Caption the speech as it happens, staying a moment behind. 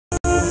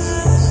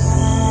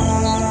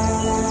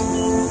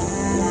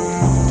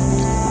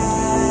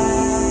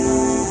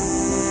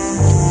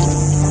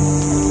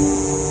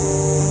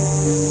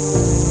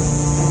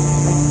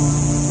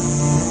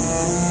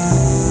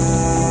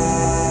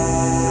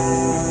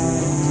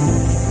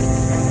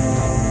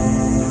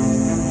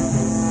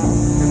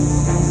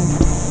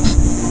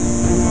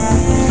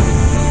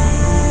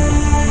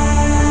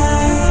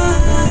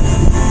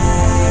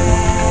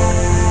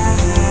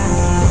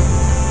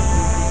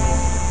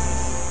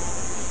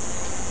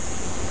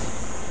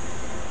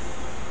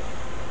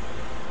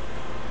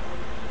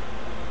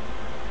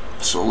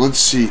So let's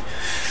see.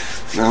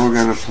 Now we're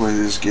gonna play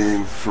this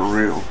game for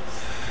real.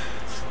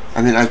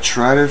 I mean, I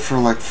tried it for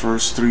like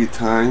first 3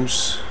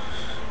 times.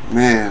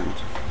 Man,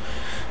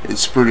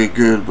 it's pretty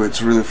good, but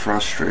it's really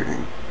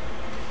frustrating.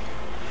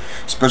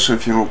 Especially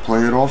if you don't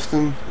play it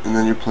often, and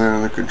then you play it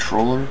on the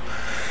controller.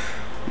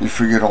 You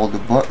forget all the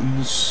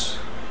buttons.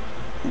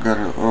 You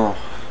gotta, oh,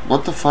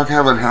 what the fuck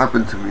haven't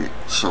happened to me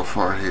so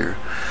far here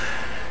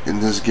in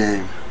this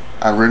game?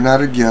 I ran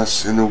out of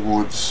gas in the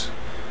woods.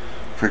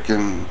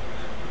 Freaking,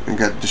 and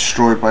got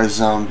destroyed by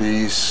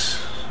zombies.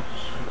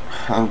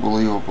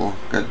 Unbelievable.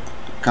 Got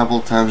a couple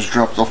of times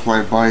dropped off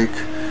my bike.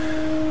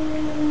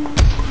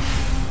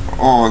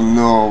 Oh,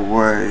 no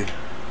way.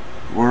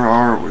 Where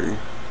are we?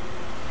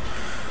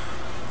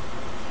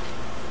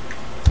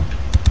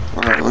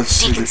 Alright, let's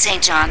see. Deacon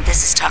St. John,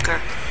 this is Tucker.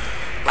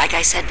 Like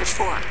I said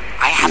before,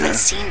 I haven't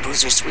seen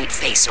Boozer's sweet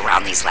face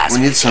around these last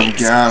few days. We need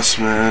some gas,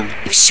 man.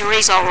 You sure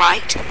he's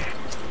alright?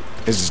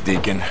 This is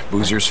Deacon.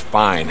 Boozer's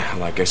fine.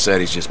 Like I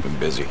said, he's just been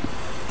busy.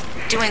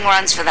 Doing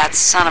runs for that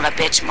son of a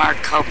bitch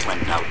Mark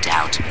Copeland, no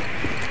doubt.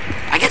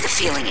 I get the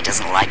feeling he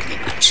doesn't like me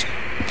much.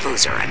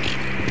 Boozer, I mean.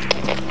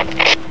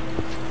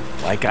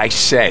 Like I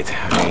said,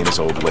 I ain't his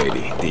old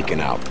lady. Deacon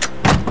out.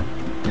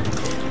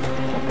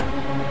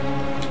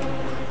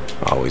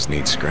 Always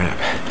need scrap.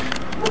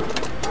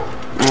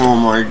 Oh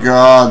my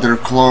god, they're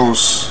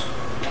close.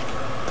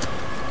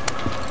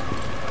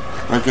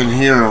 I can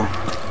hear them.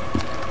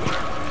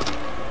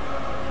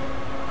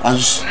 I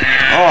just...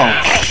 oh,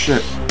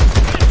 shit.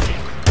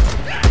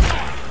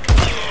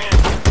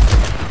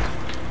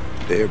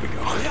 There we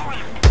go.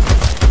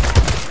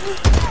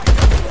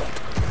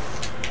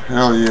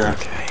 Hell yeah.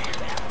 Okay.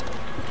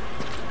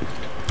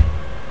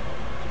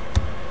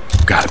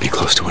 Gotta be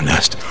close to a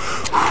nest.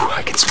 Whew,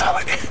 I can smell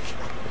it.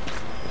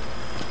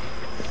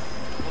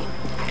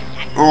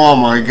 Oh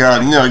my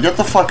god, no, get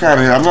the fuck out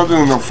of here. I'm not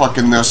doing no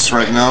fucking nests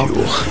right now.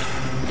 Fuel.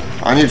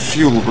 I need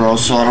fuel, bro,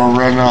 so I don't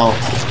run out.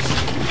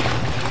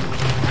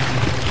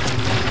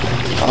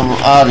 I'm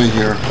out of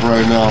here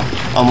right now.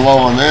 I'm low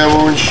on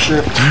ammo and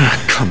shit.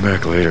 Come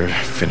back later,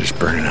 finish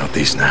burning out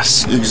these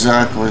nests.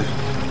 Exactly.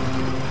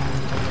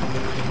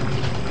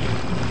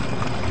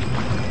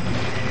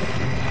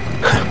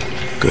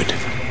 Good.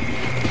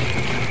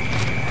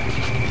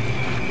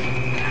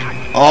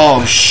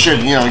 Oh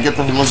shit, yeah, get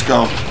the, let's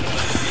go.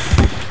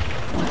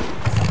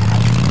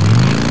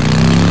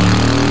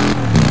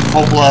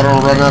 Hopefully I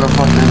don't run out of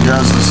fucking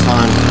gas this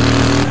time.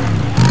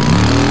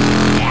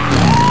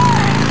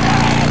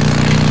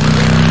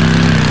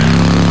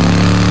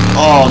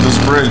 Oh, this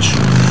bridge.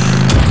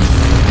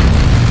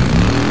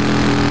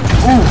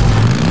 Ooh.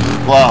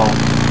 Wow.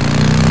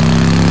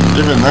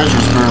 Even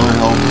measures barely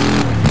help.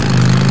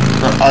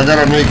 But I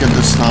gotta make it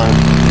this time.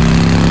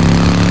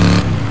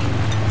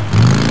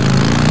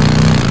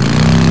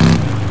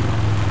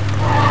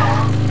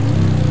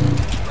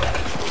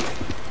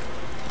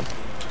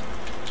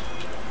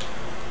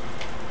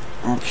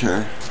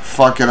 Okay.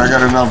 Fuck it, I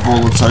got enough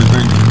bullets, I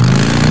think.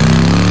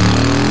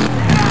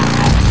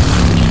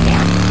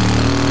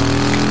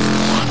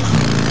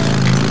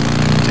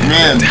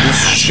 Man, this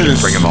shit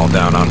is... bring them all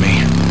down on me.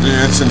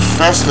 Yeah, it's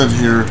infested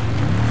here.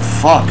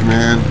 Fuck,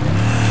 man.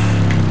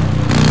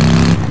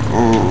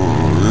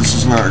 Oh, this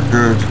is not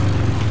good.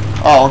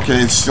 Oh,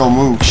 okay, it still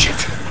moves.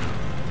 Shit.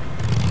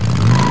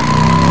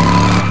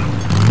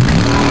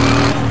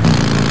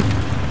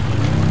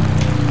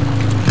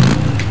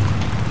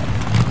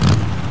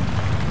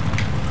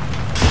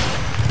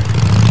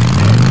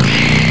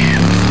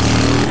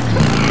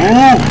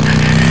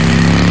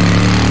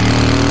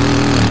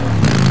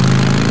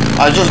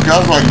 I just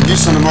got like a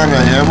decent amount of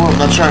ammo. I'm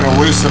not trying to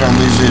waste it on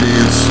these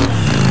idiots.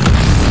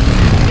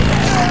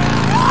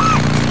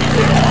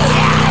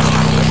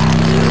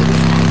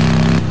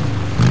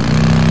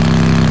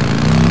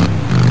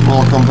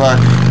 Welcome back.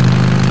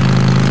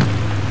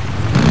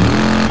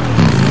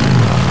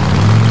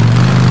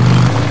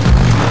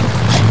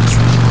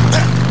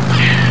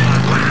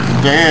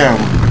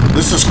 Damn,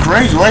 this is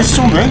crazy. Why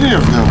so many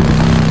of them?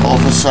 All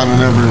of a sudden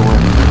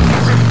everywhere.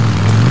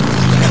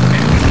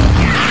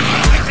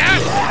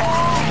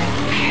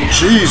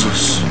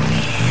 Jesus.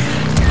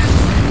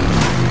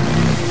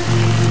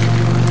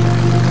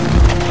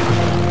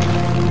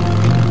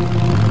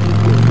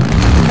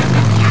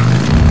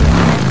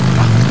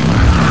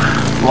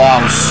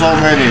 Wow, so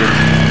many.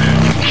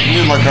 You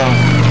need like a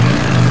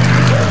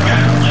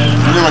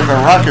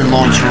rocket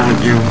launcher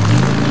with you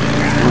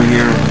over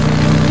here.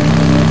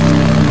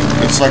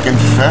 It's like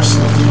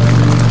infested.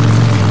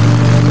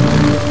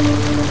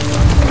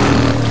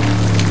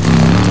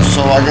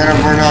 So I gotta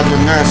burn out the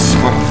nest,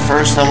 but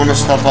first I'm gonna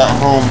stop at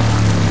home.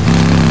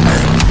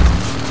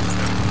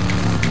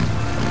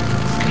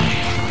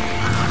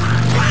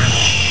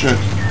 Shit.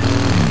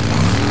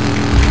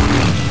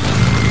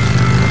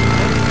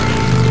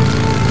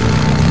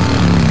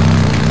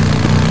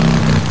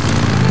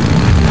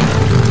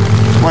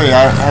 Wait,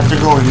 I have to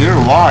go here?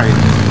 Why?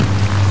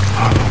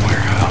 Oh, the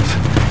warehouse.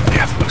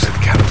 Yeah, it looks like the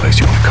kind of place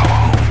you want to call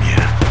home,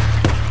 yeah.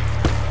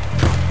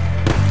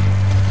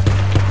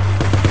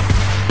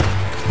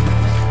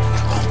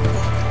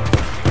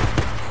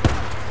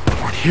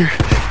 here?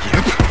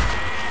 Yep.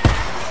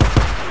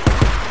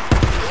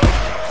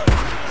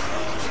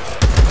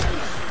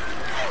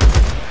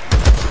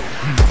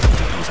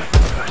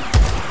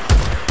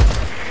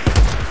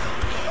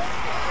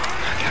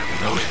 I gotta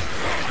reload.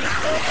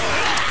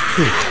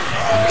 Okay.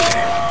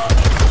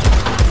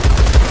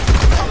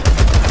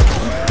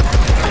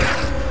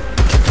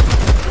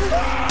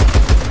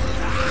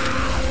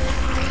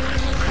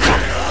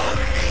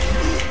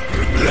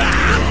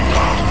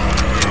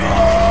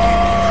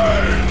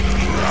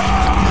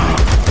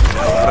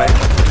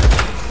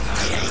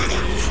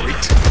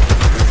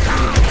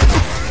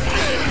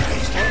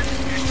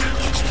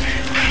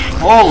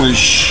 Holy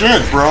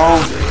shit, bro.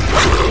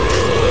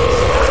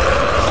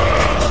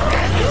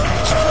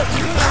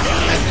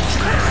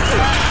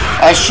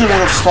 I shouldn't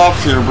have stopped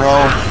here,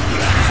 bro.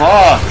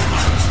 Fuck.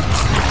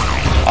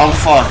 I'm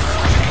fucked.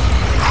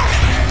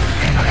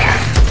 Okay.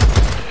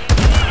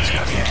 There's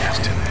gotta be an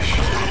answer to this.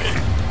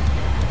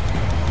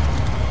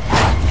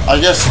 I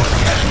guess.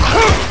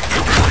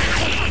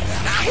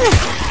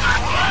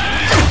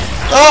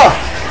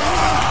 Ah!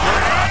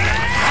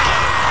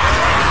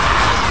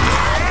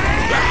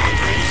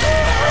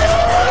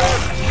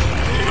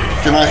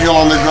 Can I heal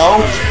on the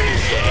go?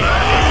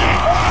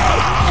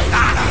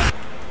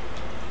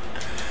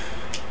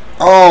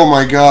 Oh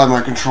my god,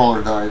 my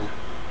controller died.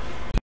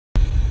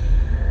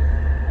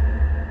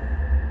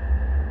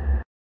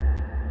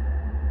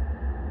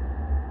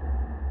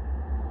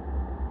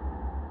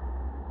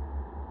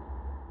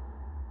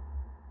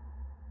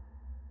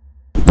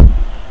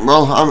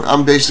 Well,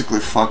 I'm basically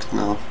fucked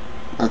now.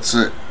 That's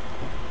it.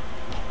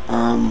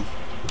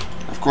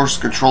 Of course,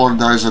 the controller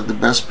dies at the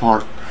best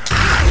part.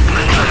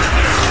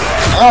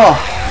 Oh,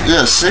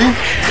 yeah, see?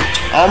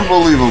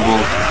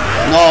 Unbelievable.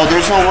 No,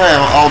 there's no way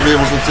I'll be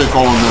able to take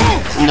all of them.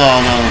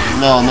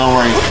 No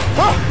way.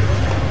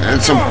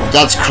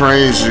 That's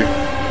crazy.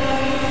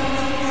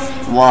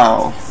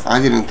 Wow,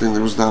 I didn't think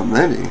there was that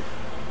many.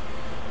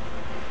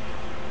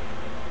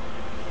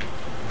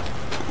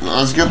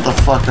 Let's get the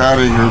fuck out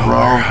of here, bro.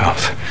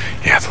 Warehouse.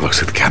 Yeah, that looks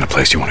like the kind of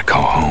place you want to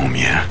call home,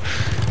 yeah.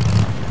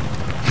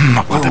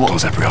 Well, that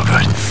blows up real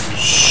good.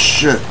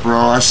 Shit, bro.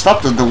 I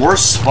stopped at the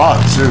worst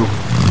spot, too.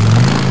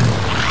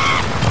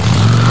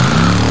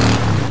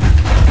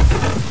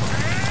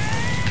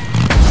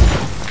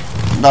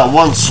 That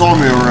one saw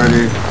me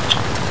already.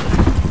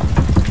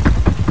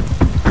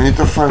 I need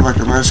to find like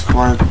a nice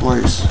quiet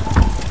place.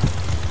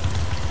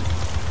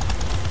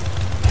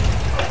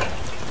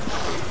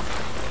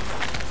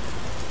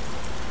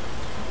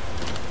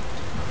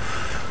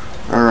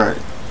 Alright,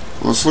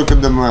 let's look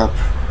at the map.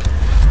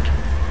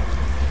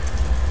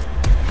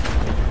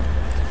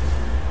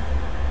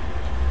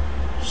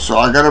 So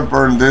I gotta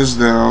burn this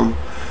down.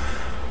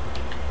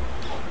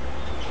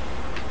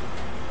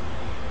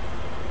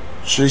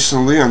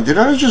 Jason Leon, did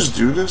I just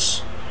do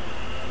this?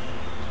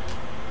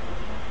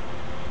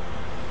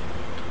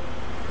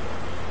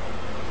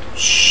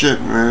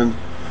 Shit, man.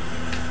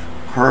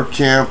 Her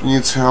camp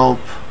needs help.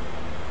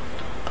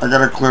 I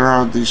gotta clear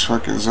out these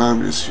fucking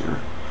zombies here.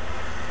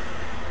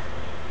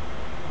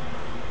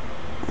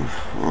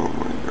 Oh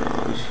my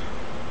god.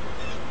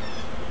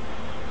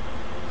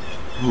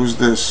 Who's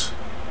this?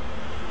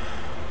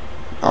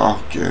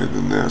 Okay,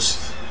 the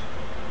nest.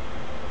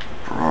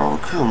 Bro,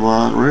 come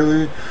on,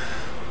 really?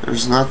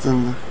 There's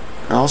nothing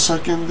else I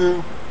can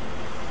do?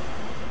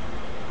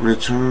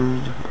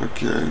 Return,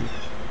 okay.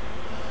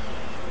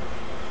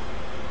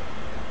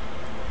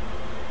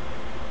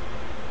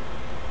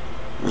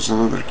 There's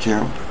another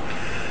camp.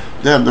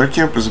 Damn, their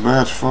camp is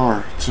mad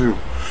far, too.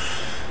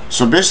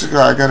 So basically,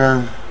 I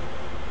gotta...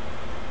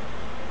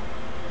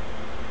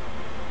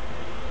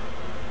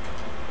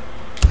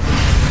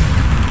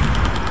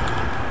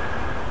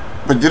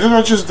 But didn't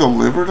I just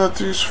deliver that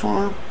to his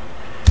farm?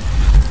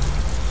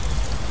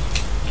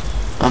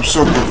 I'm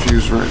so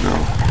confused right now.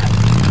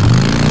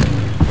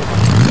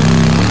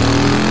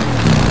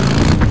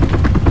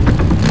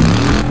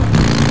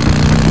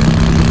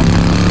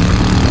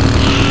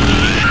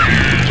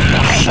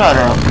 Shut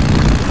up.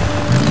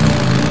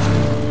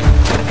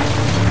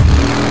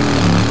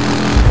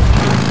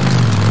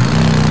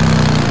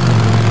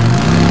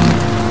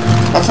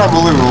 That's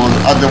unbelievable.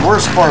 The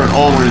worst part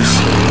always,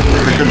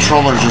 the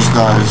controller just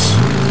dies.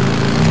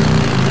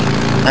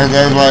 And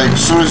then like,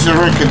 as soon as you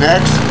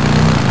reconnect,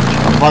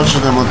 a bunch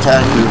of them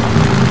attack you.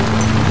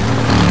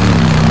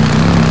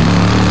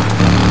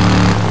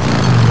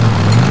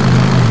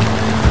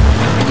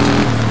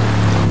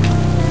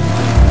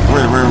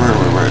 Wait.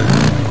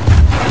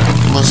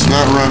 Let's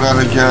not run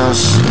out of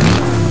gas.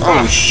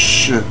 Oh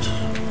shit.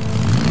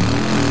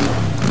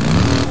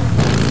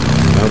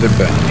 Another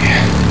bounty.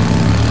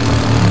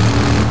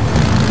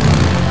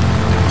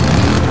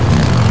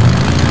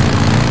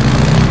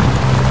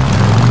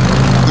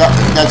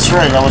 That's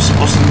right, I was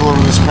supposed to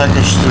deliver this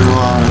package to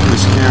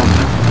this camp.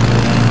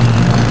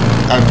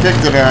 I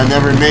picked it and I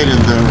never made it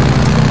there.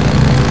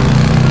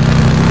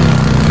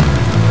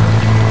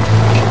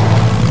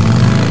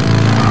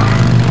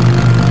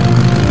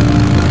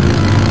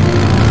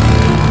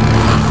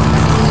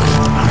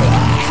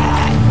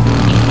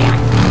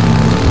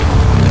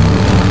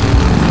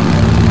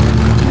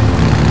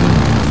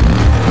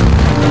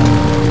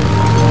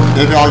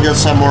 Maybe I'll get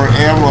some more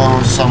ammo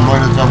or some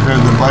money to upgrade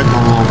the bike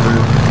a little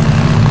bit.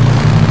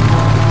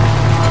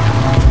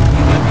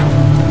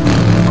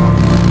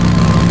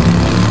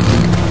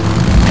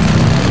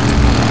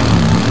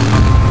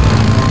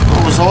 Oh,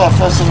 it was a lot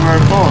faster than I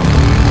thought.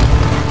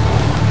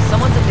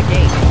 Someone's at the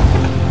gate.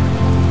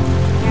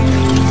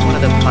 It's one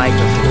of the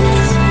biker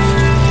fools.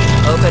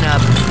 Open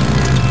up.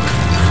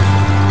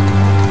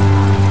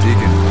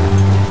 Deacon.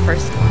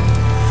 First one.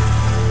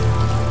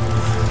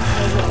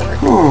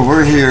 Oh,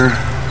 we're here.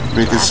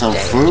 Making some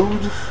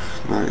food.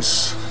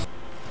 Nice.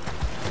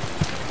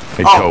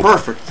 Hey, Oh, Cope.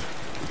 perfect.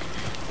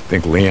 I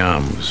think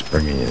Leon was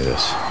bringing you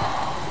this.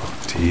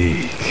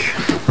 Deke.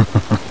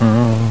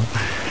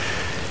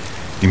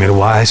 You made a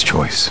wise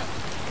choice.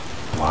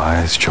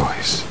 Wise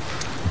choice.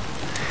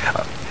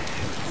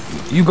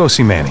 You go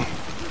see Manny.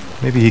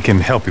 Maybe he can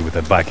help you with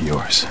that bike of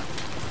yours.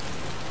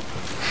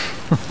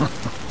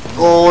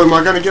 Oh, am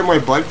I gonna get my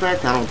bike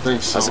back? I don't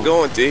think so. How's it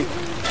going, D?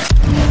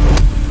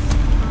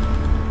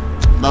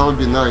 That would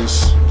be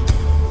nice.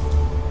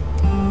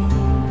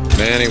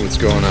 Manny, what's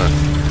going on?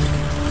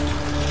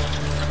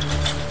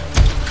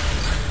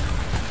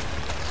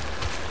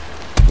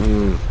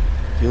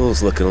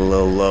 Fuel's looking a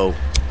little low.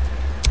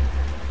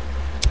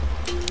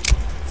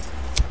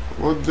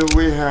 What do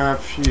we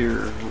have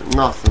here?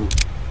 Nothing.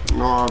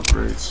 No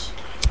upgrades.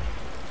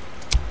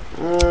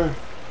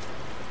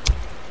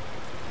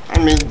 I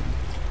mean,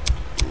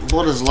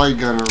 what does light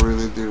gunner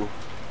really do?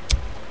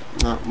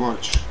 Not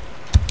much.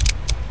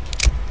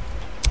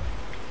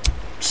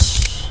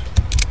 Psst.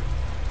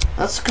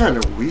 That's kind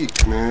of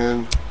weak,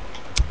 man.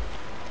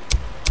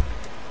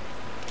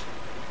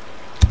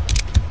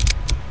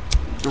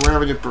 Do we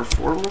have any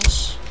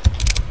performance?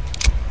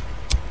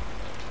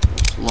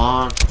 It's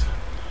locked.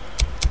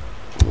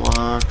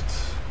 Locked.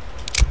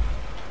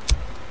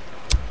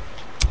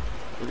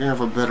 We're gonna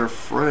have a better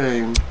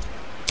frame.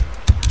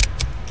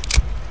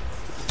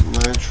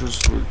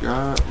 Nitrous we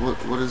got.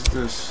 What is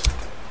this?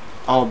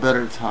 Oh,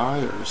 better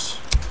tires.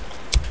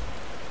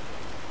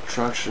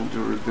 Traction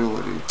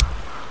durability.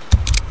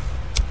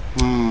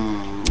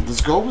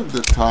 Let's go with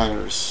the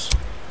tires.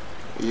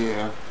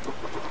 Yeah.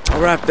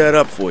 I'll wrap that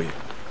up for you.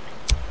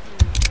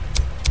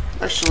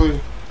 Actually,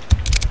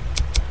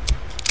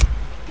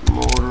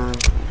 motor.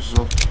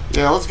 So,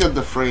 yeah, let's get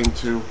the frame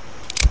too.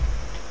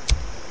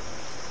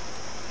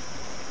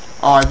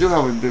 Oh, I do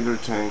have a bigger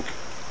tank.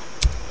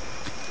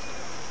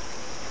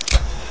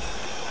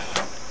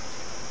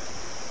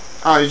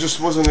 Ah, it just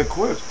wasn't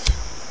equipped.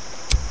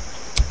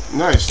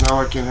 Nice, now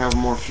I can have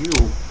more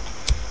fuel.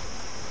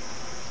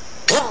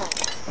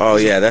 Oh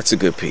yeah, that's a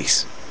good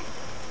piece.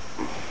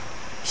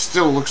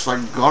 Still looks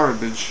like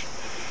garbage.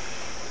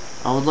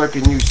 I would like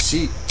a new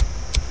seat.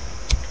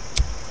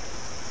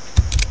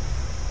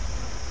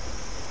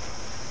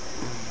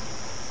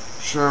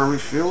 Should I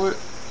refill it?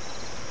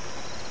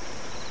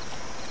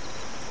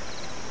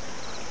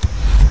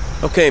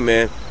 Okay,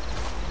 man.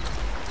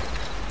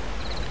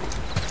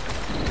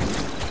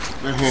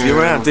 See you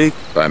around, Deke.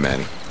 Bye,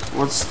 Manny.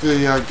 What's the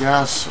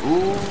gas?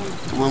 Ooh,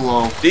 we're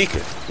low.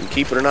 Deacon, been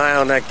keeping an eye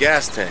on that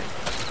gas tank.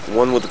 The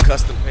one with the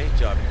custom paint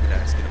job you've been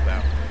asking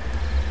about.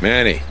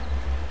 Manny,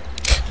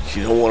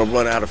 you don't want to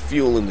run out of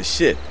fuel in the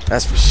shit.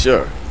 That's for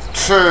sure.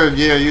 Sure,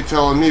 yeah, you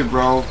telling me,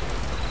 bro.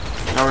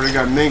 I already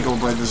got mangled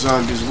by the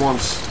zombies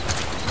once.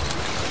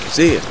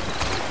 See ya.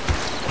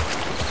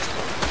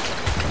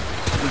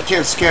 You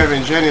can't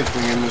scavenge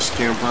anything in this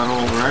camp at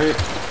all, right?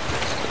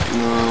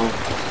 No.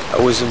 I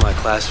was in my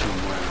classroom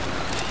where,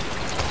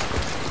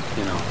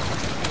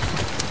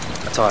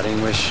 I taught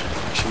English,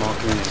 small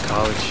community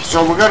college.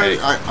 So we're gonna,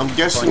 I'm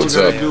guessing we're What's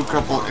gonna up? do a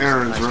couple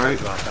errands, right?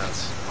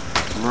 Dropouts.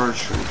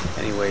 Merchant.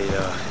 Anyway,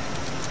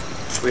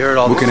 we heard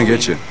all What this. can I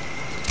get you?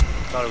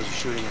 Thought it was a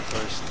shooting at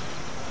first.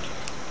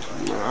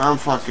 I'm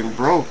fucking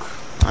broke.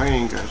 I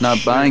ain't got Not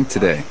shit. buying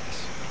today.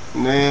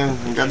 Nah,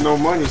 I got no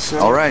money, son.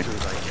 All right. It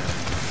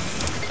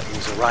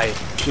was a riot.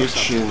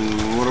 Kitchen.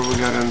 What do we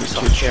got in the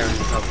Some kitchen? Karen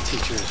and other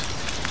teachers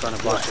trying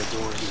to block their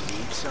doors. You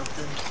need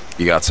something?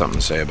 You got something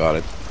to say about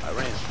it? I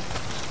ran.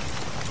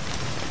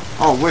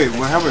 Oh wait,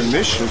 we're having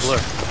missions Blur.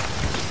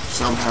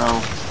 somehow.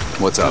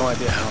 What's No up?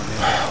 idea how,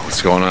 man.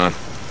 What's going on?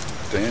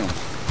 Damn.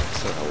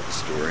 That's a hell of a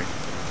story.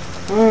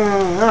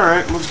 All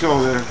right, let's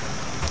go there.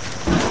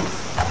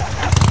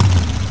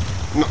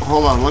 No,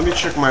 hold on. Let me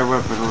check my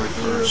weapon right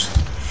first.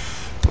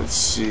 Let's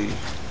see.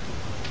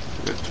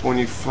 We got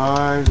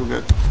 25. We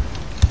got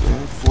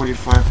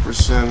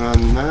 45%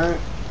 on that.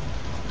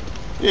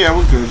 Yeah,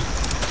 we're good.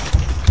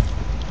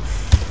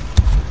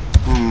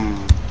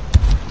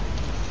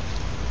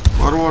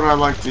 What would I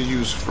like to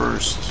use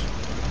first?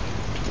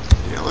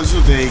 Yeah, let's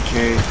do the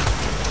AK.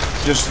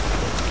 Just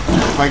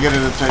if I get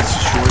in a tight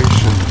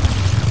situation.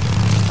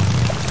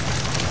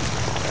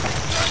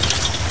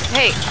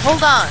 Hey,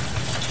 hold on.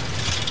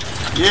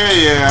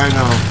 Yeah, I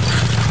know.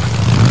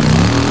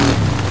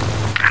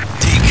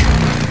 Deke,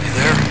 you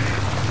there?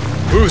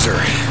 Boozer,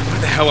 why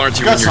the hell aren't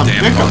you Got in your some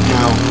damn pickup bunk?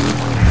 now.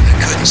 I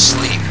couldn't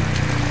sleep.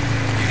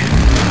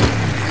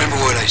 Remember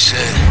what I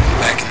said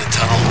back in the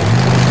tunnel?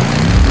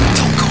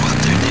 Don't go out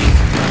there, Deke.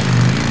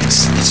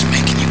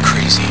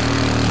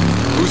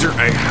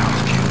 Alright,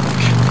 look.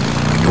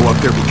 I go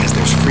up there because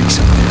there's freaks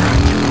up there. I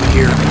kill up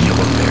here, I kill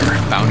up there.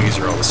 Bounties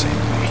are all the same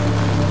to me.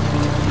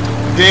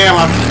 Damn,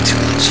 I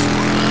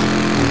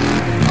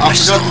I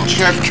forgot to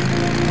check.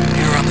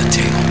 Here on the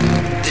table.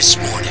 This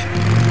morning.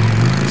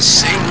 The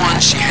same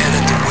one she had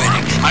at the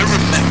wedding. I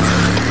remember.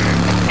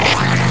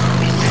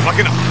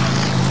 Fucking up.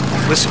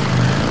 Listen,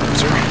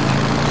 sir.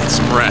 Get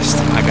some rest.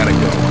 I gotta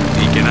go.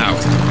 Deacon out.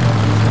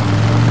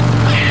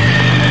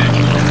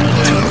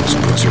 Tell those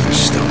boozers they're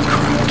still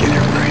crap. Get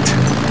it right.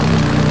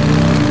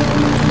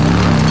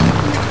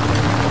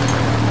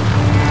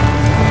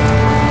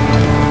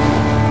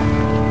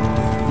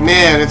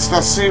 Man, it's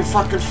that same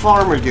fucking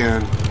farm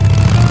again.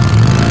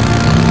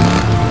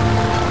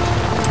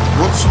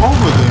 What's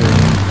over there?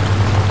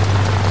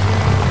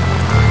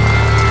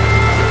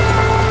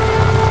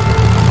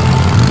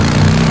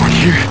 One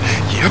here?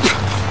 Yep.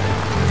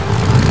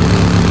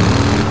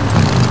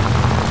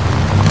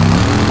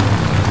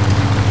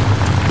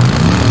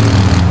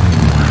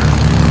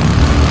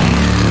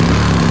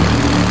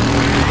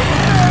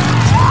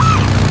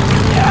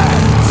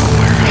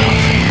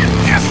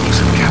 Yeah, looks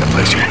like the kind of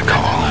place you want to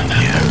call home,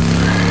 yeah.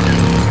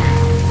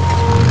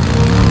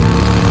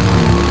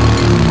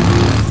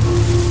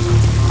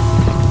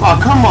 Oh,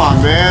 come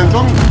on, man.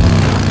 Don't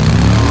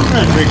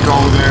make me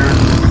go there.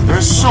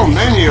 There's so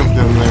many of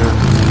them there.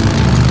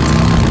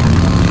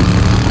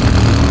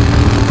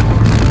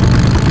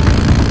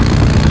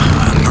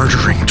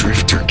 Murdering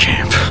drifter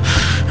camp.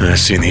 I've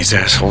seen these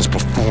assholes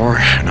before,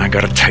 and I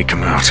gotta take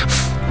them out.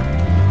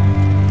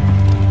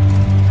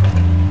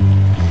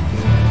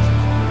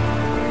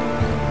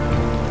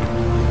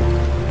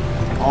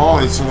 Oh,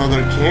 it's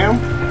another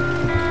camp?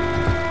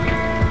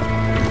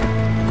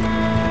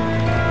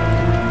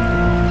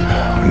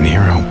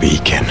 Nero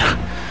Beacon.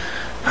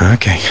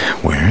 Okay,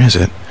 where is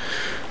it?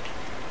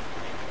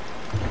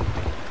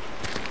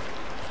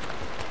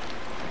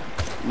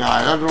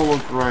 Nah, that don't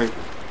look right.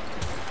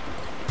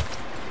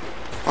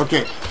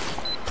 Okay.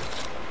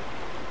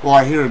 Well,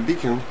 I hear a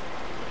beacon.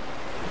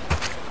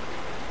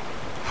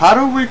 How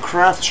do we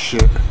craft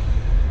shit?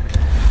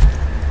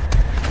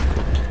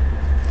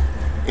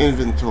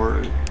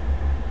 Inventory.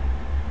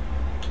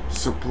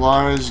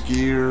 Supplies,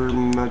 gear,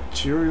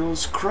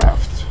 materials,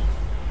 craft.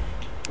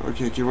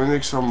 Okay, can we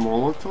make some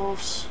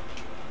Molotovs?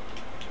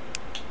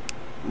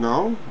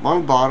 No?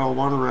 One bottle,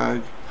 one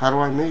rag. How do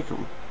I make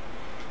them?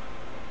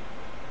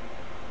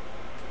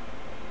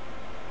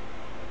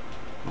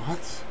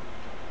 What?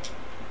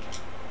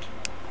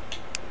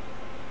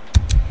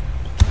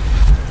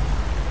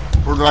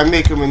 Or do I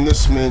make them in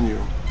this menu?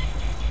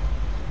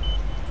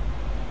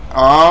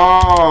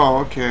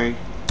 Oh, okay.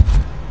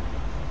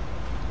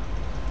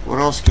 What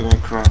else can I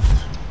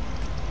craft?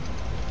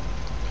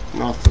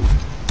 Nothing.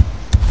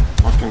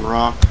 Fucking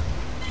rock.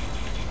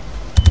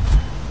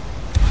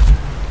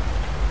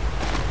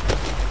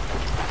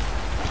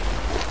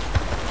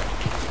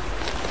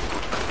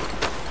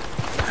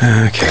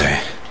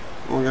 Okay.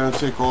 We're gonna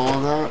take all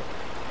of that.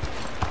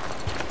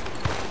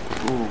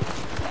 Ooh.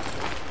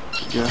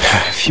 Yeah.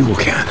 Fuel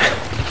can.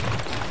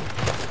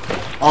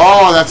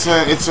 Oh,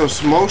 it's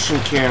a motion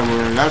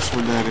camera. That's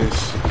what that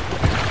is.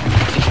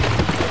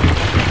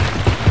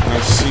 I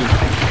see.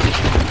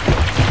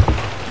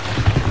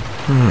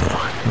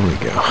 Oh, here we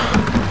go.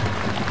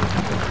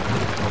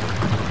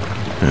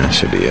 That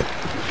should be it.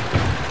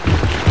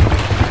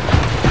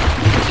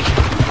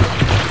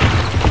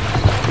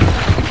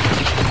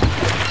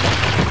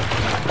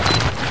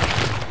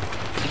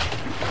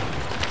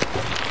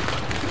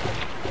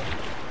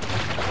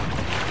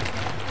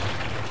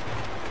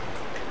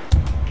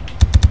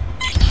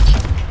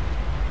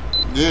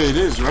 Yeah, it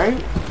is,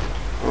 right?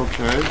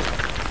 Okay.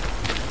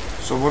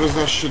 So what does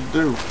that shit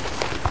do?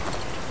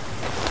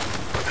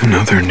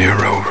 Another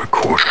Nero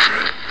recorder.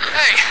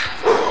 Hey,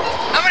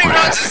 how many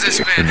runs has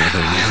this been? Another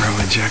Nero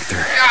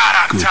injector. God,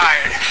 I'm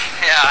tired.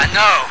 Yeah, I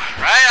know,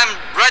 right? I'm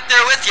right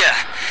there with you.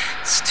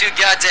 It's too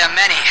goddamn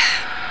many.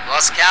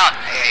 Lost count.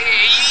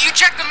 Hey, you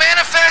checked the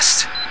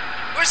manifest?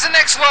 Where's the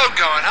next load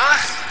going, huh?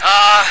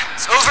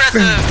 It's over at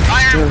the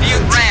Iron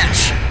Butte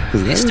Ranch.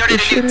 They started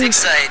a new dig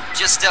site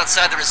just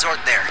outside the resort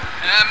there.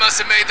 That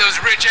must have made those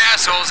rich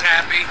assholes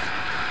happy.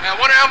 I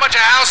wonder how much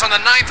a house on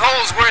the 9th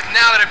hole is worth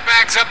now that it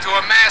backs up to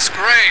a mass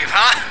grave,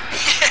 huh?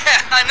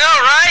 Yeah, I know,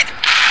 right?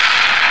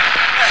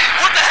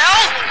 What the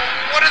hell?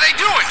 What are they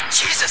doing?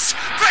 Jesus!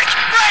 Break!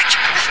 Break!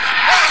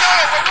 Oh, no!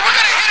 We're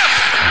gonna hit him!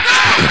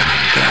 No!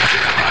 Glad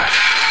you're alive.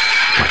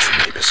 Much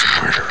rapists and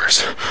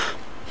murderers.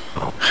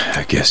 Oh,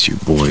 I guess you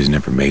boys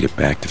never made it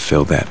back to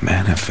fill that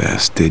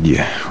manifest, did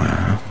you?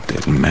 Well,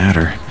 didn't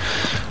matter.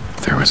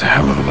 There was a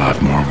hell of a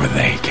lot more where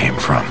they came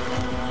from.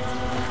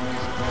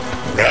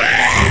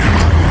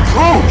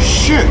 Oh,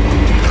 shit!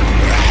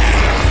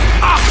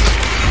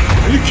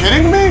 Are you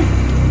kidding me?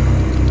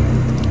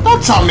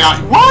 Don't tell me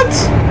what?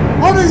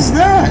 What is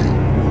that?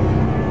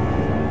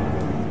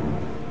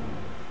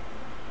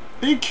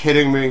 Are you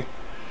kidding me?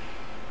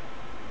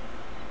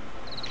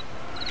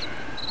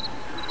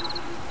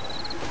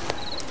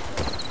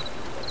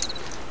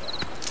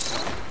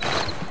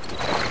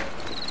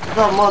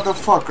 That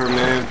motherfucker,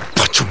 man.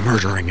 Bunch of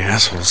murdering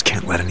assholes.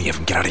 Can't let any of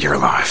them get out of here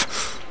alive.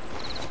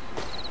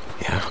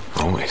 Yeah,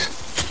 always.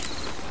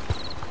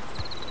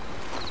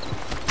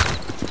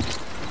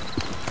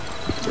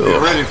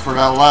 Get ready for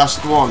that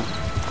last one.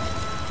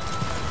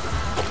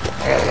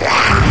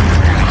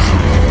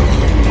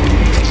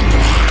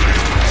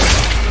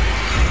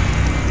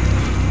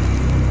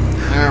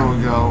 There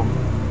we go.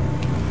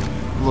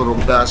 Little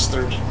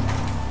bastard.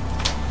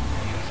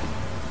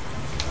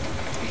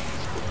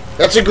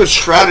 That's a good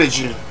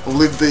strategy.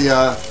 Leave the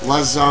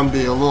last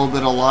zombie a little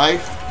bit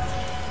alive.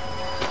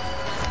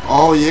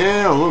 Oh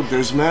yeah, look,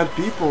 there's mad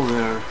people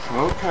there.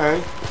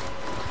 Okay.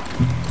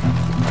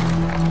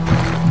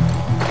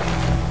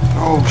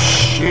 Oh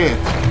shit.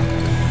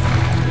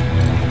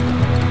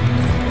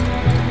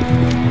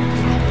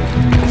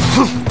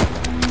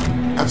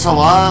 That's a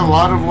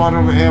lot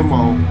of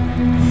ammo.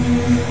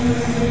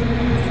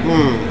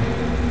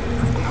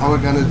 How are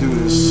we gonna do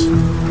this?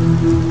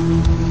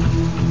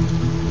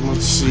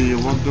 Let's see,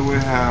 what do we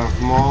have?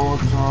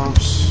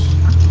 Molotovs.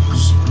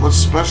 What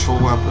special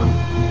weapon?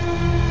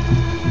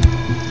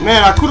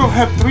 Man, I could have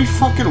had 3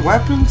 fucking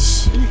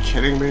weapons? Are you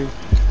kidding me?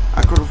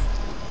 I could have...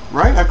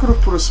 Right? I could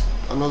have put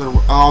another...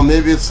 Oh,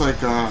 maybe it's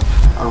like a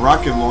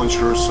rocket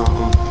launcher or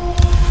something.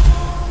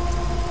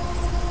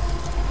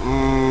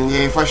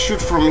 Yeah, if I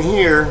shoot from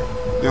here,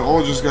 they're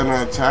all just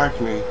gonna attack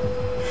me.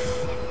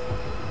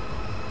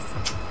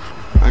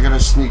 I gotta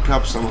sneak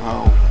up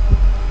somehow.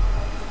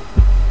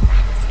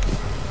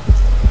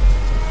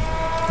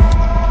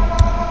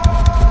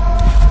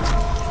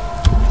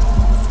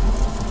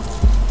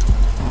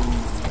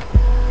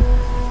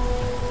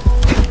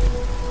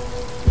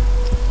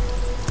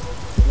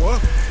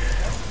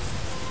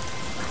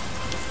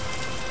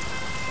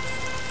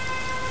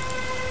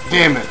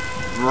 Damn it,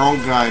 wrong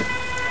guy.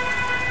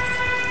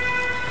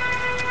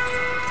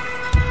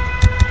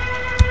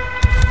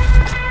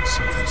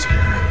 Something's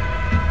here.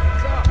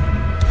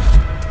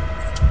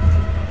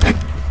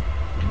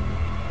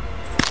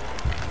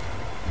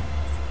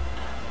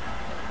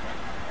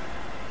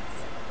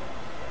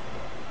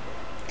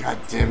 God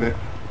damn it.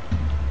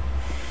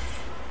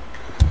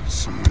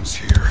 Someone's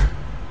here.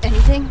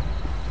 Anything?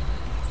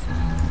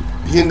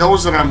 He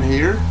knows that I'm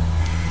here?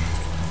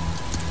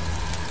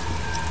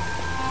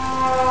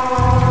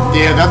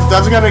 Yeah,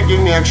 that's gonna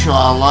give me actually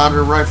a lot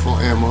of rifle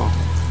ammo.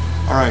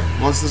 Alright,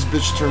 once this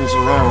bitch turns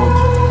around,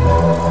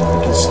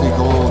 I can sneak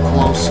a little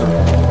closer.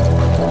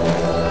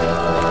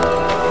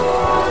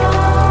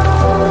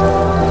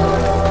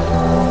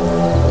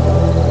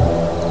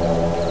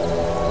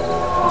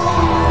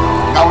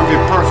 That would be a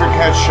perfect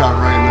headshot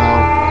right now.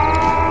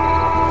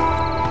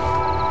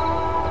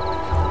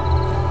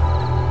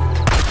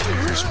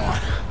 Here's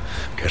one.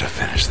 Gotta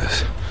finish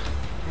this.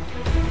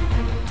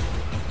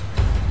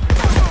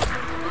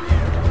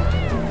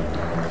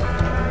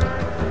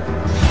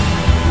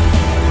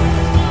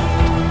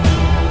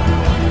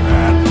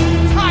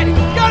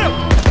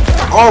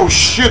 Oh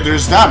shit,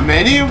 there's that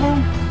many of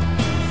them?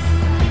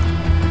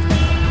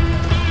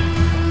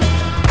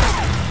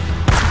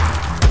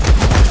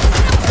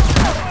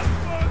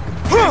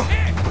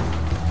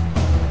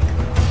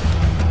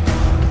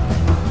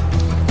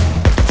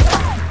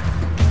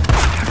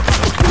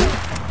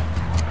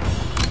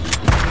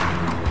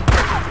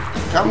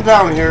 Come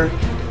down here.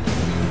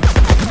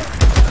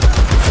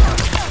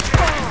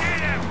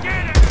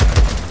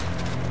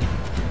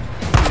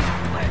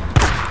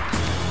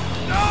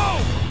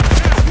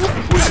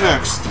 Who's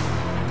next?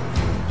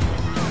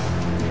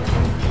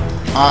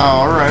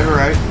 Alright,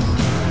 alright.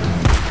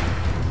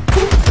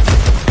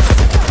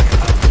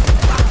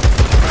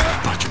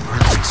 Bunch of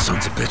murdering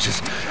sons of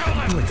bitches.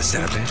 You like to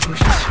set up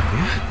ambushes,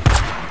 yeah?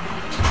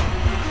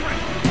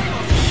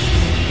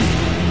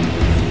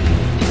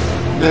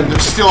 Man,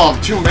 there's still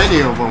too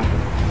many of them.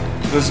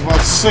 There's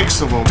about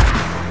 6 of them.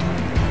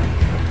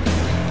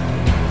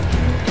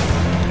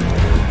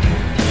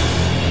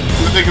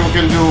 I think we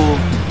can do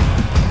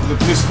the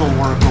pistol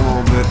work a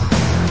little bit.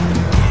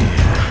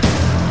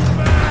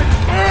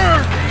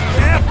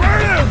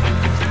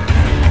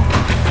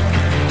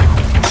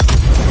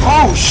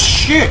 Oh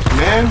shit,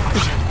 man!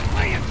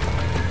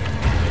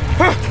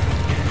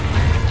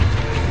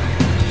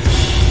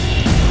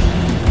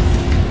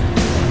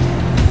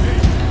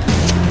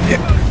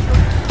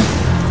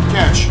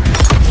 Catch.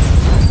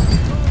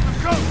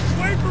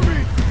 Wait for me.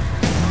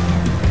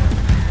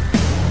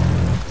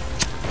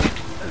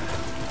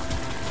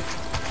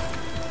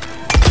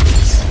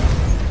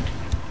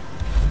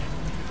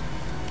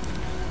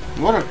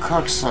 What a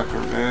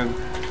cocksucker, man.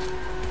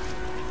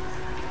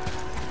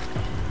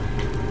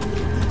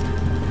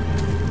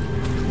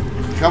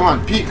 Come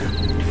on, peek.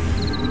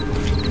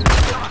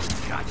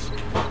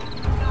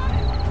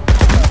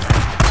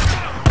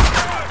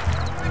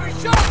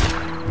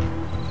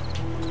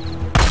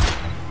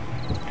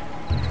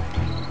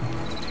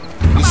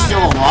 He's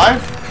still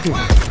alive?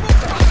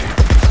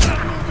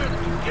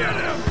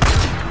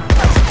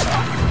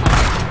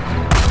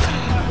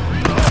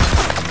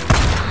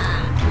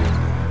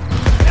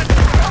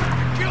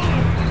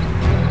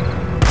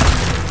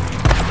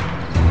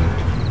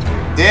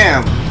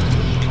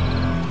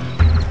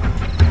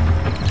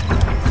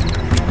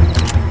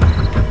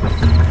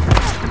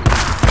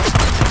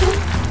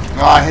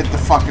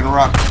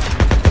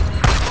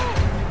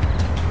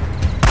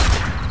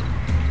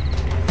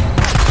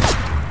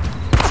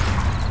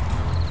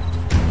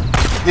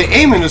 The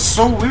aiming is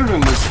so weird in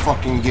this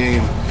fucking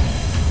game.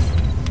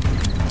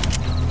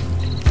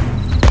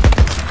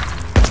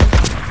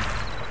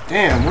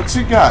 Damn, what's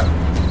he got?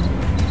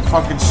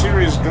 Fucking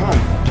serious gun.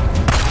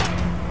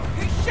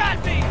 He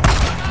shot me!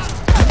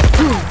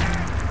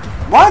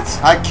 What?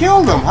 I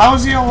killed him. How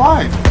is he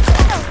alive?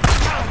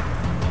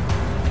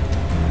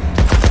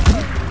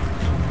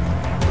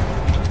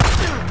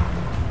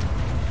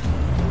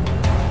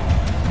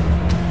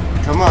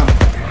 Come on.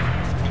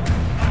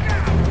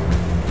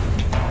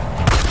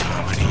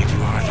 How many of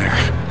you are there?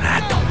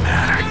 That don't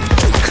matter.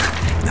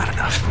 Not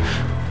enough.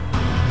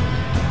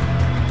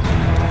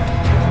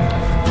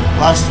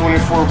 Last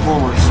 24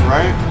 bullets,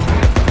 right?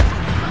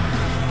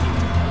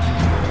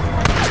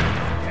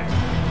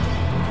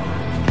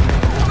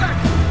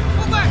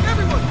 Pull back,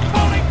 everyone!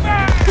 Falling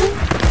back!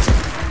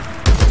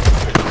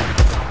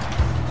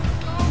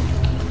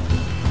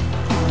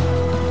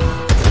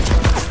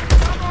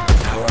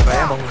 How have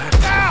ammo left?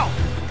 Now!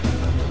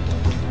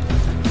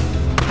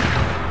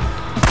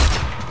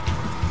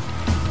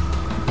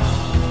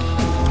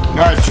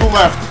 Alright, 2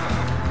 left.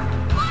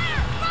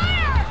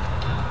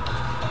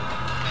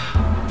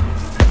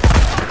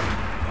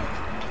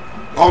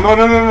 Oh, no,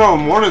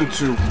 more than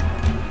 2.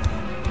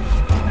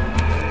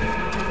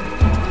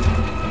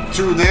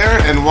 2 there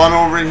and 1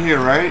 over here,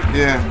 right?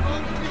 Yeah.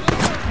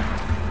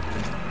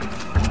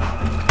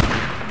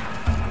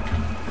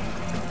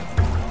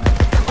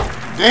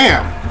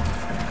 Damn!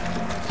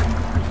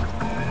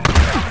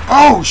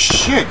 Oh,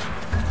 shit!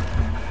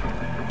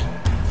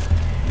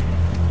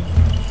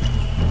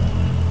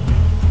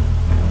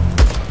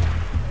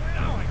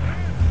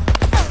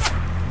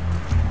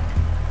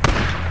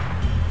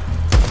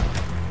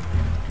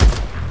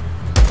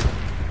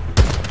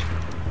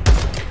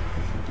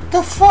 What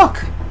the fuck?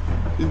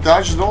 He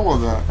dodged all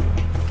of that.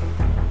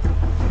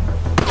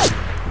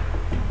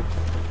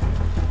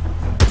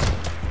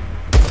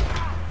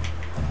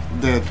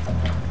 Dead.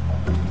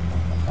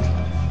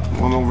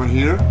 1 over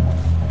here.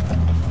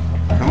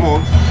 Come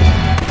on.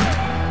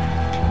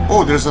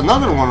 Oh, there's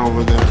another one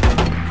over there.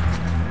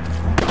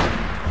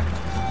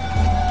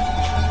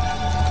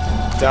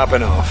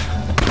 Topping off.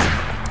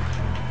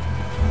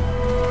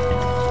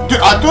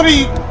 Dude, I thought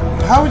he...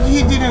 How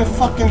he didn't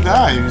fucking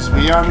die? It's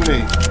beyond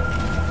me.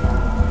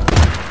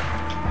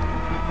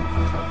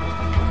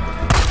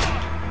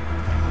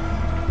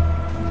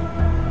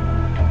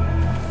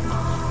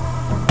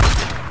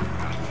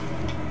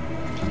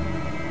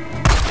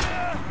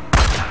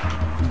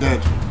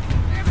 Dead.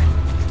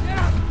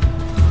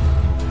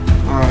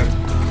 Alright.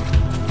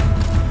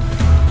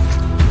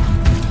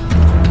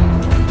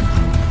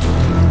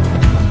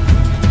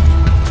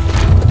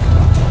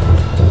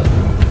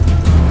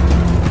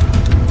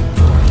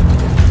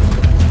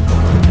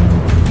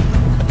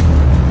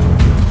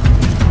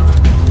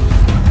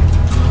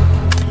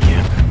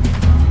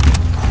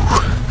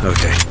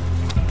 Okay.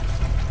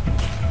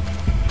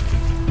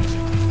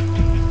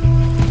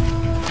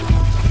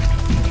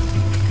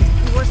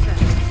 What's that?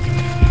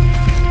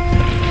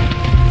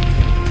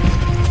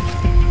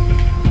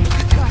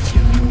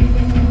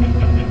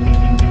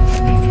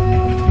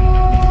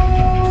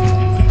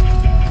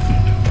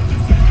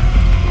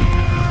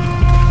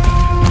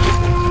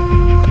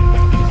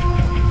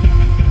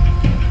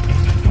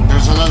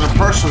 There's another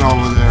person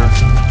over there.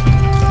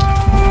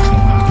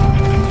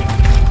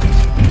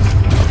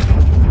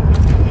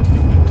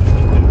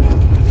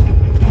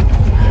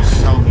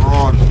 Some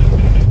broad.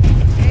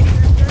 Hey,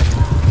 Drifter.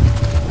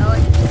 I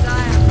like your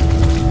style.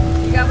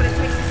 You got what it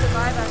takes to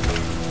survive out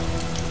here.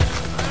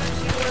 Why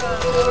don't you,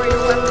 lower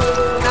your weapons,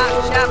 not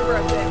shout for a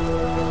bit.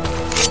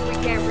 See if we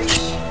can't reach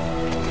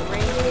the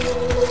range.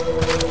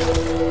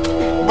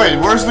 Wait,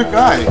 where's the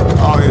guy?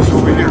 Oh, he's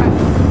over here.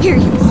 Here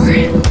you are.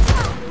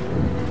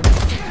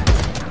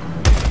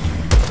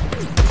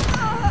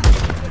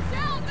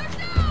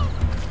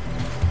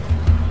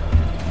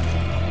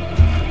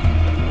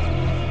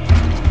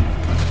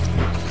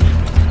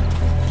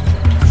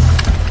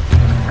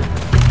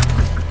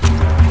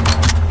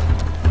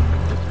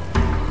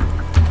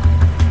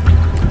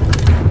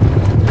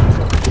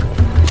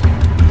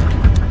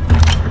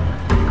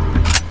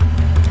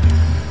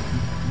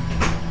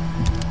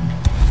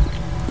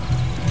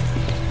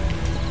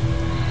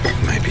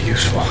 Might be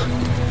useful.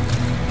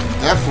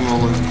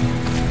 Definitely.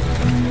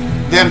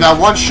 Damn, that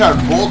one-shot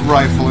bolt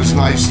rifle is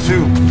nice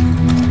too.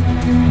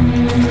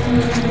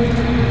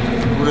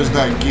 What is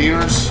that,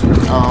 gears?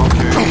 Oh,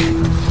 okay.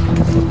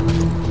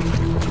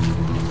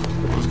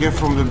 Let's get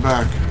from the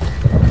back.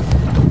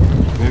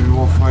 Maybe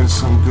we'll find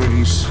some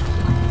goodies.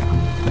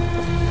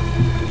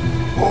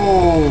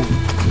 Oh!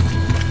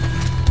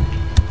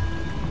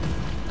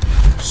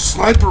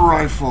 Sniper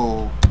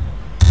rifle!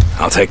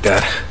 I'll take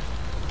that.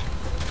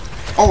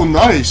 Oh,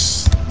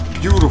 nice!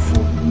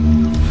 Beautiful.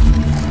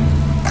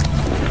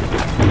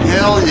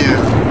 Hell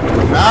yeah.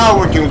 Now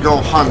we can go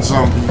hunt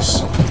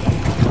zombies.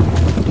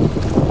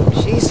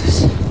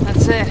 Jesus,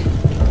 that's it.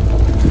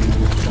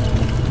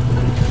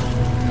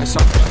 I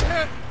saw.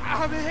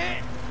 I'm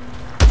hit!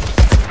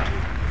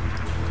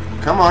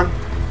 Come on.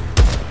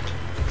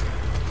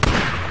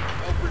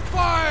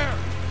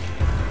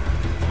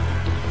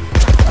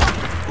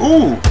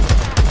 Ooh!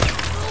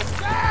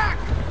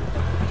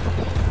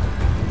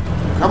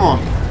 Come on.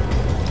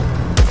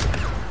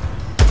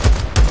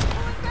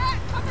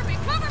 Cover me!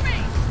 Cover me!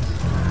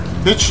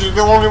 Bitch, you're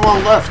the only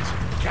one left.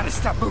 Gotta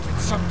stop moving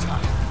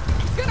sometime.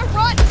 He's gonna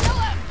run! Kill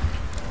him!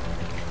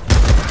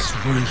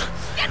 Someone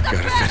Get the gotta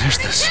bastard finish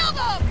and this. kill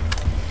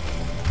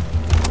them!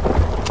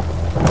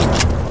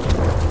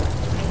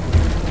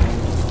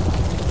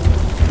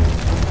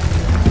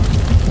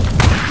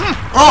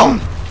 Oh!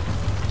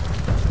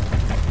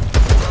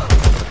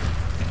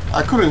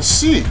 I couldn't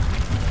see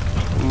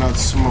in that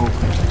smoke.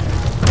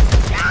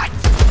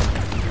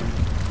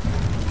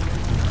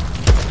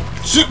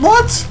 Shit,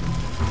 what?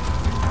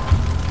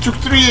 Took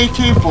 3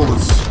 AK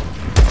bullets.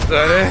 Is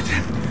that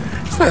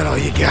it? Is that all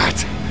you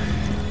got?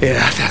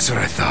 Yeah, that's what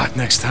I thought.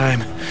 Next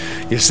time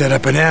you set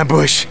up an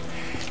ambush,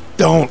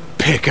 don't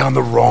pick on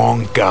the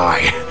wrong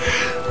guy.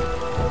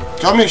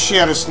 Tell me she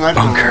had a sniper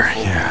Bunker.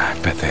 rifle. Yeah, I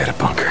bet they had a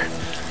bunker.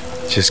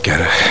 Just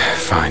gotta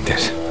find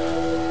it.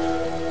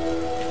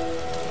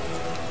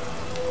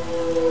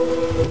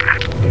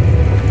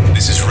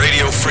 This is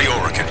Radio Free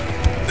Oregon.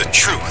 The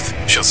truth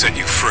shall set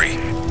you free.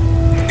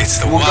 It's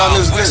the What gun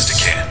Wild is West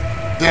this? again.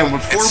 Damn,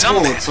 with 4 And some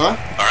bullets, men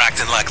huh? are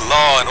acting like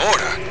law and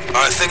order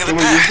are a thing of the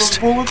Can we use those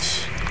past.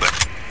 bullets? But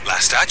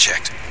last I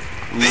checked,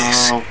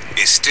 this No.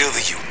 is still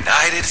the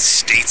United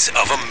States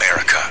of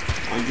America.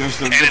 I guess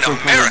they're And in different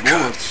kind of America,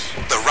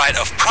 bullets. the right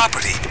of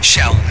property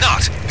shall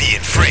not be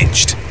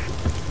infringed.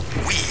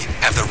 We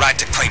have the right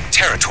to claim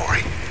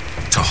territory,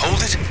 to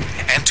hold it,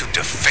 and to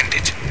defend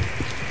it.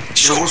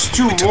 Sure, was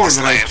 2 we took more this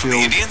that I land from the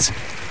killed. Indians.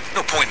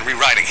 No point in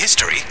rewriting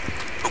history,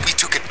 but we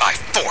took it by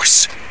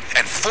force.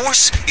 And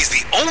force is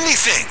the only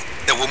thing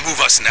that will move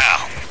us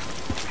now.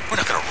 We're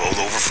not gonna roll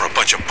over for a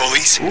bunch of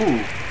bullies. Ooh.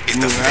 If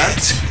the that?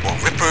 feds, or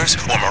rippers,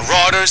 or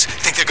marauders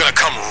think they're gonna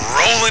come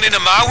rolling into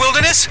my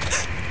wilderness,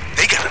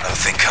 they got another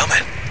thing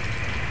coming.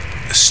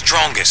 The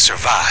strongest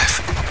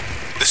survive.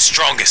 The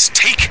strongest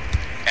take,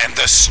 and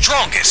the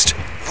strongest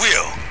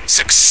will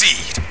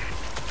succeed.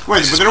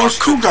 Wait, This but is there was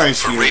Mark 2 Cooper guys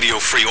for here. Radio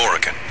Free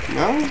Oregon.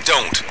 No?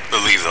 Don't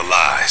believe the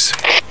lies.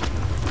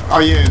 Oh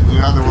yeah, the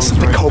other one's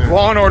Something right called there.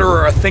 law and order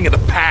are a thing of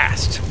the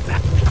past.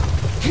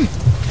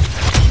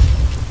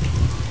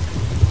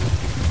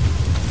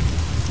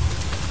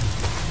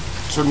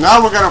 So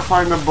now we gotta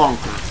find the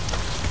bunker.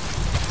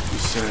 He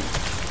said.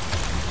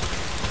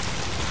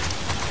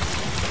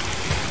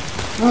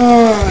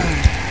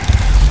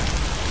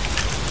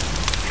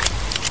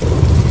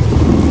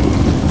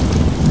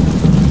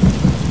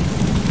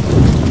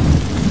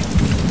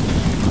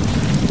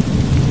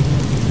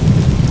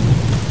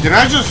 Did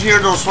I just hear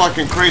those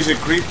fucking crazy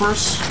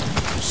creepers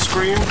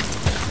scream?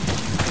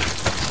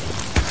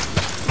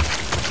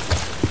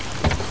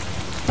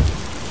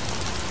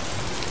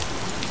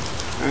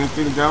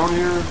 Anything down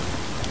here?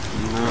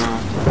 No.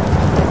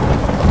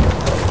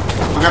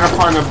 We gotta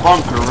find a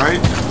bunker, right?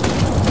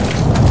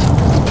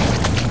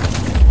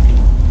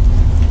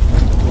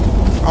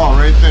 Oh,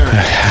 right there.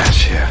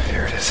 Yeah,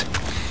 here it is.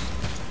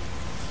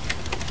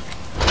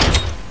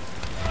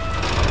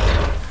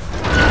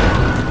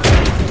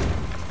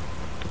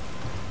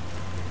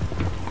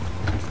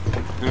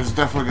 There's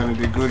definitely gonna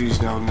be goodies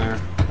down there.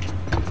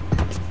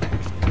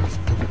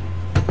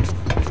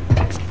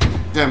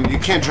 Damn, you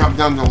can't drop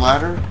down the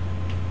ladder?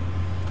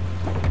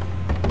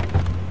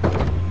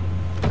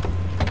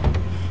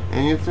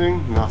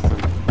 Anything? Nothing.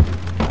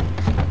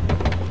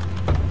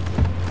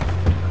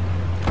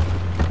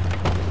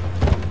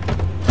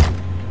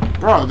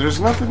 Bro, there's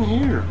nothing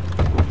here.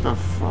 What the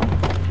fuck?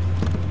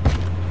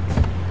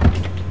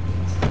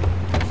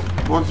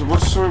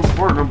 What's so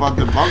important about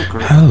the bunker?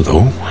 Hello,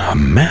 a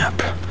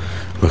map.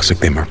 Looks like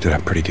they marked it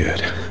up pretty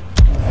good.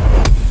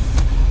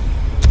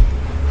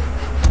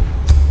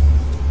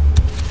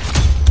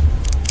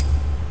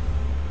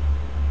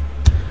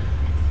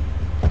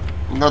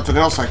 Nothing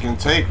else I can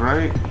take,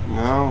 right?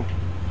 No.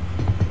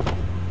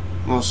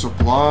 No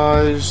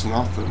supplies,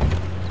 nothing.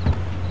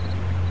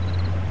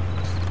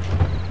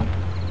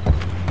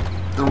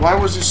 Then why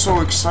was he so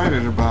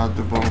excited about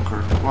the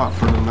bunker? What,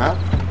 for the map?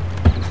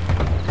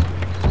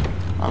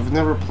 I've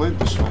never played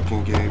this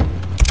fucking game.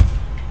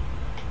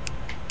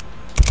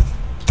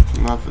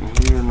 Nothing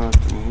here,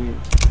 nothing here.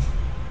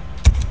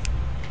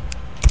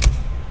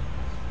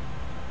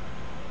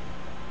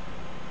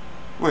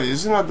 Wait,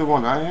 isn't that the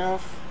one I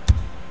have?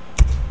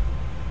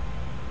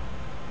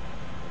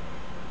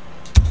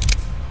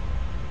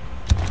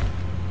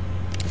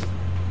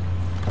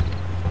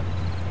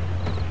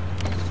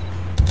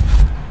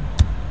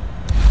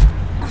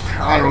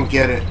 I don't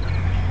get it.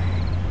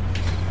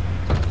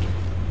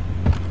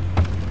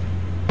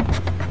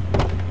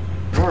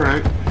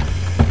 Alright.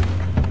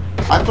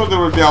 I thought there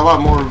would be a lot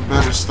more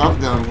better stuff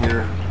down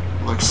here.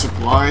 Like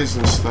supplies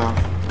and stuff.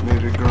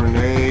 Maybe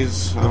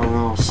grenades, I don't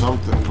know,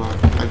 something, but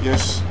I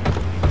guess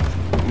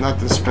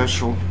nothing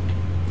special.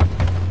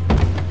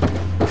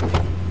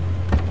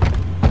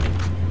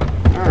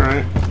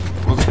 Alright,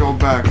 let's go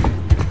back.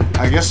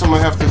 I guess I'm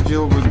gonna have to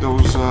deal with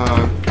those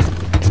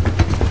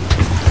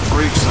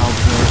freaks out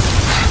there.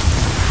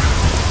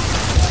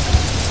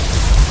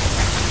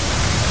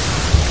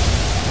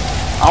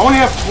 I only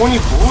have 20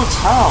 bullets?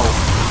 How?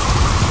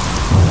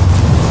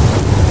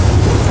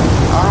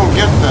 I don't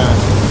get that.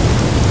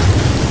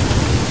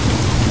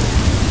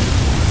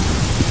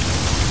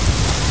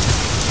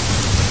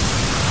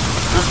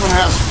 This one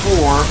has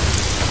 4.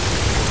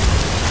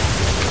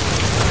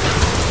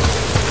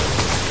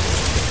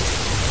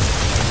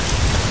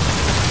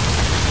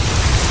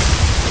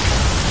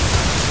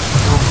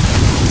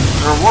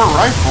 There were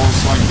rifles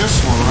like this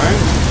one,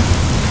 right?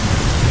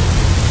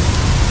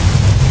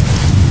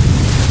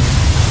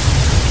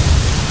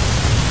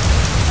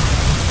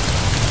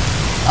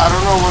 I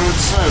don't know what it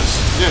says.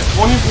 Yeah,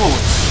 20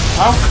 bullets.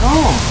 How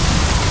come?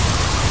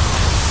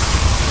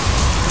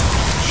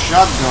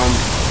 Shotgun.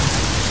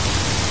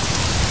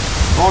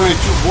 Only 2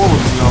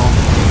 bullets though.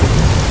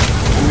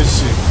 Let me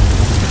see.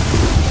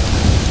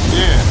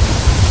 Yeah.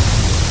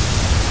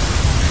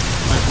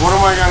 Like, what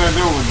am I gonna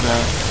do with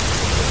that?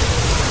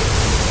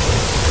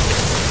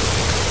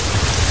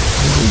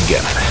 We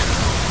got it.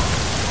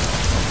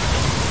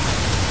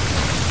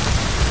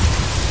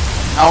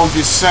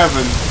 Audi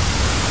 7.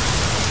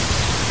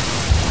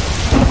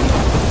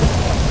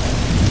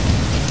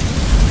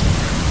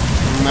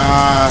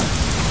 Nah.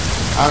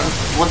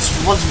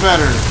 What's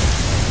better?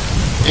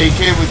 AK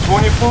with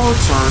 20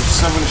 bullets or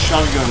 7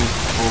 shotgun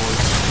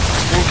bullets? I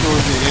think it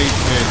would be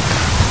AK.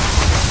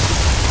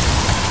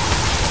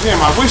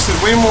 Damn, I wasted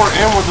way more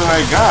ammo than I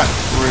got,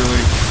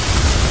 really.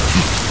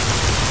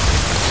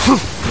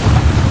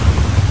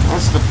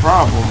 That's the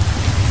problem.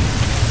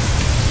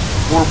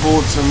 4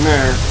 bullets in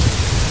there.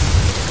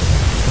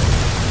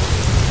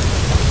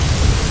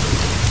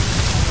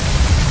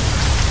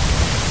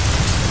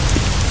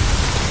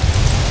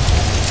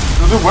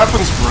 Do the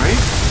weapons break?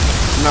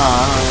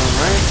 Nah,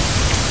 right?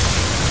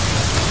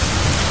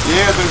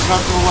 Yeah, there's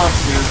nothing left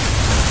here.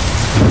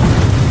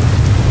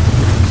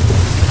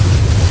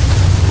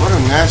 What a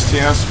nasty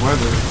ass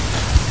weather.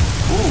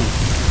 Ooh,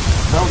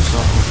 found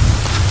something.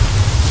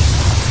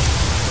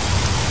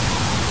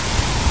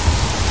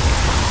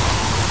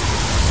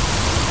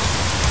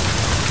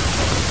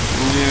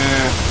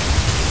 Yeah,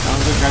 I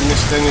don't think I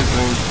missed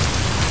anything.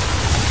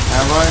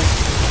 Have I?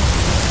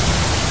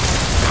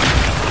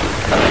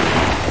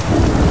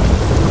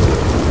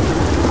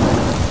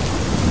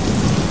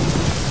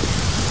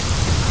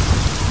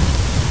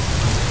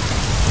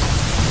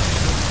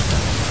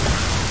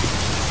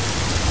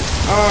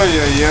 Oh,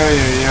 yeah.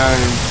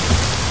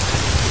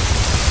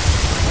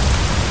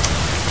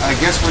 I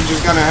guess we're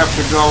just gonna have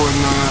to go and,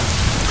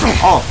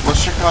 oh,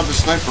 let's check out the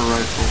sniper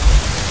rifle.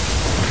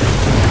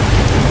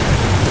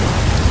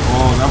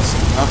 Oh, that's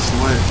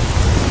lit.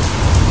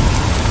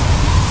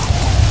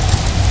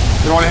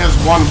 It only has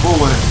 1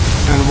 bullet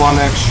and 1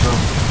 extra.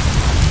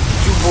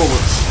 2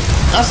 bullets.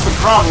 That's the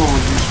problem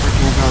with these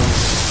freaking guns.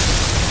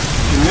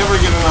 You never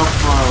get enough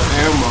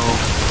ammo.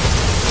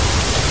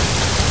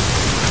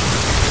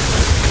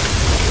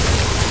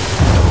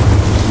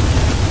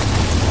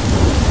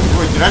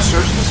 Wait, did I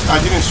search this? I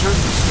didn't search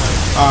this guy.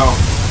 Oh.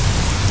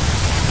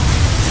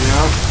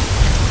 Yeah.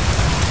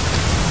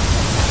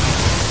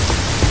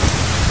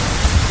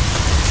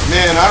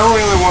 Man, I don't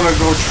really want to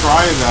go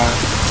try that.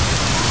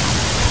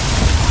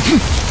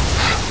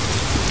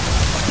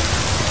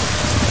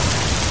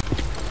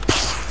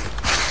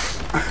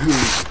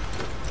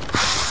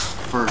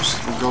 First,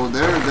 we'll go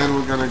there, then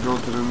we're gonna go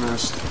to the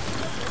nest.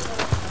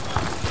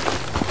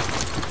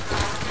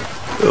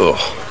 Ugh.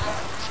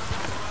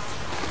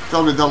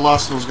 Tell me that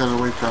last one's gonna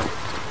wake up.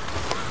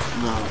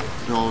 No,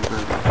 they're all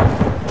dead.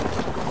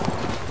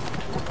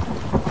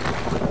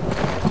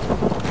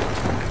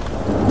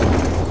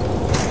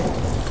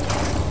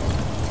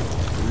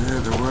 Yeah,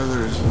 the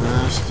weather is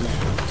nasty.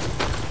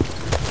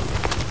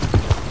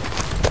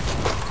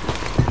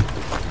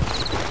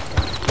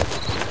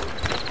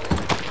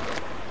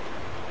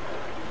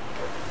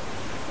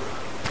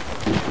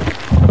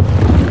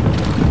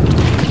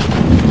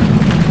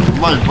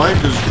 My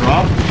bike is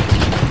dropped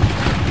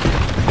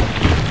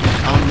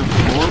on the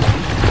floor.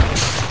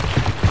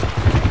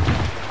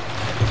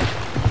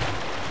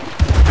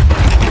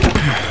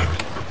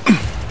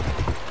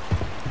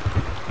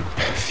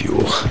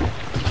 Fuel.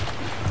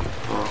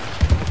 Oh.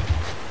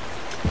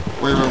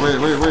 Wait.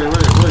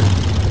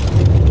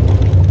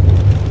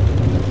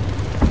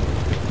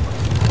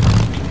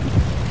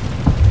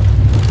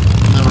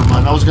 Never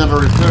mind. I was gonna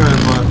repair it,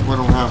 but we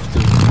don't have to.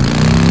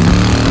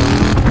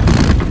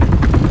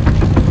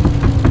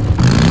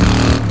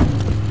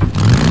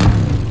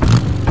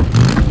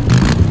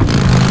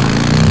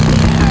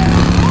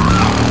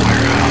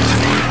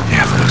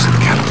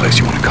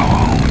 You want to call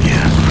home,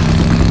 yeah?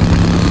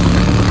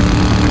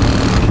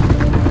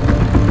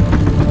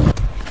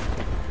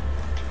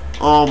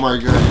 Oh my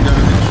god, you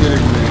gotta be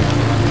kidding me.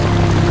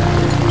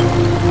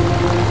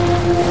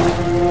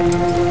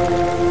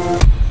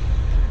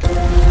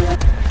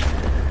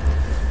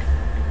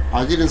 I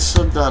didn't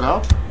set that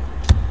up?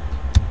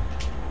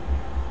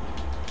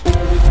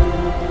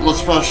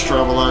 Let's fast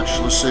travel,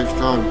 actually, save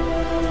time.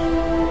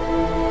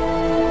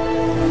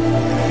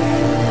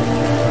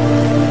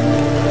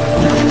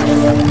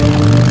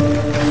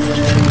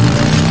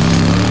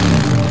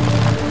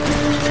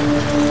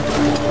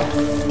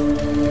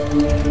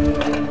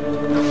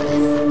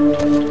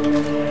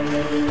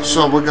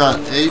 So we got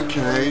AK,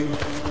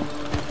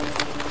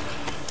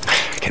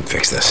 I can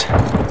fix this.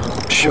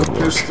 full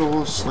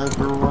pistol,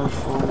 sniper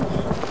rifle.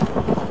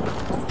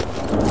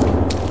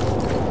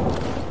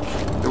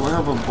 Do I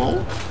have a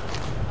bolt?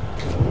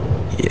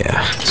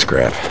 Yeah,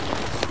 scrap. I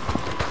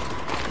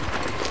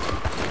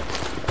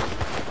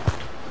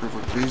have a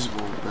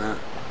baseball bat.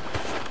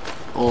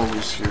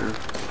 Always here.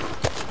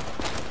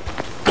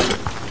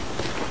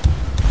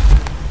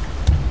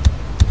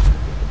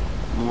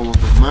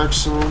 Molotov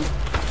maximum.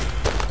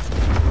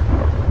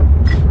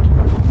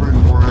 Bring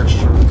more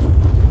extra.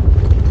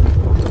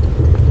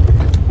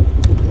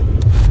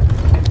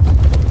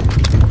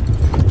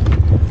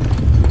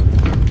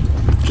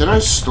 Can I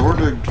store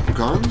the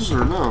guns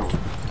or no?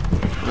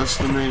 That's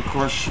the main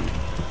question.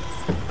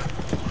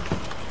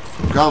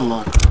 Gun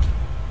locker.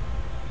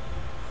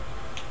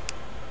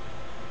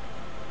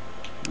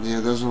 Yeah,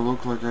 it doesn't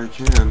look like I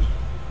can.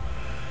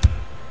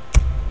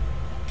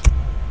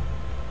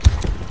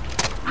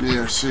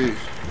 Yeah, see.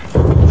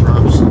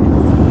 Drops it.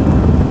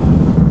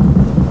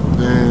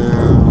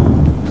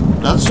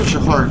 Damn. That's such a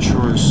hard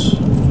choice.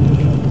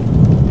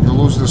 You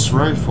lose this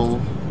rifle.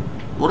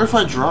 What if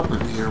I drop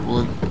it here?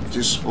 Will it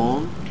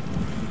despawn?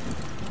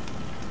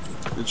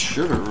 It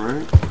shouldn't,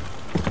 right?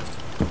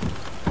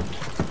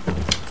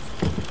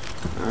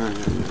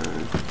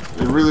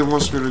 It really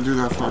wants me to do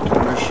that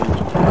fucking mission.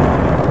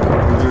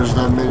 But there's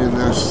that many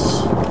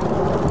nests.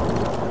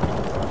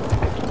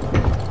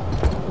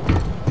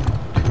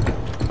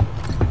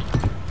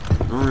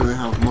 Don't really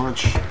have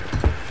much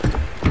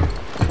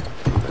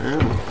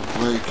ammo.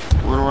 Like,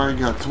 what do I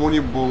got? 20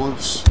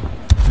 bullets,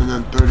 and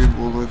then 30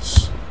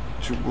 bullets.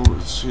 2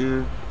 bullets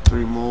here,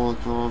 3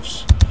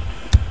 Molotovs.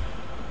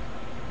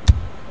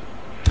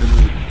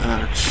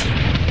 Axe.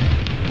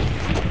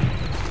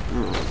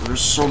 Oh,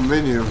 there's so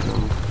many of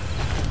them.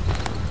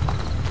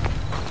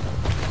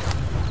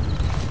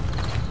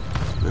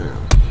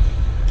 Damn.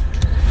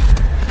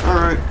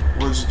 Alright,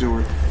 let's do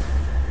it.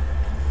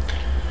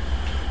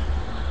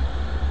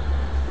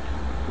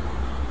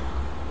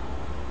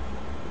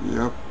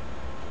 Yep.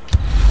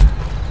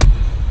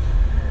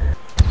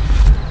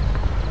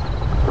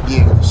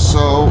 Yeah,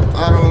 so,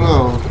 I don't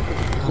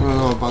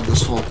know about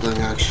this whole thing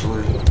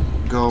actually.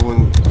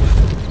 Going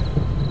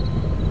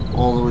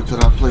all the way to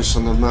that place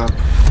on the map.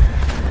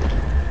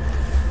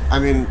 I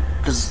mean,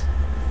 because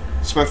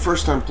it's my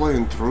first time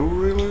playing through,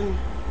 really,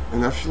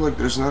 and I feel like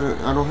there's not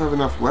I don't have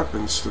enough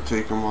weapons to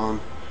take them on.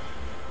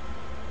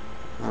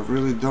 I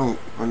really don't.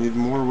 I need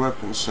more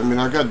weapons. I mean,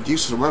 I got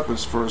decent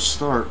weapons for a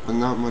start, but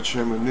not much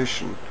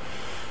ammunition.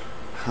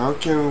 How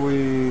can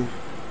we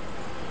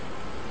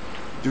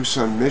do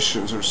some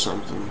missions or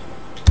something?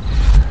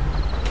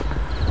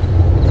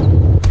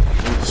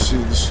 Let's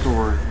see the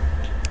story.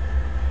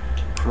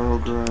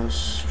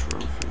 Progress,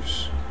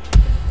 trophies.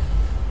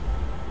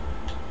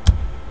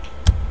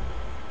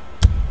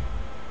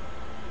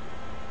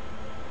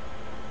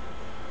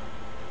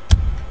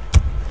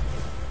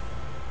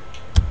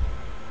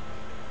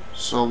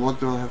 So what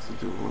do I have to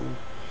do?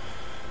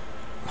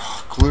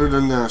 Clear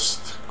the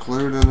nest.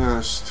 Clear the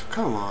nest.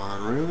 Come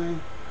on, really?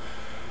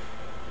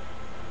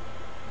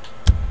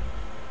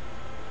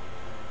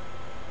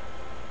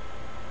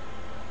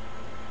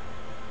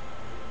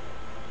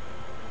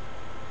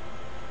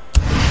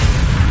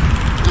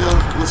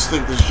 Let's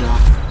take this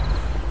job.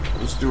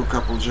 Let's do a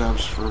couple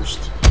jobs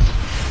first.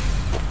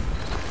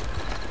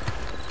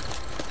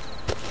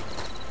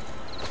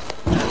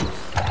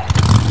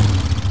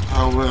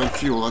 How will I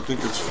fuel? I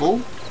think it's full.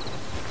 No,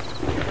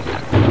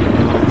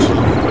 it's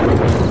not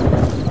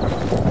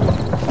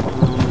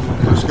full.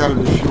 There's got to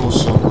be fuel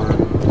somewhere.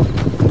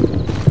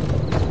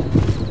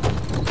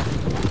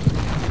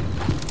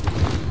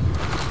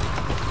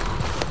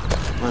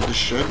 By the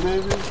shed,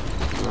 maybe?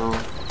 No.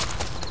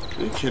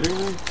 Are you kidding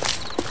me?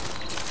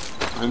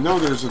 I know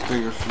there's a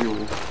thing of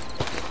fuel.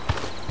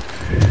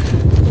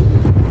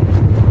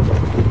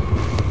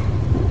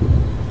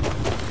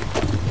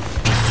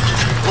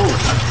 Oh!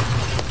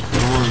 I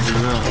don't want to do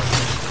that.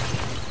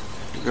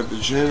 We got the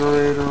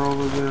generator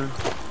over there.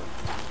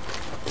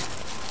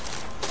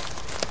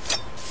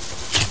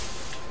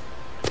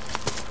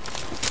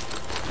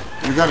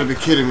 You gotta be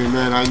kidding me,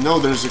 man. I know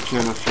there's a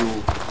can of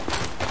fuel.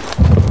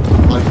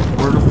 Like,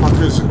 where the fuck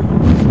is it?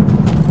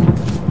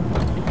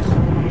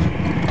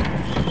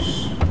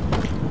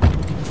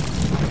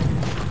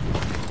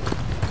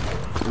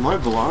 Am I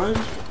blind?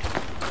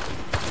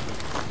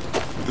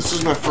 This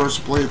is my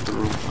first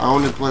playthrough. I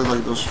only played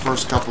like those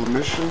first couple of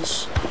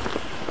missions.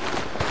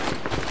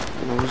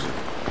 What was it?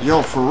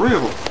 Yo, for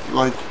real?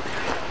 Like,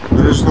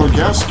 there is no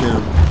gas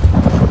can.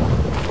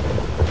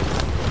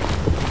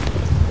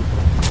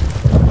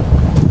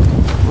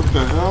 What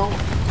the hell?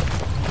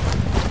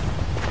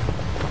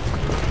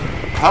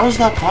 How is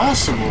that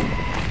possible?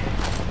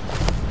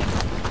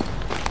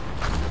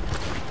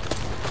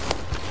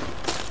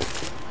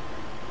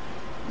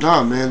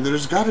 Nah, man,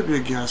 there's gotta be a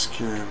gas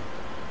can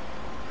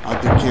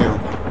at the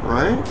camp,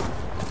 right?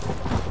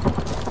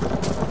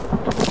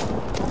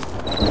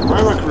 Am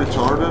I like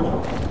retarded?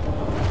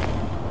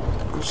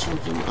 Or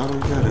something? I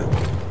don't get it.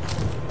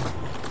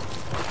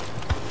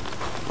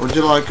 Or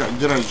did I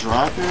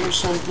drop it or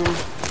something?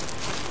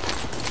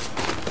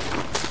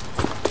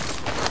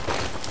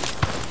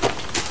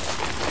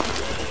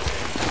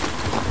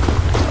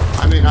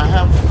 I mean, I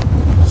have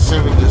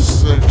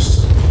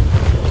 76.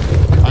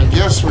 I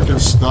guess we can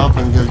stop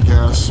and get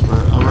gas, but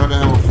I'd rather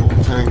have a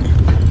full tank.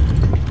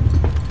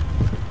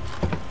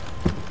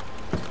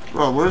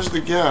 Bro, where's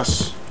the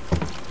gas?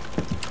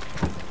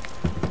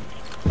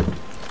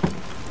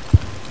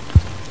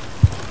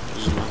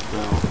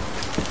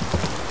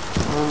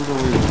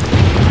 Unbelievable.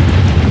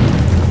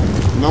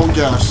 No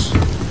gas.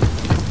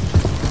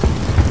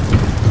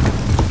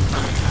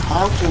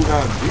 How can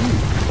that be?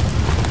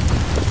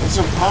 It's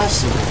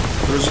impossible.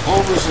 There's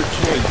always a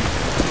keg.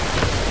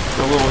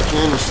 A little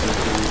canister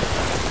thing.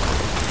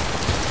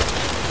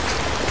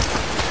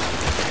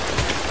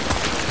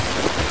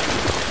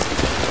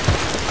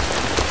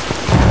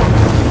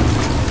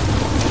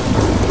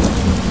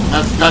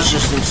 That's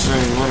just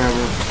insane.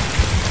 Whatever.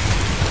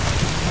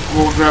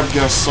 We'll grab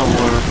gas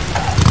somewhere.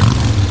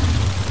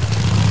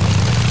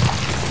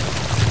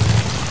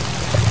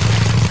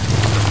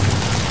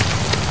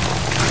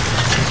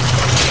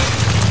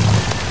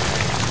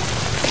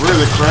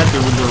 Really cracked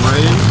it with the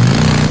rain.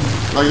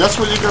 Like, that's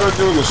what you gotta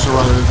do in the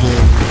survival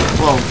game.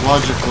 Well,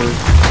 logically.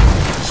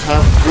 Just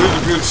have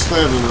good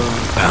stamina.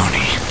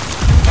 Bounty.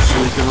 So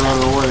you can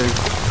run away.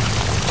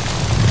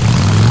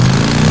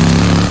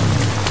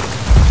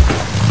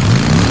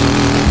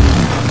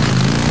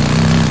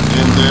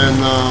 And then,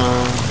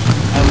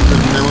 have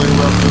good melee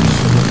weapons,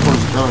 and of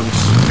course guns.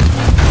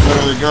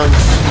 Better the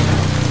guns,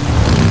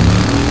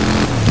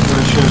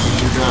 better chances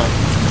you got.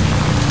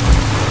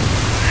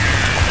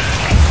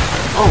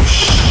 Oh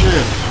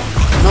shit!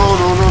 No.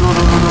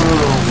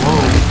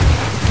 Whoa.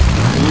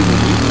 Can you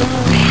believe that?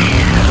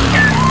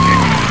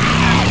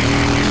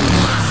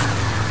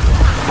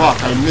 Fuck,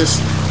 I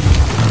missed it.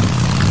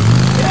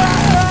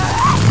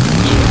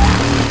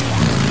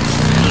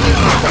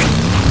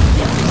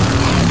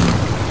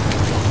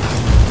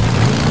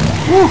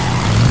 Whew.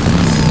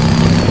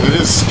 It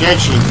is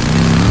sketchy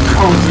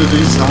going through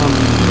these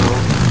zombies, yo.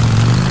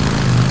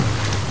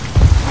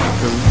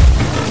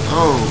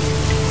 Oh.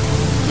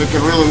 They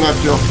can really knock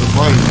you off the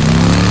bike.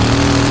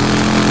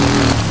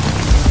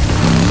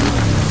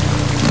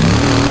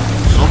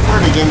 So far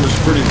the game is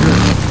pretty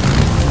good.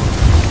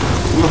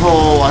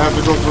 No, I have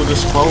to go through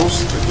this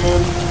post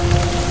again.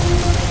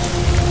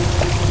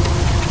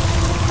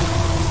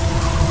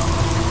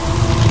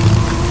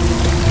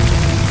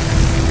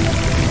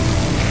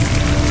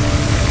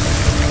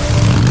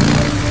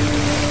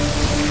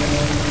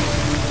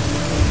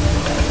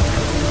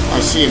 I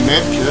see a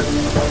med kit.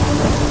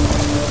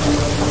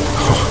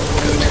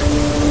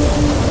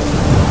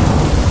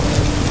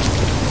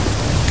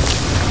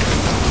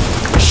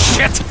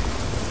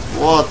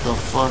 What the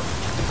fuck?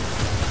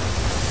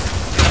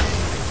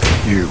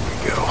 Here we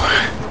go.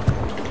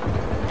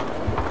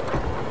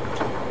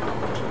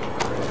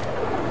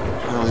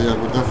 Hell yeah,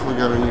 we definitely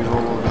gotta need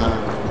all of that.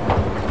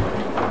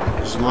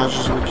 As much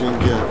as we can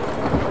get.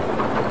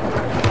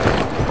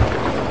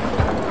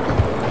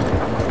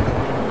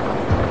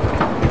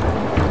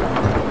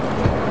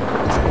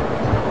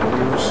 What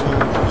were you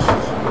saying?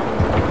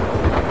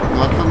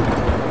 Nothing?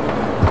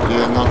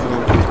 Yeah, nothing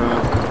we can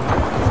grab.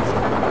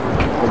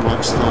 All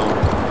maxed out.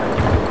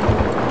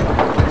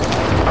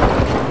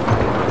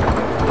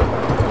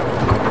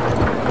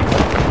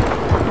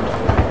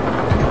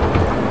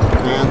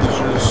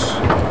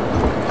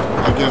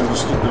 Again, the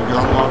stupid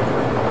gun locker.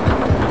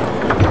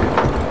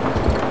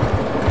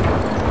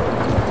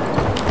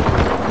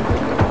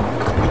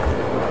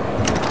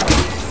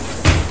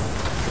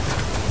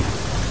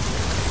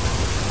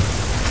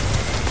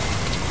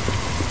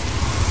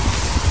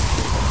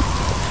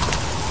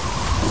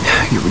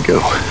 Here we go.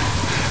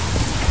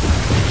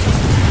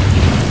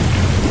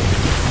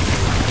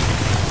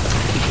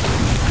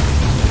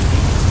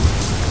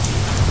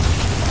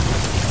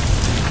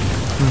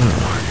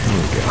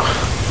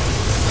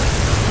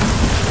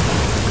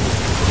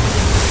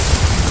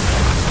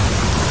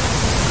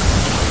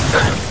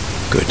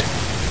 Good.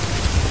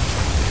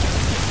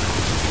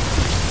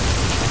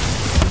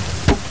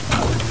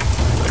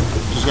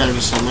 There's gotta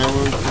be some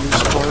ammo in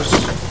these cars.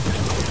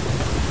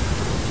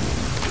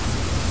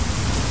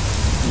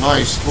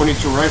 Nice,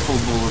 22 rifle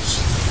bullets.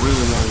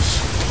 Really nice.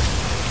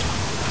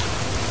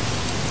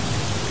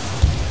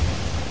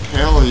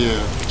 Hell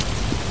yeah.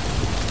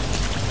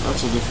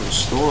 That's a different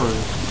story.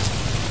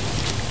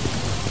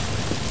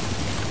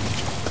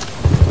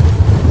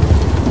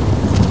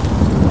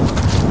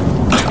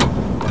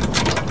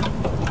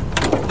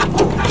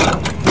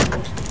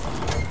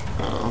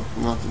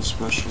 Nothing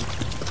special.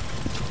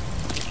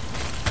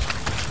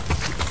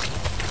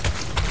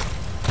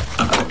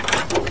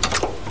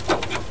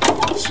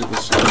 Let's see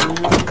what's in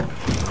here.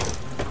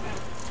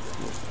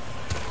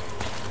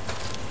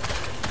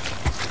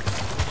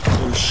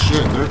 Oh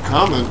shit, they're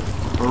coming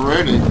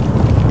already.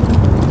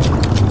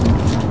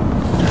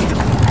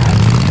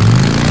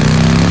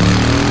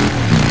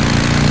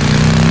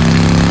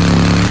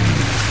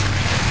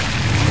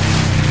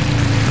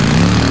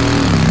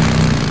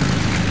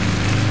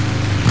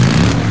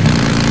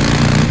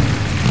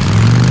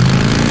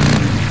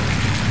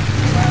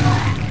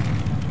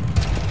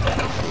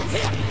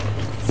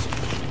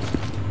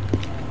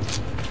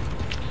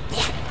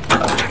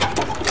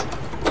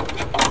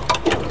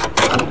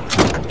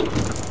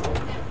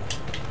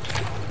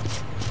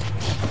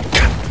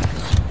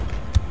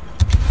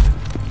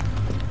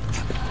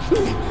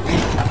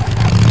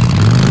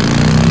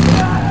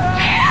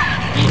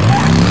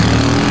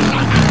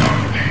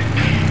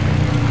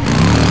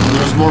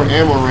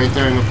 ammo right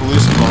there in the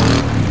police car.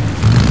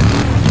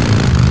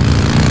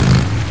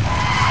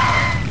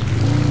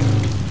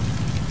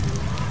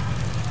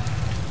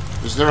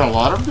 Is there a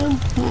lot of them?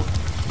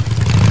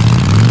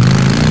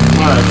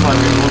 Alright, fine,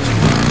 let's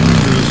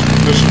do this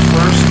mission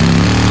first.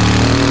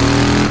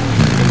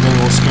 And then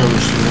we'll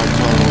scavenge through that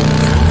tunnel.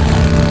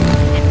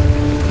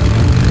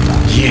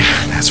 Yeah,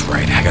 that's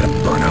right. I gotta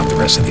burn out the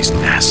rest of these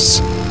nests.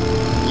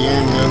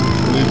 Yeah, man.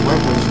 We need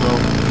weapons, though.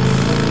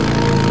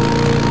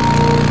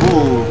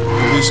 Ooh,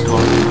 police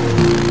car.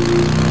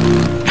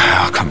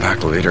 I'll come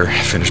back later,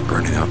 finish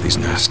burning out these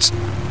nests.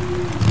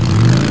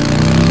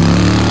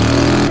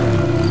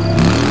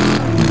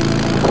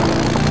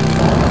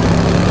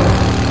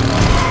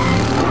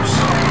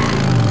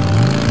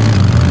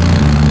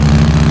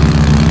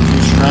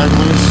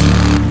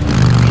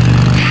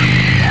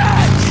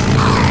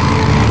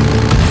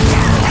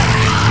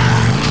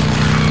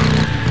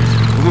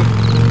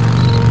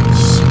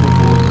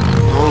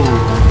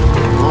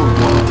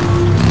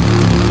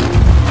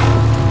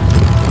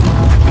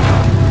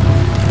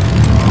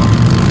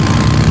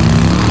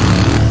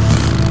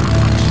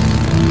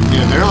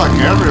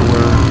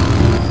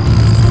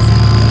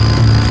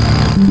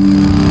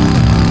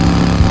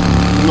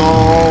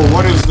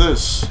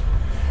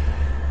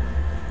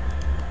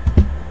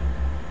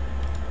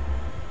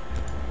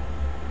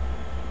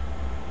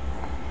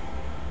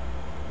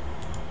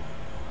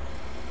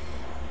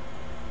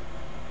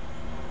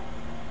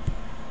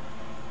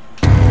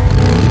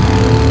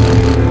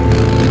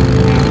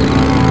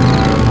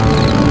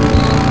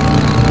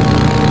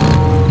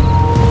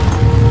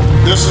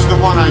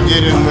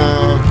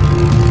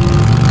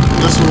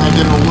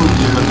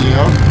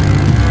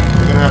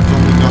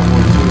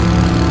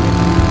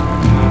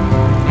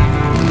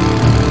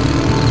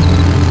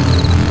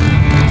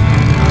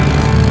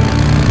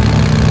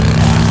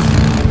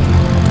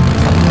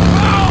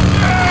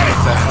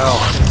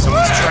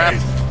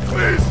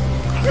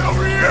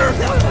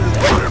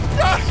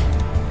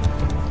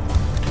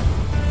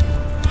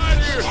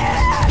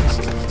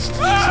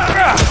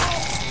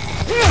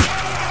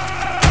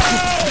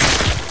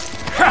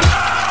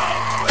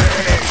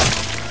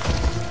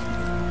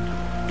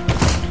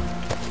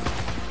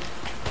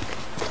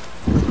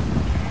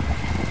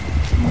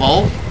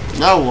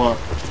 Now what?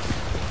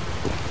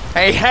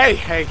 Hey,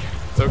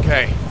 it's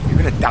okay. You're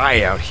gonna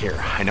die out here.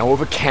 I know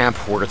of a camp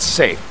where it's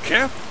safe.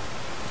 Camp?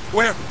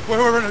 Where?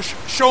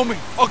 Show me.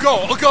 I'll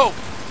go.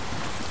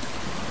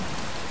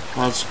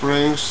 Hot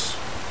Springs.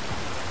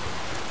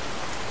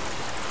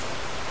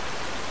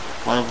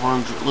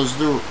 500. Let's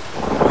do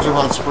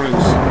Hot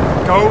Springs.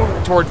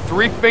 Go toward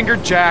Three Finger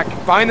Jack,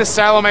 find the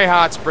Salome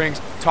Hot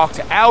Springs, talk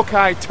to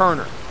Alki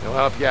Turner. He'll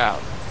help you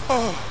out.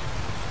 Oh,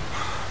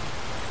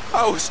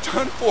 I was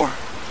done for.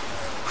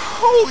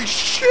 Holy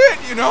shit,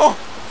 you know?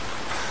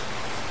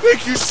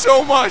 Thank you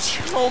so much.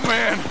 Oh,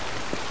 man.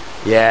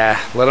 Yeah,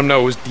 let them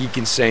know it was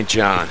Deacon St.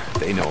 John.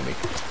 They know me.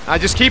 Now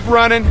just keep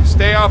running,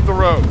 stay off the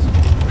roads.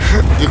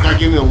 Did that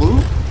give me a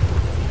loot?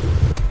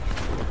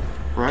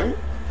 Right?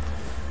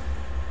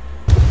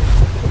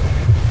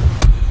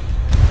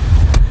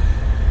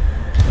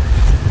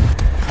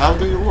 How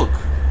do you look?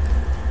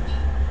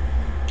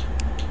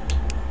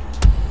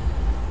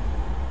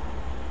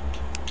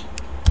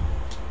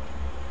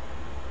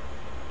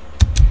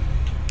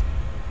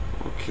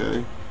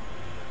 Okay.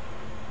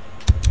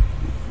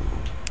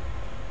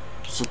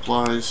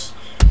 Supplies.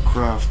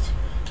 Craft.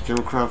 Can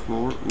we craft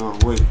more? No,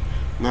 wait.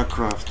 Not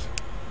craft.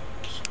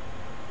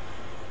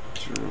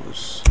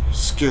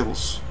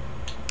 Skills.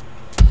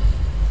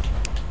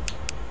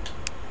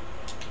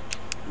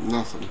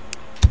 Nothing.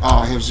 Oh,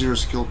 I have 0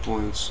 skill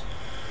points.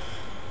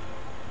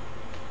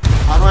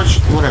 How do I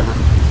whatever.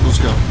 Let's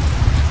go.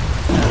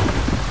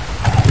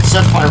 It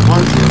said 500,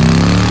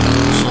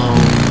 so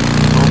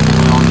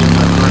hopefully I'll get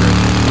that credit.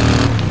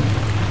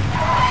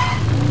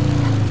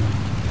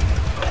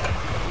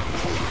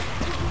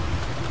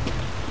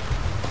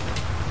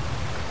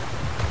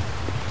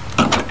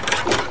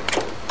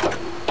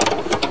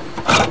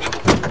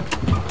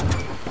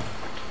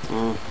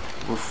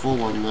 We're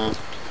full on that.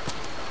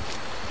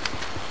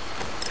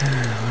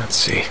 Let's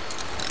see.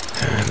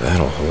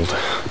 That'll hold.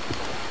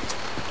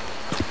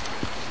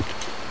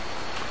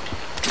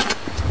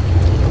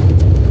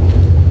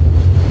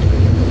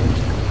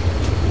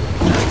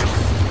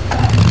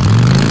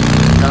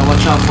 Gotta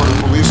watch out for the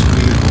police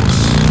vehicles.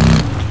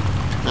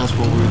 That's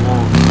what we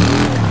want.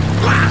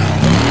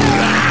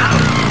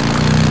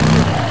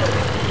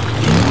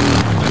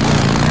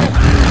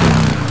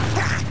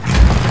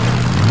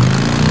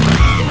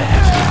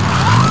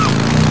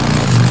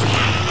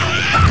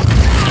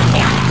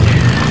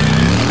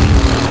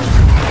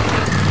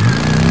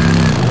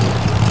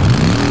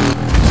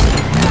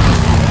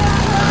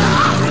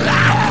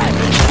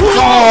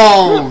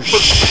 Oh,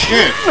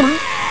 shit!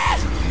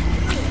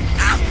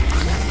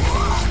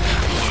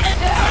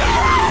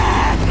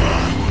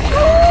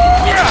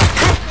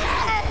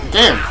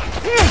 Damn!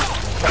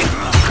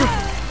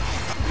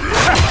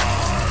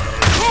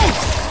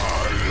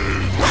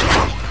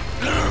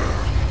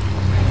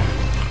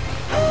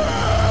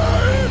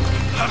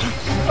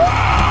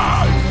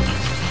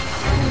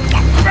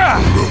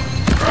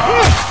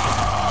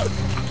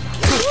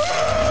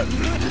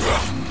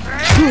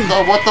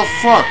 Oh, what the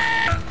fuck?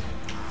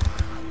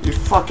 You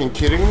fucking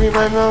kidding me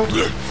right now?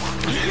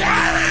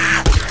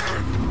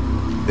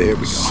 There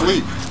we go.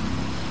 Sleep.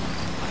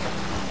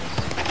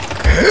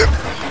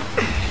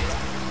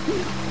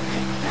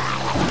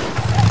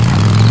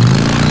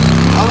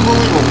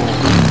 Unbelievable.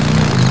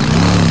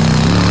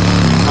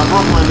 I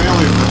broke my nail.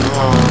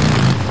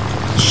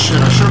 Shit,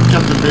 I should have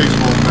kept the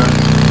baseball bat.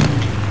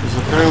 Because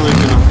apparently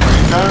you can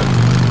break that.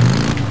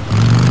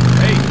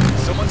 Hey,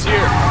 someone's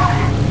here.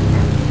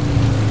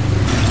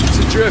 It's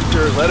a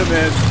drifter. Let him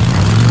in.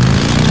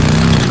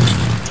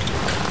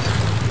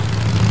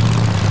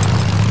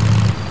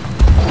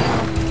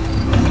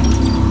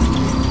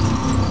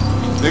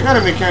 They got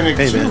a mechanic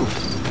Hey, too. man.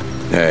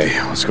 Hey,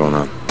 what's going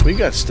on? We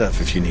got stuff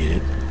if you need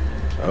it.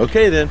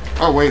 Okay, then.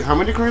 Oh wait, how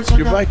many crates I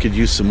Your got? bike could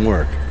use some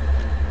work.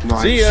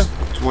 Nice. See ya.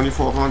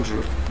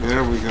 2,400.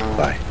 There we go.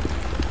 Bye.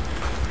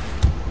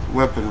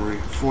 Weaponry,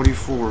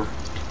 44.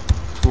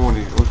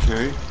 20,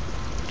 okay.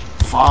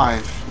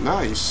 5,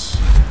 nice.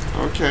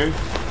 Okay.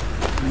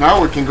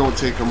 Now we can go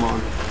take them on.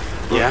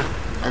 But Yeah?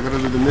 I gotta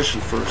do the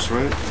mission first,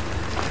 right?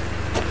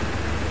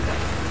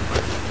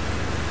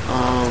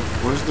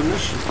 Where's the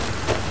mission?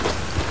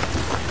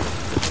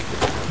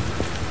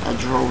 I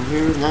drove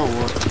here, now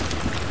what?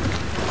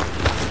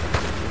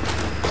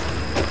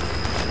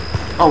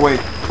 Oh wait.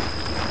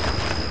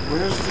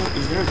 Where's the,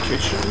 is there a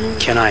kitchen here?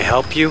 Can I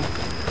help you?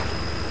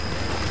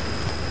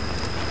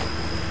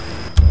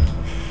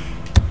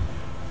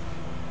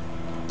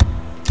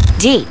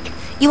 Deke,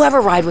 you ever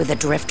ride with a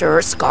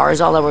drifter, scars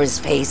all over his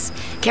face,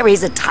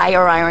 carries a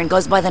tire iron,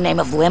 goes by the name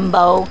of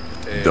Limbo?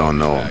 Don't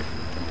know him.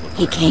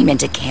 He came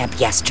into camp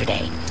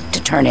yesterday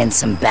to turn in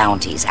some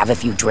bounties, have a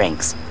few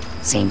drinks.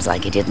 Seems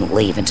like he didn't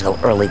leave until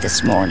early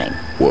this morning.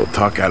 Well,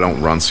 Tuck, I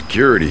don't run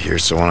security here,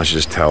 so why don't you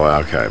just tell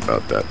Alki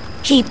about that?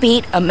 He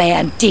beat a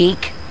man,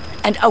 Deke,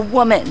 and a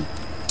woman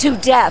to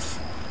death.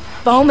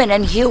 Bowman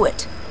and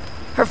Hewitt.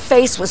 Her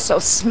face was so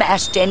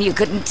smashed in you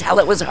couldn't tell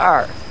it was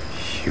her.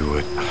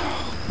 Hewitt.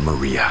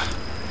 Maria.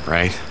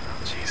 Right?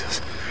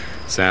 Jesus.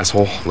 This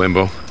asshole,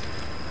 Limbo.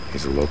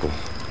 He's a local.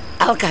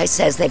 Alki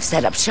says they've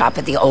set up shop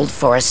at the old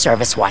Forest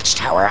Service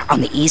watchtower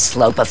on the east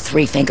slope of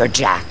Three Finger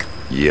Jack.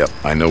 Yep,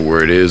 I know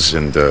where it is,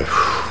 and,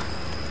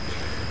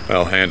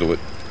 I'll handle it.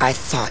 I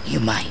thought you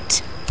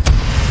might.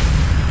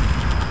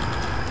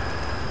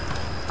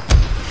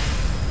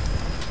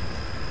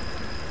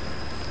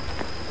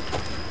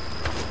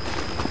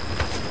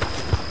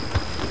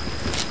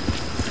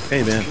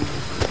 Hey, man.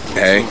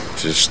 Hey,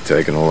 just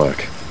taking a look.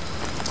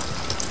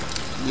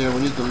 Yeah,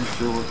 we need to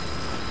refuel it.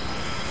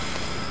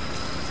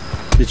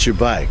 It's your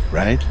bike,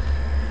 right?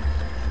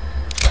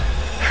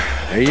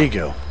 There you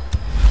go.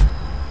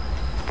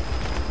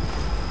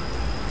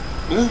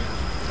 Yeah,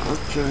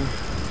 okay.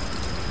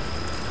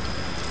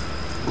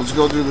 Let's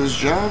go do this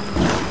job.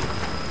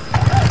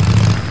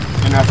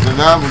 And after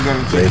that, we're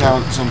gonna take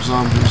out some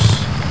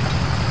zombies.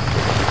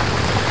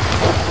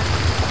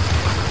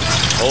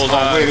 Hold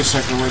on. Wait a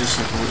second.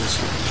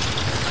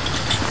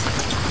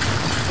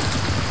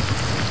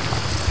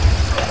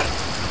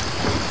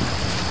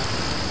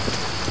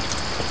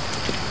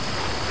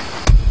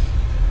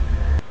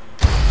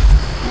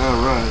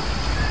 Alright.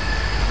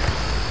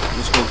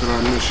 Let's go to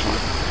that mission.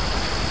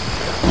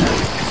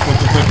 Have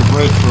to take a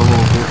break for a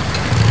little bit.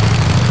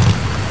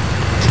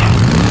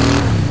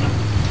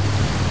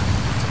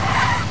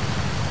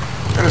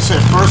 Gotta say,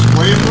 first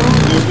playthrough,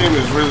 this game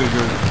is really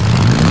good.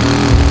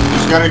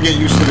 Just gotta get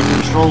used to the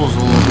controls a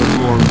little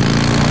bit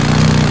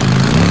more.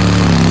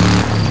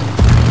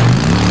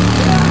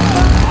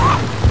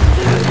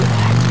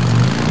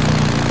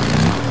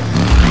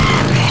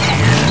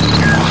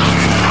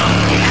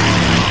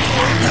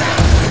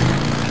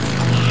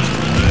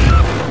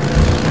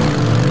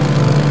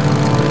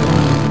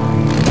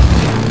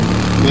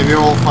 Maybe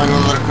we'll find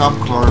another cop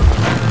car.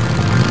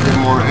 Get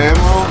more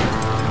ammo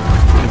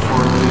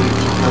before we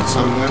got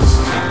some nests.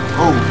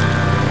 Oh,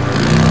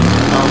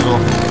 that was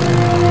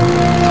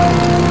awful.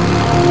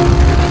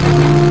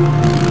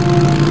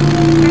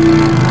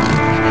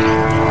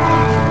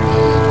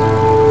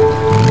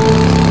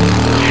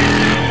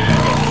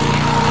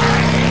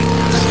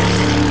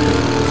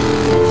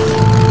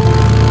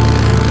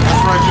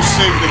 That's where I just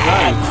saved the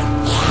guy.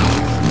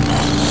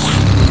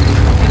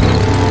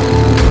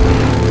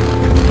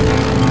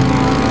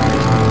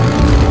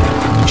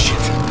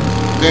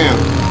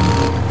 Damn.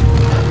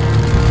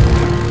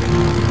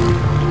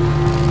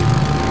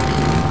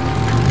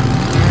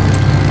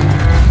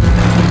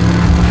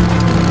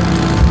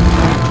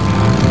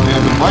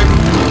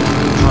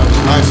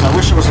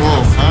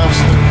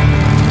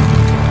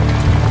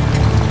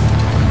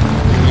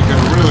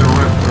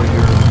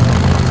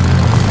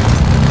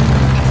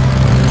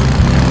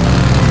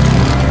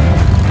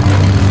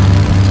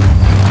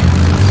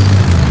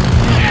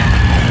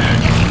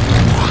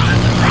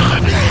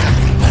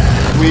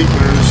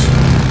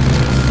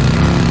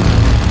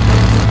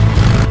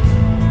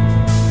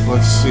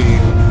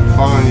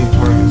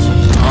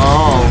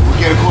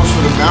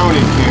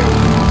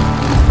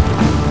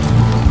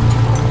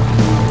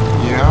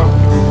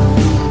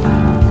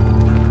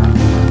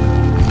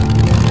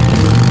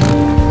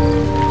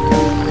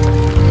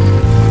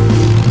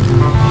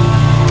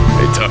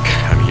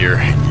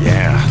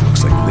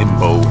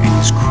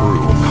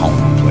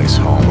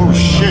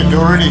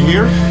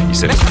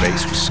 said his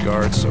face was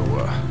scarred, so,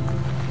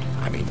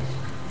 I mean,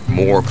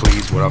 more,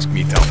 please. What else can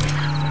you tell me?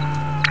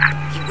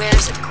 He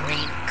wears a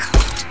green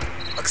coat.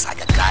 Looks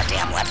like a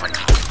goddamn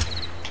leprechaun.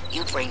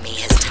 You bring me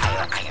his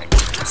tire iron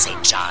Deacon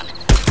St. John.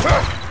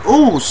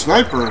 Ooh,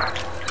 sniper.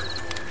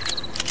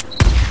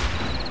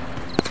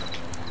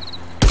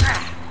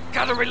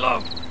 Gotta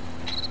reload.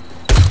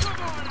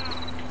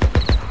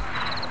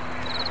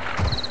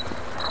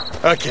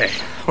 Okay,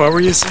 what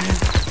were you saying?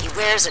 He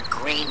wears a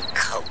green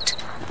coat.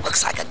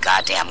 Looks like a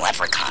goddamn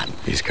leprechaun.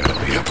 He's gotta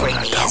be up on Bring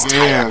that me his tower.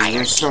 tire Damn, iron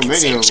there's so Deacon many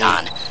St. of them.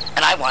 John,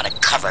 and I want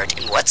it covered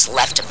in what's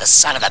left of the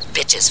son of a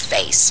bitch's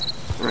face.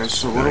 Right,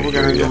 so what are we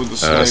gonna do with the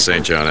sniper?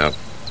 St. John out.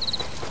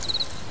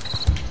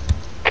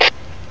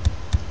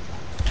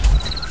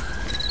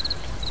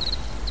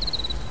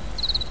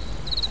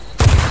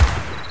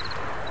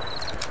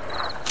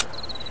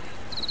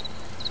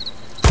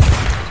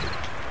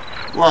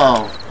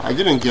 Wow, I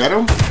didn't get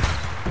him?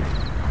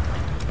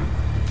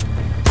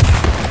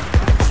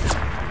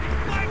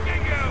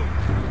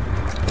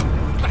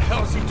 What the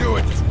hell's he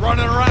doing? Just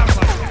running around like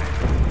that?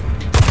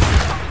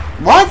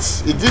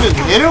 What? It didn't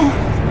hit him?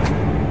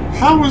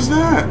 How was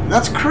that?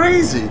 That's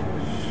crazy.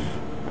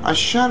 I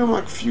shot him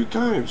like a few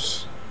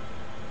times.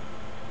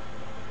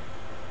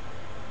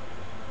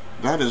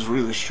 That is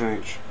really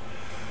strange.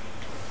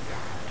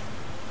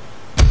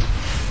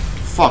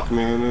 Fuck,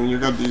 man, and you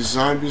got these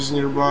zombies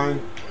nearby.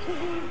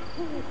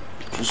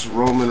 Just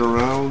roaming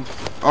around.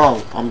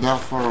 Oh, I'm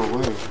that far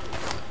away.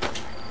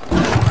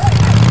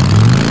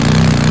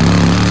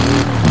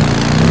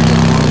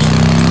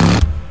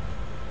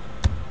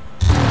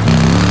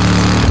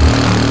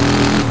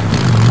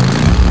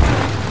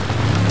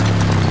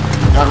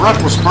 That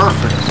rep was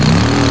perfect.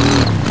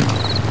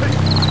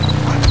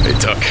 Hey,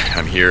 Tuck,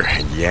 I'm here,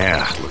 and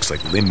yeah, looks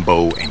like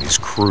Limbo and his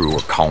crew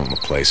are calling the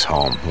place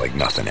home like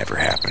nothing ever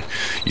happened.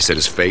 You said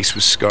his face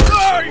was scarred, so,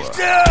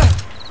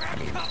 I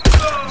mean,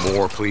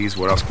 more, please.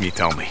 What else can you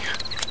tell me?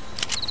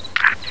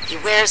 He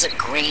wears a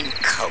green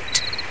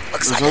coat.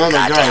 Looks There's like a another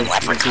goddamn guy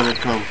that's gonna leprechaun.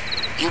 come.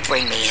 You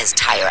bring me his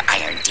tire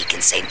iron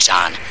Deacon St.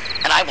 John,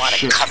 and I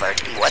want it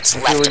covered in what's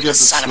Until we left of get the the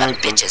son of a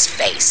sniper. bitch's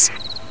face.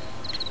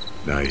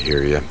 I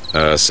hear you.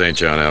 St.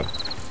 John out.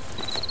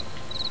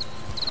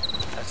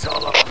 That's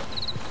all of them.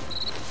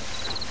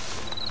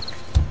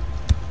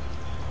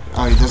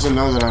 Oh, he doesn't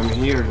know that I'm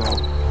here, though.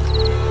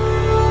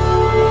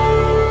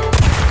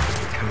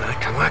 Come on,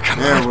 come on, come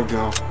There on. we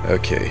go.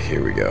 Okay,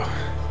 here we go.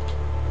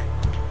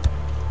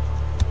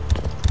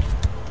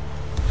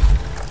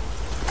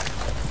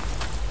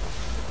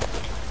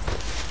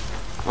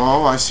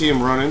 Oh, I see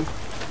him running.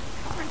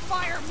 Open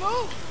fire,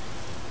 move!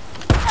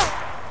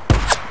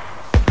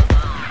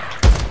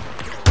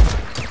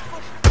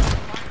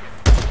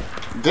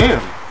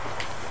 Damn.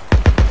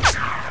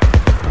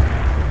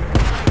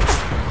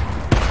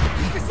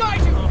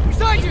 Beside you!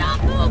 Beside you!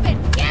 Stop moving!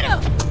 Get him!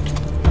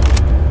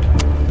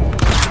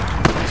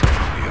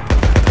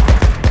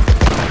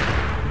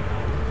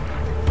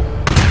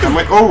 Am I?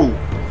 Oh!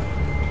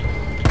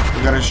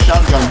 We got a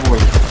shotgun boy.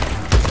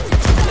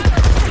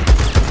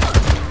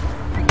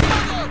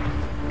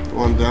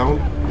 One down.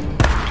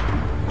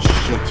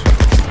 Shit.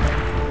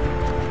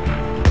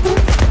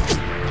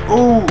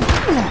 Oh!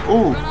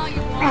 Oh!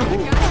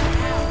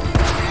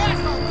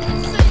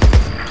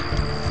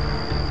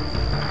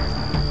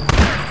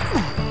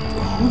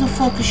 Who the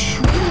fuck is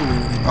shooting?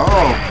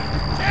 Oh!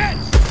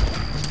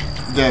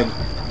 Dead.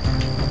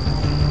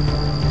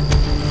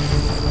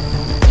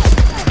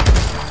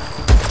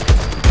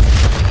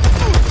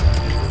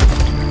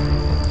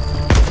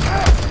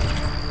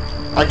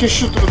 I can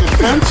shoot through the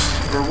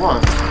fence, or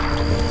what?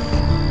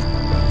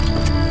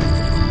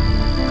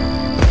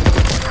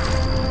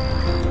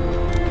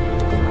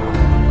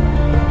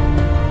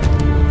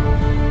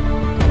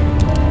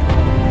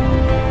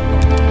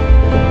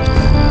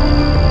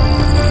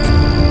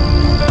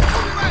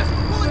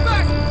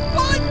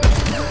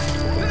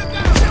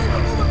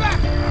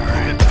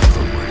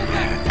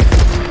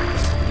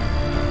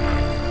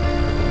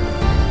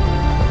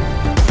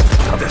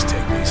 I'll just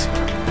take these.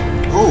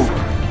 Oh!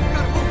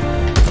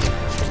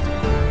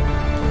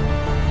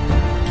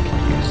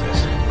 Use this.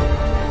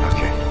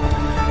 Okay.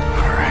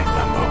 Alright,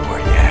 Limbo,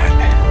 where you at?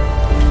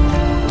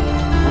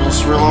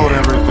 Let's reload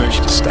everything.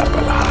 Should stop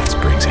by the hot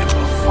springs and have a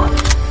little fun.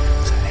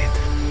 Is that it?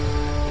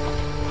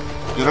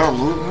 Did I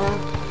loot her?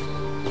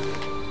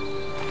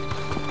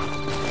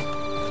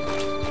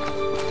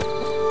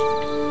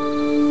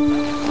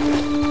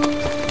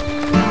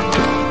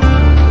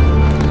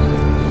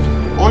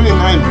 Only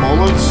 9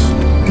 bullets?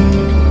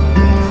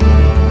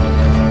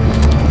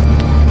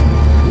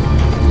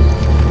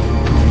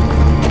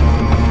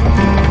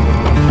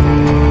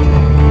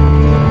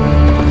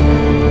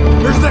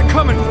 Where's that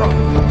coming from?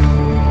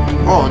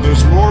 Oh,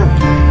 there's more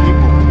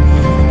people.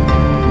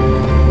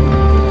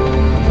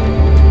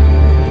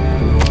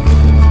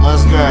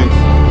 Last guy.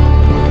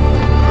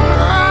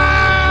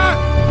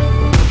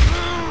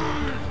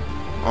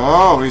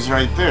 Oh, he's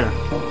right there.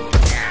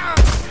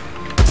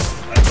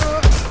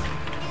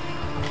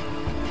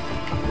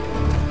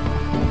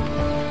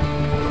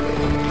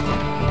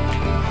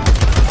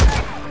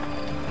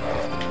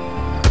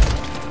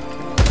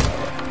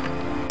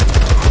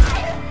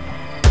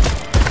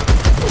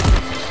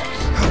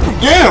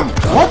 Damn!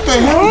 What the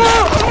hell?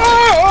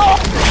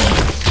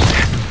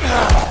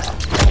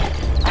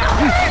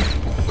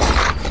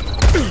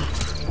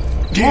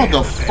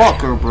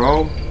 Motherfucker,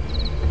 bro.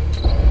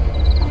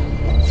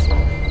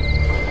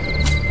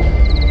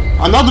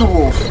 Another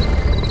wolf.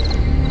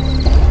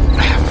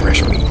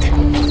 Fresh meat.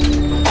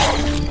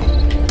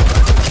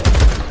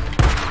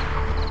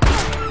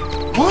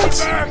 What?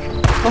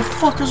 The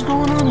fuck is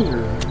going on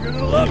here? You're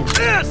gonna love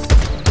this!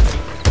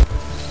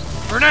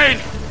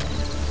 Grenade!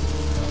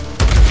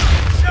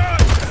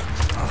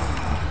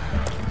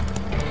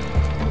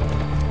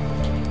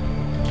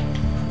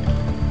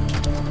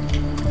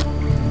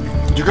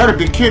 You gotta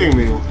be kidding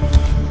me.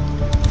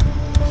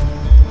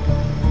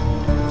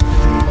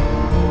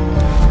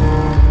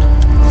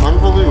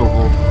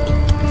 Unbelievable.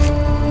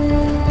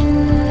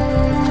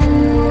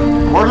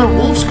 Where did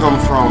wolves come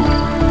from?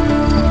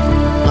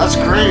 That's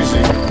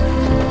crazy.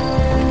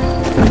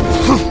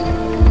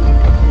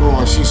 Oh,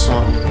 I see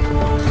something.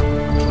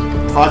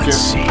 Fuck it.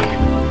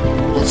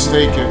 Let's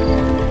take it.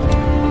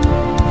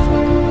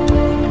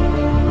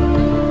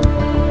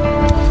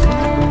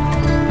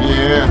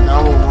 Yeah,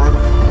 that will work.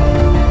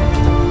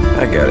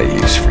 I got a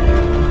use for you.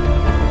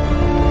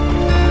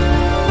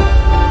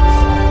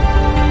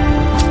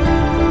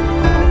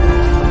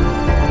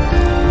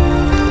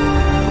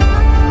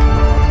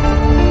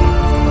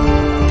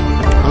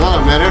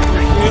 Another medic?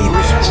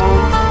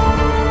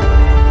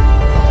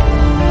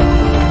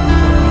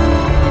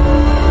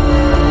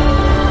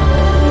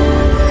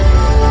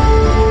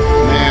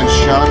 Man,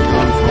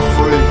 shotgun for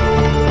free.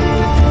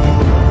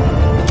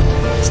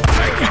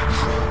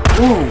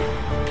 Ooh.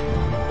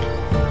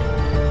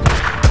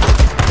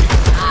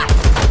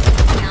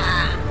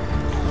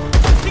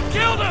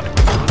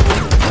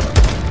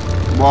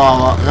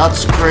 Wow,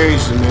 that's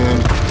crazy, man.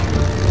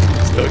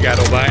 Still got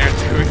old iron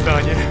tooth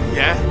on you,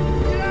 yeah?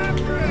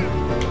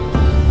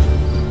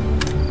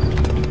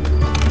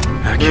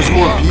 Okay. There's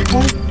more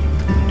people?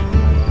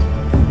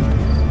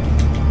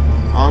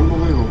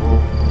 Unbelievable.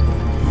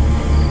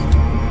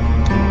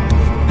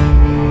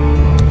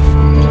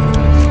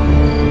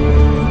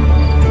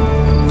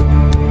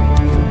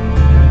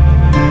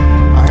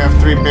 I have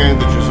 3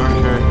 bandages,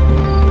 okay.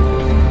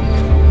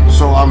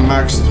 So I'm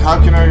maxed. How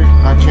can I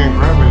can't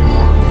grab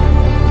anymore.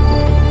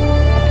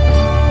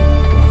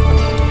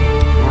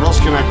 What else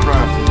can I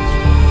craft?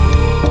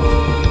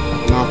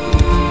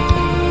 Nothing.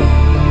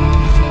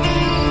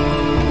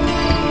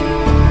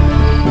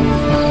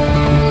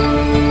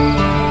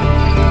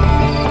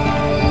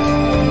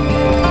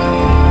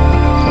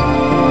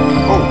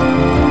 Oh.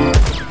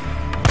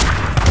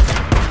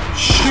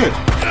 Shit.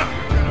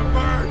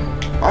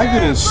 I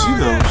didn't see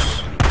those.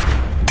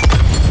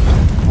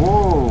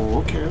 Whoa,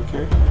 okay,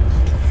 okay.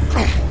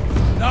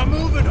 Not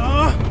moving,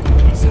 huh?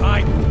 He's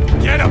hiding.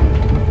 Get him!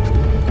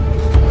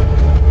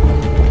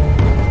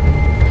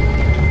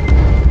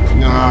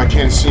 No, I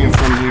can't see him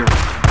from here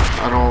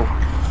at all.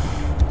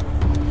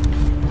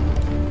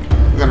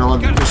 I gotta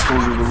let the pistol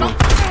do the work.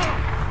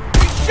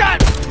 He shot!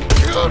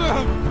 Killed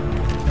him!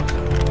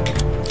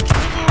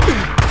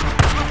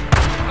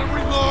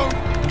 Reload!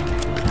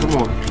 Come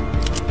on.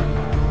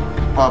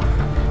 Pop.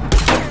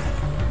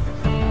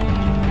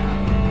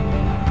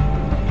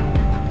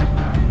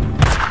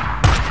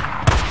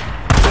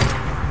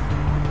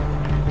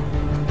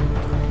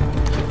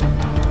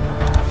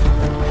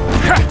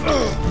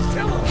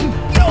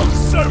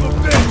 Son of a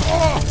bitch!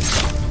 Oh.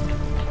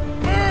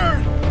 Burn!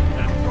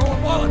 Throw a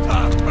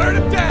Molotov! Burn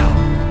him down!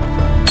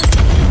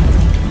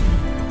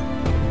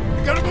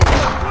 You gotta move!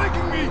 Stop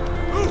flanking me!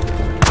 Move!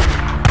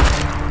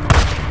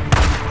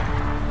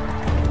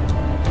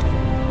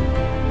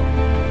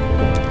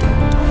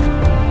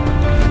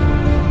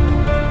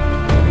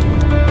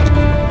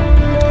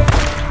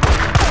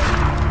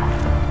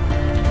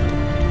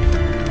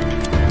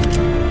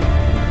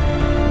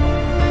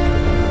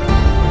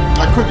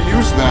 I could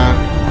use that.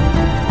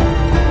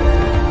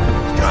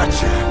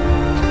 Gotcha!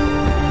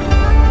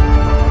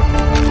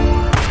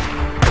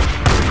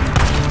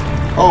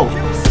 Oh.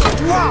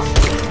 Wow!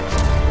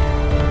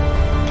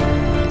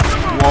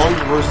 One,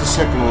 where's the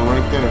second one?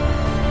 Right there.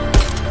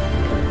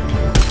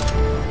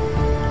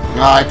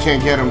 Nah, I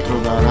can't get him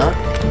through that, huh?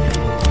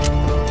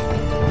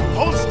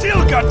 Hold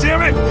still,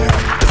 goddammit!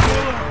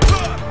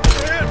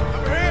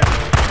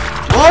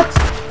 What?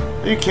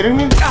 Are you kidding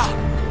me?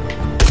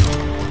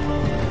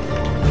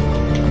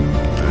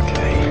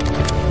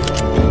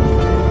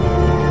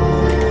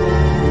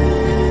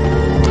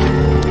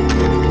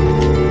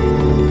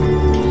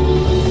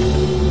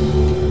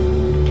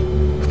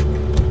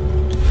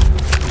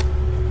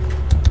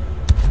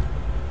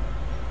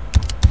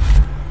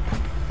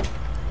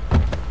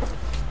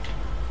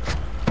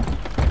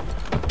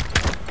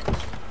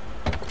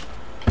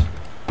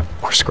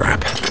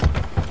 Scrap.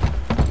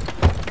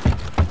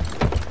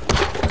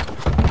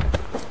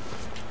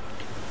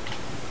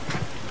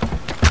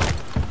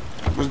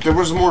 There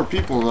was more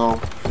people though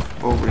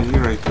over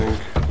here, I think.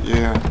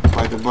 Yeah,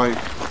 by the bike.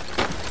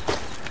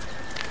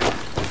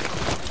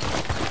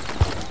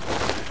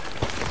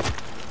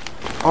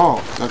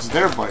 Oh, that's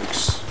their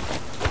bikes.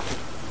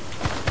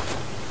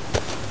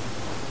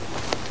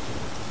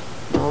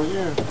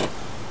 yeah.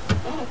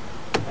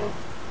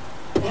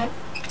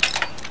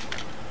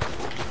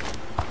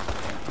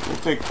 We'll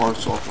take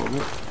parts off of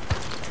it.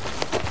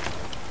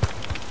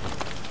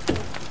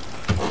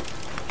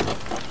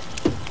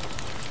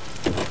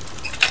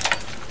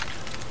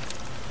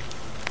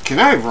 Can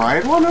I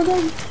ride one of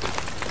them?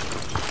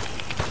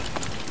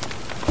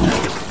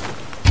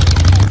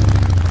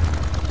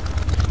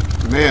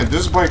 Man,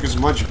 this bike is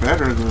much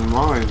better than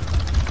mine.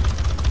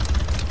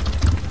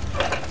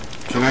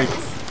 Can I...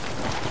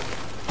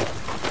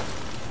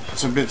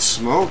 It's a bit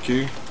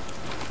smoky.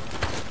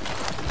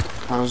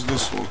 How's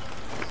this one?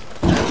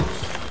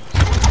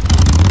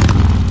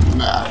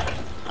 Nah.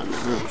 I'm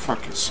really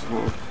fucking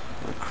smoke.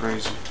 Like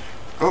crazy.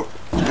 Oh!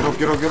 Get up,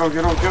 get up, get up,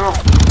 get up, get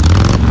up!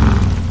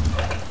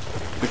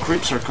 The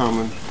creeps are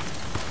coming.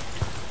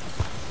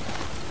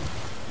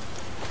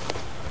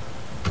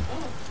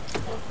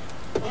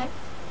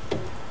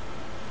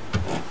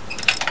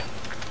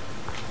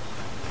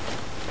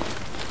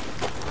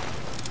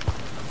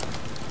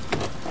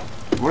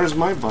 Where's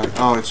my bike?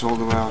 Oh, it's all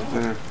the way out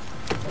there.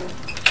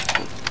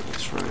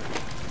 That's right.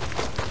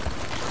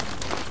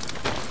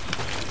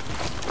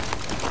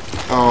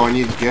 Oh, I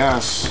need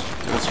gas.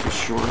 That's for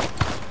sure.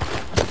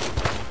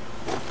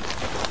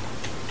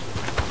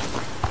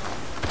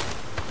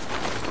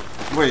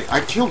 Wait,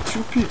 I killed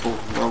 2 people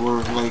that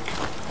were like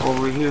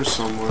over here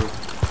somewhere.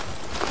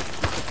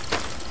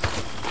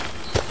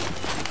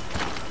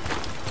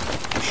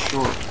 For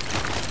sure.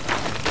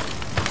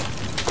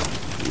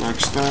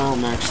 Maxed out,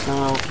 maxed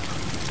out.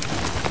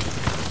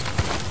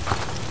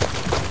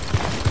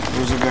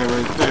 There's a guy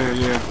right there,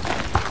 yeah.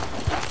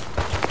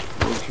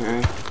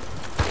 Okay.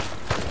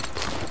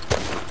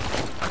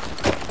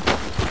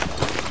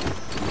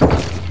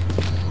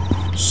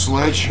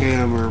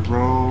 Sledgehammer,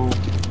 bro.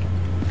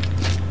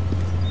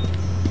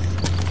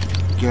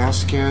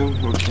 Gas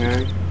can,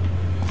 okay.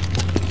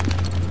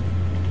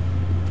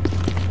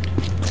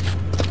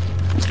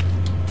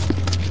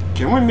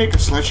 Can we make a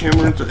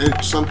sledgehammer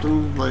into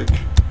something like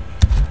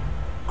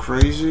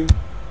crazy?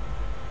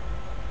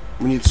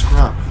 We need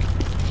scrap.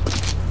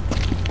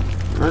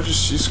 Did I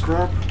just see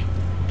scrap?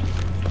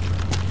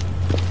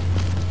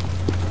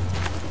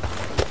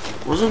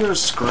 Wasn't there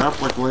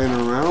scrap like laying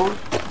around?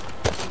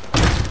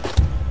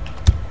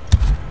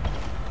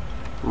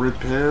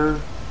 Repair,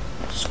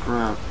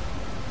 scrap.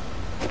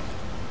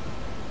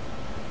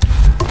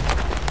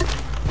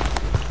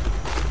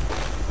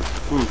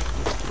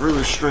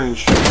 Really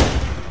strange.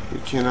 You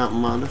cannot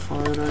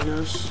modify it, I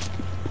guess.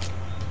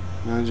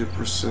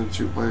 90%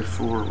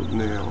 2x4 with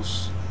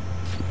nails.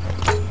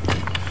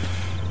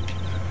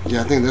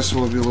 Yeah, I think this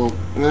one will be a little...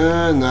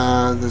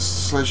 Nah, this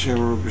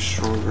sledgehammer will be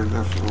stronger,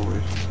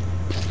 definitely.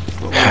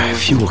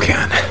 Fuel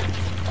can.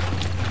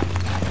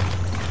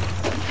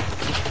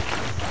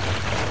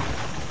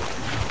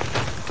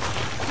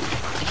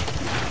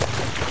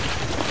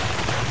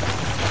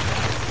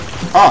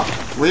 Ah,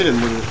 wait a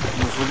minute.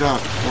 I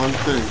forgot one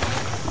thing.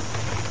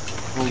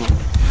 Hold on.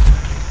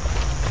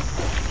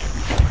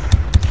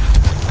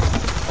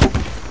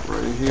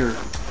 Right here.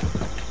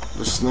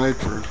 The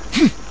sniper.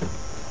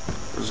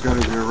 There's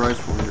gotta be a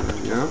rifle here,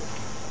 yeah?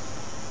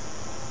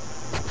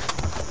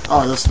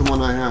 Oh, that's the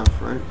one I have,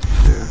 right?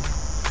 Yeah.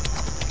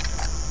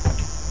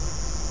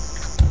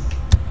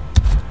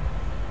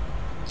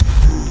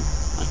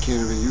 I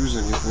can't even use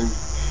anything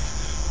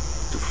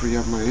to free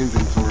up my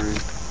inventory.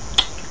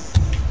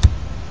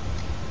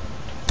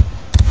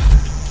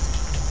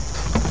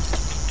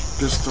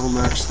 Pistol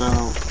maxed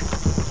out.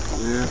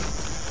 Yeah.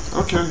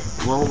 Okay,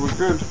 well, we're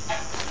good.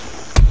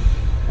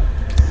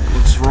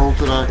 Let's roll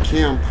to that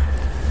camp.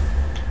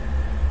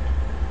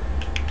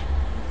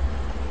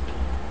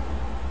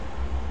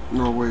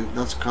 No, wait,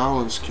 that's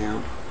Colin's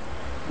camp.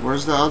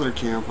 Where's the other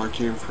camp I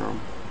came from?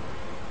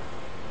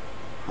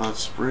 Hot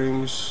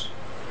Springs.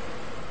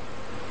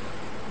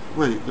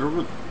 Wait,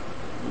 I'm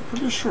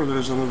pretty sure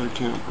there's another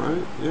camp,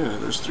 right? Yeah,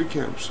 there's 3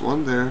 camps.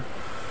 One there.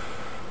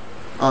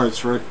 Oh,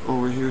 it's right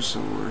over here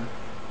somewhere.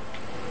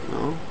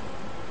 No?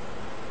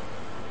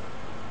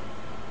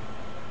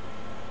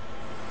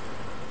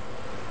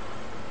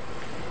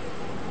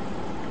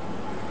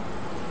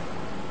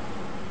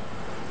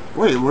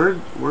 Wait, where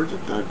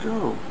did that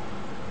go?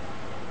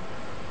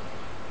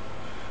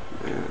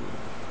 Man.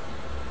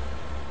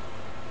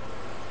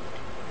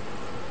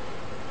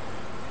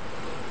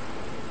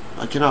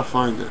 I cannot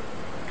find it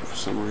for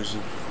some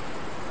reason.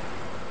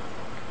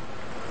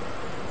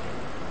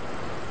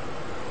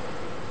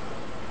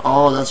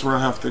 Oh, that's where I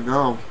have to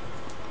go.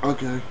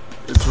 Okay.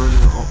 It's already...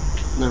 Oh,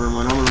 never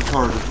mind. I'm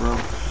retarded, bro.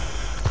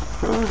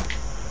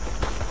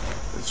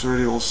 It's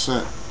already all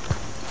set.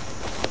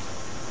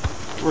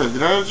 Wait,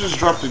 did I just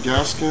drop the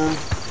gas can?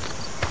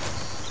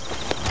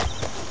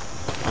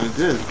 I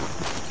did.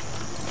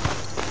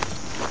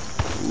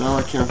 Now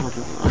I can't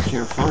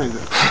find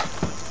it.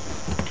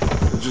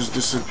 It just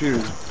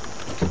disappeared.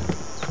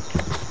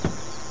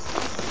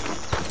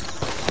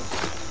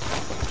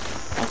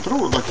 I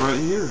threw it like right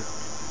here.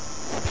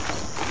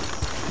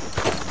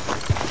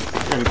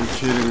 You gotta be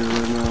kidding me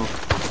right now.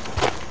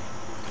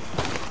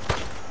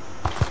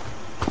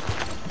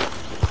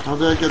 How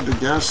do I get the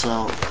gas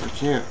out? I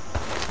can't.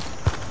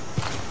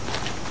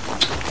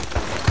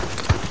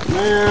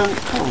 Man,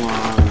 come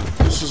on.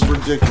 This is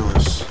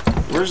ridiculous.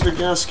 Where's the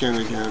gas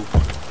can again?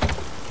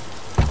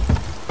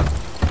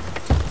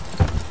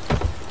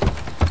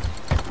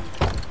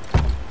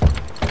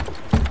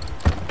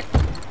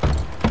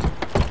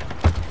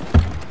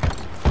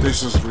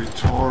 This is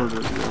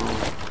retarded,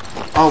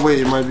 yo. Oh wait,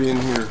 it might be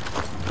in here,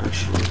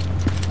 actually.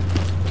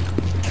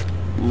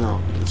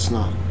 No, it's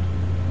not.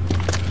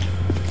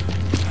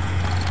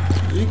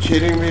 Are you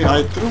kidding me?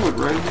 I threw it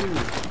right here.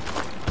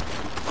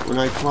 When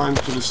I climbed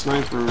to the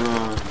sniper,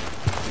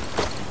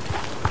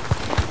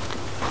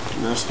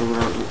 nest or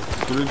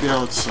whatever. Could it be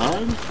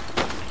outside?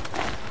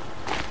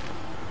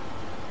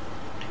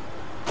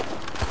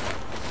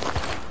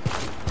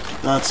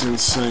 That's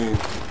insane.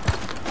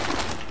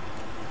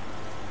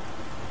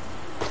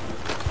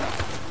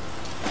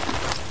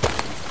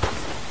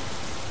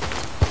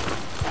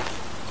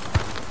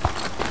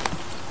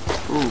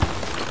 Ooh,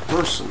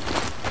 person.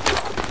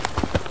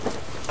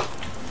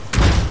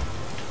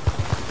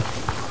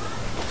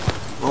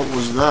 What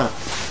was that?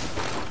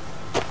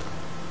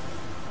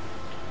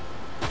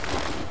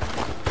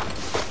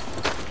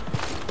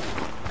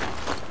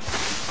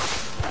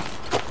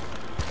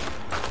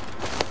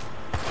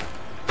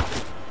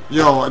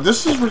 Yo,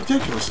 this is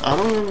ridiculous. I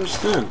don't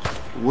understand.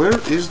 Where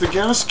is the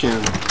gas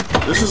can?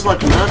 This is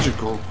like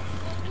magical.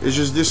 It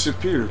just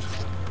disappeared.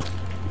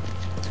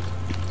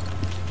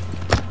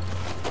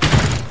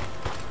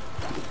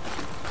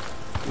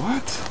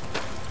 What?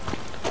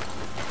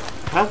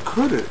 How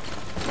could it?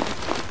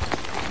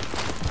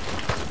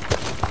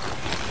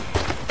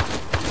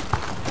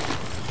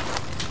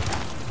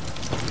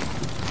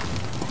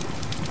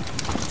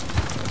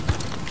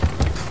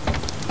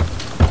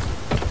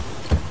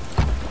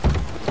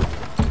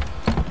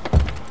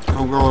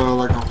 I'm going on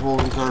like a whole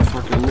entire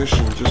fucking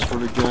mission just for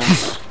the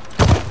gas.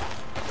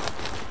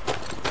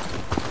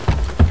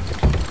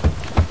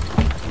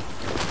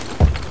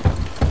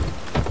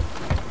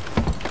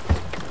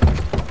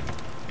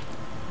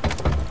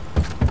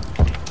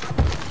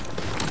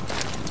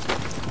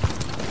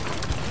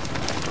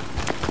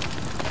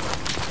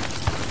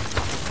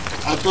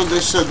 I thought they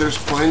said there's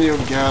plenty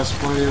of gas,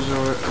 plenty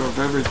of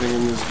everything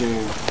in this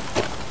game.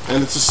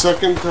 And it's the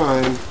second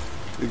time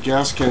the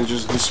gas can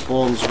just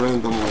despawns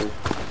randomly.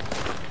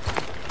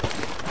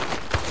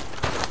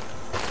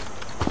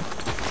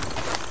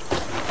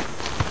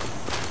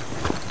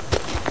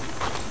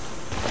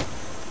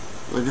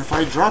 Like if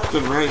I dropped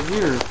it right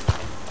here,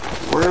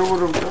 where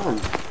would it have gone?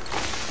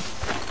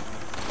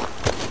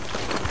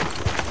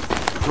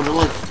 Could it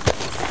like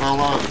fell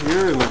out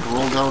here and like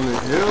roll down the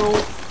hill?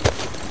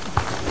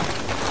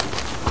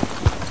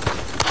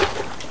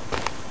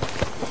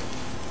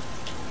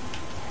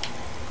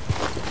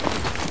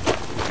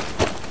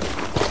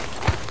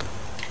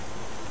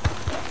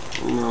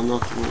 No,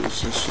 nothing in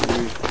this SUV.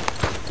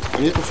 I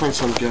need to find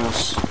some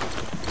gas.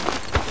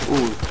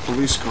 Ooh,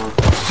 police car.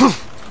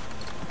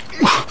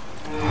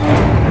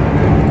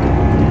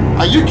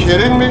 Are you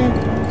kidding me?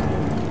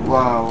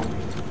 Wow.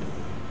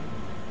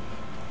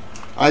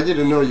 I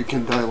didn't know you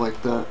can die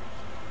like that.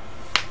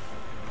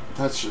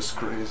 That's just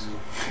crazy.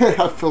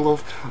 I fell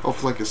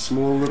off like a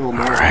small little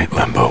mountain. Alright,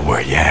 Limbo, where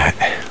you at?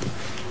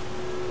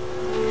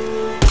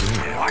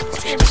 Yeah, watch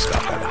the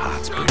stuff at the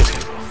hot springs here.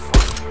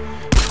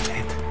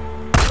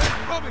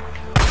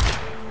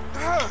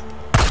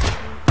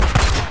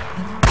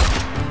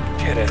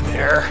 Get in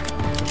there.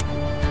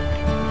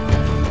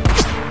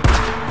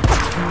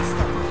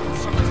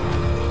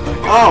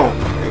 Oh!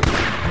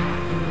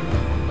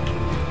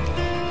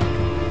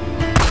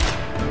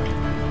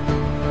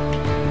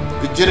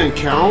 It didn't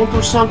count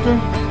or something?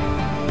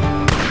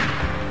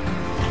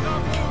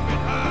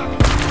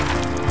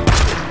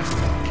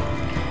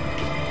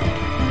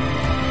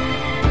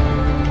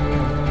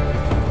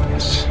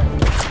 Yes.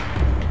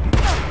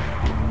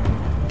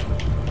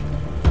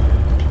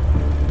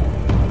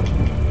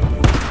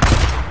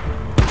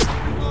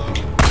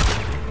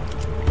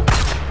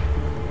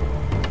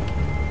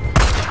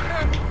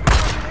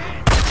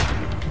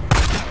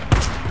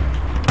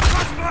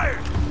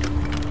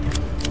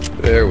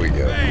 There we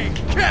go. Hey,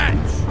 catch!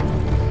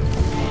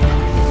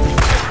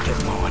 Get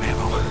more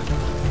ammo.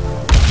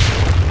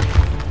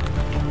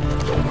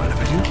 Don't mind if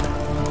I do.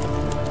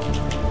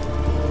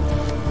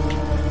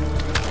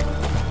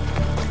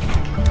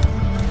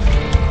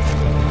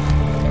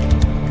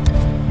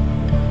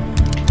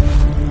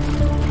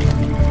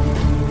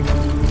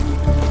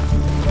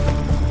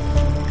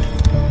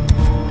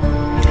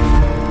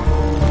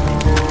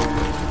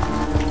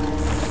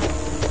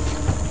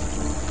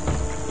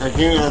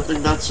 Again, I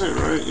think that's it,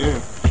 right? Yeah.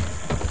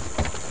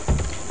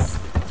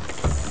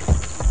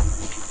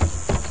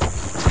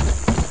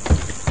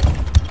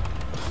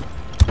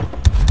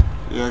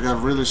 Yeah, I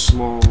got really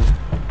small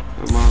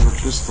amount of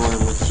pistol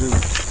ammo too.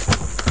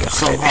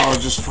 Somehow I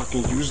just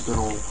fucking used it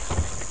all.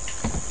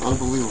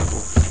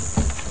 Unbelievable.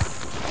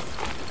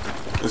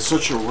 It's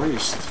such a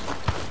waste.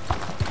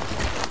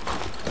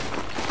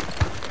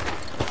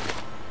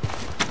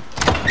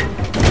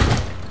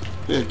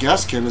 Yeah, Yeah,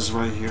 gas can is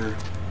right here.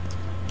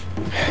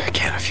 A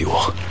can of fuel.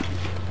 I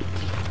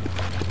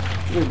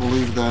can't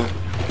believe that.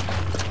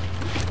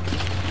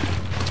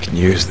 Can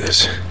use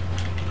this.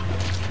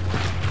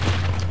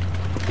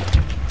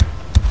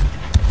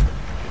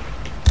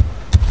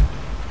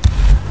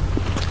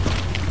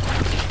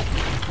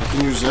 I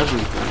can use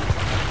everything.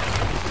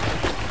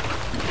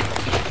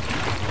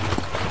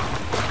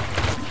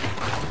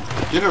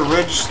 Get a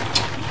register.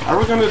 Are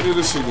we gonna do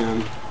this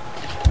again?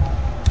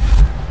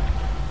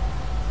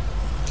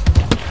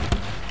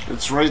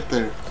 It's right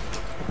there.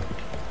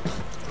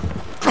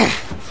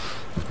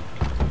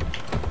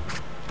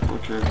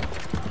 Okay.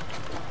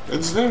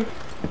 It's there.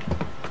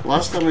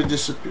 Last time it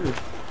disappeared.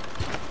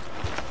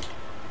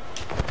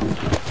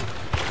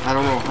 I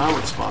don't know how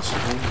it's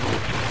possible,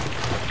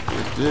 but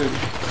it did.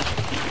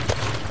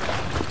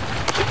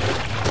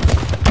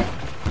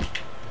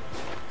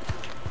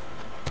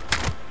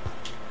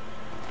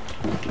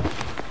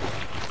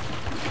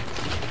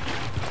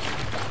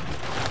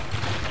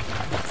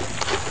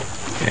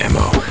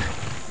 Ammo.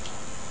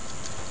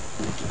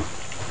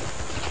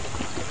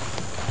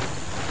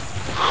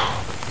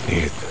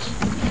 Needed this.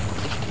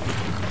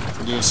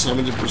 Yeah,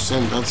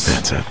 70%. That's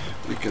it.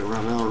 We can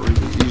run out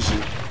really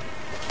easy.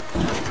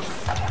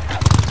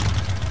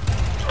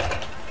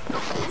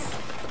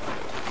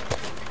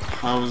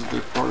 How is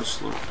the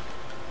parts look?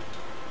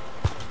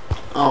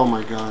 Oh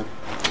my god.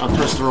 I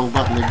pressed the wrong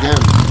button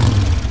again.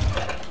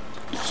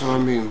 So I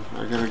mean,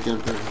 I gotta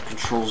get the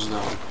controls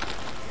down.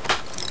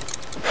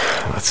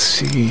 Let's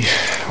see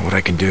what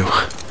I can do.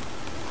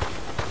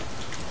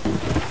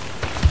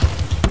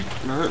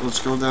 Alright, let's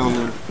go down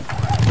there.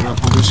 Get a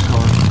police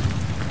car.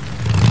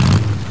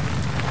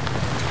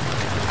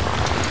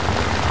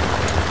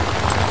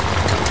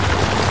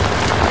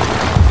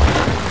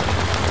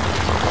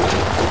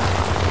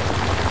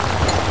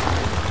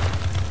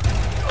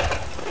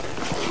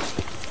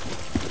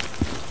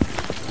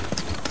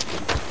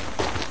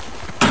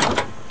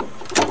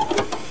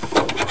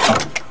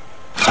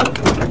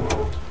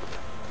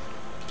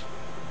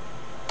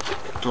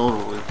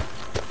 Totally.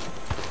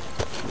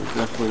 We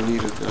definitely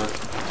needed that.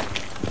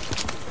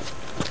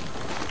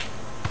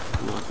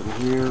 Nothing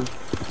here.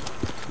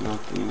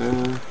 Nothing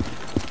there.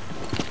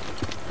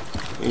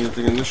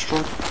 Anything in this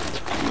truck?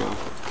 No.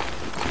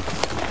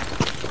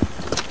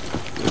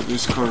 Yeah,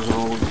 these cars are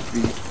all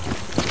beat.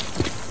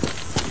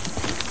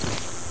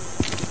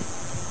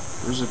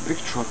 There's a big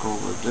truck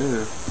over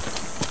there.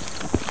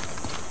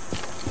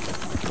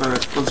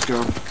 Alright, let's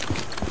go.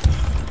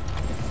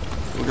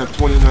 We got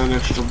 29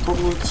 extra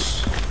bullets.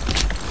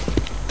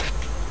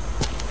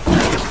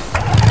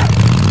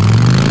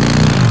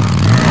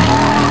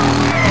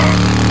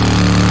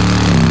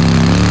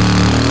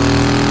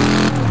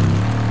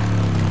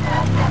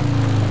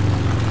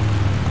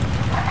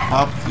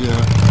 Up,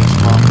 yeah,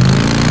 stop.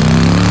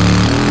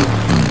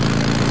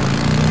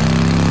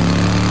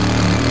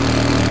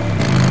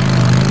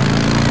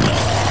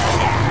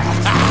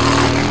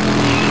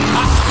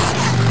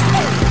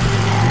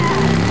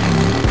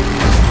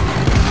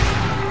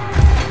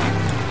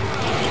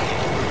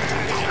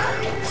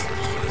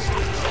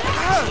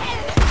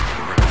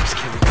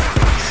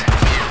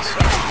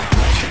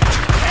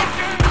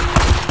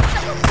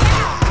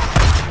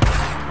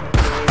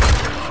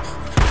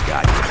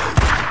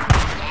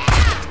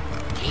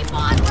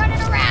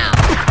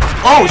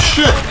 Oh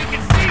shit!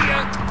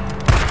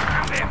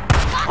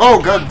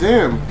 Oh god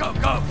damn! Go,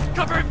 go!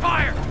 Cover and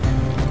fire!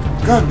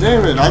 God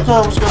damn it! I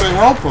thought I was gonna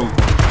help him.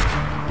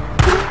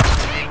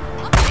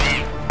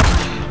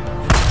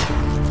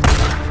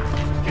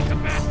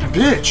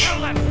 Bitch!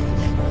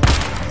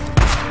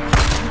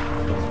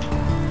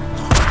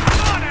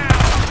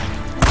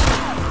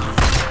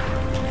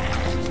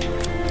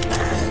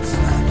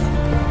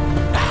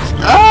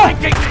 Ah!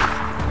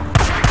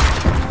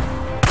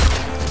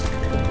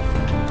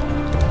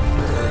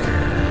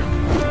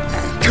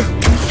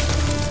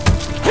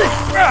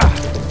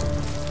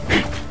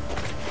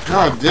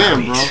 God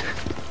damn, bro.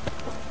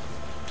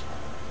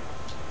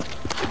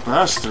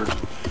 Bastard.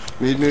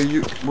 Made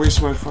me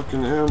waste my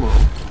fucking ammo.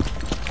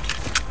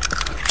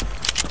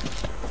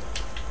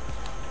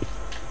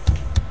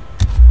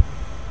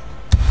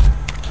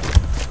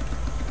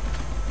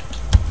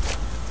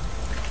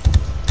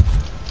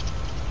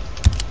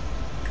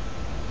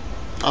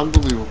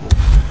 Unbelievable.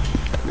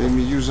 Made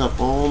me use up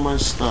all my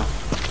stuff.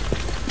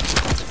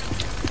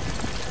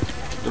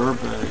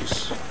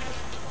 Dirtbags.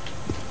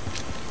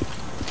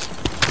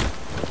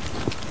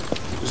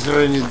 Is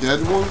there any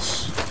dead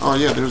ones? Oh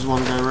yeah, there's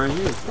one guy right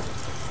here.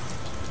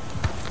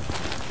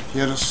 He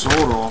had a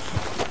sword off.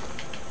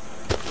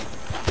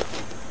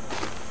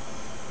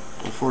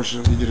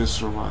 Unfortunately, he didn't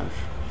survive.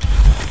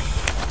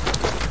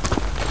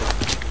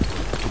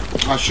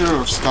 I should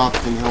have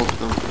stopped and helped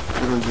them.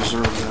 They don't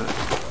deserve that.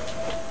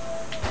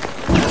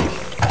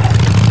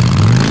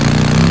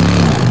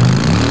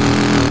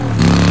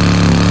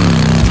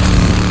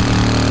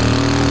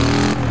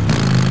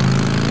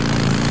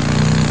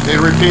 They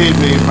repaid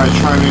me by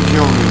trying to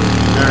kill me.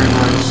 Very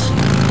nice.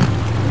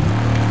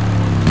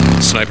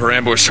 Sniper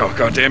ambush, oh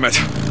god damn it.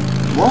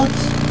 What?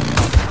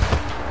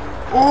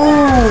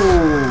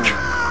 Oh!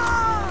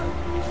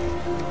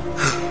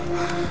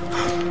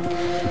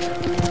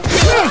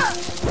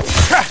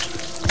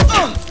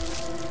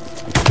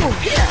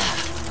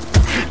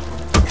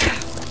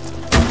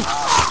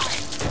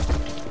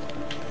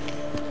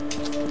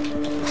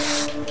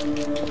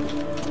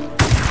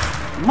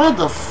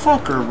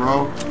 Motherfucker,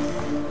 bro.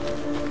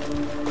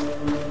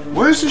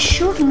 Where's he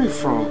shooting me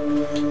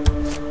from?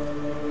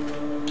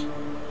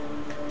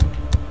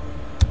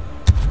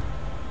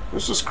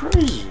 This is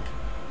crazy.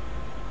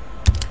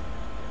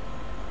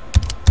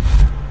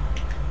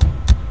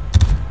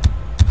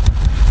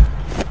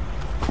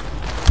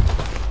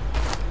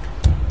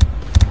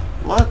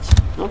 What?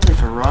 Don't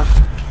take a rock.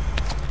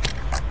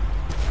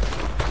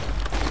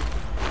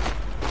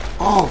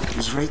 Oh,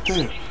 he's right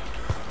there.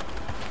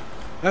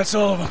 That's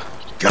all of them.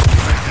 Got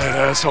that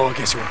asshole. I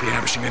guess you won't be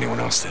ambushing anyone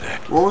else today.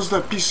 What was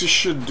that piece of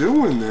shit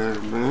doing there,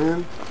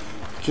 man?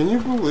 Can you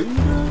believe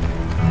that?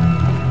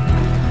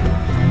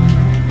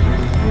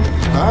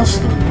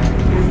 Bastard.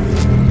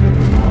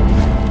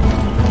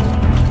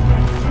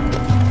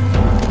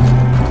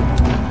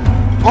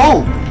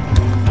 Oh!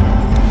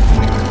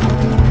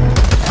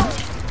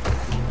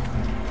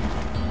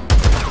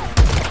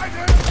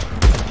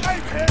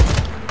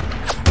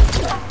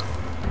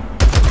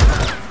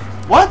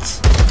 What?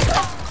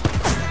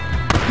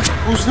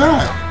 Who's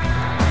that?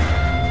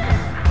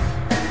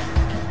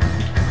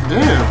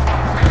 Damn.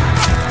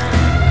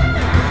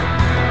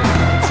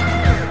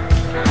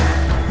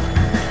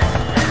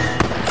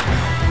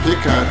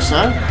 Pickaxe,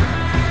 huh?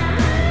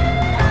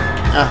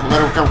 Yeah,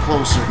 let him come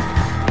closer.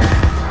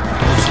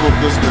 Let's look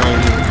this guy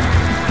here.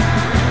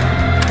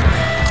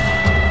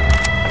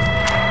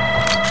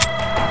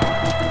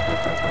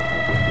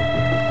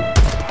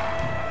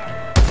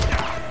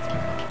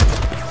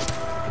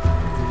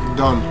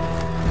 Done.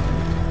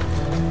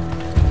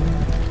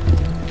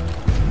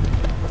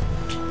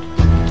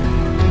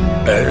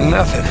 Better than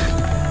nothing.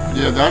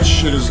 Yeah, that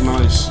shit is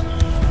nice.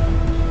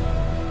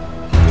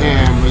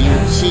 Damn, but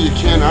you see, you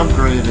can't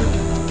upgrade it.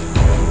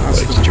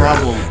 That's the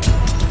problem.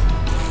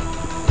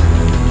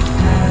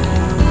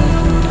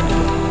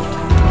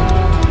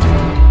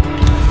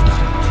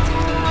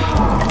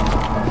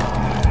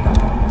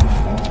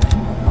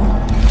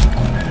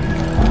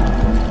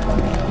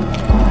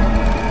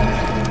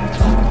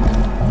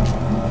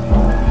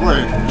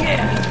 Wait.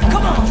 Yeah,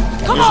 come on,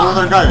 come There's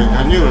another guy.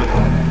 I knew it.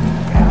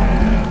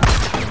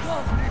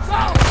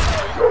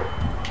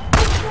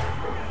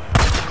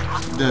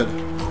 Dead.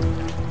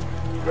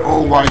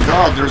 Oh my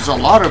god, there's a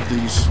lot of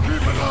these. Keep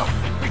it up.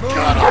 We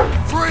got him.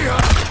 Free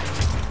him.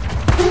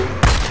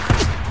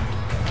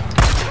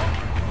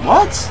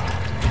 What?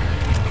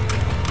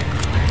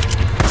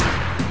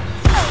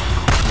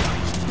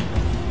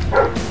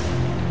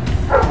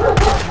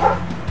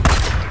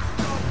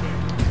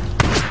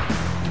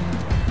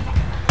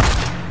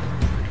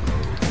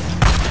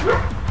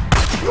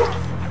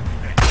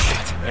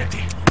 Shit,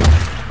 empty.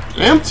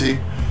 Empty?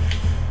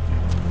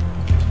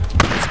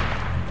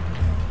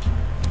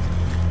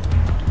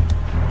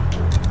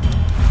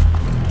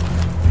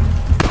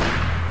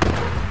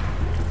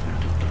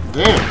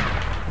 Damn.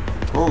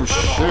 Oh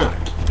shit.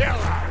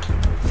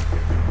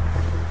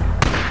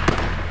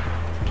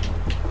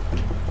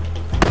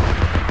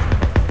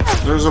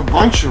 There's a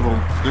bunch of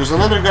them. There's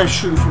another guy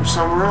shooting from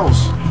somewhere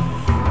else.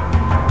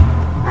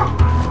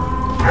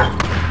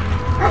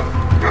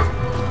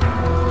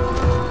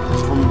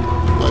 From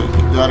like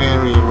that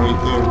area right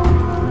there.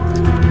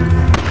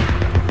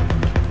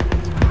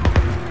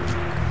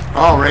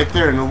 Oh, right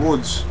there in the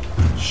woods.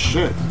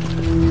 Shit.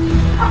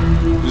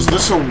 Is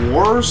this a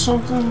war or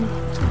something?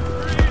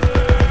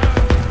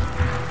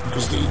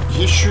 Because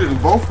he's shooting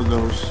both of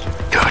those.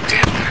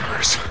 Goddamn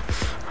niggers.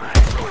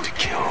 I'm going to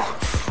kill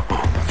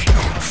all of you.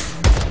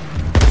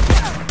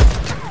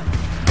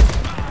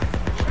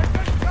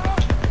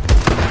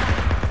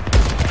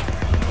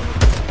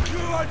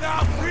 You are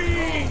now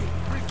free.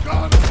 We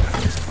got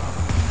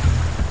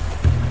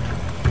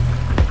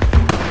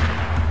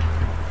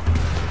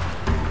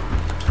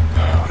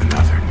Oh,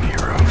 another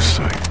Nero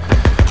site.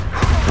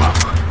 Well,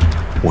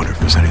 wonder if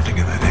there's anything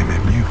in that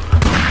MMU.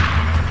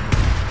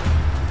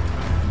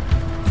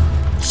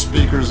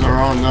 Speakers are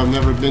on. I've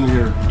never been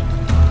here.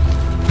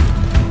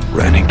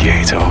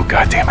 Renegades. Oh,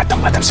 goddammit,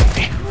 don't let them see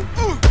me.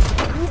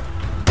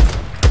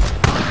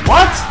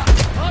 What?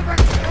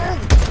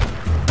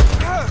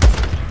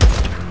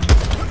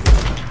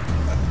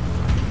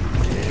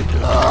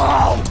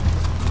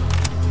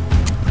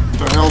 What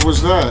the hell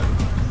was that?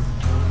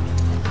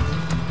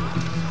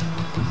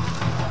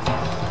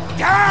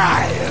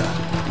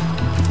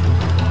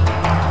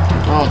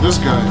 Oh, this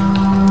guy.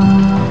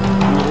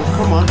 No,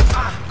 come on.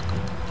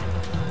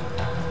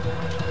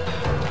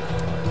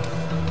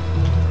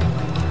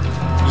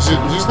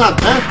 He's not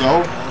dead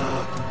though.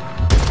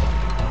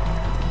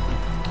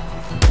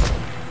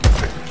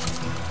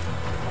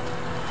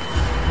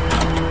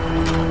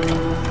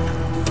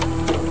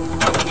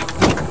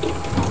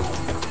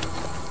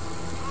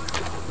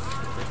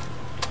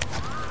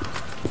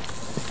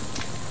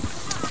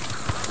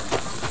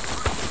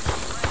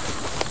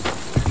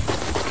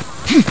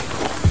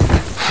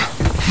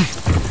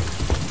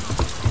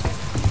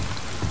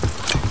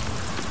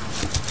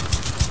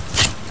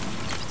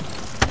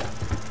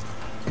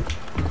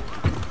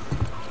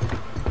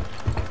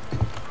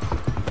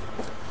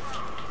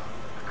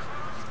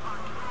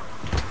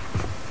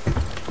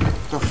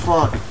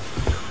 fuck?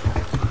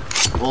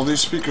 All these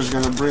speakers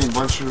gonna bring a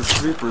bunch of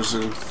creepers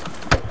in.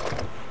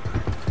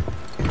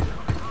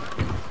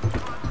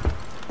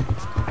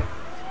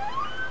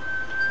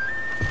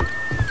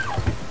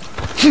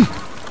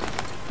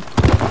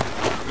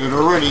 It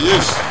already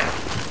is.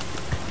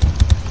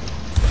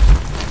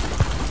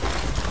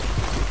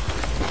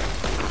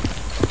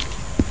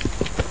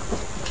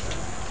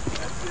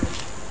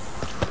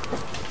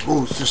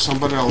 Oh, is there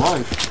somebody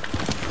alive?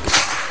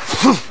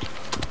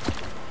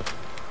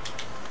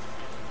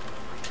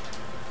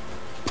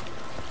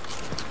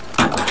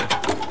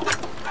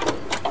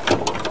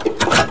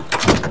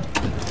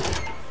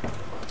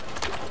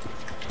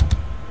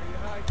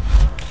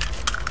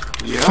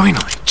 Yeah.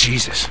 Finally,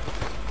 Jesus.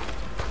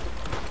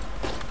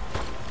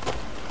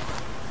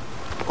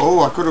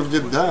 Oh, I could have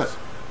did that.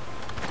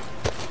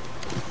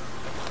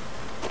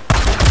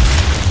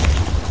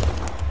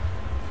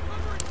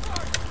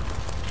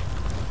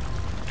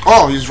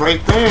 Oh, he's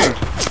right there.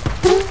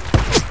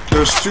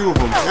 There's two of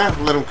them. Yeah,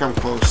 let him come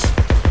close.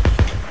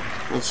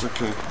 That's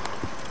okay.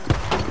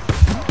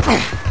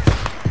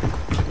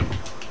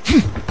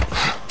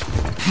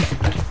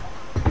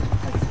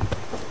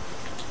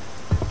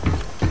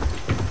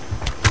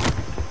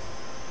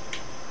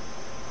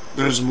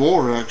 There's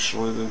more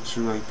actually than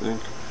two, I think.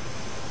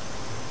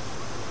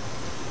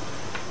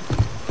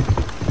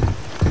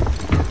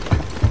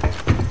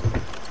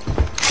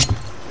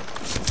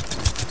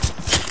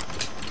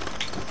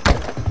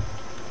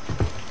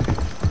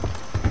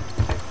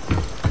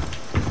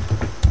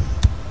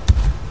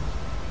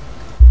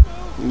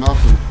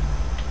 Nothing.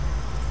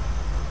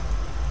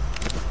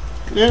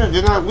 Yeah,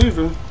 they're not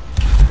leaving.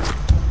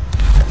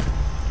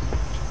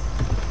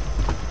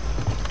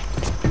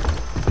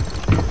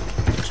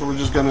 So we're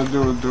just gonna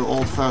do it the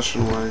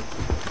old-fashioned way.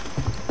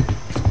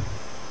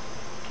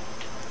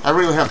 I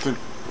really have to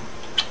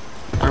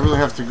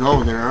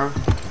go there.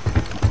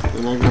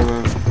 Then I'm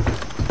gonna.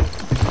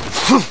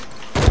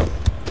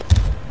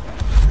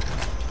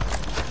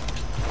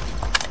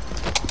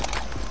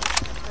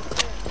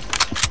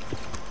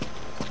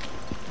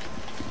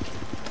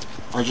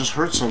 I just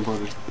heard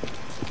somebody.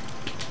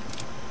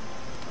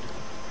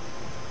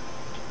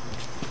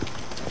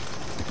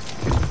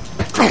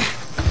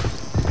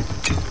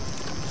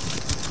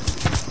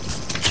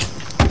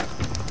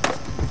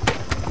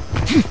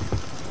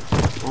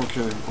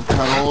 Okay, we'll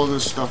cut all of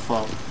this stuff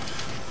out.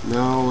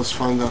 Now let's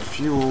find that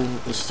fuel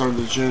and start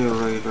the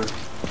generator.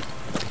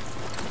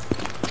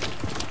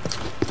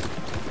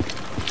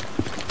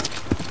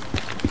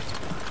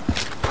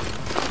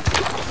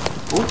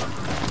 Oh,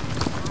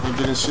 I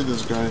didn't see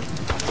this guy.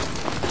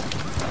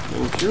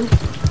 Thank you.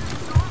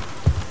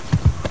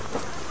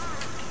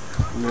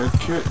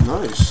 Medkit,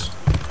 nice.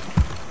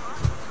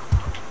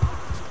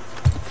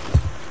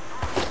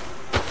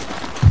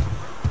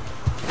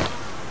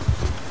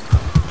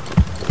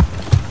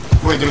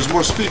 Wait, there's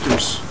more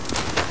speakers.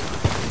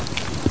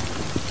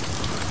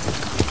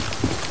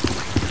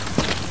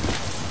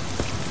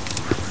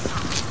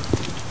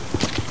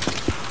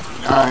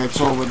 Ah,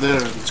 it's over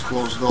there. It's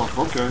closed off.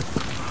 Okay.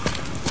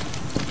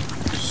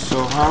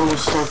 So how do we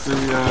start the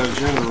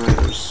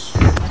generators?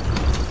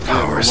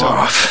 Power's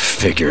off.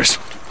 Figures.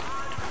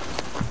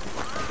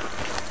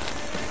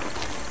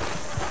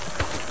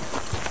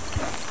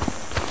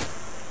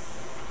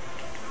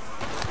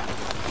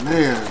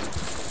 Man,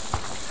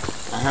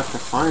 I have to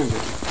find it.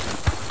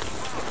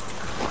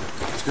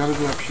 It's gotta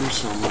be up here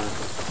somewhere.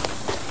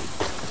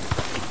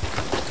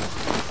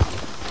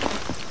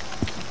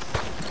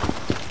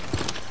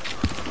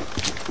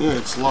 Yeah,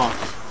 it's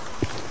locked.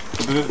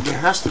 But there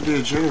has to be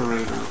a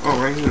generator. Oh,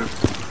 right here.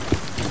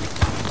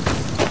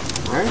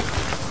 Right?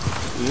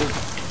 Yeah.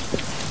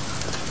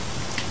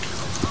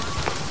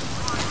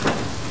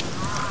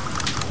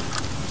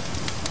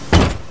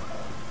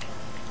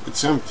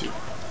 It's empty.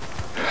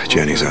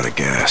 Jenny's out of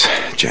gas.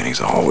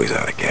 Jenny's always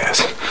out of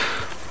gas.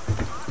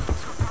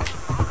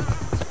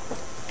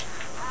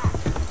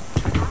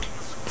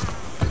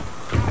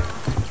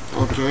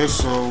 Okay,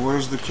 so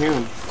where's the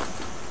can?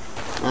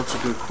 That's a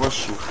good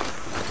question.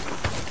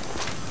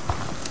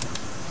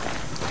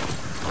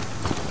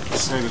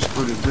 This thing is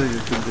pretty big.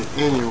 It could be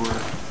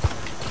anywhere.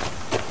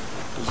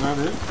 Is that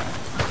it?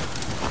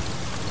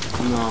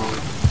 No.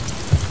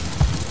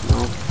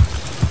 No.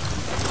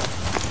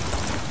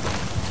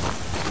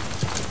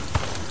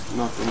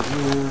 Nothing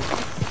here.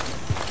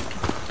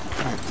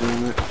 God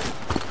damn it.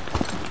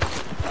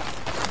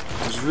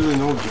 There's really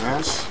no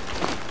gas.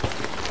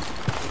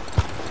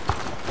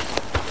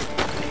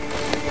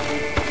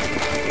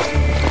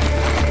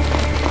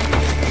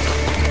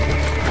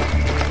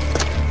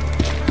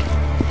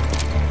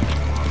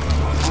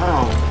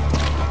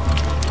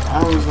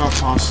 How is that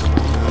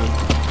possible, man?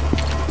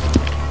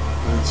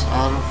 It's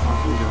out of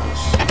fucking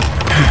gas.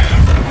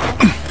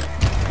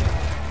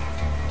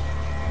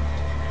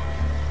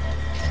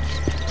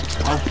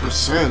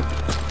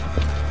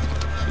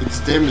 5%. It's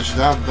damaged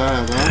that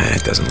bad, huh?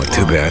 It doesn't look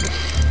too bad.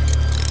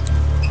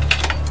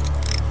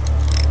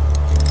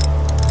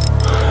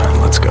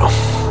 Let's go.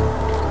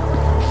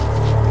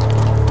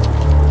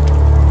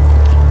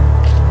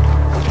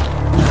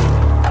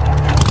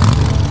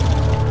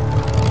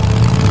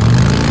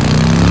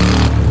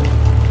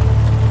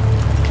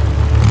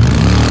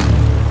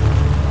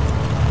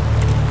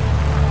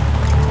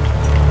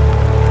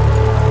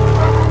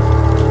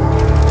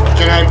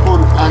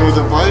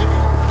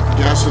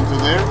 into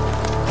there?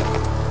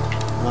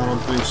 I don't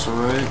think so,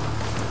 right?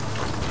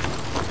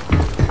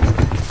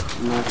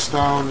 Maxed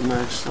out,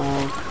 maxed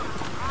out.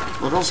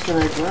 What else can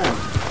I grab?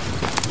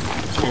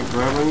 Can't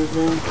grab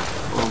anything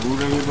or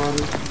loot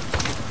anybody.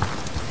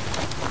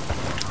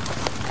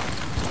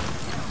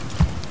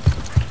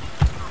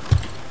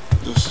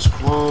 This is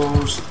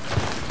closed.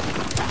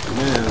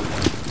 Man,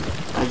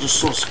 I just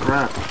saw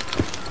scrap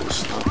and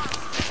stuff.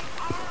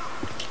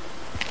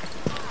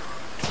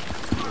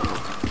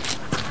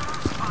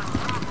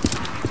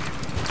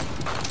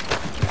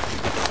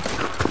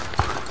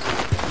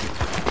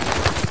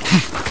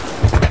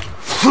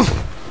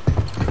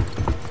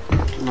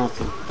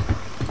 Nothing.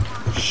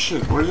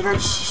 Shit, where did I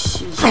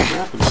see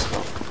scrap and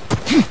stuff?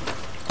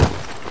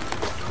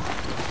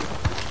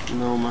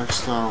 No,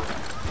 maxed out.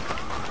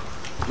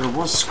 There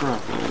was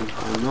scrap, man.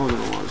 I know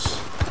there was.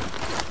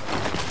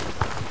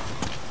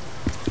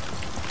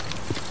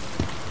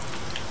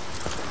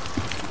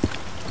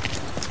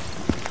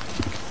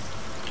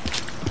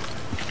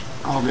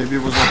 Oh, maybe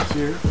it was up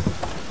here.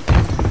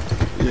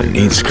 Yeah,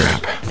 Need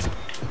scrap.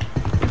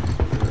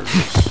 There it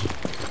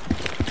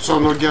is. So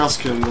no gas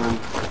can then.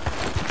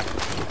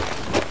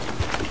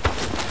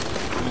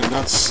 Man,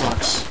 that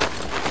sucks.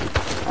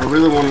 I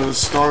really wanted to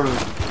start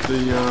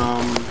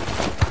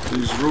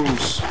these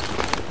rooms.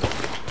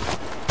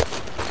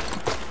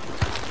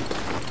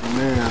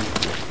 Man,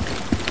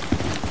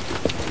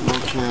 no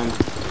can.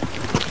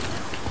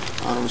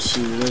 I don't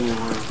see it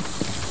anywhere.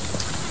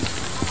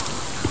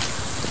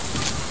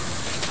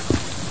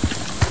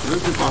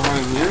 Is it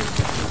behind here?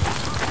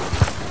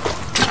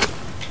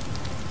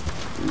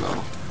 No.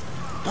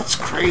 That's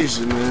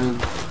crazy, man.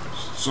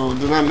 So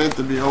they're not meant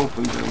to be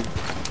opened then.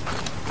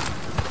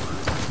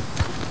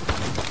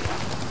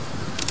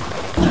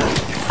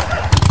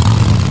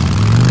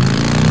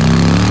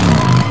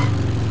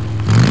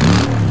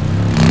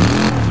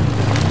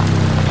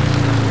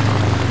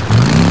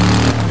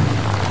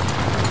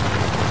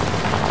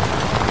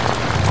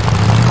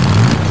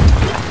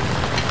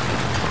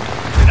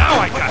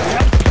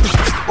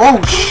 Oh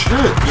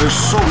shit, there's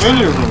so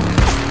many of them.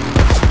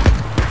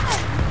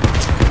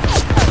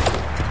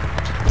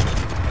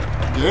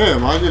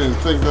 Damn, I didn't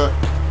think that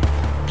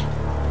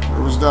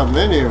there was that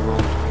many of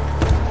them.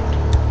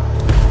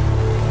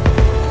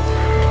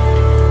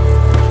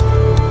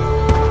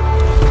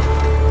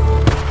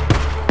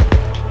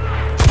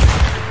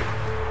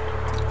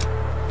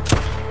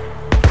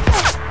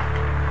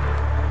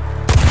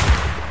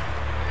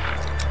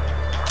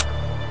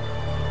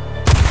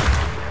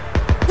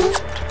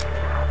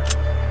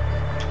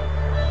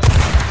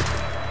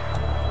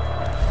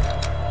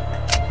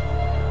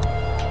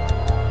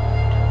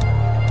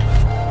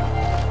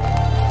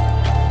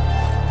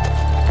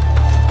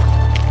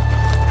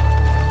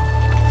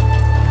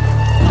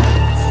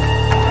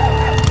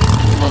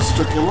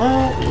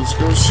 Let's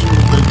go see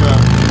what they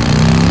got.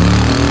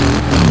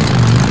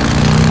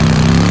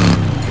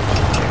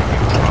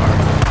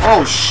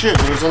 Oh shit,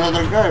 there's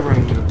another guy right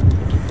here.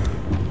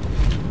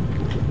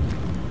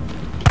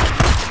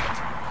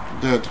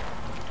 Dead.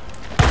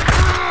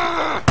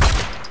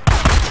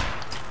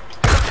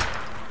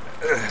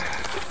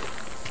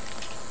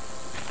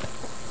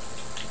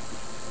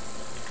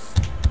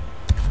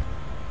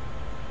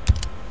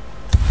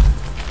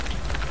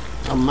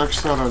 I'm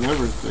maxed out on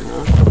everything,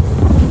 huh?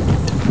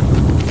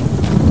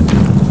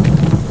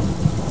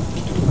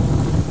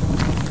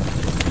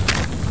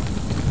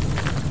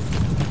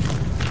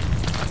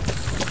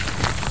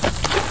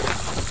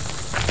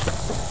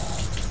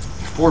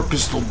 Four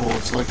pistol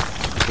bullets, like,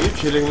 are you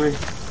kidding me?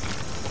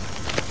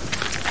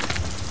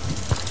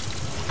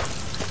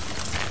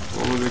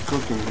 What were they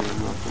cooking here?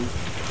 Nothing.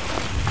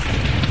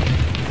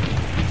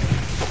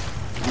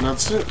 And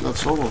that's it,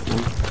 that's all of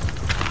them.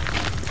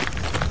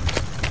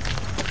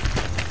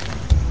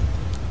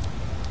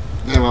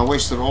 Damn, I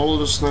wasted all of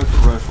the sniper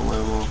rifle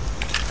ammo.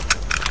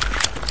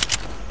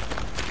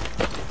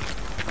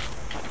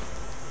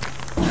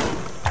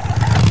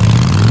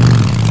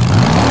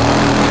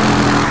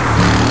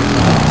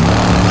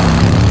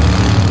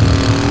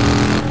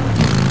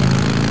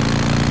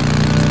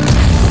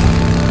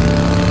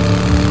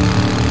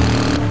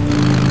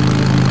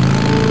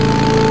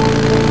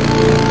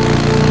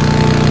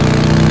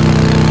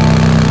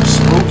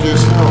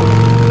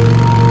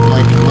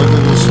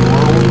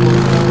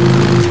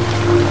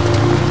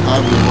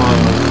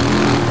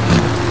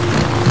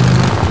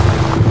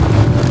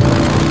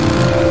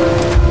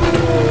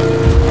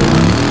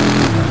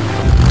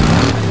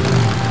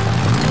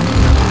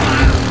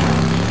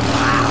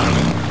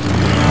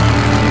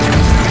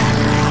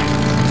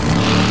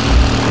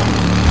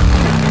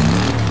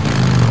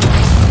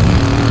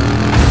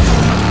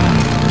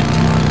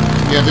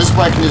 Yeah, this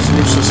bike needs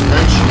new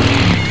suspension.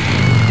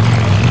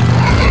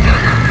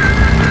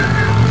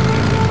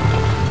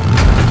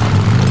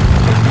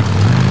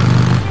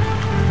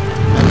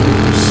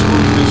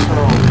 Smooth as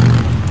hell.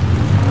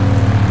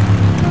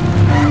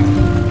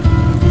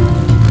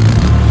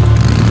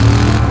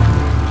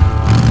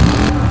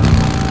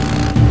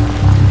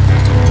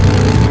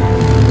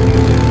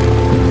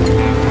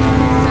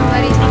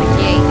 Somebody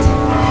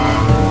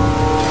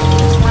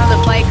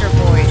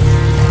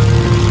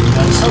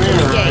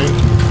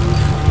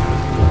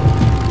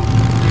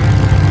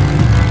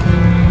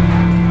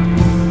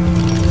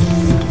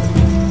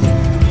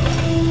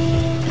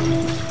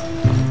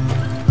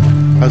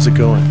How's it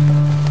going?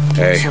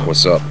 Hey,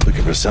 what's up?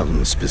 Looking for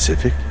something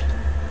specific?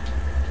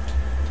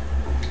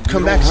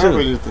 Come You back don't have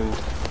soon. anything.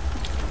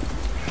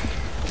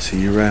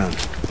 See you around.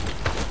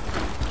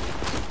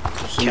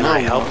 So Can now I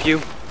help what?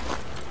 you?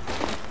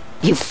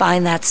 You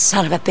find that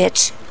son of a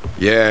bitch?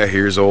 Yeah,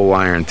 here's old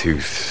Iron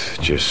Tooth,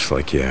 just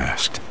like you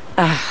asked.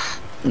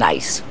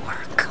 Nice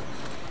work.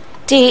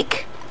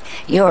 Deke,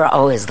 you're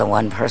always the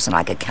one person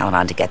I could count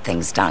on to get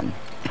things done.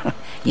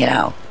 You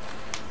know,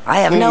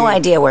 I have no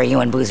idea where you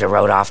and Boozer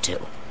rode off to,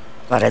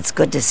 but it's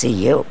good to see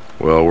you.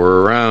 Well,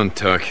 we're around,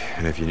 Tuck,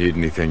 and if you need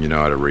anything, you know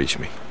how to reach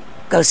me.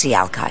 Go see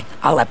Alki.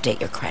 I'll update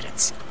your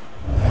credits.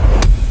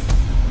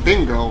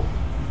 Bingo.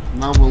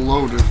 Now we're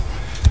loaded.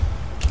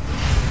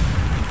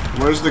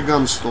 Where's the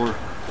gun store?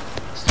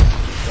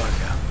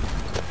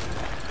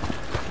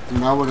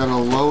 Now we're gonna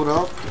load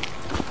up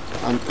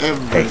on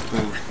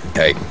everything.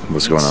 Hey,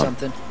 what's going on?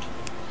 Something?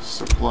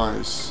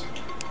 Supplies.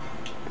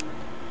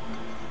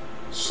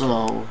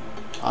 So,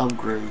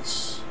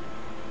 upgrades.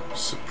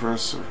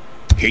 Suppressor.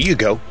 Here you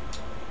go.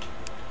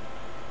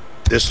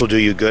 This'll do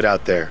you good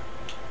out there.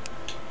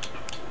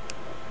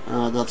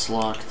 That's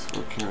locked.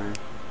 Okay.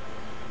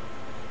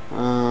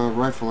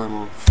 Rifle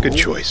ammo. Good Full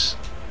choice.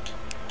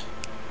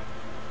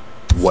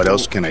 What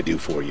else can I do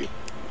for you?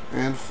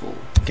 and full.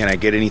 Can I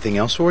get anything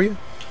else for you?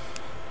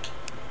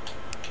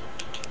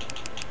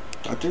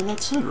 I think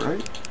that's it,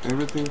 right?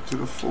 Everything to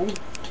the full.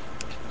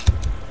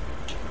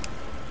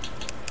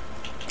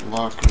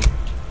 Locker.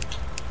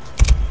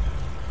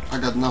 I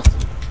got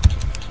nothing.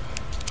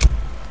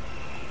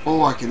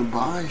 Oh, I can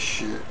buy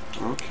shit.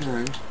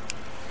 Okay.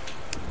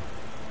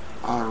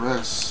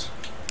 RS.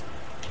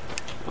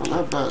 Oh,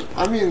 not bad.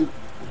 I mean,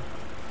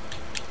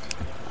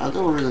 I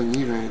don't really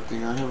need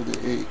anything. I have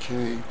the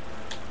AK.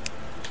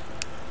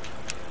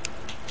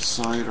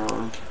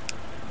 Sidearm.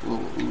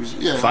 Little Uzi.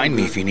 Yeah. Find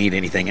me if you need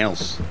anything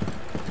else.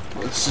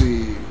 Let's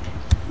see.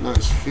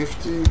 Nice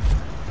 50.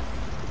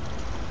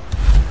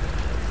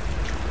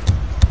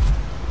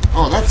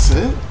 Oh, that's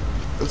it?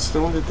 That's the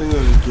only thing that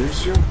it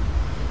gives you?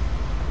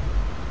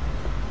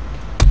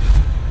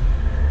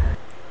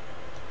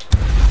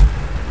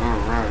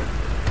 Alright.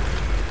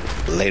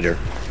 Later.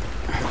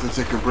 I have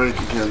to take a break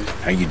again.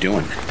 How you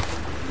doing?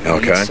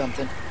 Okay.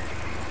 Something?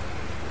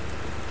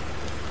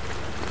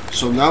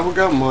 So now we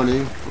got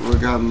money. We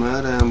got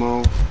mad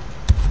ammo.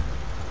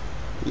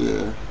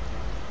 Yeah.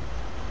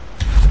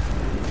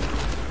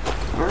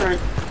 Alright.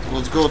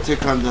 Let's go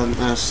take on that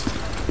nest.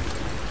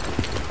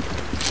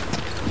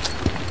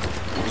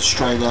 Let's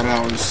try that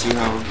out and see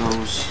how it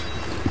goes.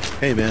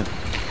 Hey, man.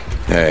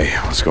 Hey,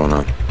 what's going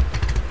on?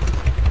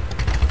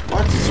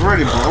 What? It's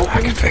already broken?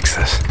 I can fix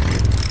this.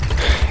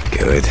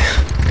 Good.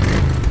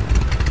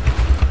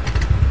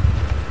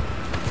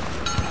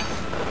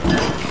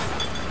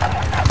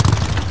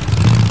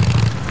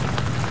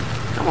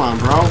 Come on,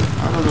 bro.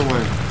 Out of the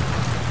way.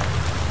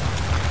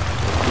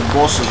 The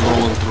boss is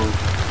rolling through.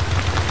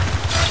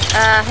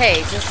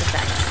 Hey, just a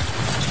second.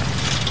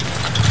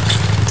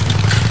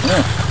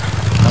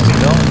 How's it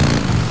going?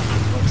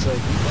 Looks like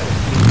you got a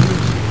few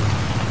years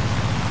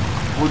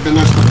here. Would be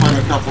nice to find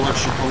a couple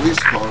extra police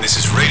cars. This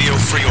is Radio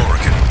Free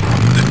Oregon.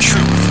 The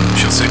truth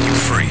shall set you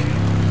free.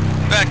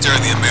 Back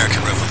during the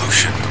American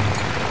Revolution,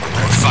 when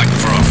we were fighting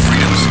for our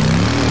freedoms,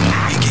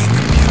 we gained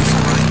the beautiful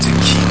right to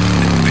keep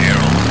and bear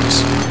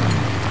arms.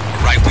 A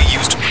right we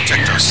used to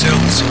protect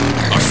ourselves,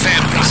 our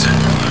families,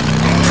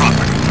 our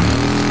property.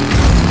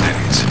 That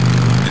is,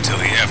 until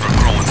the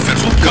ever-growing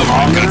federal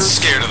government got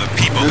scared of the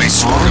people they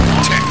swore to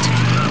protect.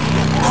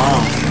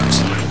 Wow.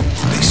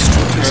 They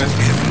stripped us of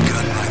every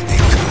gun right they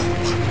could.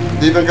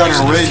 They even got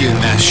a Using a few radio.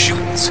 mass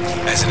shootings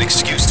as an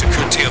excuse to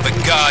curtail the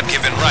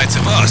God-given rights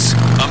of us,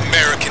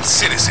 American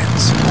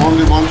citizens.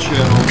 Only one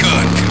channel.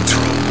 Gun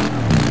control.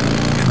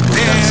 And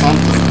there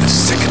went the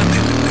Second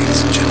Amendment,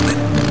 ladies and gentlemen.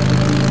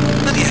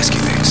 Let me ask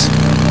you this.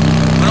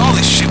 When all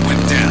this shit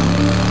went down,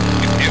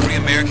 if every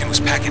American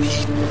was packing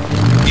heat,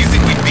 do you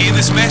think we'd be in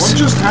this mess? What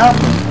just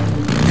happened?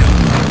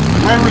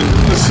 Am I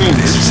reading the same?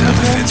 This is how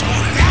the feds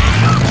wanted it.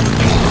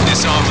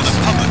 Disarm of the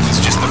public was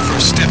just the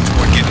first step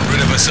toward getting rid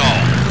of us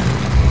all.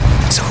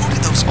 So who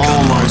did those Oh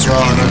gun my laws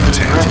god, really I did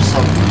protect? grab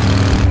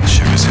something.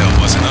 Sure as hell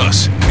wasn't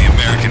us, the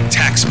American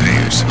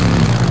taxpayers.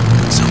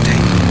 Someday,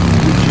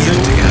 we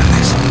have to get out of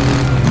this.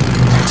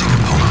 We'll take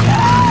a poll.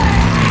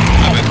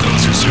 I bet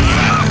those who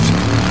survived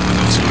were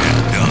those who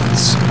had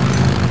guns.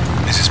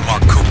 This is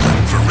Mark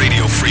Copeland for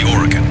Radio Free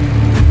Oregon.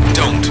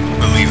 Don't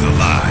believe the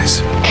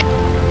lies.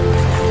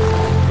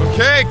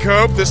 Okay,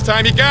 Cope, this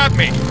time you got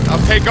me.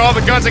 I'll take all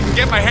the guns I can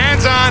get my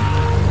hands on.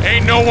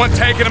 Ain't no one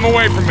taking them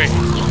away from me.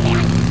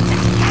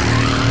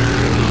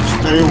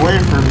 Stay away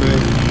from me.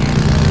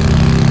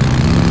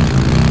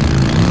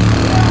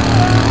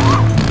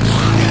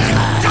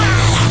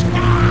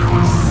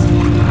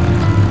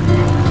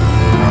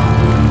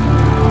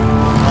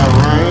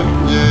 Alright,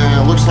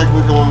 yeah, looks like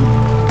we're going...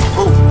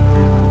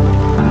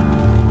 Oh!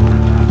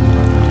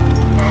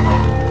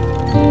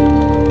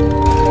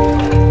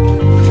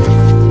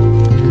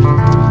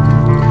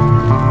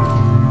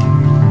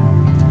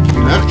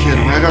 That kid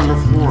right on the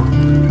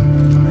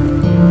floor.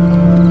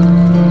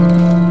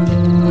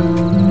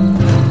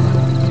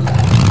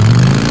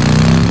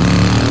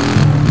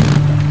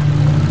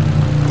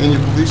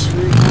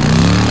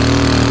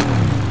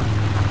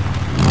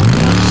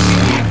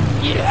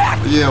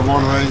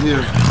 here.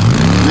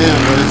 Man,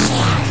 but it's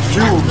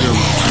few of them.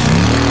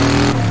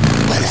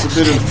 It's a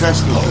bit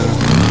infested there.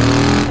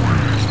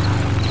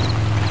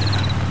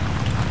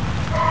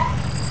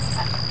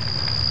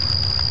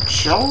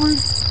 Shall we?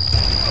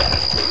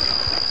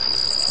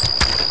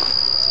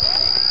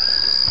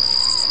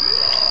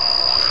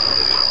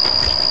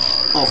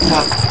 Oh,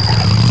 fuck.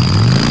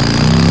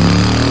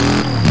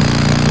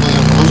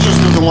 Man, let's just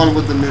do the one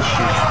with the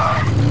mission.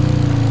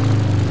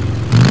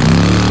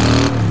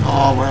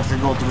 Oh, we have to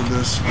go through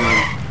this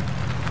again.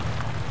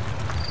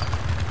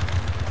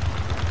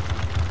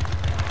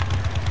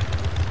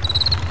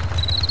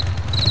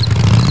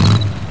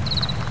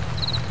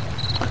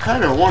 I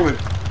kind of wanted...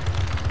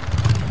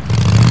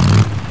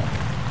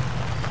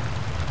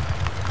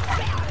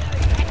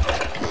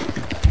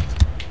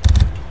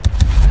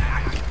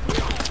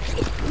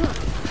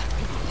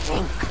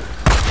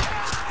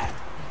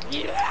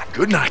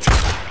 Good night.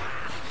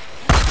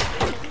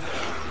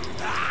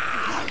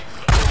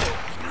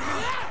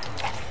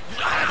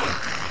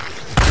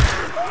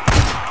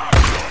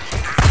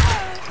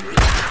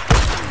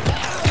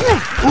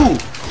 Ooh.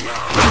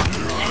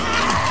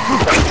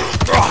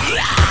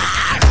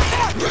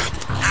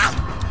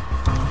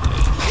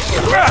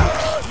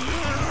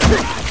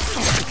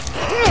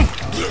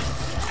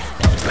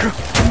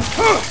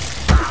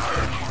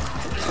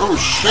 Oh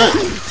shit.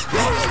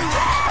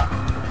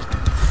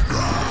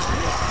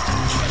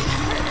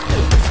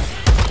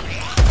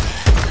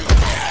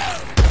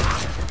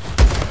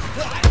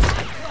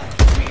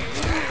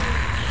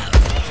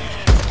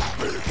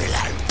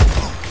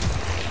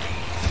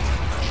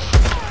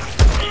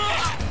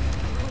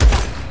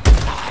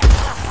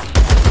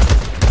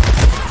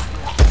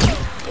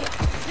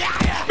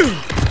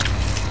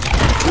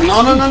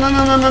 No, no, no, no,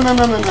 no, no, no, no,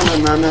 no, no, no,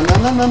 no, no, no,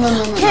 no, no, no,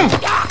 no.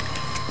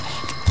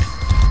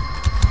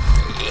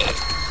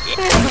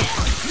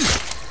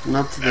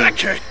 Not today.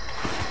 Okay.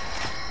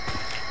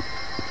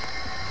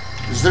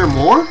 Is there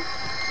more?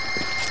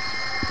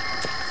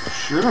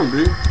 Shouldn't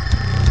be.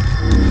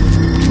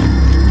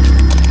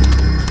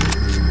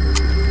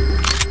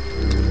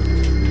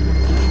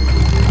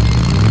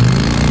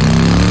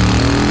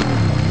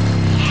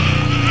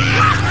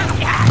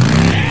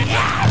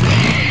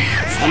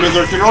 I mean,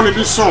 there can only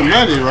be so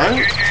many,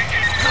 right?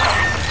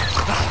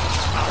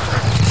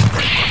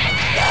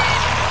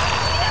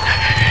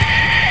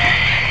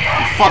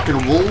 You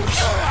fucking wolves.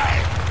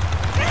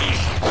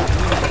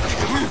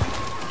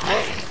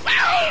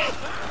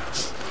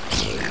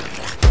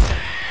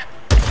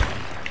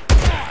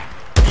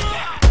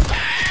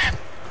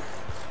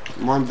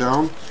 One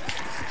down.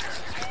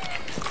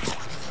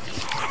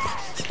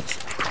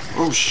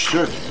 Oh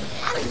shit.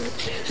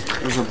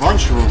 There's a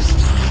bunch of them.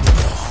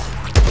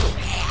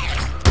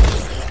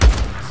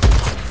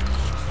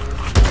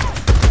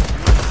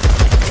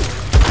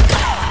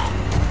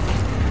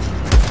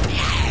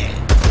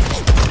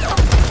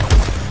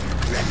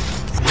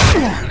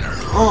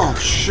 Oh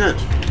shit.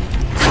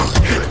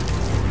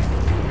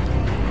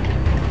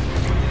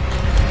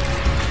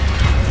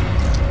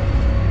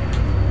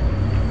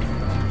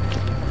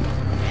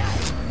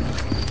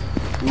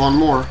 One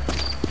more.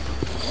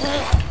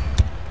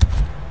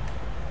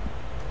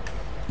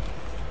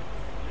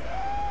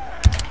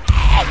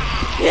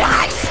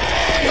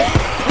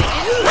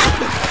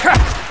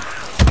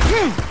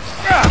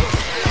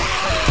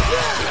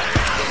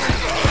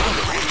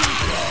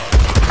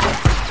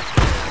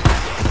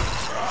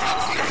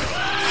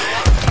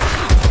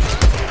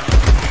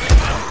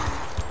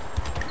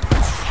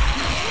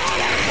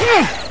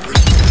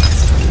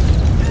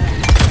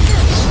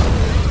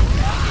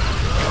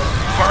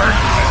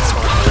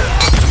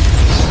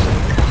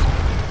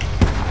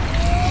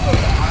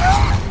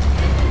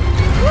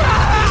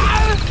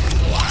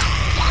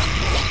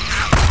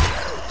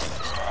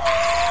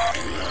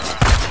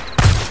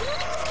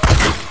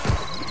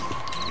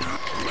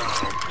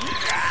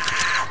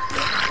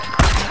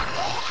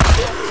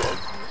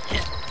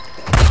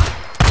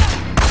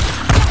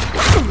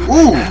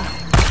 Ooh!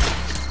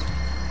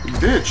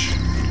 Bitch!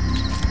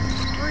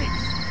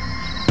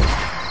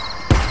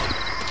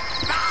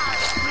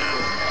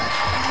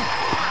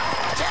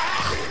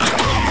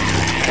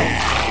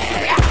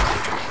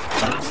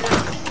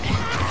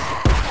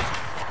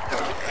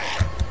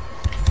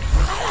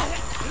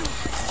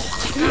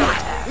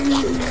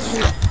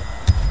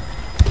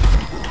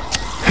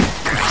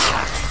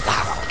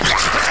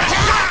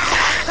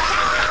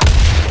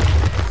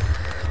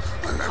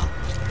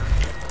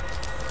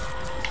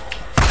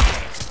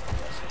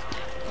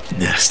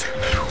 Nest.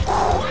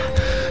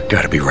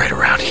 Gotta be right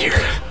around here.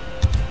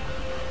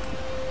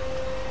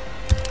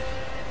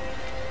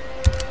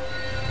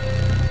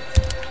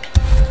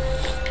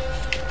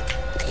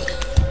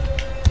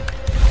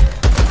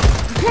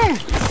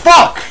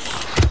 Fuck!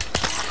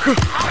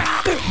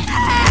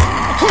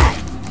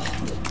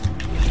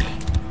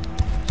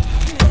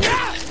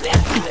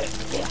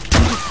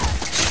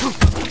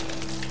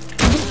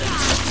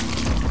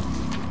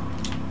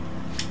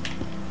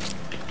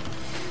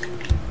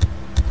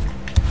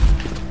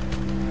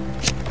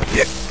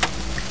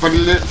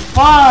 But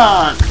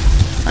fuck!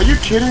 Are you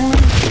kidding me?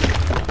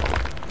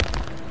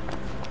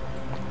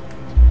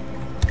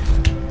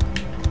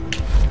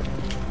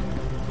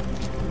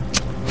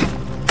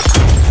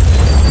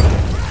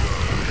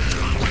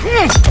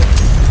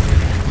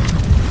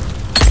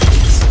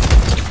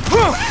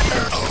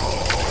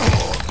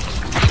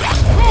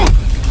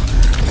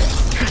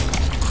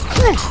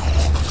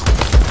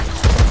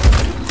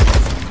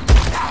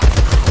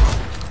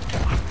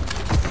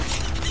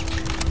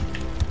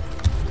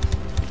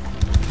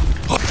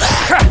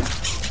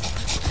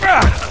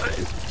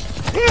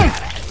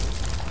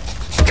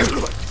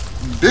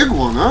 Big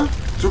one, huh?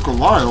 Took a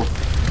while.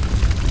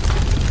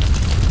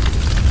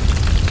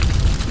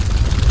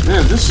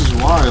 Man, this is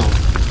wild.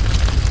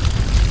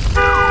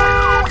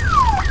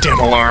 Damn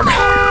alarm.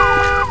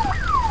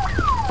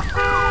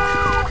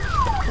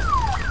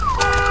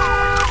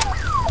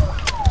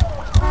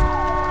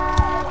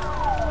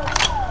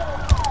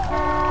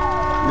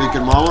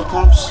 Making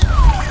Molotovs?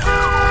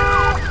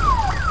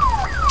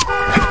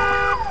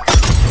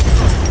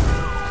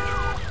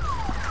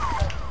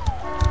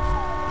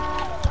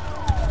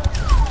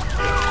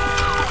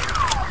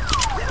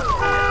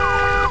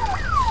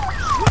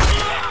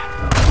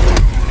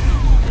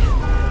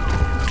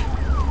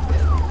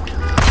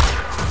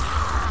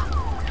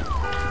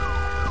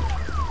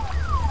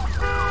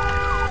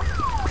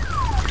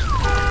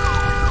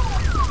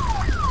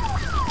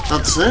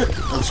 That's it?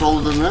 That's all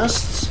the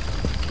nests?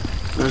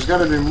 There's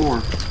gotta be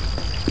more.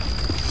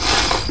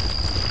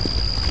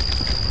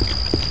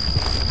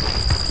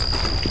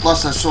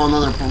 Plus I saw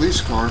another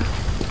police car.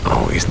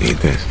 Always need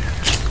this.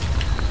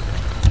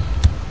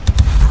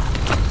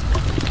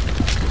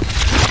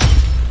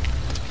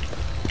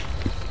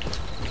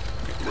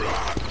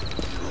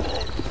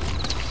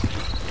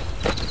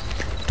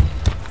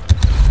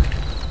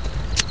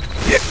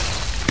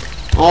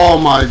 Oh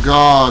my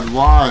god,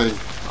 why?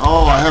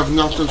 Oh, I have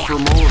nothing for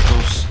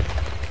Molotovs.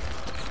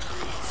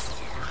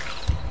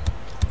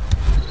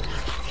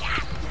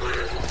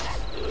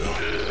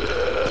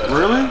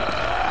 Really?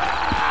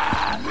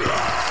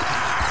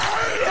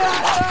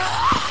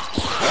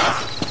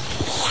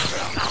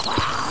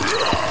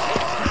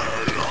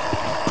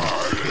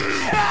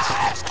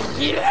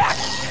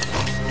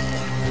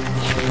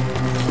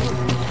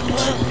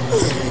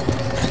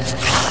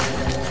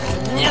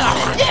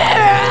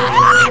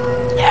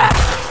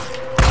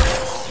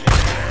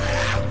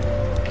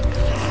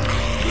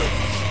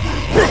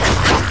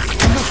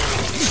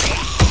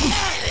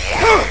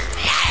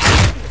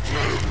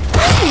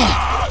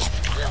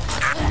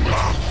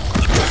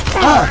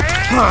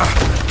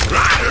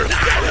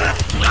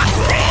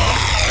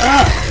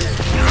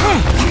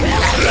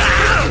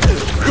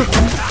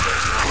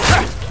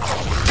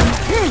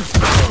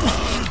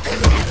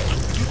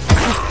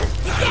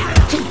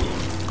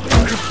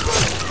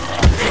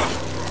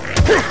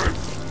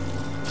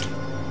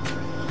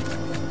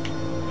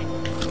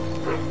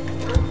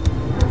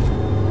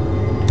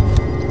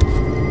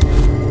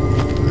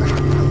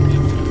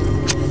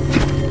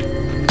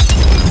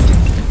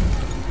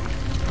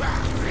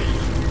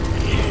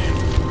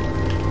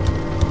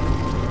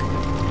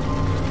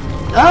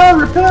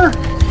 Repair!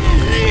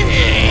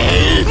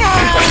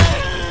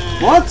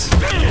 What?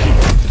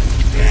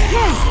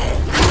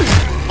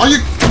 Are you...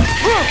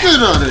 Get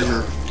out of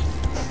here!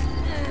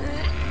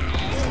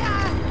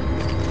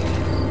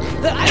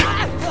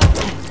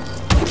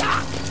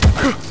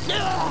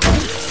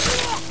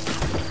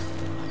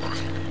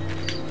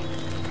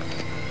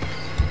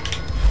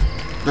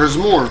 There's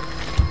more.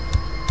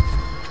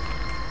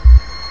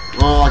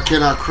 Oh, I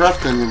cannot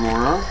craft anymore,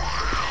 huh?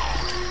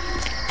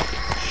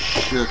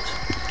 Shit.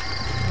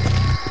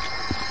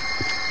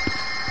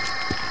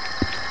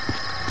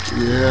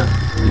 Yeah.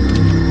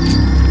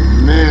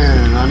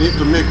 Man, I need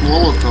to make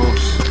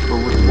Molotovs, but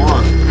with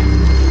what?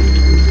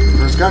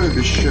 There's gotta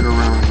be shit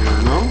around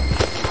here, no?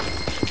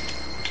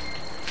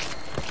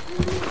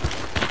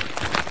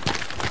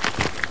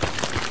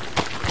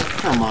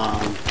 Come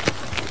on.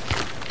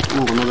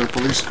 Ooh, another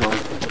police car.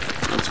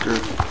 That's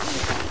good.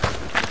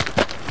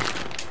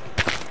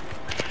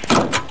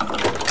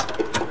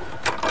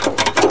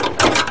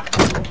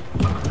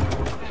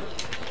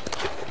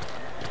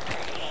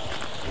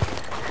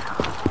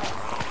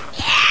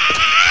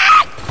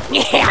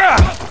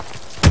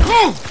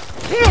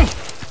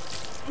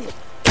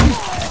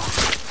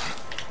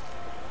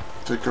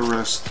 Take a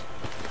rest.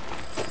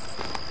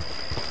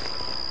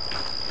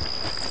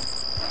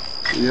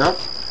 Yep.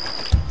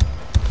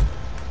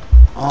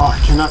 Oh, I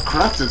cannot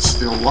craft it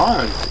still.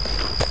 Why?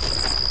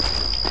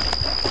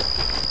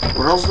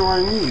 What else do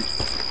I need?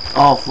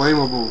 Oh,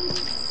 flammable.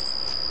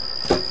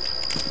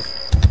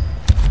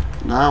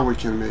 Now we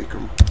can make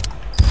them.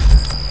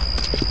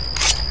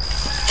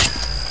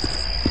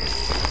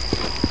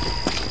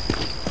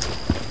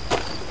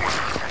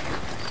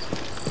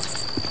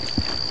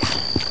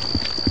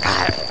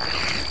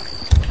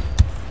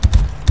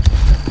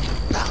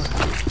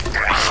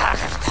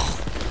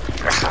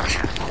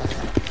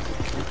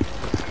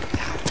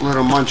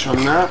 Little munch on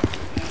that.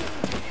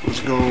 Let's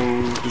go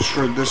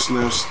destroy this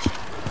nest.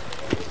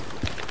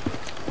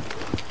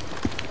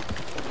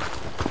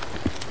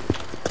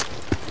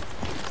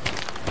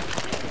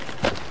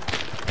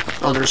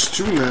 Oh, there's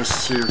two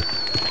nests here.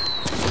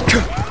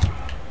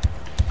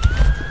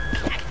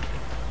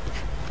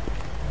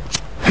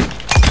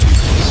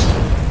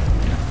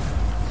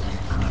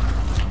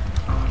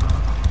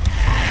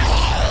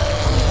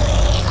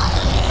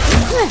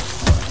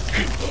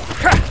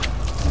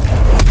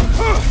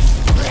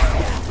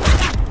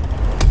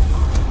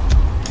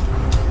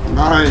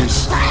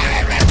 Nice.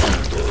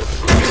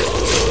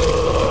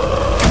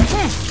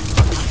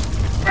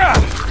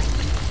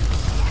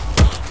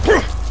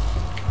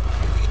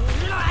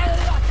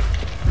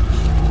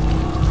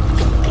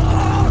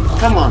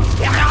 Come on.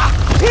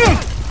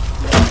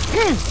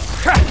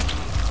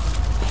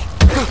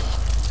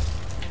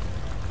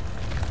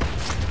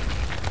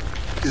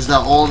 Is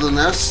that all the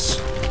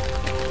nests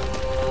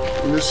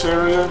in this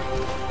area?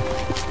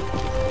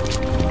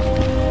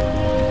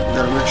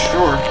 Gotta make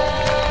sure.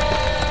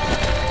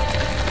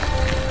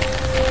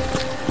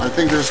 I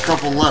think there's a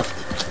couple left.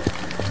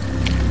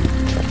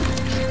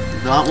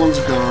 That one's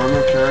gone,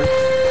 okay.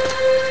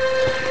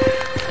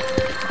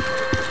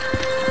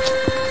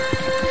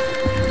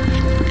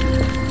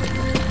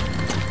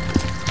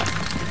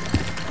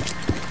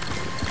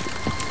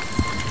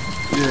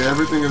 Yeah,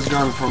 everything is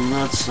gone from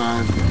that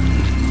side.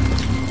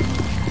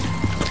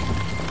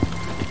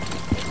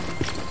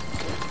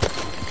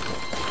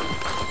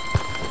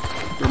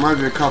 There might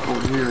be a couple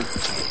here.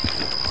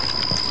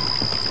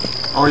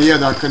 Oh yeah,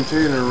 that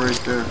container right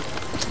there.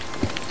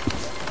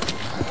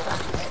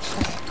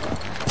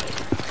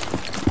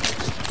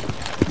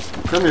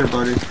 Come here,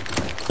 buddy.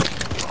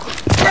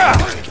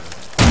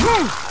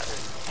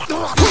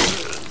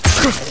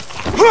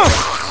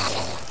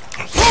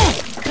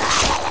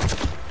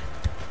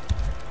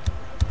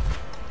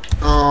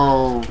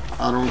 Oh,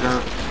 I don't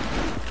got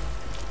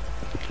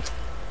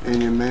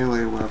any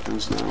melee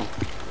weapons now.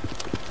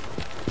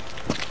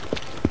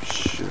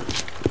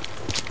 Shit.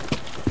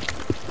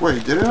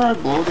 Wait, didn't I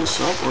blow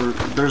this up? Or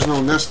there's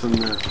no nest in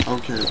there?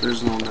 Okay,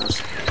 there's no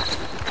nest.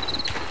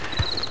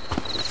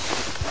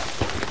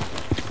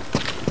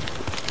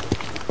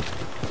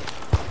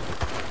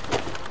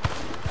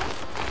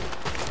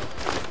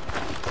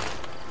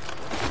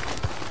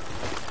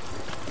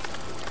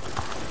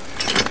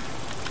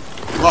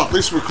 Well, at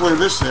least we clear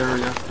this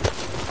area.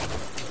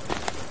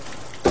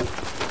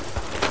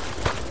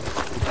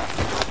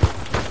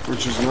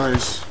 Which is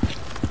nice.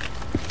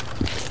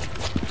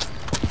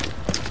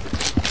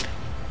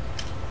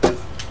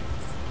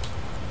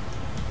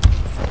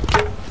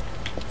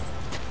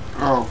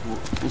 Oh,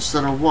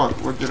 instead of what?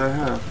 What did I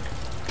have?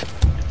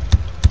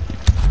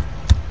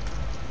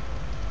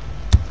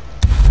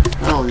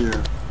 Hell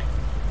yeah.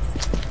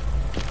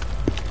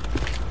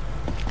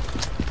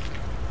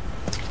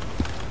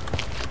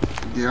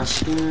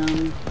 Gas can, a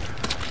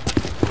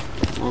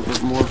little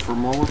bit more for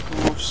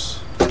Molotovs.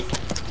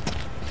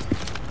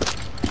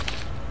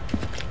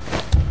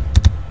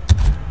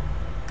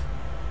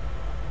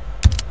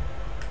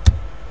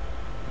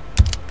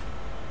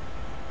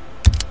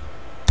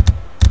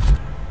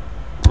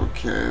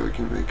 Okay, we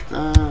can make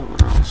that.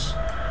 What else?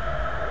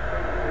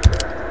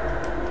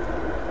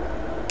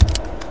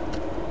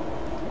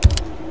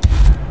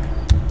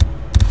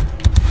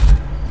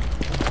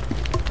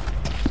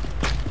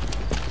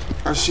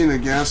 I've seen a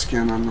gas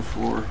can on the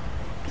floor.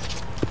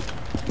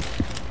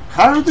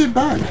 How are they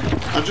back?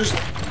 I just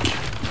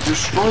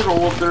destroyed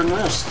all of their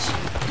nests.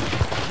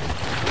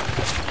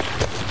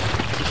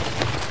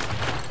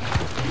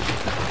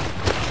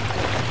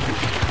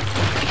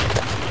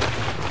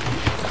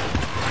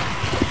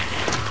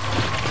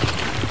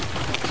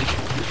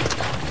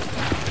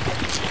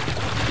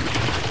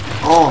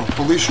 Oh,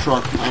 police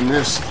truck. I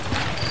missed.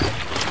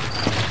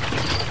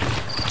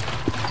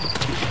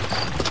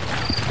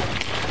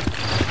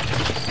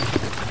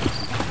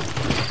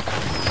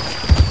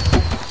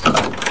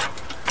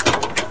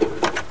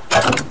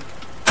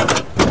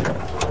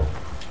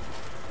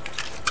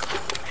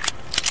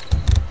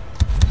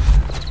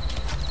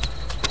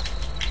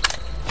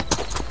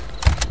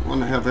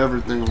 Have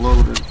everything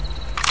loaded.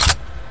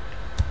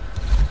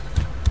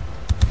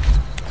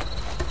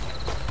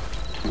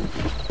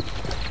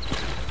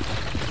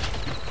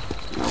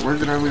 Now, where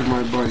did I leave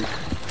my bike?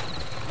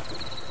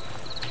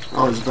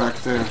 Oh, it's back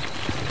there.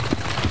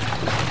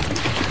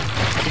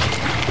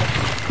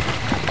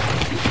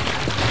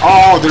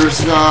 Oh, there's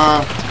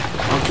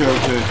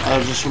okay,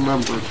 I just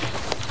remembered.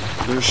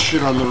 There's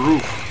shit on the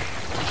roof.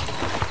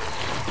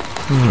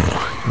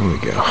 Oh, here we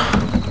go.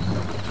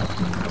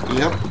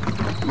 Yep.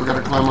 We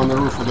gotta climb on the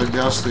roof of the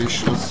gas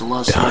station. That's the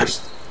last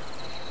nest.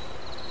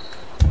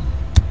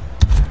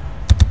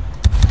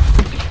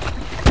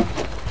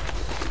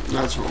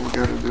 That's what we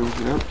gotta do,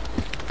 yep.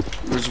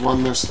 There's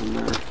one nest in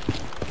there.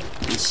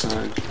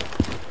 Inside.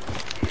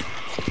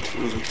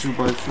 There's a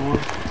 2x4.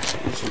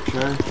 That's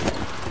okay.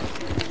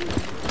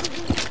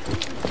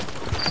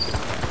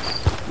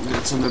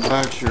 It's in the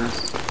back here.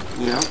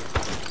 Yep.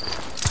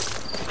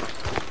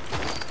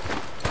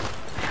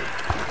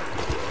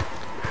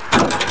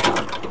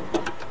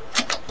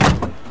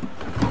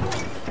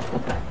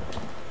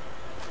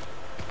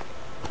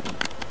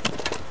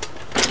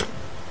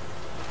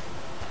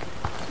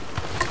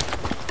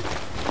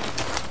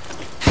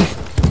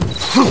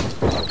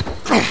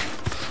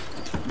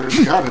 There's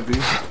gotta be,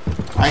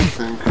 I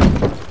think.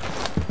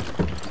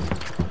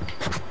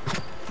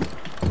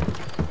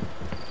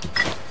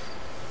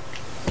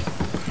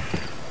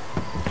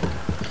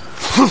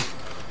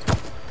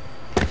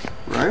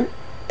 Right?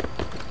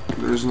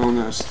 There's no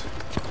nest.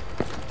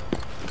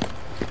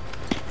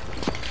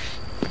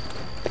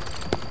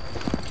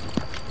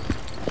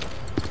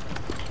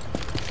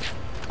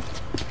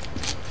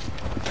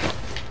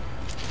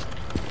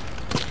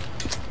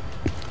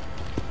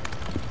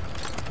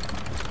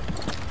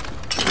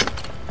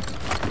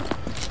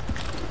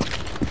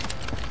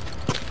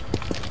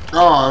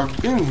 Oh,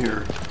 I've been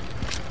here.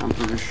 I'm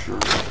pretty sure.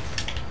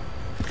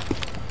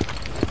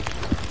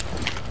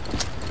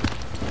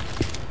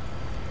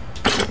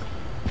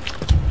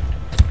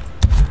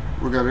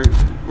 We got it.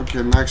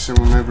 Okay,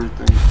 maximum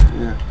everything.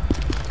 Yeah.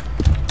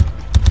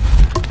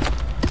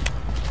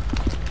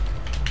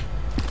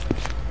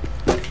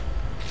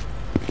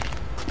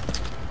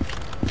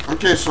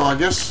 Okay, so I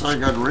guess I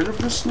got rid of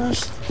this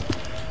nest.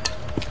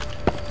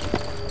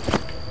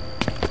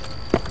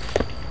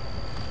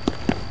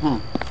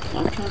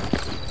 Okay.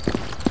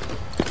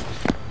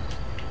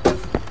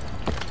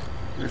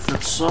 If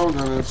it's so,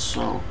 then it's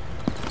so.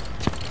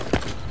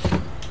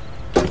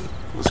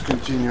 Let's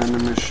continue on the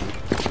mission.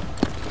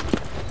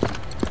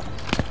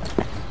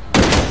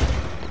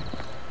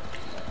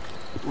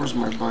 Where's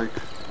my bike?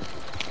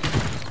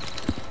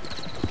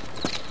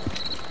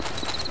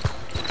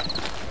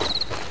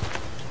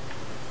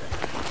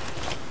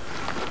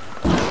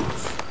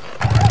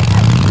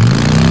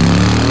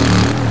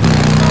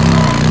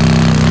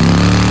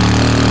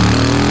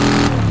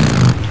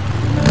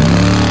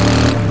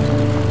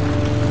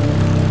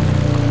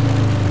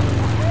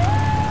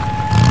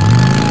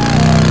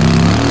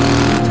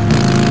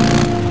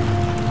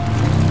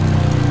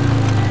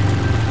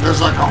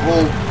 There's like a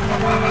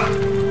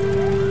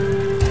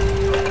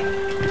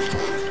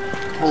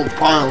whole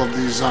pile of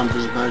these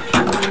zombies back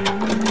here.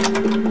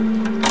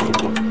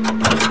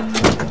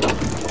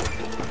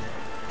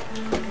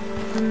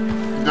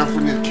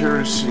 Definitely need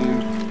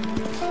kerosene.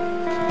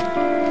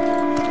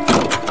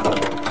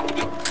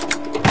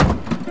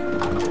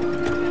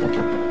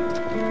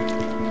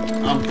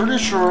 I'm pretty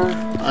sure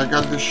I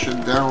got this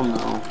shit down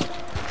now.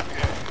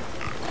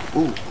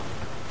 Ooh.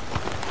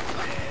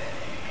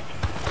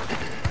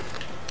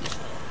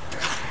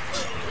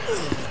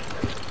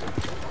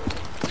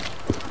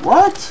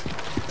 What?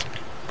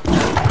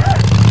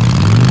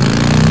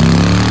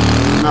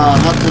 Nah,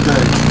 not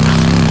today.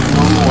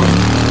 No more.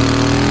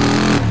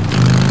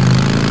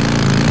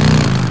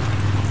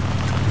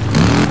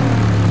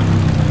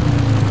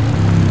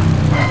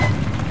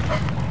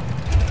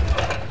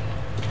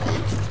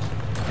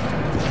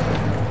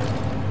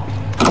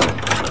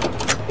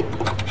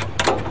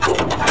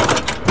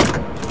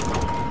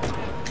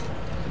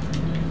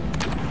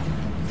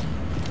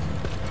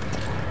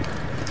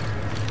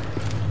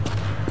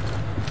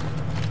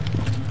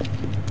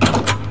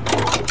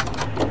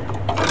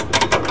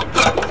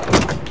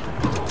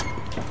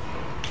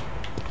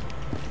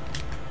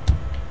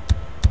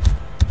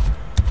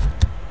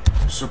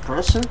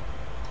 Suppressor?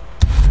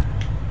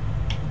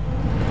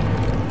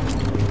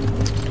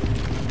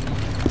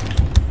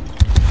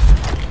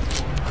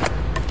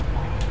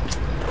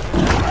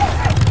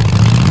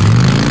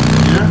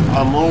 Yeah,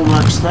 I'm all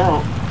maxed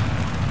out.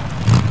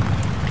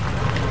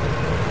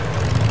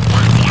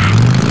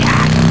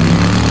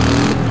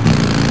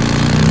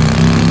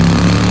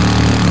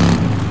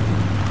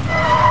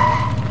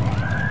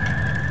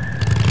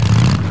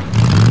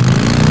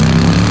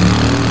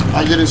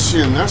 I didn't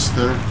see a nest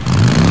there.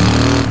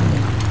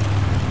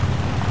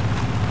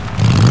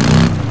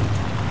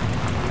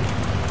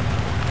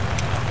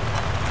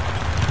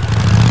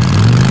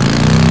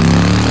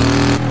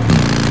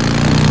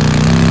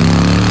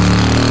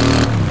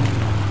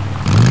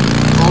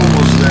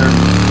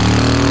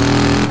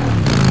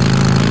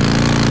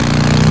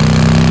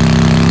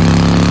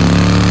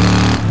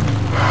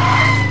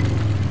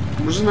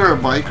 Isn't there a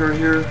biker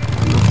here on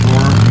the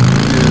floor?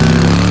 Yeah.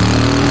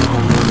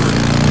 Oh, no.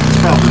 It's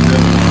probably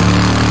dead.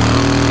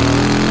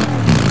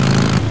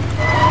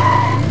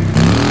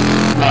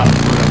 Nah,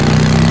 whatever.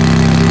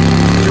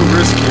 Too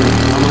risky.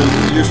 I'm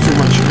gonna use too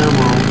much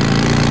ammo.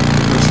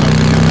 Looks like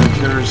I get that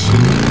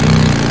kerosene.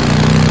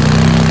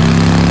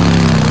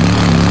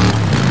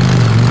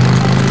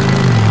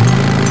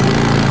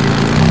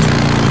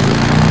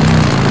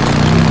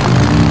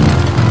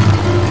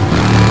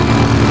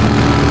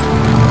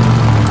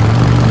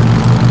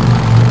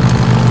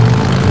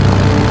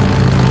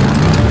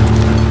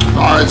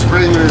 It's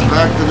bringing me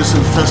back to this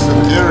infested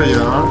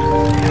area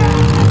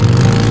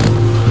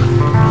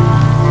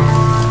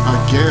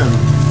again.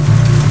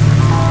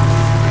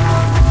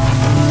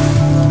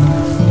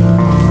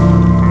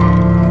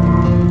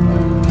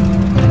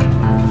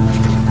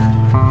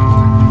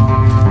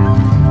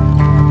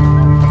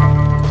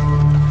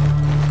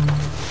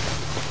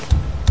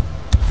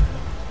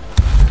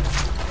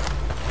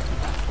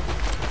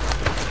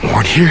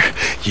 One here?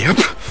 Yep.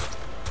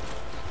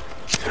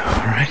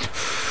 Alright.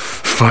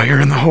 Fire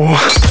in the hole.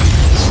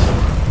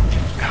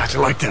 How'd you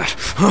like that?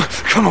 Huh?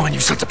 Come on, you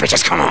sons of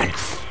bitches, come on!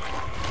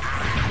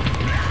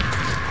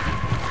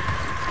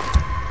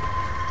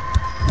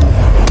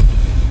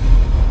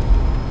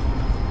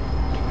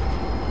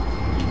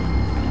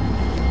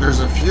 There's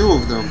a few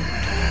of them.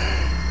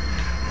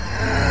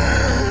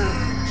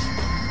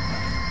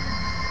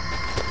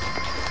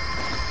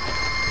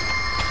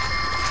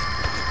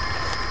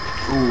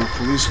 Ooh,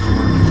 police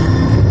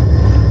car.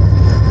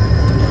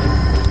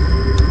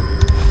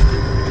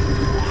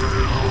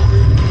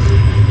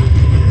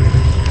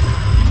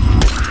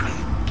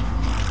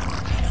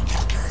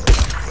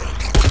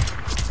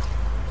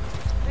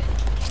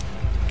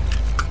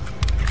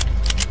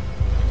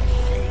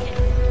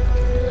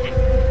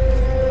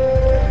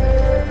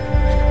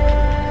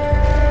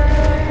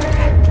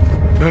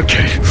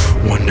 Okay,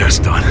 one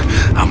nest done.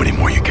 How many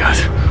more you got?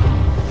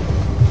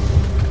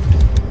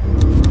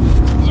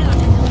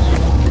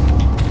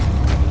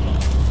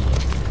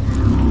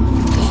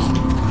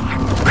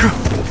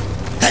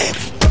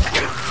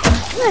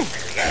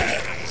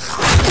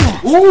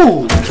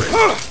 Ooh!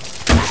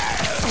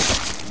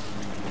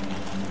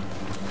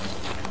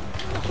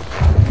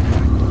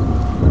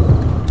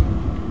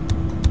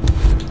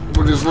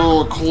 With his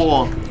little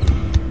claw.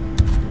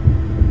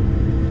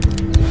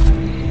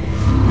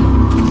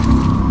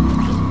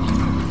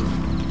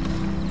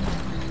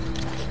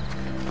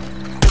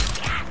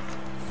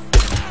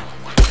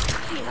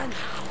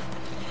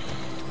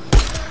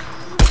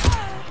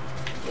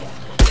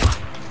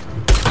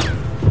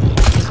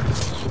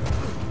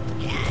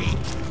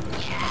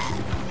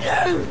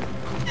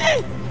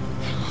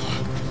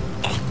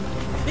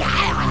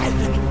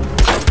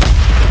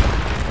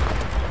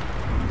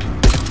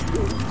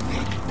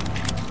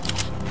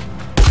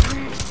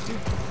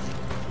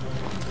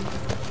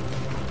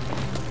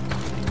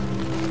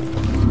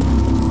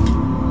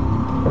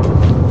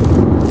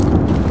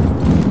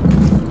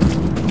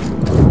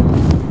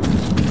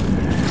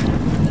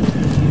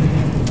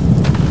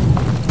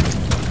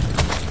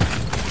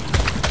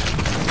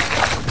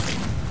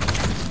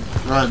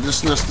 Alright,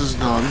 this nest is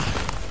done.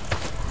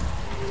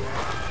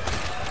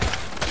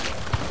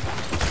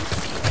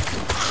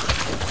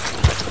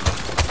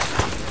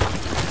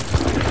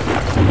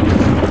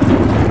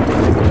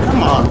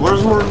 Come on,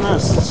 where's more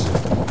nests?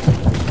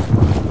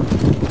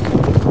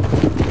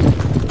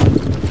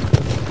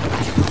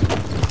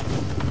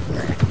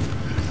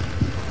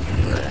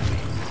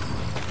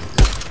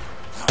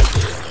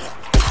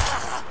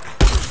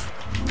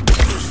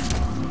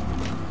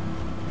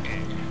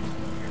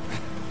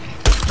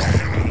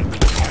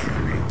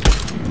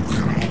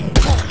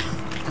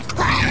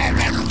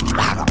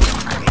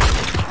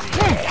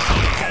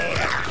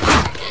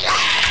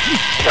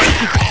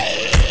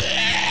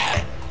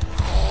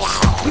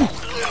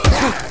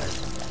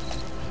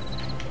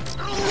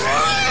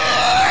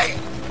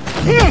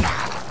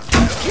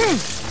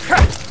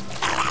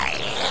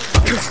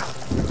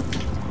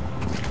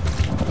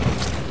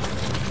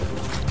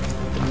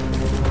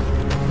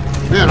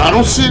 Man, I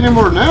don't see any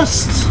more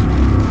nests.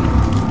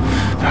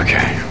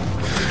 Okay.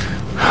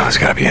 There's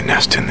gotta be a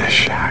nest in this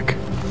shack.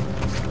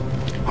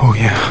 Oh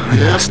yeah, a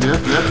nest. Yep.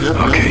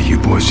 Okay, you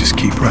boys just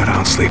keep right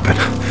on sleeping.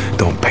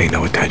 Don't pay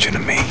no attention to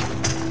me.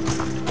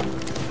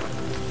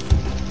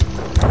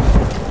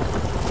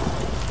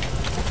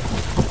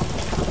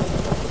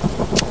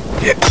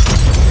 Yeah.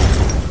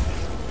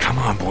 Come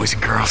on, boys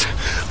and girls.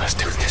 Let's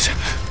do this.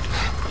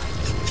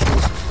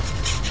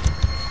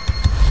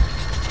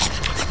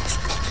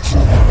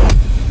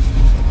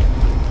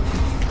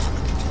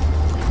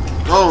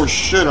 Oh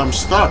shit, I'm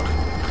stuck.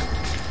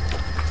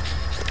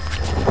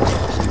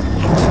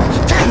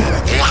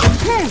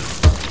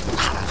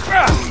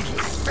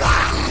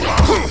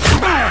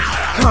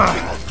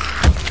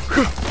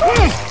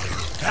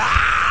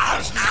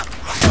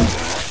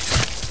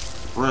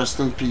 Rest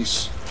in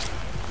peace.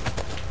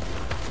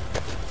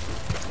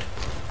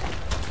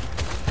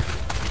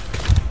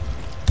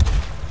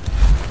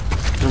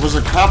 There was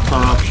a cop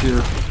car up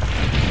here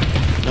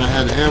that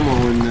had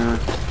ammo in there.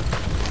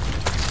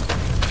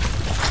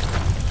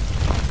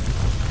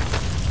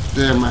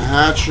 Damn, a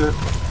hatchet.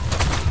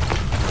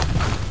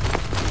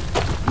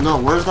 No,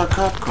 where's that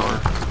cop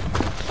car?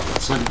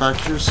 It's like back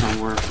here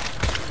somewhere.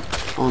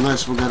 Oh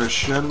nice, we got a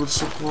shed with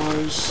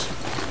supplies.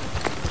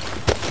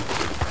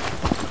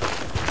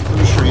 Let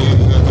me show you.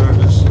 Yeah, there it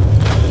is.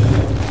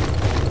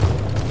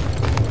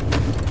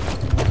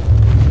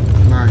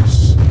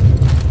 Nice.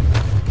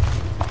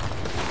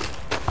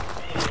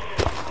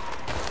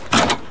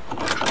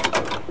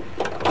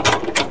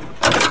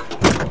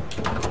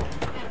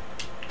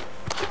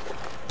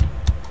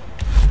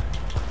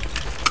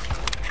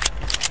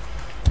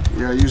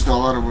 Yeah, I used a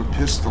lot of a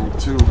pistol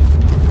too.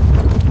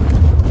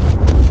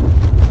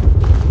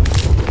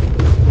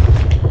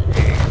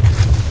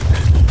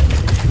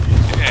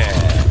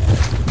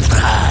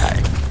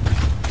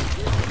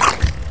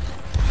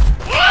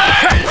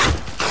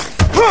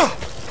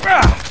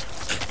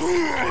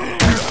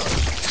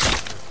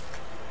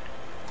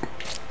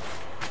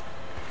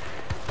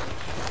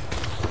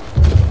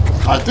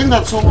 I think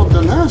that's all of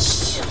the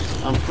nests.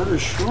 I'm pretty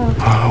sure.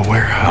 Oh,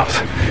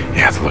 warehouse.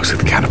 Yeah, that looks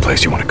like the kind of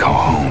place you want to call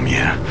home,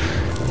 yeah.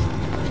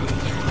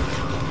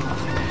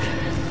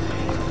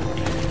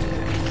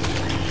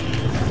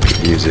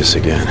 Use this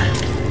again.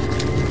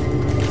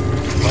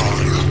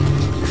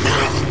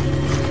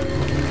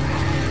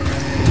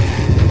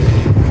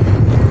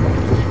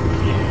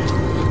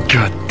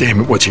 God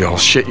damn it, what you all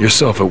shit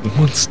yourself at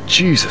once?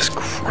 Jesus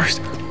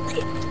Christ.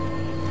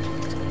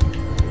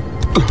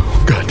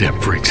 Oh, goddamn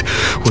freaks.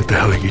 What the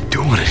hell are you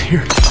doing in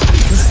here?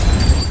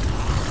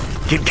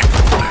 Get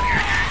out of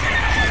here.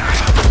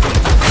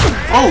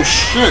 Oh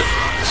shit!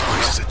 This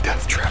place is a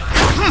death trap.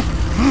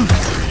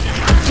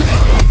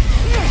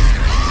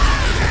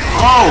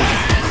 Oh!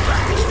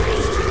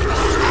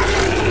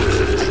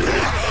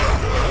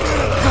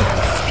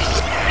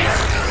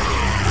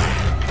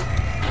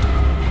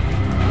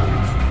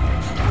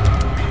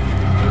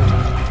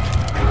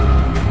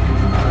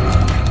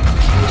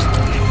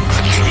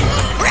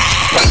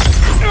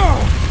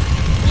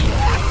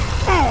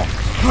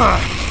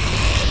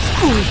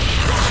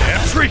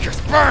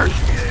 Burn!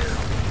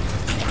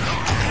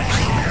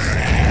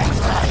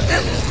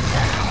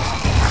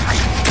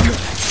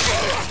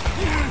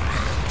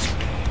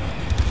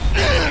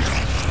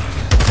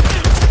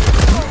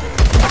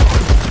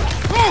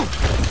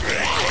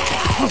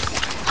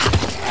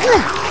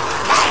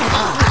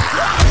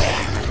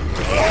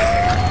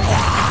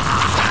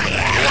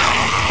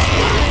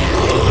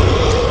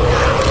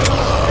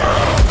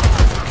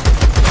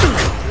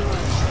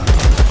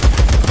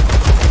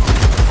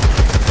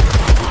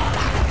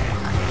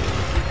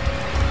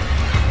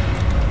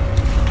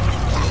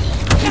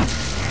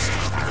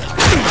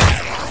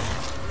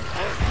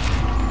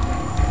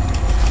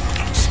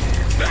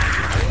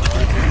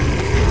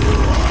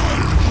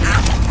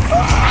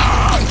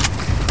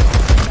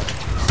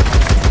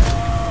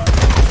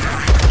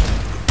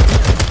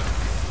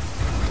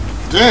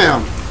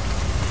 Damn!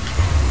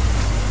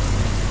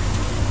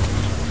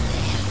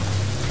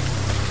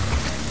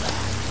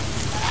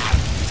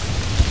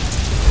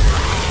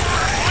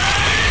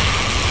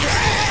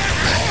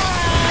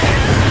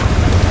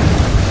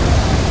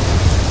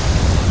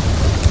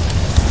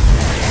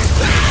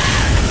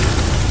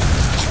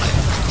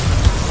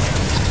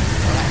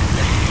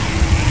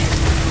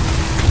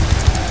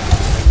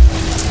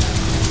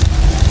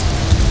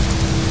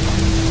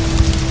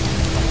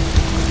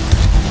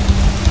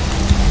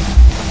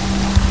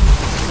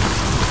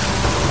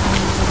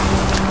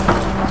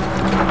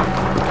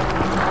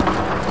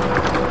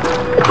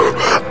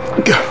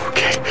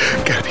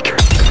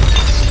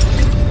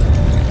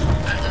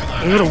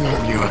 It'll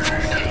warm you up.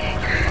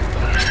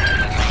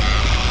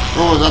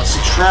 Oh, that's a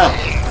trap.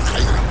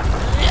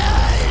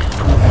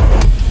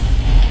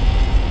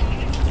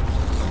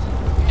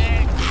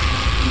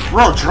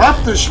 Bro,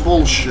 drop this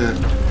bullshit.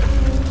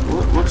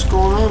 What's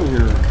going on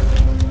here?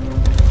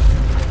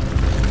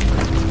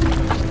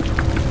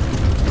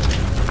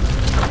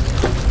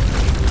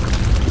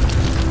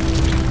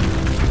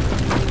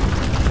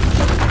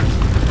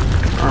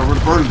 Alright,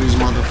 we're burning these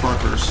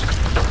motherfuckers.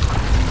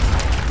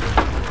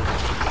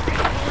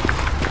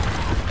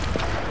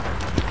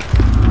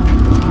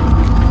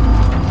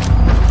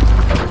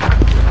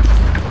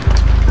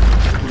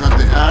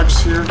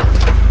 Here.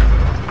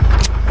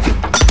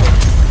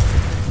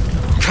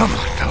 Come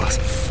on, fellas.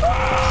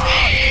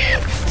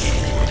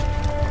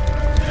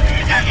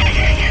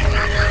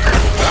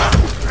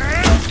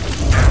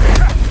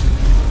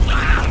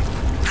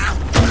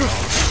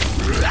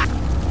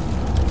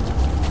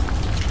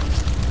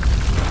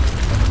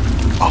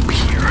 Up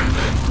here.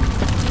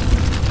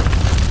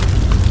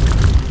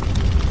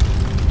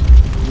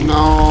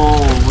 No,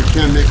 we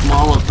can't make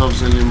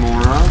Molotovs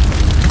anymore, huh?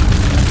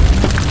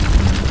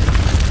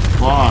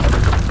 Fuck.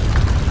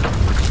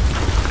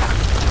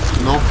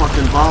 No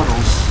fucking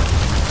bottles.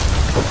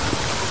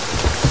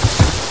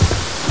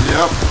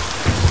 Yep.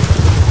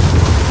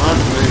 Fuck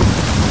me.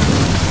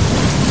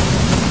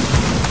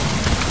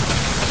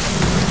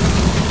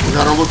 We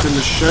gotta look in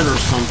the shed or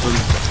something.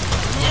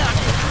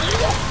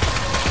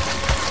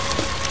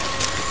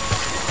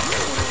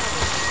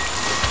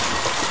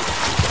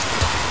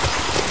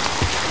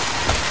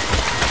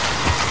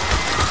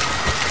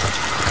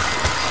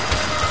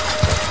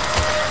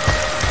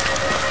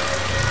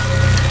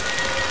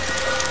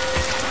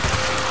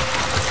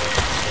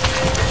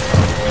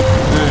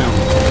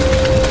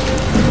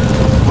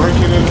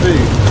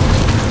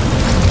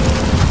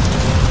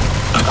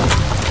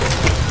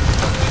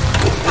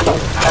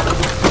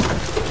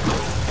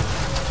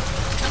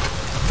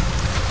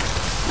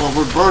 Well,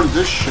 we burned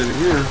this shit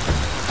here.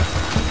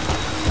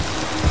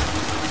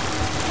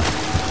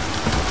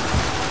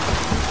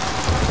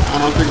 I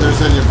don't think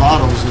there's any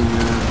bottles in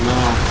here. No.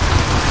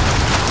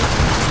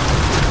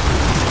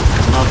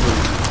 Nothing.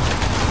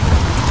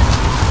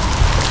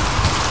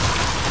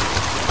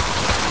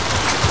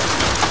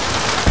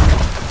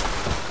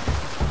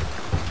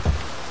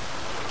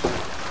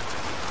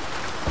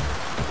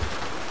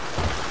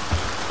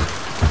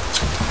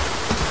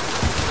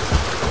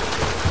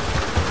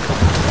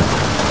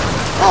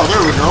 Oh,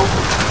 there we go.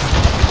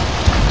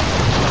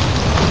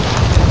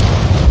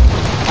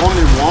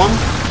 Only one?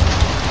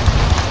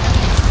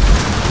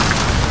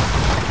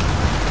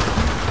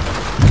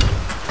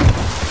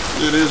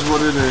 It is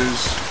what it is.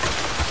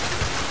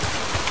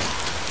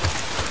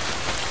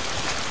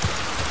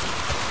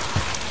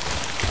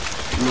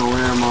 No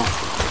ammo.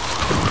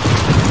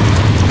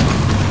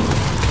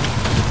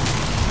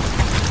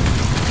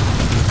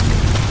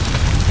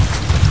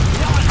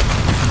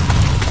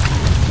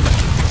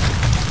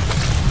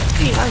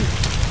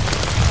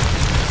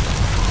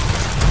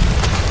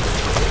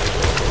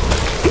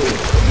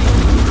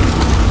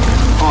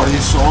 Oh, he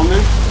saw me?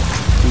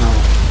 No.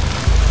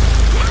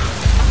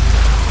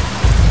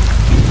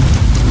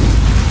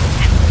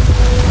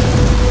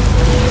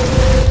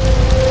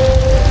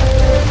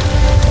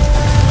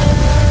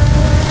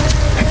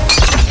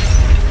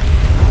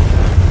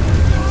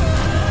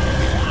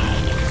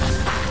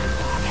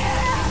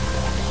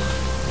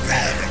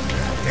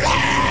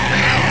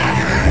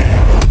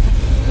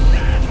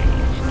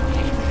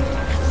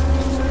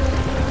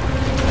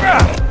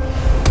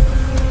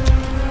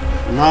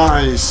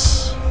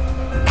 Nice.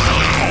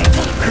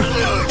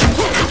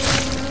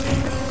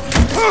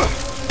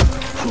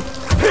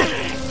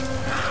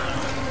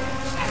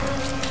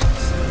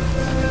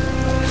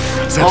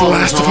 Is that the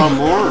last there's a lot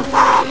more.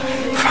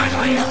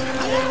 Finally.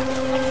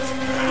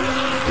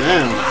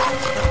 Damn.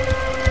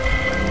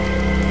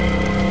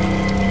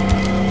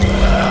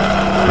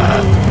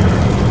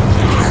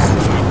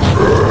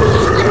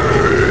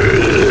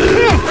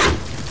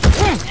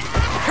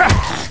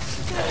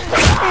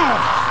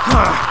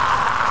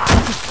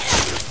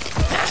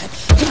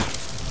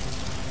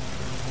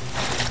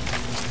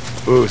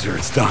 Boozer,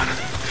 it's done.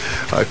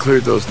 I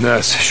cleared those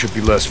nests. Should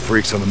be less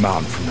freaks on the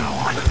mountain from now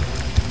on.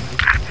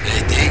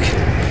 Hey, Deke.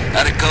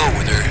 How'd it go?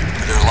 Were there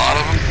a lot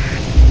of them?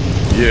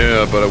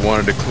 Yeah, but I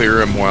wanted to clear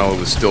them while it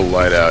was still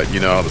light out.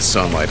 You know how the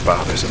sunlight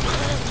bothers them.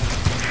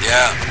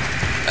 Yeah,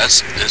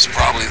 that's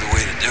probably the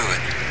way to do it.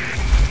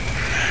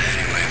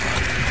 Anyway,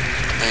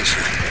 thanks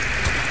for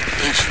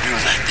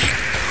doing that, Deke.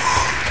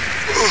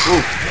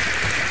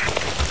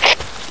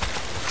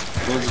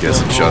 Get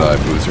some shut-eye,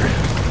 Boozer.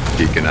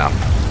 Deacon out.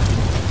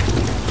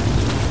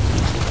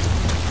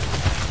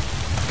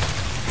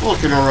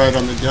 Looking alright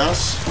on the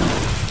gas.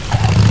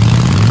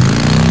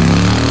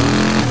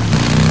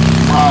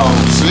 Wow,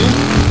 see?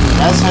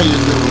 That's how you do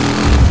it.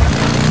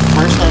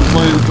 First time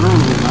playing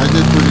through, I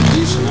did pretty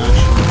decent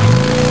actually.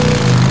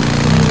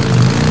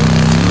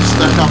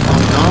 Stuck up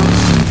on guns.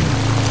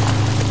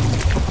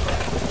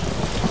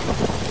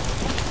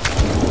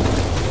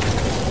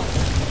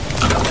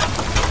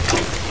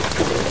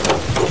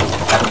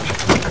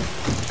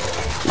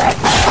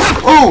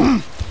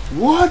 Oh!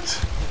 What?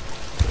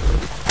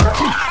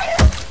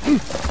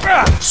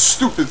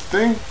 Stupid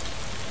thing.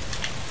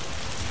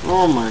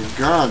 Oh my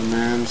god,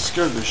 man.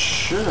 Scared the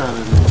shit out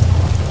of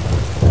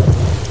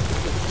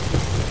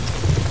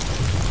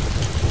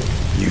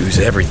me. Use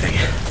everything.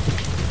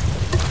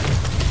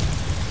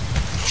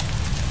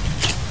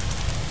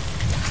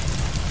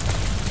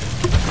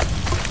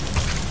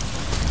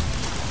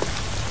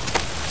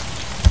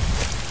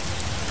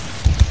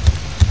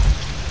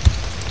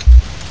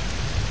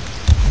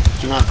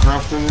 Do you not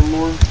craft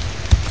anymore?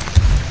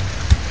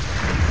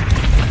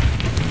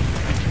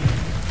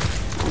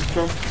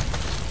 Okay.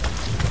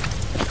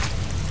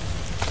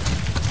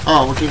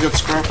 Oh, we can get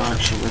scrap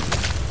actually.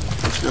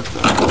 Let's get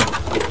that.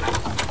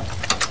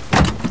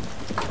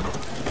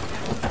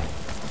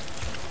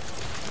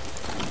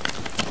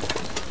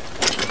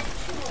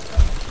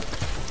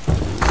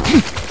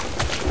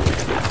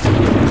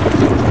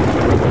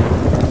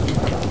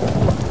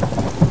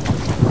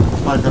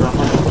 I got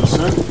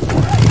 100%.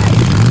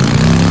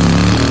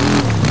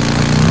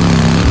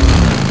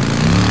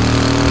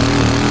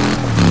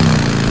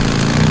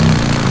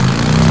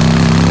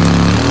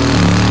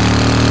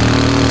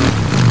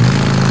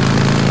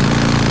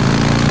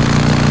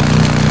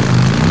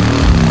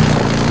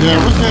 Yeah,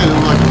 we're getting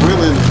like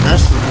really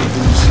invested with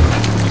these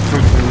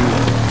freaking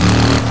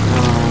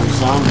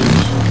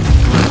zombies.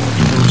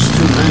 There's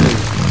too many.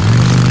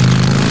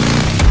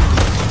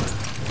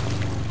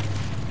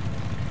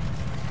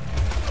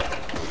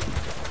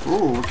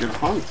 Ooh, we can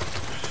hunt.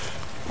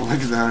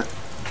 Like that.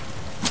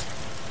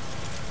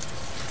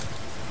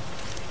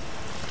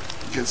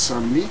 Get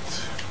some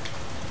meat.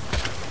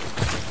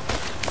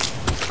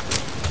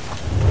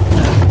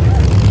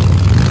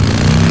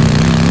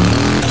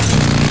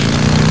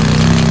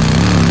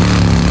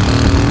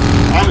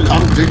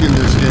 I'm digging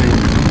this game.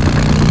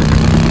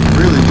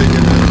 Really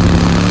digging it.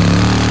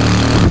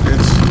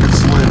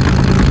 It's lit.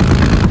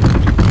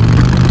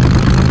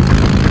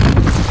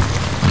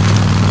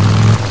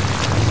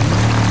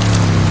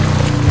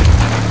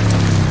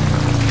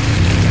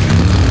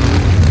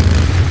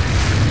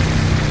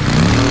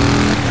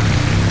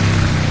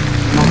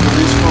 Not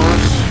police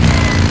cars.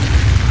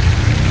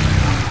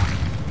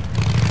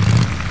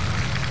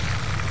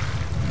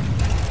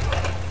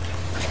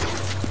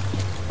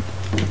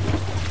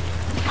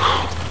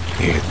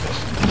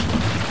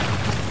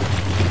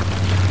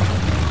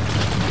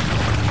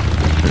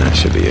 That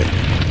should be it.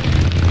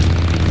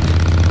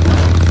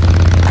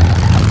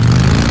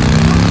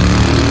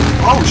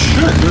 Oh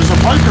shit, there's a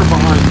biker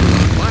behind me.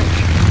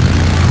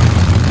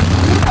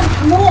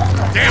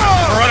 Damn it,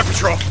 we're on a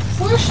patrol.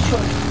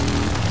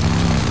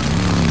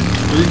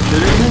 Are you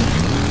kidding me?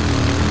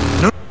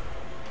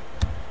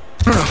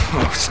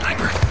 Oh,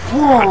 sniper.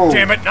 Whoa!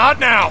 Damn it, not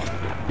now.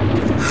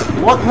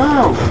 What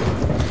now?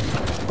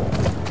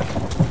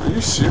 Are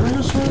you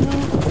serious right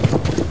now?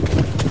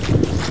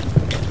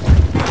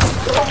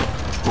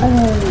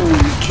 Oh,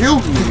 you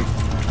killed me.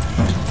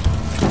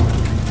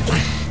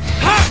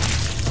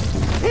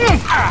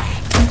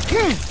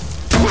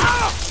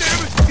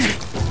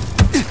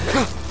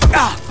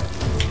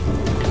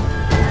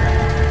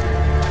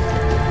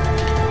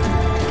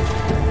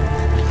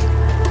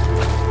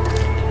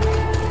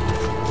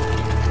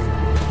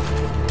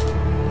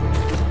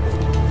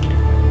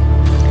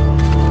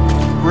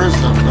 Where's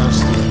that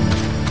bastard?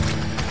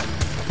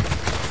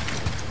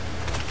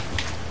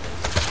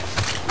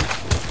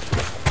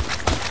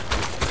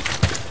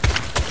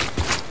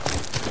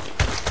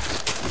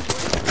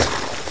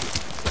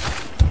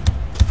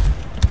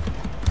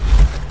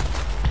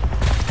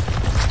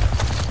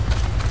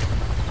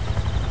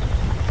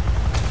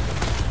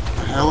 A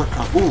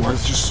helicopter. Ooh, I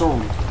just saw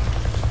him.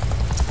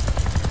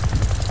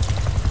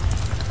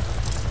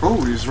 Oh,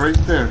 he's right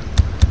there.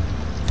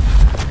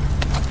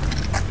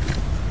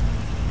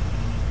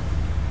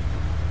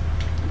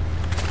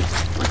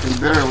 I can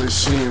barely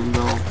see him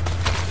though.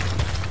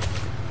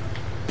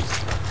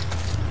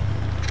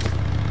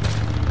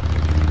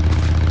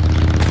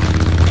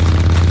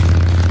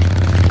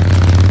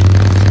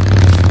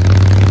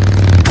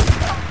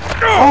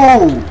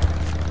 Oh!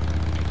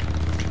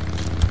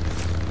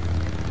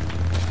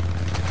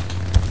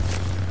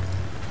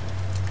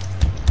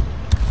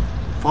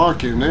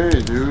 Fucking A,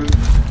 dude.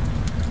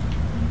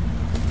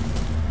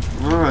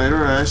 Alright,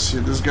 I see.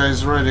 This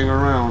guy's riding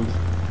around.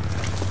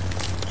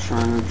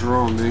 Trying to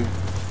draw me.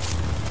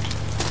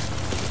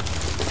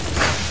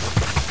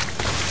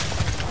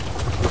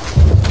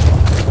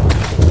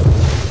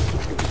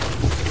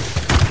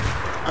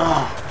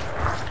 Ah.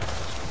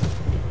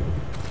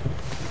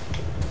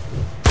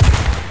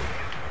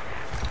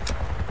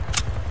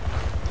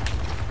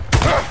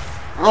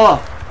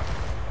 Oh!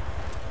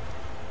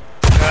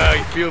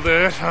 You feel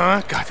that,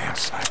 huh? Goddamn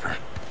sniper.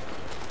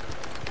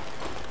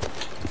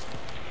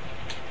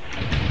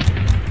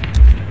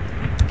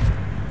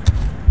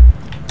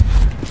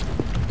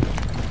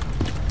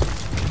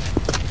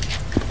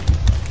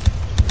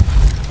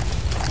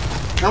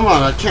 Come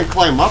on, I can't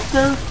climb up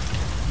there?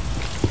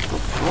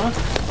 What?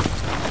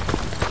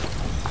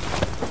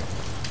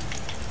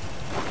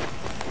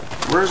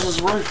 Where's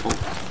his rifle?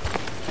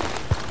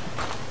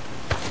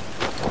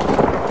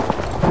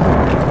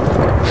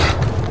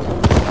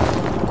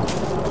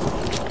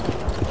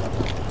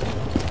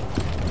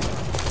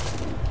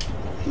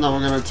 Now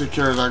we're gonna take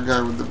care of that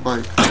guy with the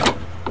bike.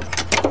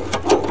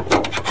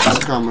 He's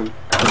coming.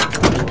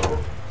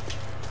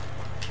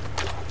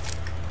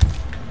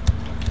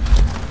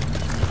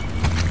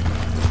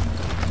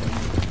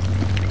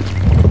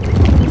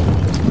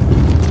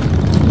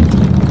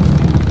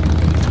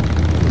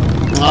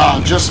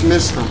 Ah, just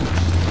missed him.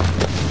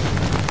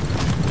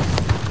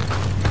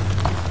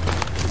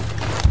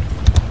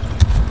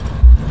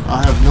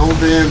 I have no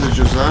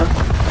bandages, huh?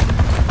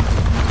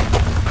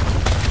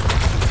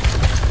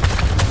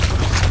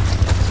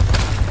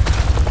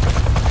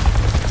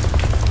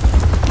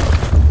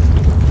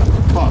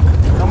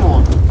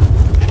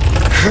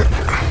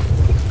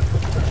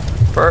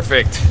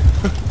 Perfect.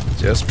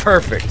 Just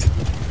perfect.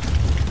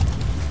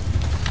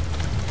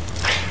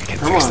 I can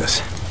fix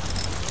this.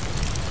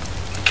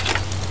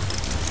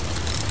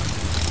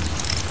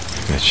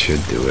 That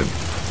should do it.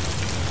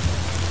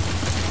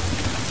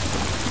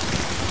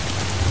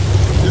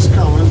 He's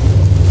coming.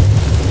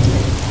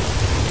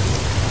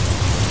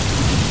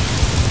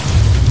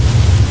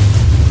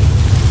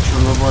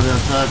 Sure nobody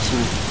attacks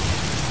me.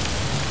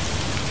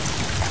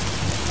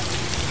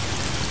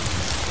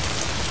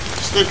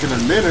 It's taking a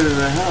minute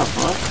and a half,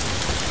 huh?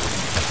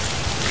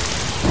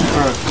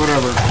 Alright,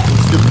 whatever.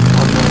 Let's get the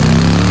fuck out.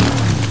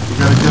 We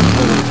gotta get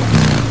there.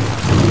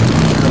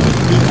 We got the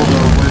people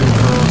that are waiting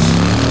for us.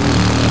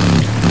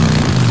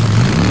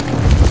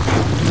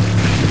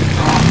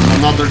 Oh,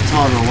 another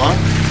tunnel, huh?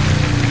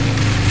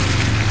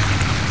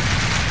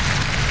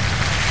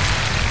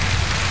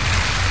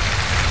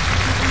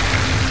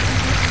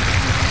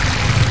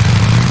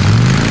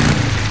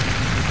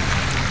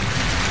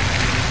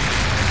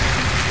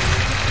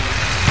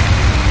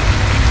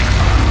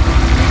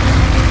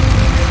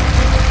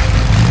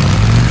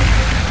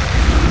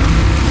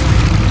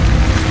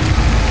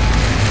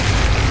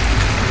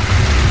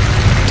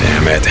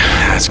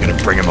 That's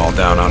gonna bring them all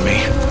down on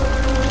me.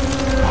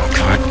 Oh,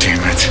 god damn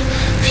it.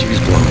 Fuse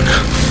blown.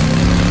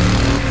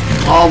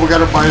 Oh, we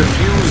gotta buy a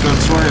fuse,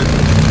 that's right.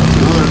 That's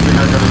another thing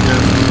I gotta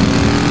get.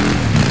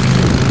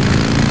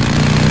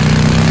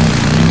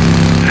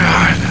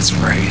 Ah, that's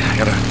right. I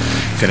gotta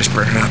finish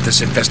burning out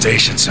this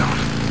infestation zone.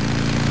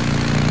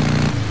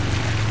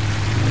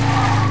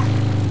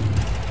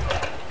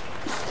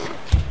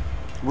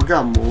 We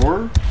got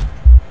more?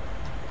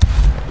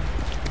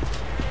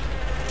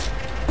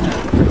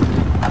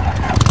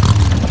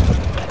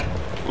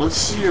 Let's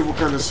see what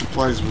kind of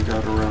supplies we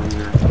got around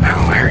here.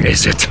 Oh, where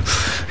is it?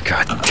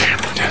 God damn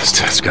it,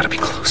 nest. It's gotta be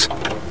close.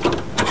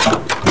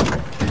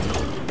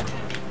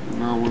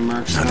 No, we're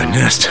maxed Another out.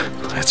 nest.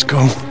 Let's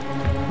go.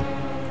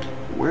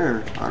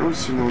 Where? I don't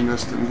see no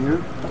nest in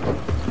here.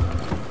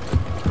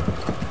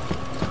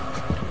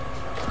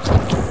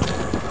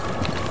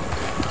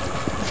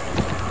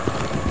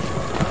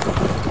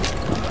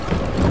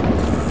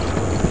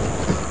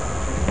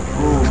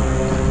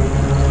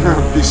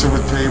 Oh, a piece of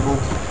a table.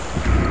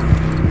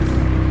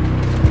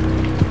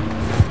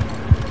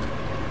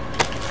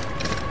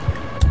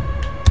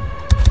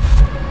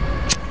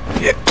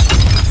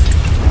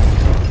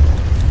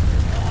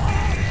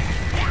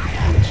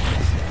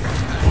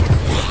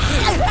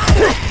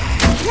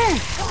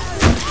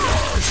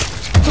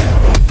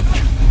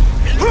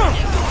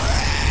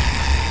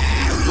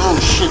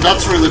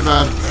 That's really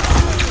bad.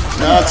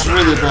 That's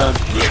really bad.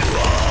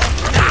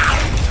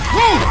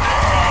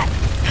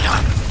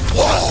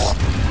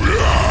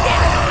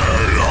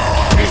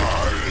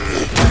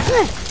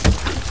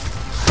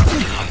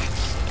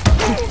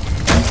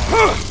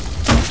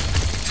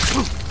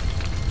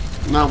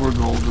 Now we're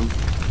golden.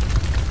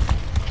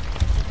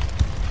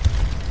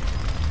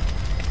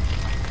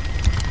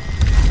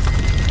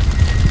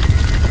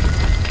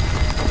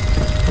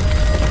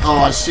 Oh,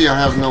 I see I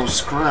have no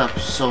scrap,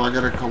 so I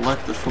gotta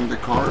collect it from the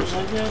cars,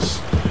 I guess?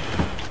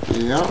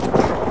 Yep.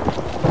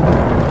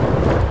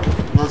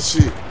 Let's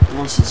see,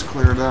 once it's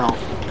cleared out.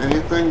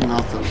 Anything?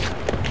 Nothing.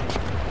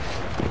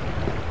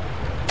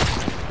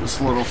 This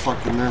little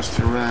fucking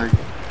nasty rag.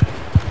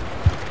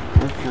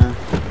 Okay.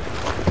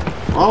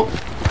 Well,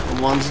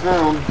 one's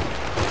down.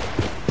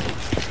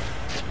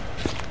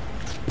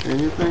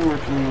 Anything we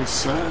can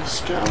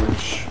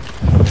scavenge?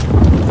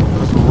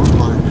 Doesn't look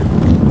like.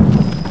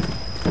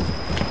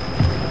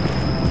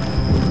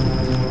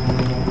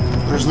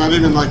 There's not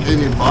even like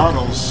any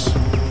bottles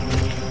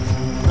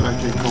that I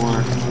can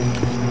collect.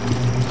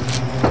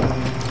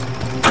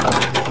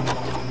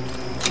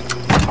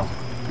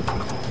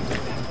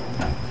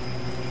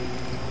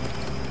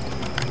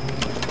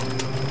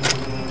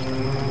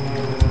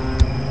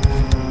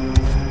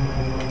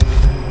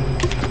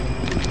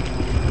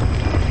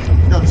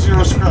 Got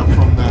 0 scrap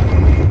from that.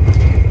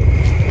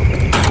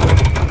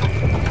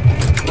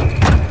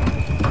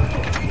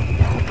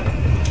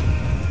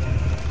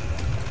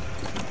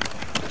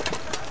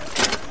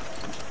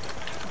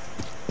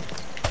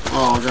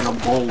 Oh, I got a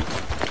bolt.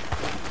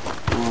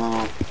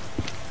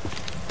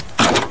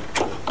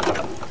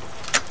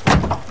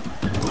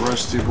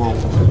 Rusty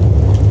bolt.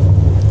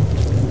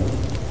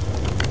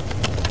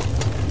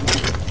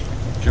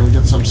 Can we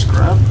get some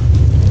scrap?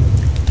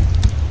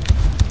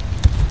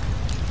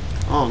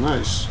 Oh,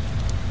 nice.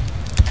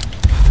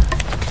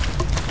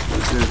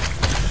 Okay.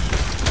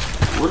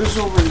 What is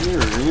over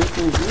here?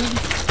 Anything good?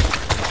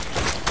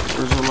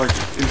 Or is it like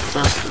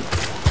infested?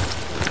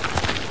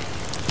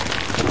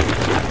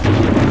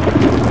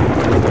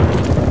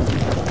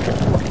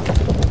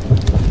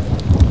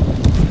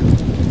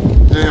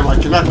 Damn, I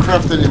cannot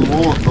craft any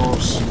more of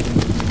those.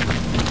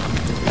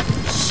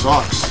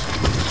 Sucks.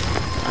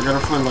 I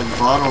gotta find like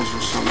bottles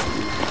or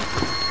something.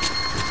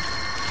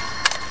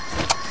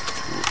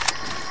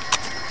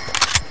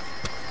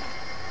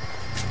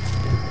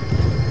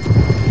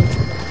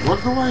 What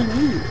do I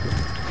need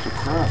to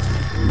craft?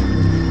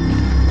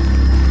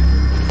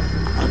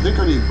 I think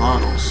I need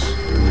bottles.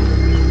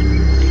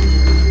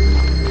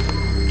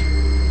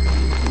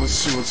 Let's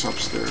see what's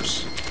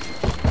upstairs.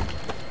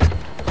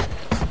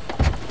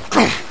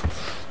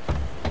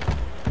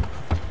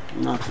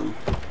 Nothing.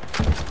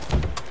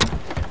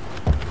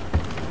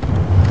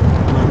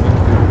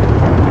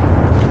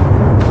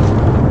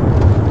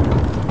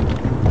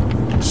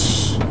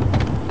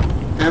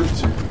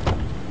 Empty.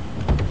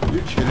 Are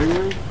you kidding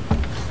me?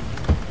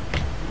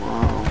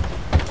 Wow.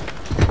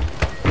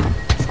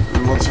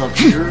 And what's up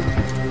here?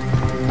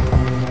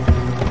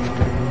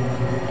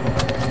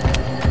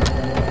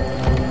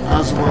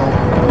 As well,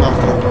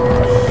 nothing.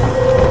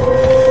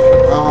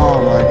 Oh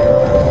my god.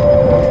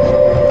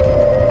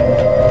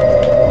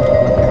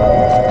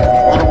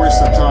 What a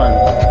waste of time.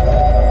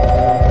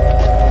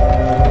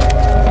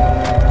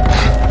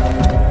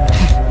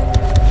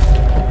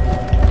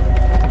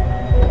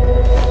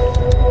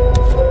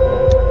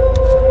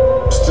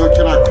 Still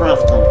cannot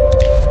craft them.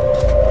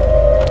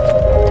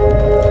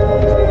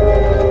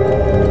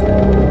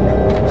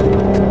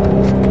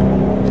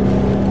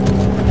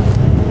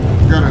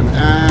 Got an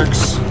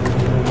axe.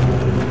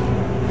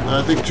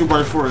 I think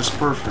 2x4 is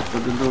perfect.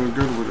 I've been doing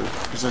good with it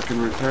because I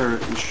can repair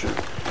it and shit.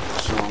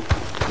 So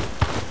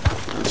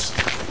that's.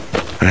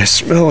 I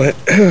smell it.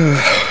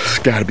 It's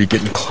gotta be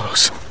getting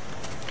close.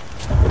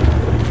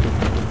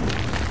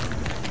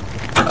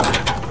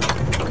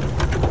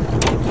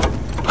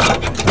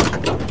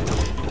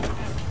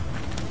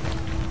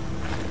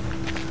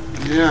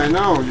 Yeah, I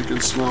know. You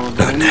can smell it.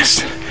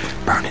 Goodness.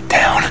 Burn it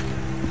down.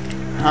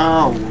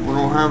 How? We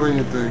don't have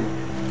anything.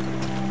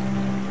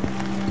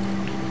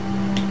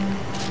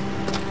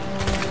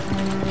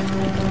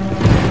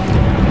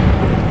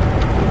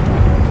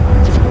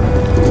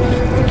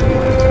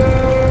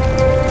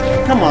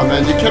 Come on,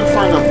 man. You can't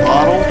find a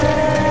bottle?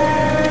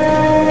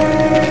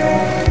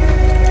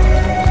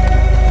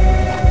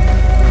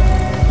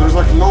 There's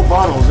like no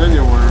bottles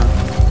anywhere.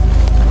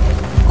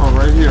 Oh,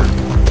 right here.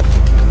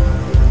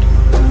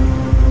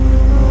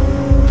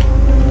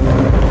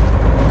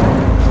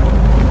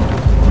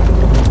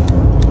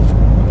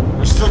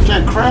 I still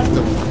can't craft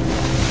them.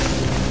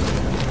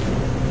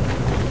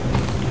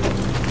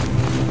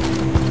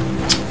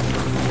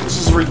 This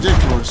is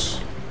ridiculous.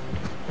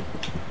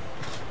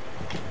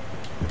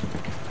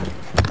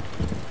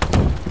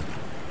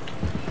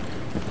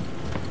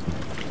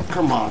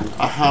 Come on,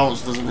 a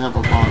house doesn't have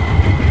a bottle.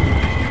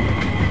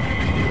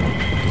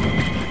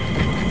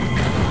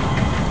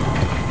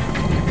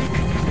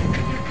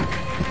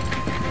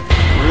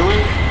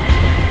 Really?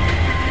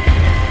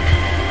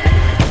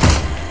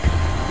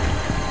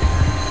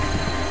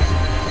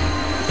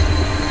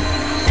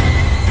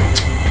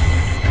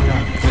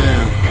 God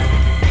damn.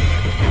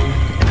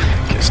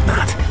 Guess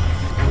not.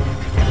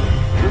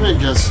 What do you mean,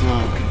 guess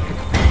not?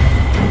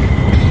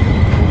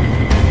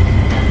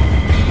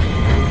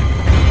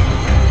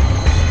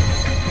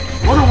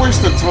 What a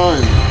waste of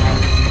time.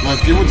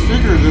 Like, you would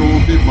figure there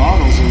will be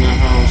bottles in that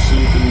house so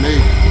you can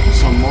make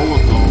some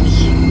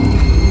Molotovs.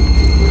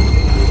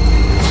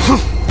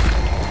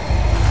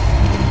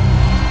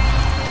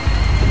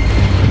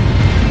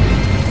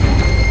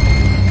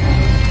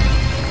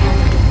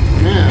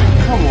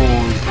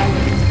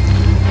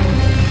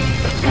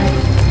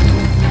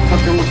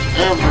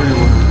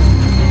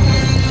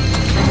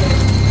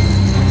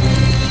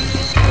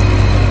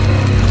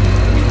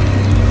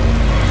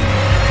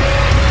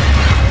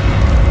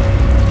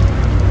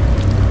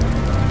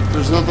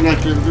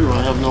 nothing I can do.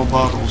 I have no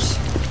bottles.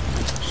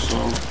 So,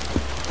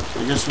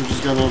 I guess we're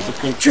just gonna have to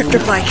continue.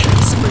 Drifter bike.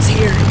 Someone's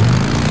here.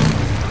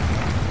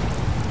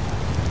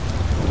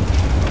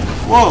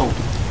 Whoa!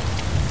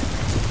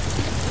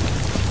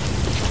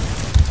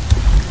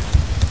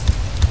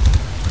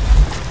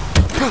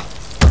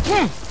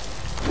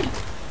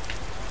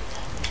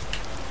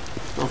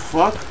 The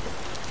fuck?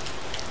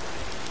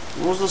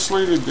 What was this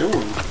lady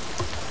doing?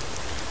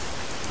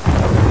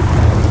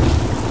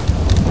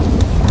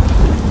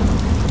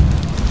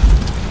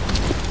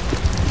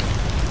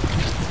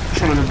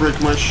 Trying to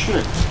break my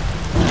shit.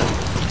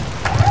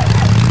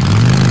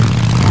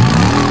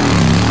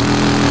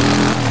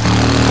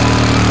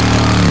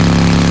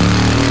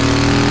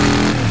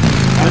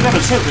 I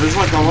gotta say, there's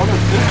like a lot of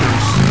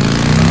pictures.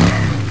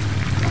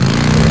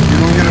 You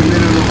don't get a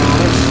minute of a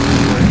list.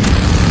 Like,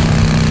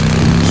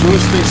 as soon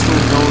as things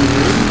start going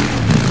good,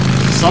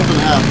 something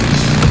happens.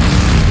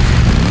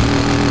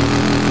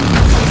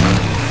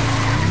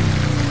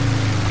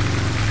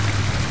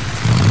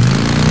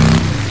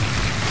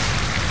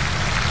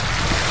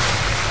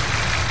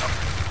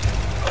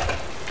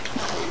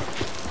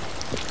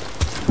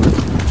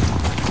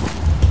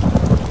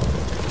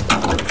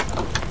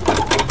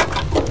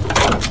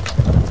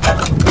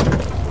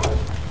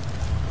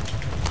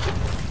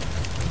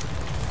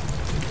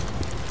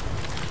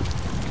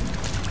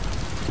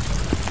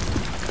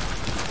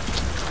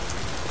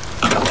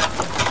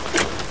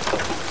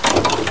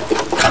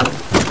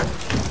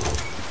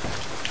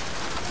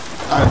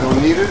 I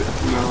don't need it?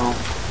 No.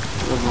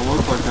 Doesn't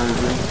look like I do.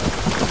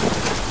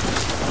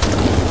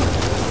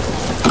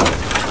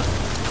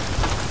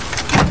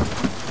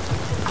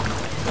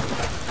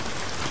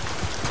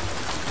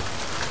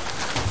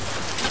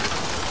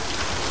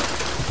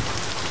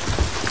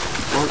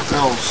 What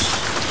else?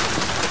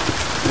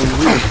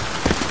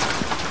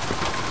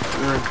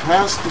 There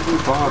has to be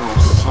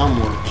bottles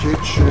somewhere.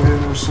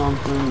 Kitchen or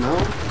something, no?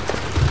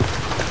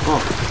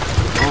 Oh.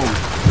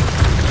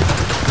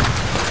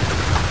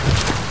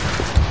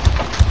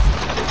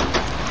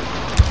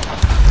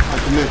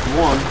 Make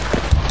one.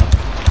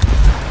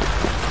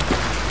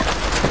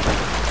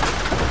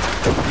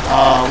 I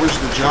wish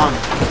the jug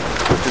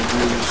could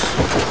use.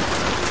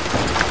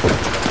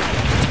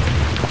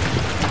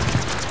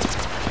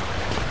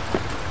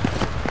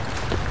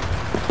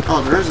 Oh,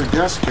 there is a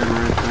gas can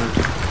right there.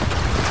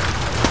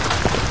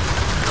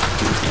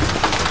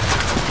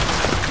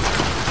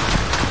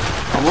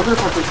 I wonder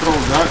if I could throw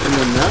that in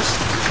the nest.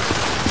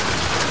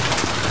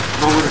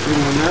 Throw it in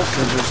the nest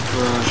and just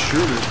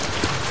shoot it.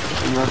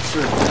 And that's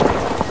it.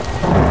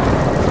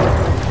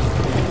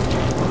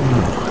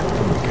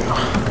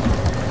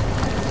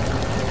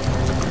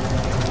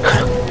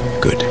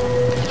 Good.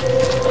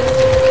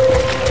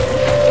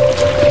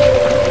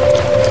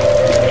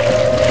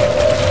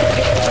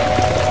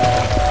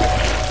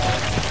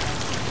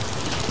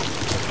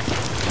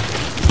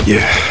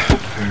 Yeah,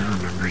 I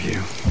remember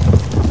you.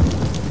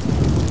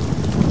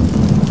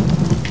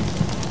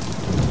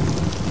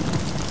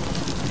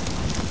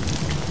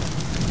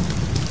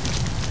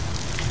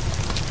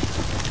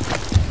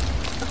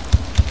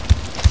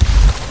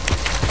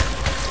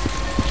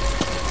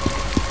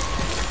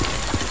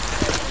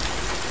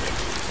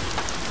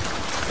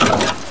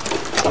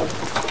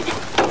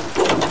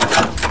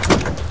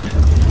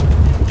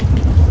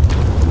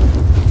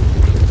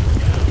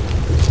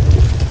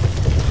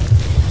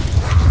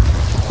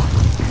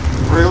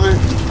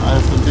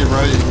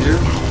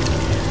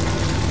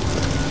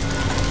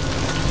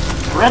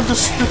 Grab the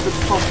stupid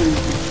fucking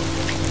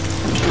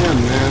can,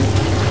 man.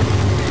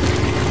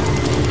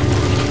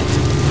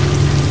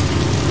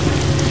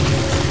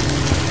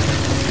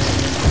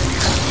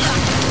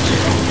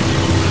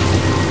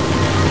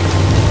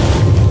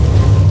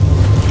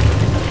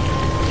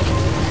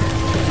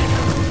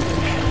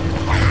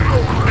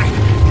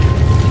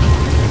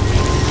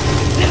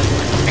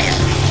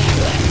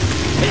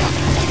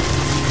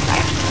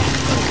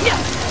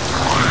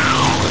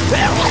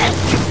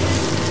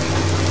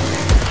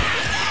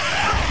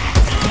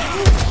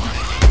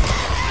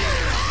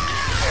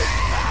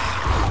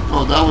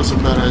 Oh, that was a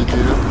bad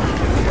idea.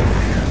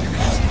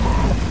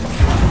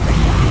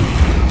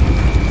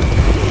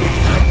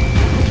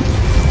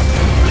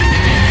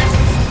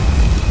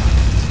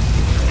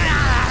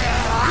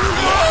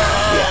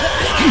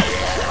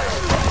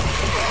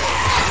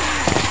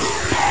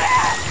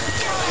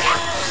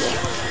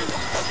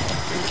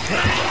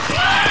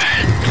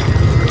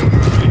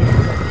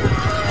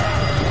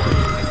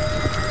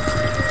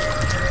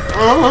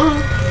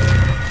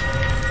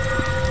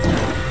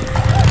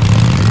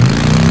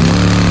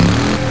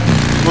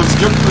 Let's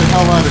get the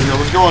hell out of here.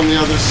 Let's go on the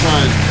other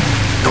side.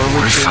 Don't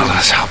worry,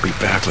 fellas. I'll be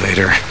back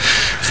later.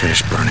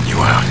 Finish burning you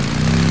out.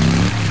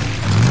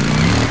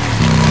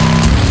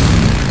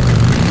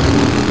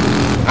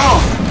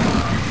 Oh!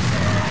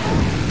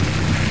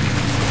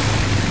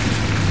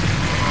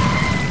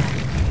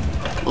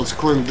 Let's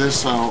clean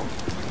this out.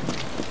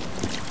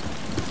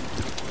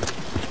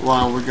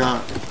 Wow, we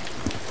got...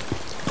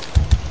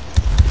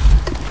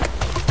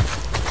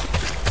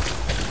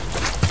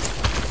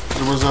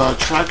 There was a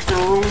tractor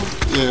room?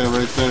 Yeah,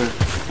 right there.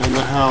 In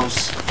the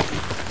house.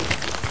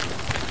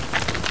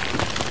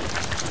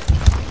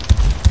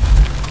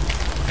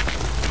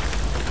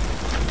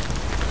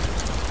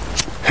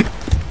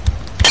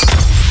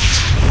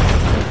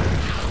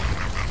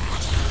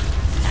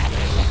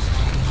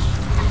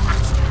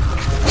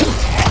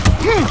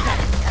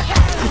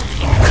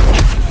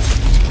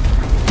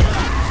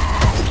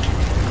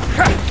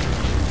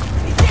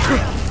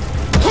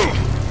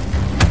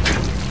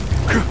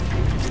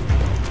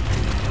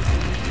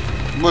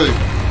 Wait.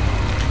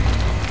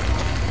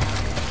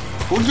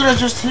 Who did I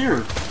just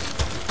hear?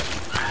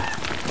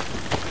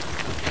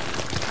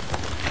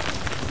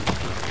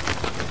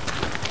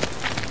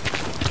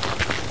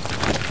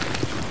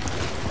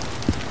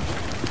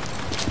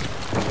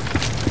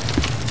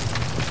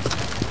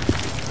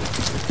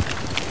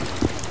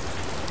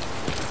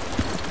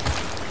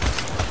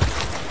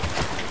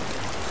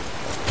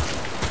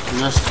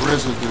 Nest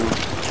residue.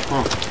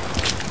 Huh.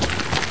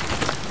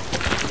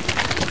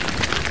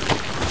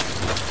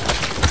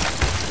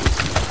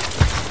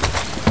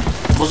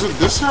 Was it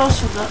this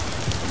house or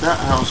that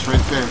house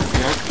right there?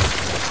 Yeah.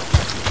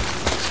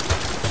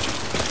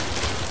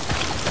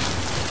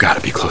 Gotta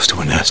be close to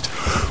a nest.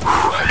 Whew,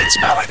 I can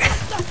smell it.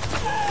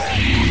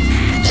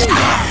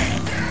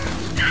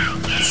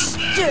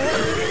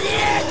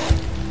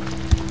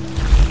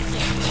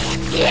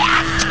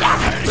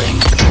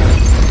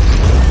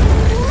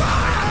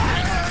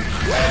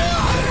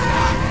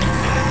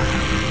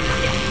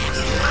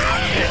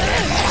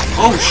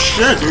 Oh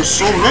shit, there's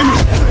so many.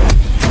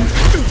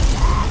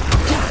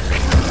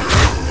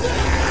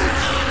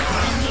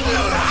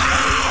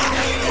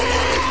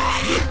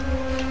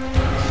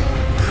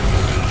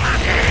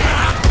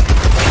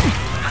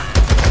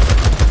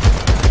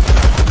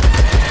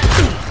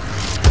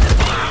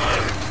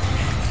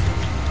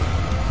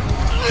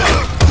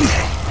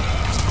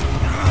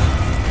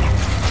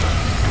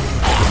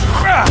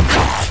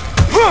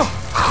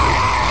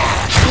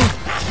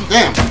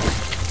 Damn.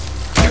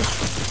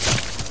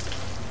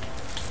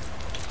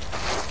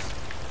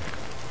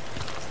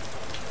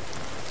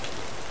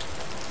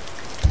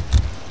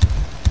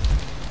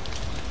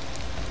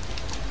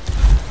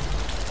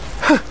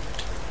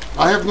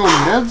 I have no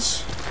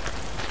meds?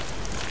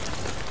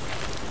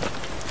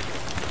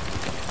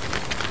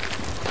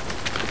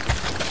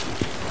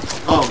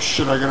 Oh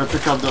shit, I gotta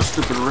pick up that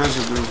stupid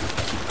residue.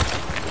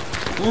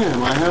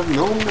 Damn, I have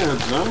no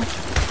meds, huh?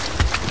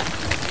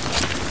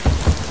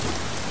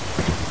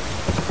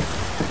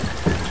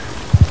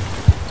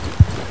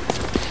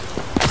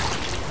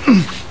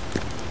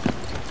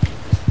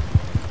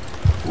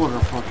 What a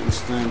fucking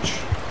stench.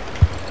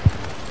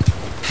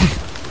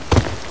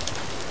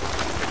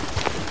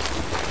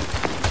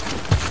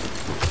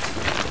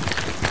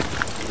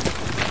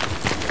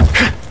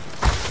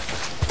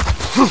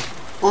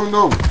 Oh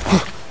no!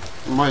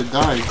 I might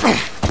die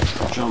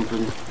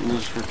jumping in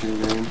this freaking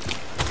game.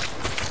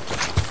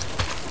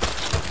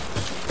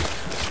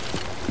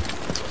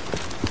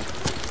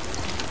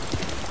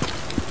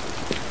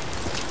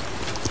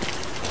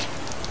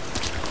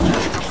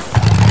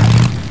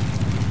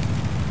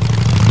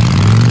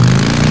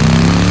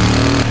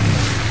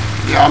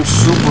 Yeah, I'm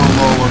super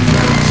low on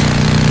meds.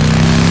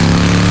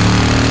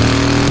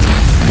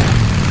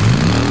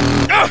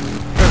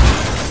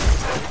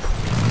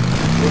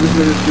 What is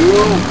it to do?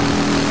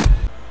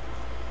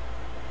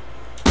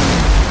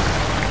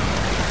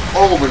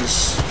 Always.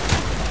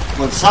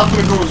 When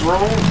something goes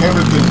wrong,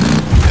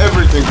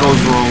 everything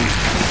goes wrong.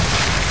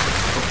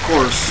 Of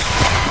course.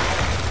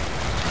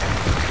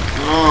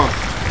 Oh.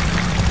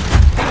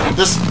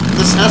 This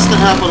has to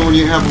happen when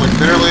you have like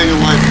barely any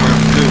life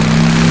left too.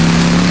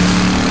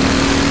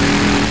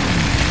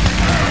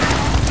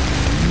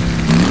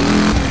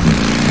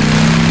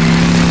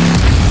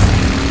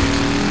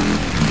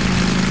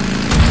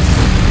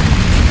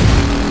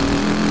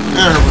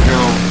 There we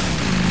go.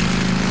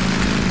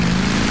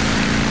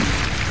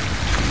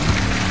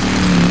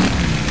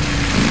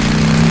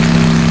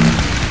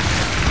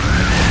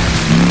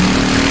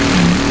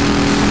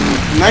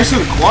 Nice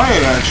and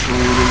quiet actually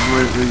it is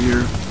lately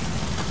here.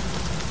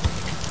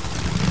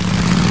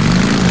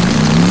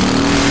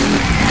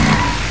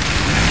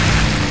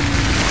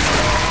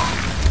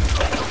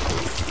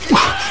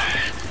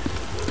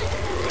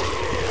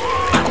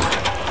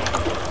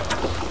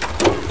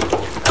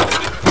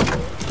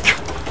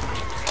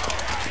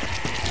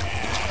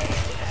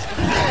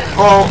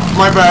 Oh,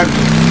 my bad.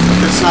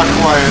 It's not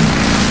quiet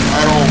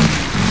at all.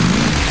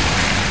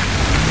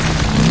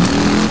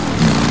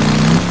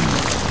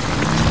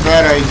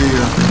 Bad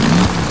idea.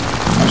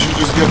 I should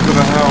just get to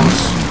the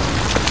house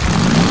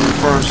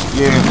first.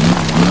 Yeah.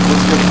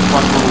 Let's get the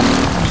fuck home.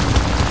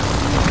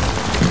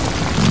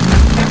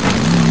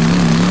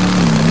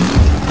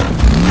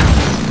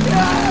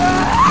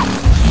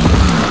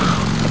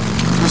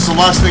 Because the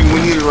last thing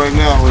we need right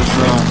now is,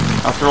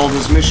 after all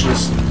these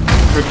missions,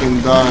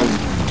 freaking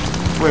die.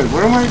 Wait,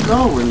 where am I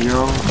going,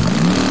 yo?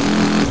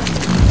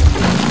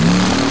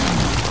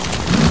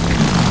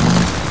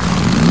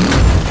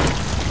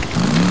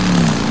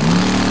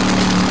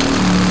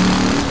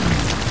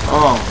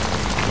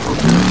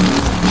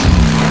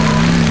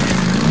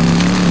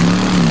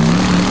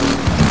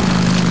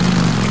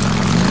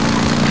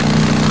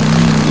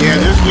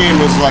 game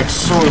is like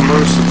so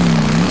immersive.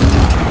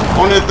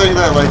 Only thing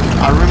that like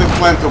I really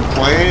plan to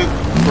play it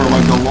for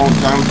like a long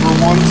time for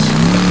once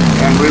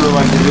and really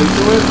like get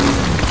into it,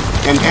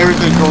 and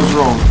everything goes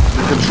wrong.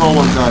 The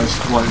controller dies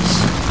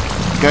twice.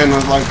 Then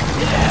it like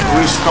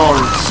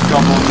restarts a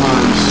couple of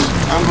times.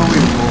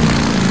 Unbelievable.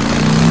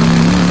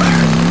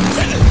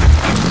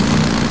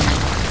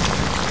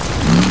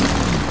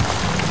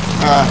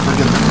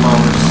 Forget the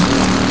flowers.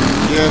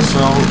 Yeah,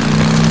 so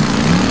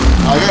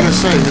I gotta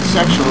say, it's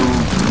actually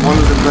one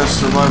of the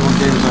best survival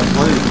games I've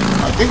played.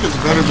 I think it's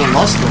better than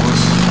Last of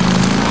Us.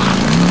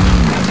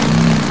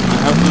 I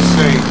have to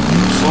say,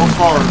 so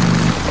far,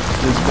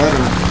 it's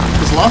better.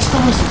 Because Last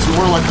of Us, it's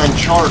more like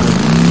Uncharted.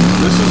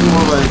 This is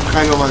more like,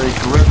 kind of like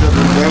Red Dead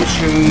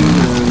Redemption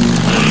and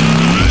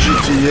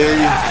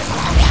GTA.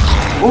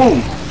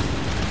 Ooh!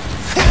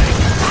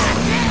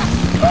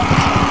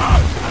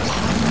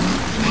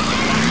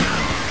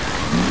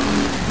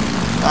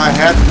 I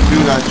had to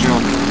do that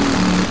jump.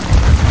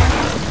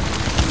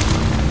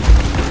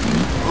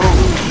 Oh,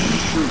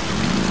 shoot.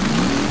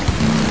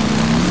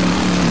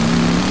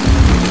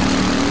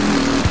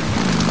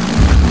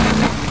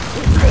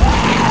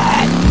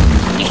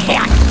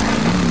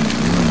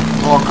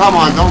 Oh, come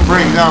on, don't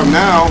break down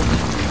now.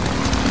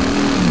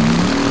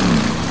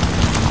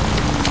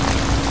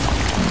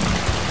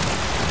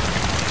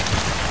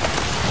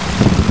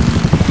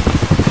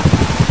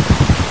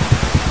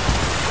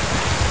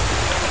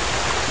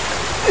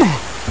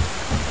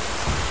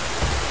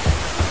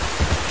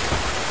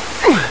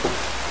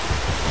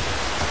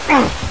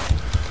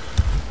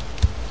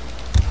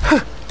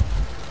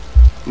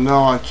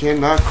 No, I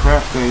cannot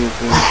craft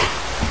anything.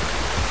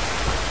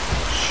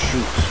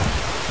 Shoot.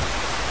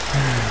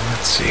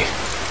 Let's see.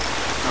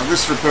 Now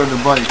this repaired the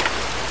bike.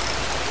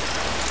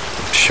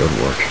 Should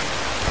work.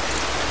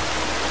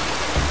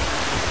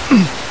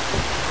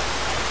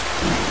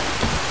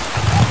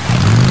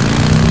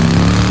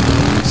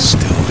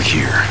 Still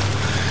here.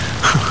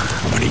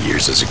 How many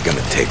years is it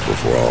gonna take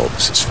before all of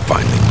this is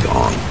finally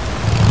gone?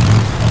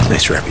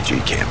 Nice refugee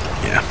camp.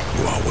 Yeah,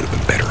 you all would have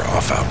been better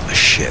off out in the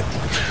shit.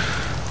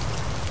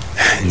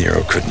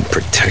 Nero couldn't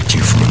protect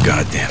you from a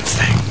goddamn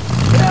thing.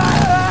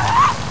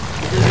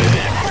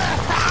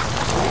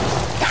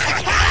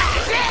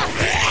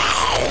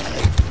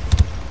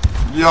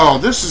 Yo,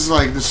 this is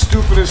like the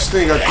stupidest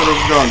thing I could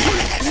have done.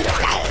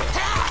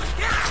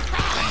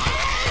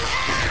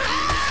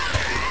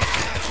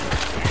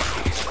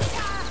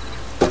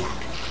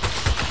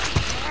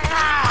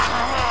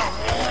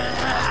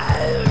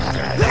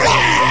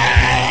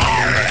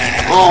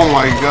 Oh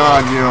my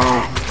god,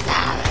 yo.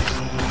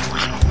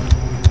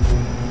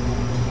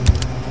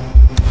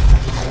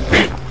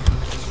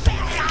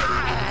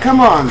 Come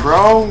on,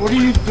 bro. What are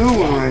you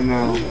doing right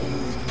now?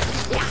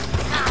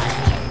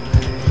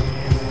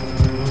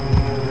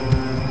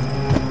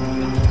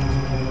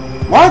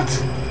 What?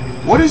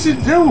 What is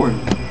it doing?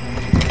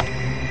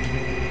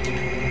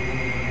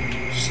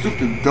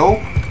 Stupid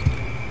dope.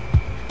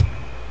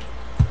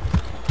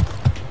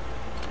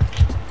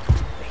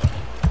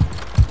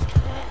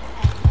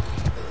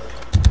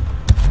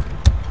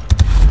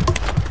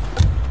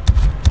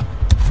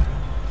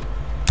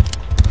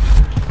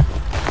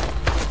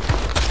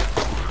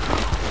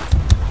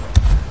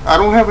 I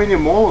don't have any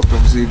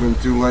Molotovs even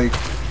to like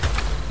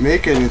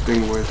make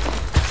anything with,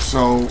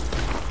 so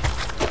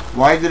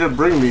why did it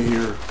bring me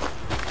here?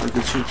 Like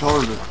it's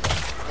retarded.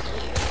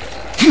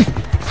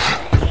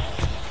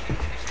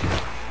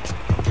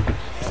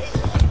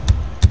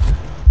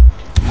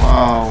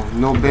 Wow,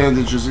 no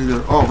bandages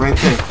either. Oh, right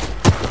there.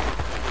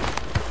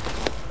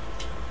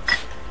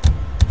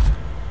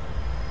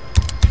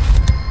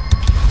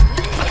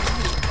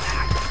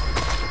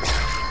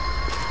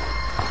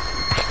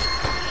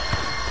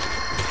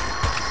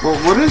 Well,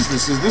 what is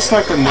this? Is this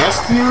like a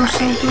nest here or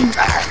something?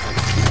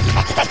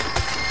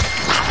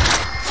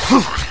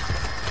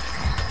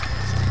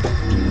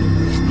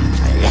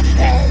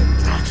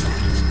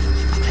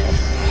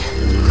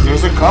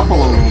 There's a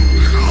couple of them.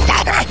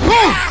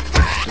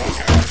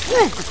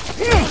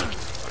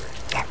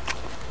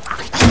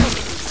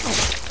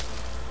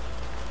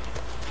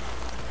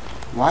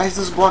 Why is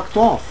this blocked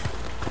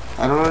off?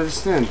 I don't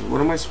understand.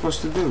 What am I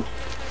supposed to do?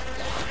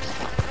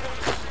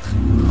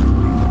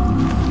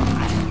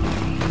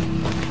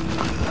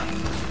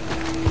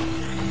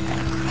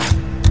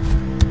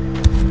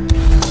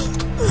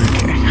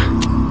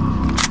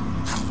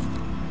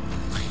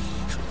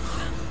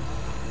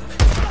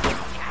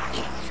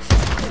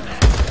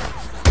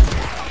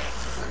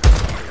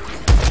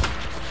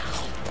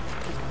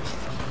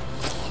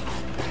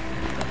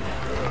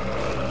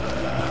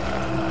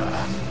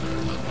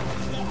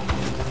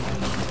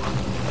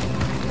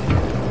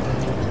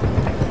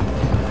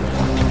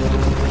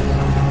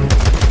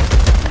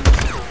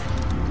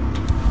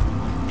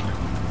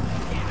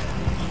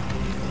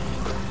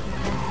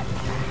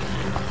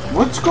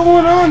 What's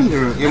going on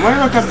here? Am I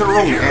like at the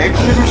wrong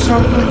exit or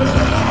something?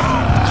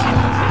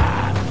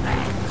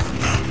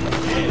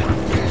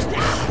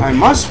 I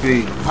must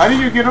be. How do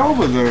you get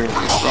over there,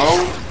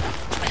 bro?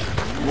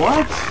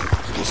 What?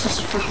 This is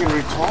freaking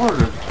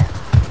retarded.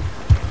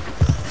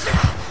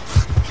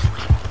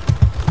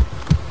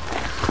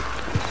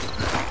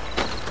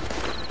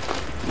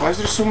 Why is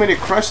there so many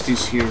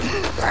crusties here?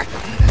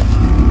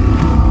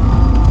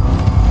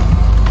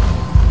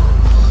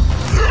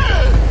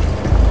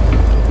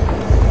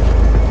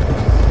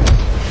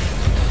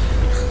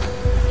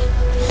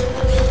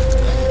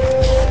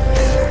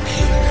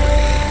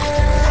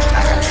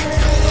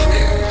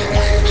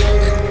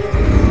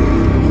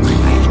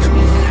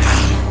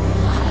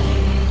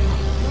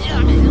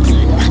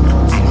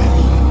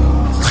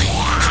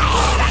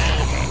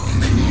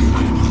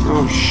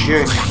 Oh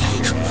shit.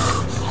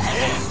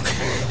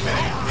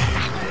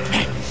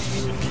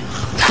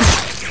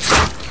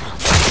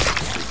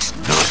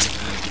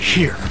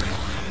 Here.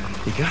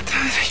 You got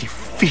that? You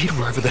feed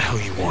wherever the hell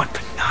you want,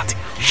 but not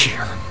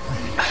here.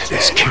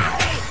 This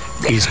camp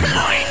is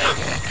mine.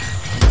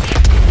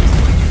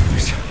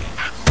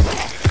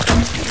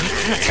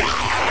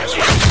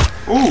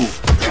 Ooh.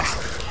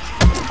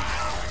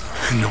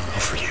 No more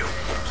for you.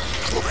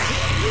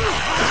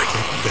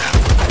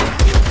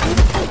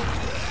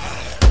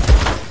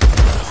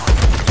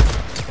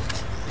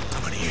 How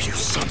many of you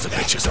sons of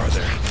bitches are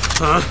there?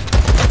 Huh?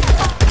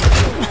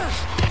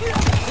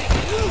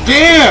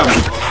 Damn!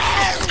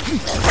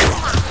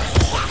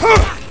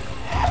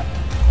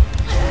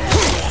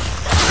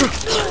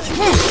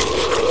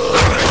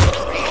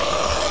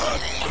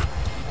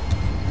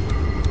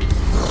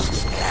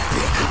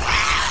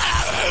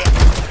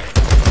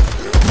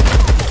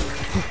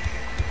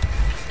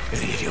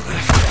 Any of you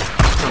left?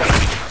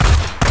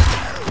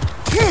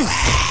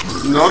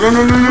 No,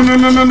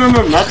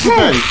 not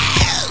today.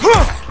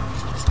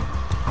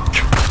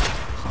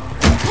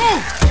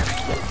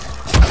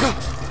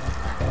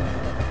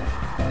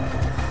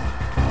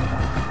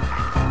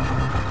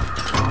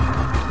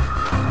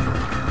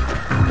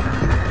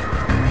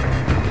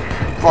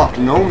 Fuck,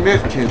 no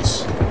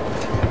medkits.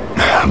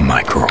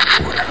 Micro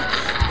recorder.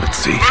 Let's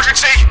see.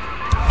 Emergency!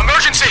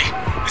 Emergency!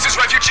 This is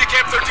Refugee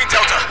Camp 13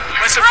 Delta.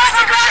 Less than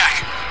 3 finger jack.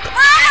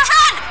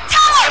 Run!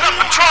 Tell them!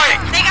 I'm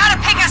trying! They gotta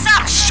pick us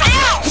up! Shut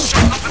up!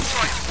 Shut up and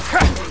try.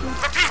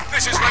 Repeat,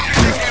 this is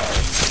Refugee Camp.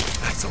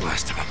 That's the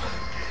last of them.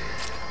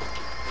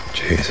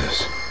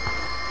 Jesus.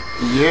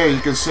 Yeah, you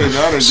can say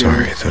that again.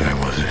 Sorry that I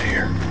wasn't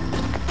here.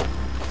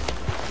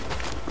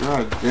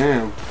 God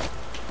damn.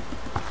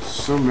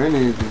 So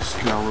many of these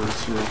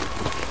cowards here.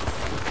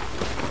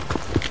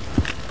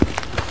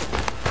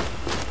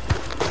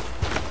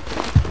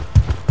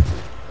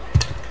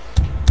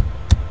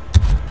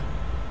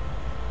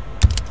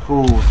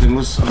 Cool, then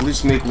let's at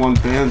least make one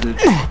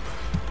bandage.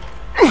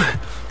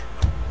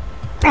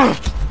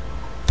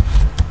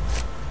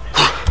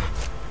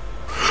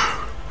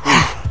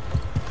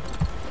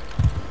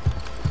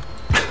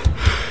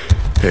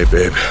 Hey,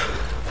 babe.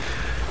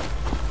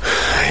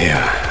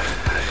 Yeah,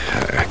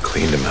 I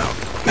cleaned them out.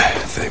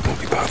 They won't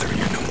be bothering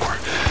you no more.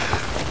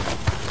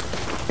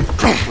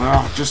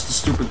 Wow, just a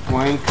stupid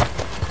plank.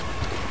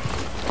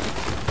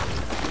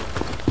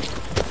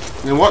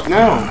 And what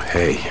now?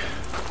 Hey,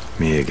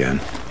 me again.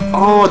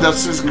 Oh,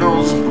 that's this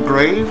girl's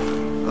grave?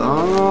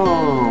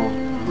 Oh.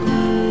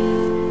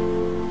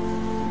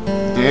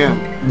 Damn.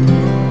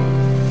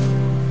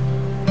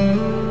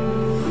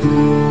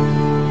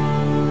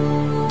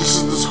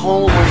 This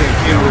whole way I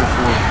came here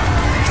for.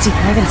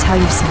 Deacon, I gotta tell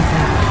you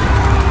something.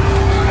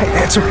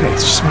 It's okay,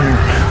 it's just my arm.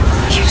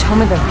 You told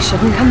me that we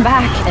shouldn't come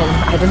back, and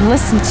I didn't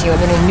listen to you. I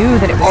mean, I knew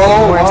that it was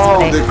Oh, the worst, wow,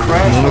 but they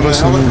crashed on the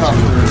helicopter.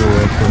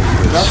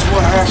 That's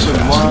what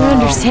happened, wow. You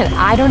don't understand.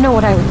 I don't know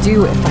what I would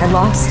do if I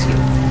lost you.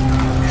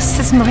 This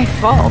is my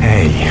fault.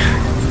 Hey,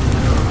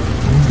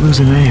 don't lose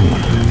a name. I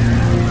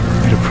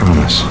made a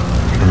promise.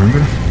 Remember?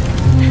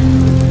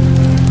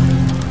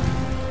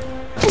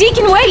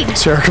 Deacon, wait!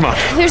 Sarah, come on.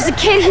 There's a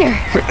kid here.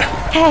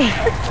 Hey.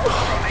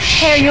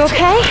 Hey, are you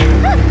okay?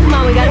 Come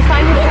on, we gotta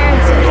find your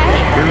parents,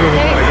 okay?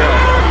 Hey.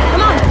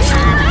 Come on.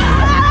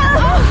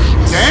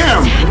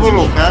 Damn, you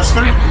little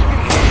bastard.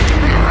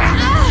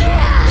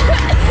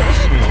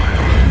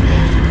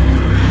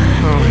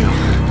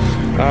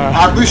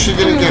 At least she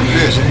didn't get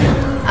bit.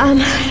 I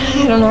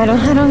don't know. I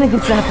don't think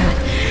it's that bad.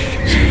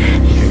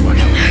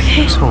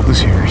 Okay, just hold this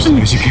here as long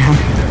as you can.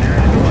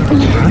 I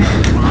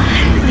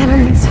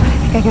don't think so. I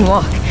think I can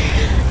walk.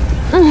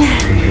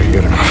 Okay,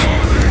 good enough.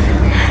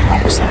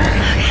 Almost there.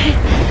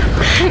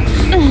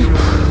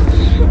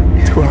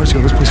 2 hours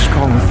ago, this place was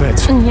calling the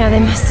feds. Yeah, they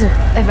must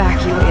have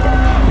evacuated.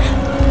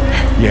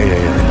 Yeah,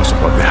 they must have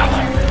plugged the hell.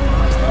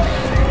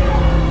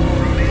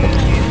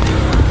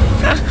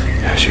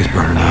 Yeah, she's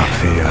burning up.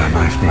 The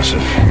knife must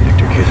have nicked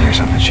her kidney or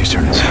something. She's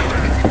turning septic.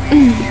 How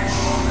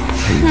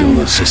you doing,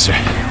 little sister?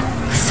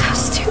 So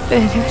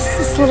stupid. It was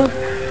this little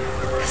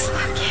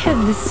kid.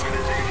 This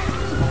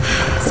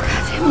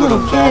goddamn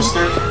little kid.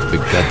 Bastard.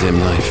 Big goddamn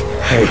knife.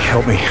 Hey,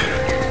 help me.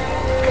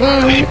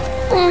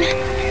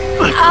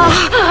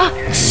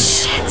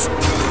 Shit.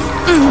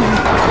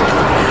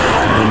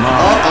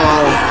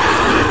 Uh-oh.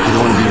 You don't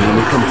want to be when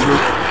we come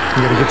through? We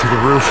gotta get to the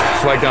roof,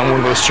 flag down one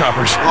of those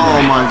choppers.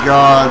 Oh my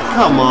god,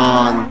 come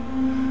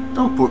on.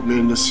 Don't put me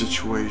in this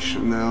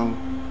situation now.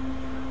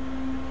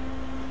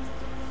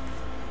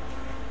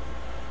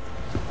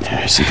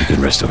 Yeah, see if you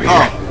can rest over here.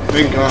 Oh,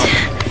 thank God.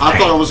 I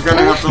thought I was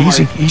gonna have to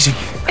easy.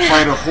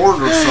 fight a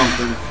horde or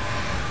something.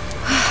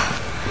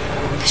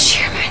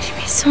 She reminded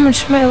me so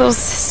much of my little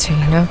sister,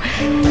 you know?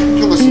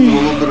 You listen to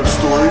a little bit of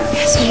story.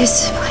 Yes, we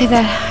used to play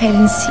that hide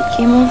and seek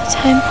game all the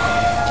time.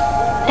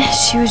 And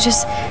she would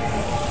just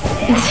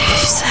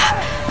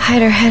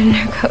hide her head in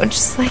her coat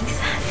just like that.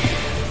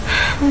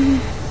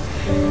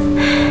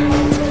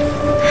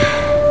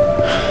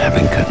 I've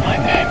been cut my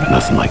day, but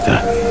nothing like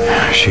that.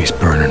 She's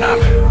burning up.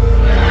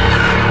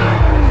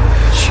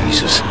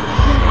 Jesus.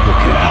 Look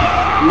at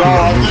him. No,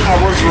 I think I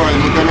was right.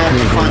 We're gonna have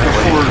to fight the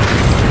horde.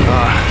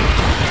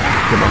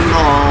 No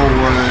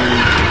way.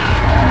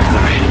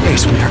 Hey,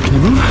 sweetheart, can you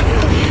move?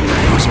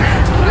 Closer.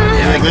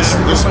 Yeah, this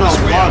smells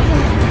blood.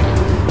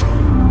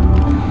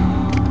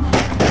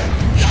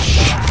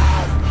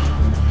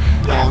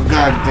 Oh,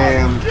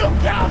 goddamn.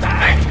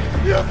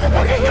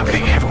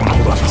 Okay, everyone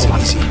hold on.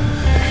 Easy.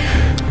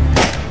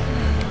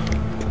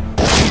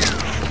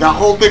 That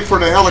whole thing for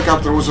the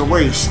helicopter was a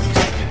waste.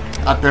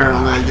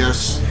 Apparently, I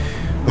guess.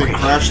 They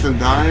crashed and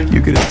died.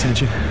 You get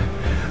attention.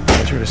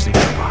 I'll try to sneak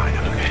up behind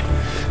him, okay?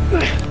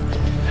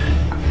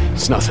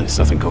 It's nothing.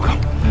 Go. I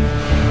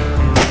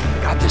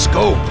got this,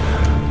 go!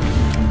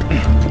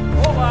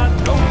 Hold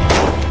on, go.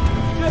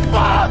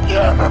 Fuck you!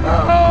 Yeah,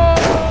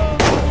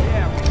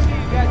 we see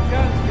you got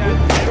guns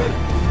down there.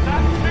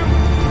 Stop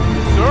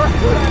shooting. Sir?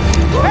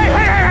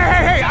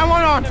 Hey!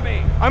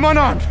 I'm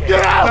unarmed.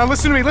 Get out! Now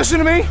listen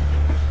to me.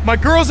 My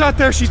girl's out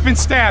there, she's been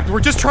stabbed. We're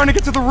just trying to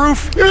get to the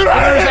roof. Get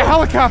out! There's a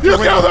helicopter You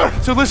waiting. killed her!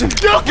 So listen.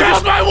 You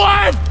killed my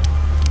wife!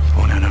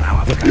 Oh, no.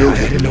 Look, I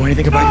didn't know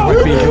anything about your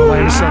wife being killed.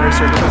 I'm sorry,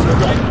 sir. You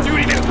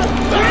killed my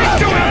wife! You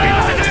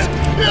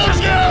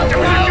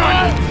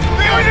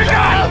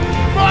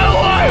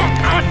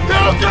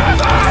killed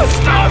her!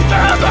 Stop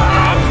that!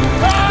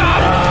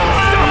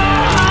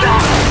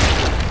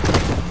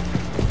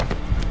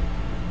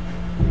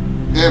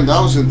 Damn, that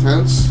was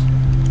intense.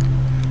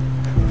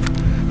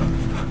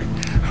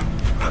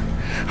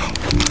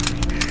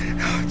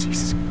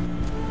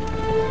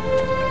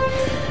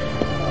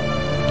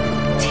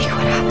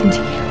 What happened to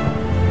you?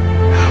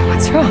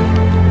 What's wrong?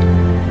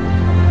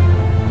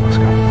 Let's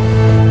go.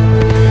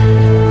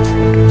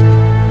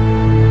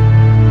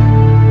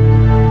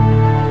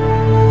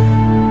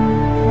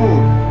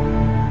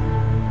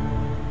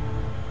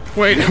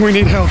 Wait, we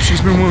need help.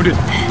 She's been wounded.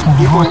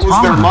 People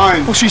lose their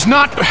mind. Well, she's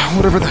not.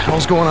 Whatever the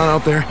hell's going on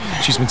out there,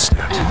 she's been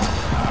stabbed.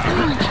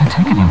 I can't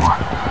take anymore.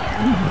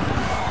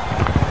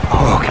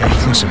 Oh, okay.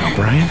 Listen,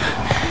 O'Brien.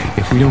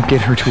 If we don't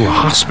get her to a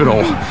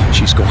hospital,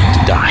 she's going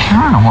to die. There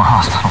are no more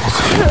hospitals.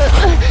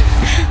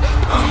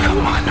 Oh,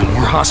 come on. No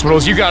more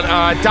hospitals. You got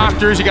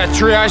doctors, you got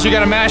triage, you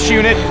got a MASH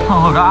unit.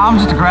 Oh, look, I'm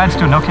just a grad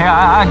student, okay?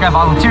 I got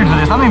volunteered for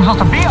this. I'm not even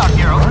supposed to be out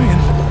here.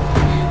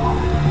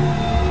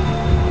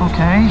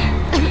 Okay.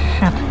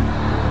 Shit.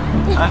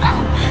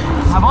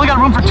 I've only got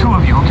room for 2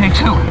 of you, okay?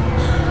 2.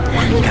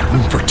 You got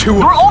room for 2 of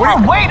You're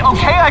overweight,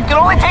 okay? I can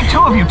only take 2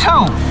 of you, 2.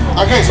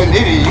 That guy's an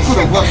idiot. You could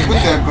have left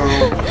with that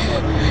girl.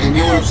 And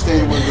you would have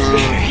stayed with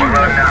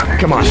her.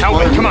 Come on,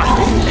 help me, come on. All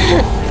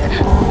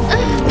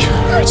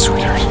right,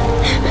 sweetheart.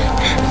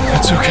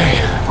 That's okay.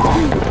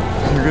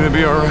 You're gonna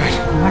be all right.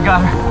 I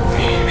got her.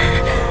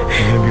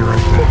 I'm gonna be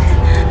right back.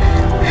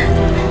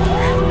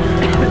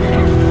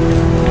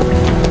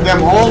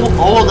 Damn,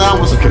 all of that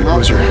was for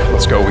nothing.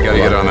 Let's go. We gotta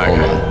get on that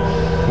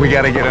guy. We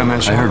gotta get on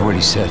that shot. I heard what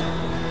he said.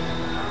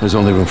 There's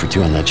only room for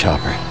 2 on that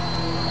chopper.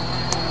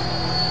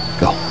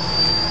 Go.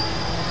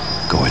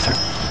 Go with her.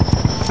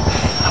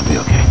 I'll be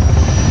okay.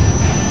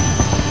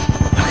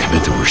 Look, I've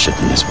been through worse shit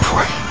than this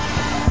before.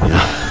 You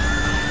know?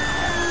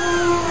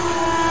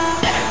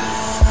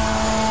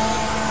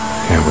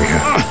 Yeah, we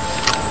have.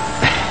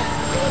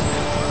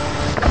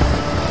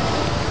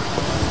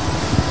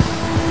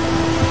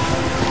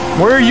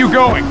 Where are you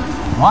going?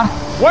 What?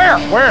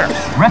 Where?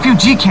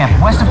 Refugee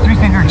camp, west of Three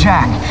Finger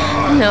Jack.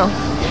 No.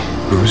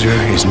 Boozer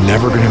is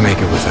never gonna make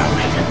it without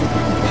me.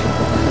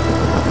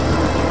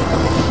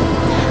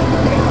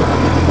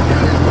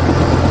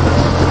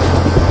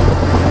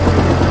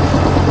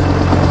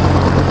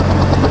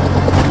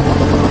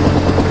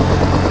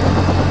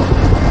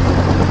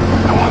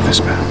 I want this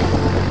back.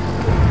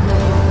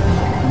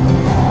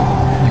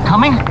 You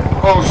coming?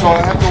 Oh, so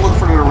I have to look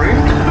for the ring?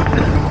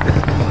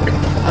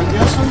 I'm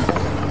guessing?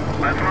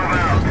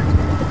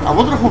 I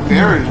wonder who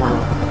buried her.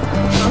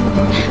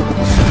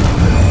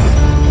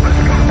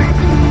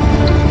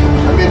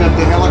 I mean, if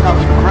the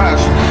helicopter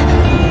crashed,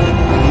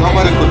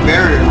 nobody could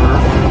bury her.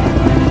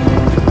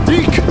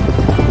 Deke!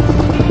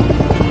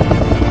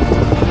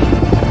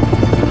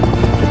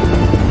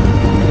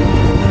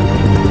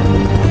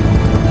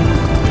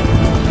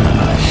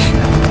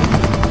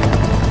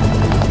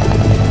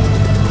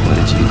 What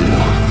did you do?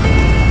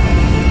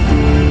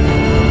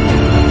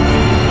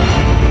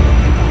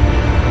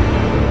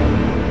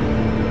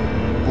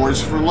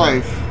 Boys for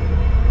life.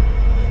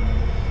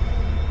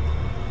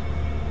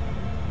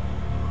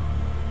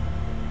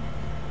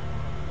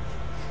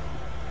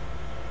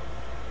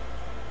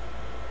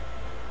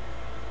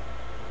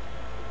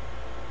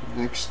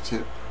 Next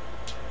tip.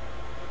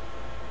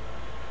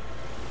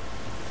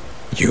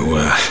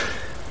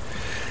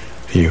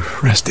 You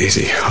rest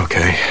easy,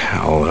 okay?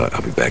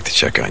 I'll be back to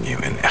check on you,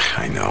 and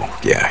I know,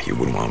 yeah, you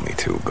wouldn't want me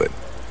to, but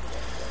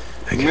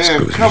I guess man,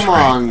 Boozer's come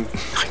right. on.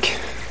 I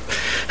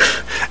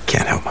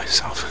can't help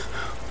myself.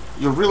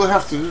 You really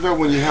have to do that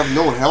when you have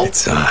no help?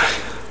 It's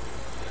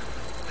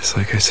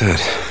like I said.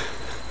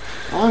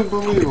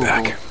 Unbelievable.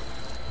 I'll be back.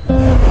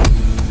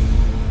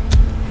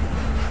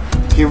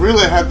 He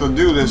really had to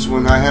do this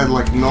when I had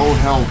like no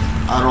help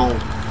at all.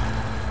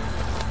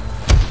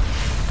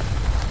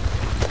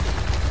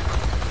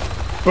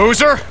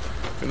 Boozer?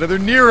 Another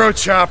Nero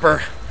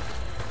chopper.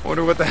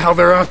 Wonder what the hell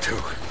they're up to.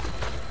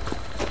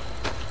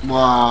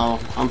 Wow,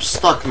 I'm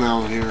stuck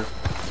now here.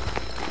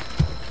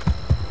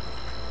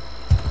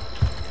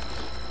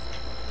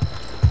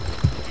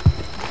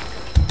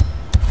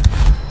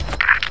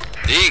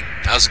 Deke,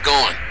 how's it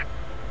going?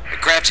 I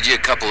crafted you a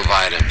couple of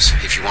items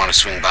if you want to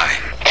swing by.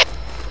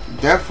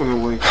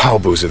 Definitely. Oh,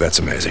 Boozer, that's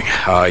amazing.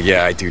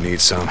 Yeah, I do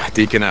need some.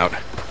 Deacon out.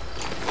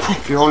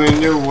 If you only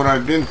knew what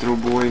I've been through,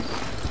 boy.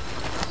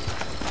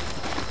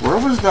 Where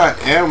was that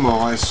ammo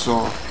I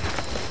saw?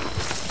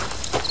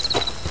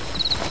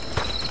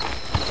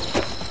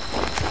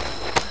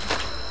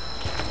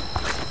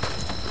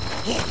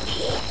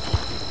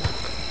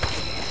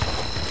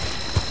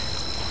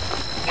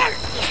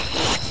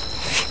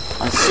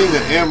 I seen the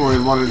ammo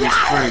in one of these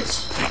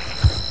crates.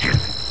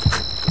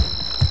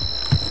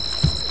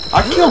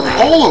 I killed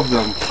all of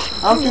them.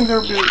 How can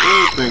there be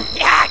anything?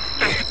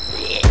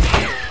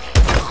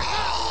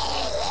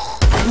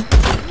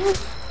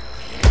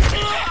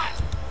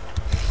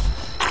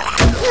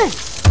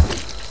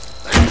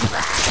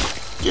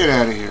 Get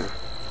out of here.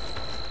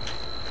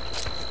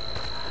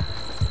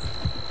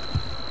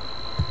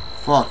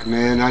 Fuck,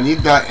 man. I need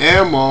that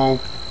ammo.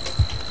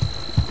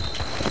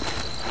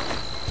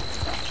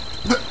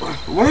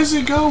 Where is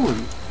it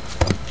going?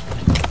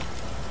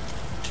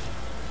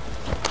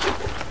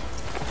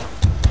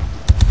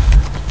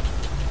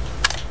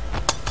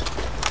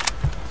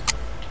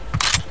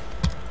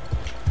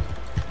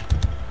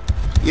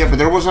 Yeah, but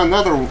there was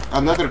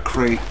another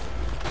crate.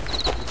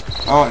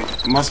 Oh,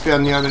 it must be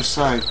on the other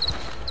side.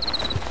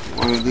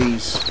 One of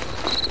these,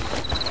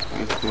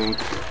 I think.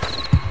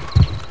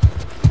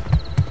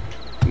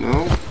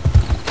 No?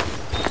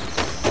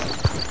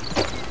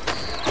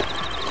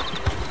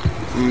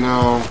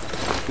 No.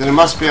 Then it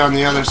must be on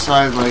the other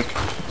side, like,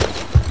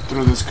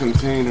 through this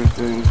container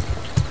thing.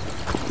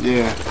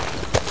 Yeah.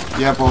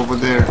 Yep, over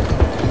there.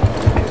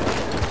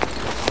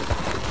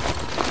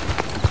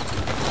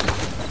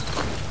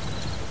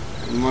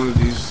 And one of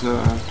these,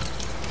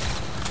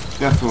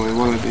 definitely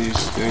one of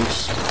these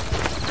things.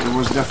 There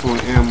was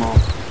definitely ammo.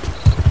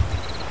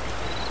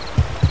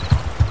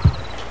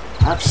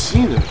 I've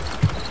seen it.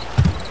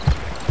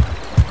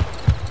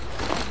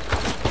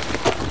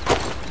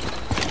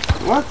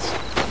 What?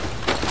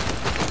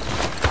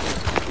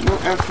 No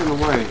effing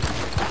way.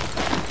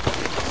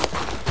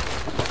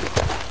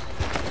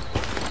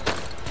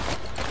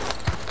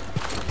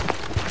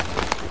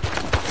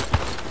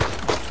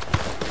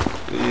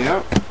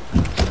 Yep.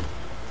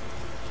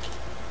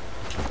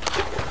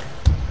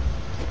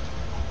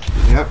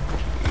 Yep.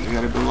 You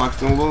gotta be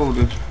locked and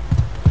loaded.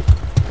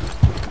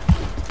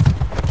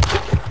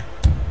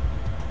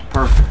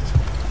 Perfect.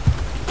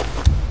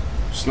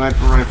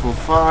 Sniper rifle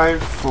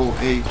 5, full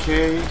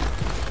AK.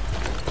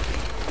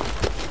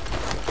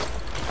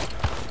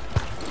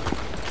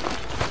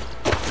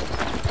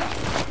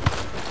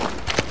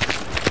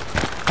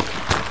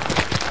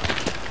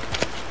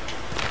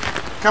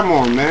 Come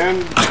on,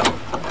 man.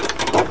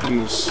 Open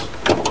this.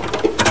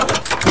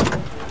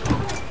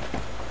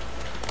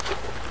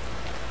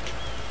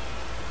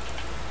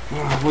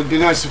 It would be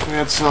nice if we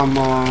had some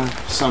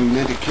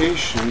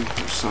medication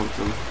or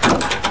something.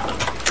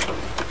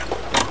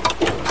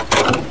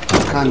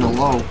 Kinda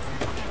low.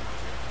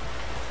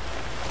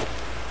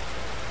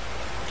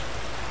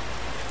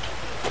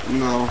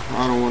 No,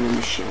 I don't want a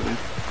machete.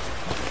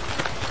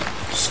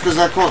 Just because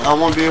I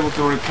won't be able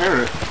to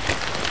repair it.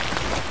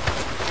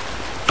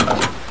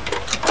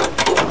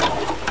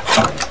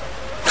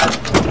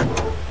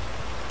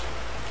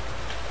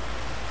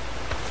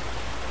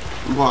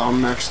 What,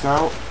 I'm maxed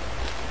out?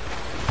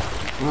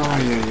 Oh,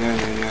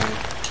 yeah.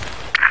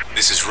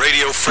 This is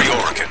Radio Free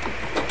Oregon.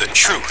 The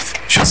truth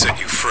should set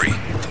you free.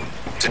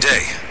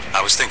 Today,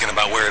 I was thinking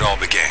about where it all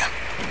began.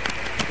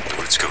 The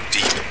roots go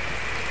deep.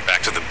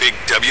 Back to the big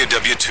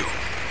WW2.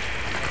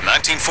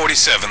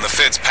 1947, the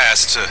feds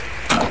passed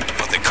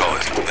what they call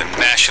it, the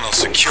National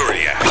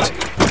Security Act.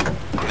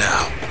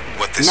 Now,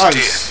 what this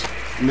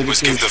did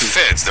was give the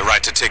feds the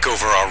right to take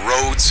over our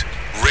roads,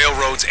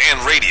 railroads,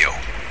 and radio.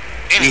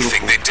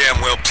 Anything they damn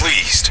well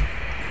pleased.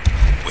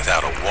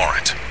 Without a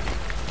warrant.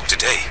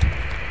 Today,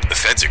 the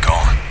feds are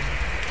gone.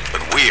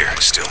 But we're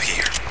still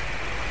here.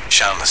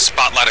 Shining the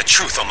spotlight of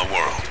truth on the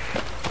world.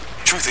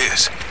 Truth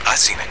is, I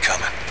seen it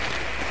coming.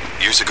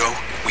 Years ago,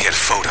 we had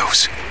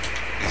photos.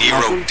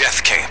 Nero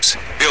death camps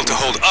built to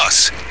hold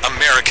us,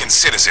 American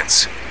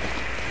citizens.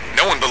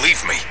 No one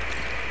believed me.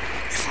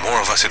 If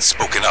more of us had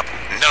spoken up,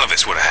 none of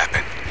this would have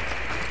happened.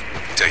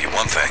 Tell you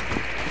one thing,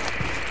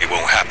 it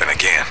won't happen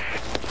again.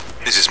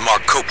 This is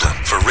Mark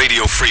Copeland for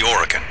Radio Free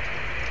Oregon.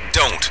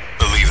 Don't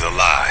believe the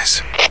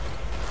lies.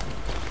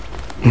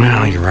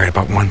 Well, you're right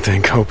about one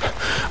thing, Cope.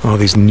 All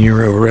these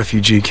Nero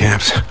refugee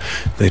camps,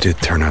 they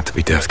did turn out to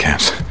be death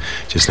camps.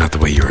 Just not the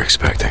way you were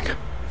expecting.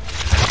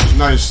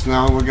 Nice,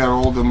 now we got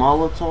all the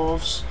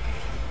Molotovs.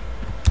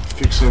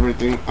 Fix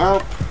everything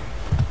up.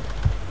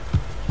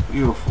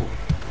 Beautiful.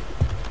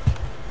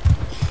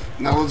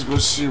 Now let's go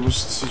see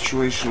what's the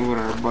situation with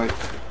our bike.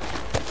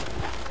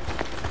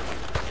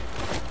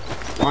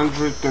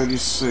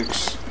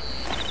 136.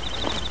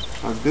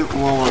 A bit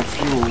low on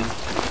fuel,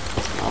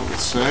 I would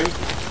say.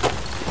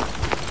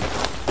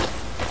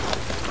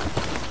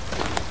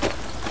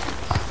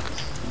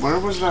 Where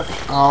was that?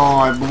 Oh,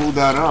 I blew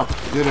that up,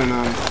 didn't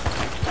I?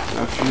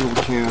 That fuel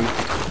can.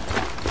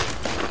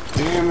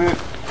 Damn it.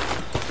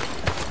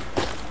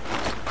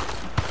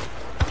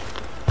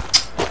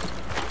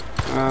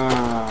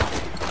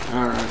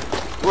 Alright.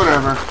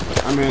 Whatever.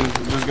 I mean,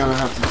 just gonna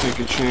have to take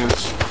a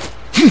chance.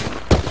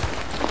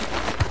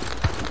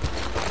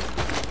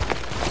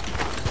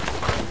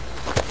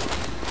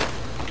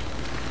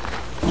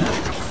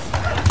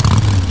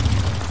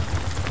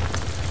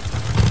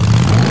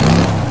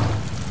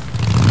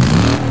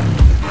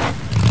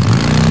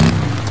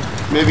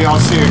 Maybe I'll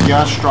see a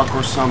gas truck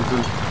or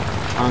something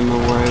on the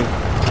way.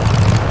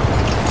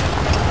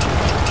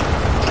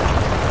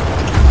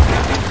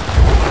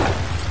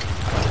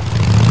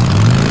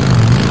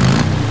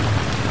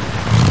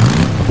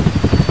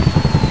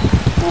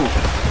 Ooh,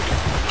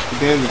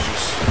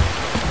 bandages.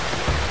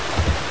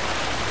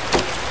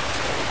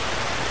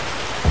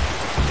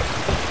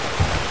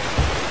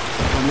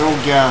 No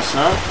gas,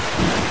 huh?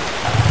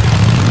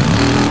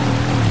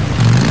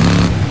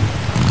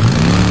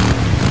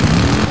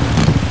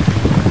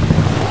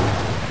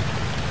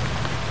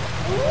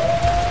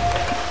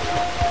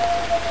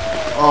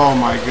 Oh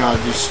my god,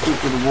 these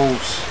stupid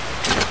wolves.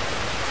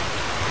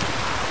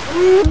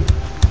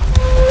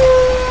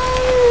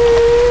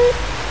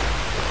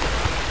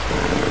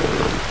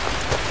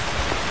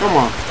 Come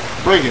on,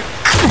 bring it.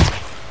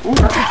 Ooh.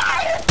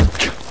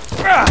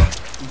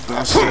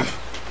 Bastard.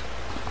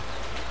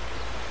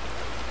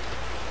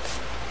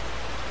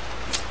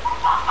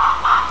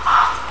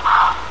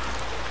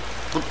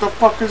 What the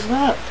fuck is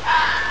that?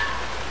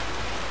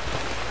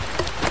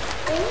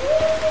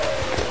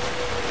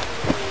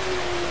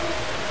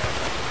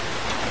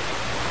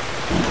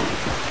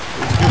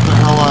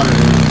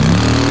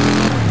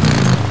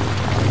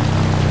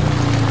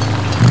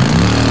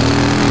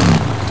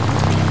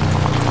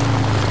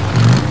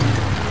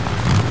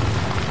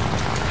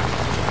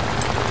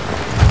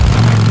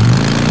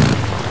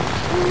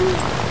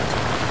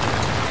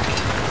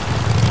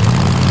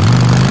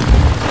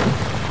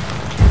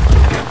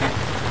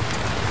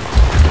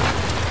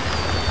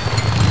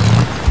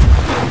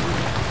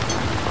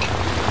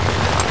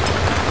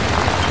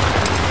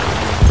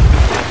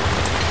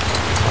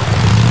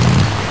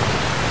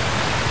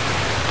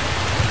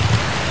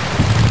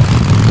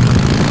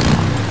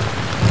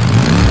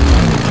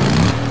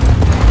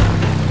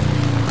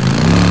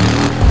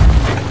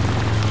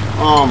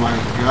 Oh my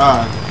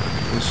god.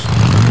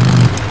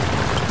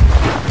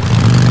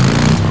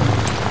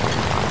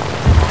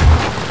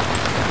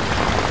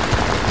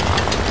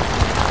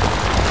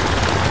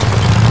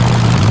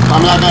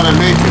 I'm not gonna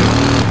make it.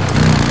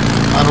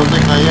 I don't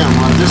think I am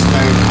on this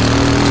thing.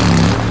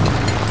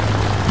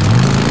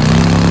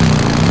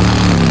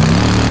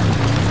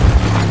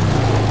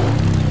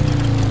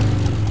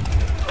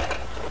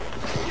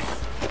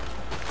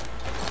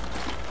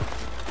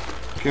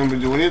 Can we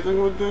do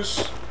anything with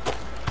this?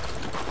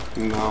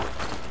 No.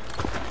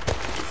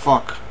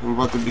 Fuck. I'm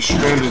about to be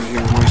stranded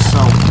here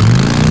myself.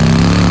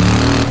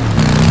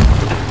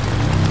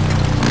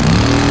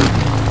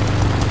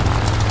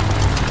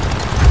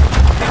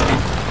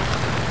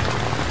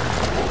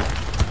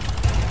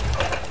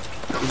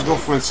 Let's go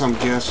find some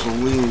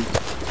gasoline.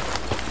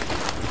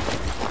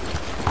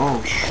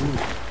 Oh shoot.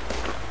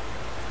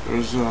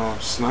 There's a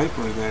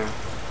sniper there.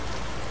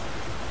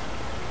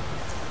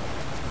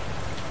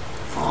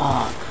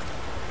 Fuck.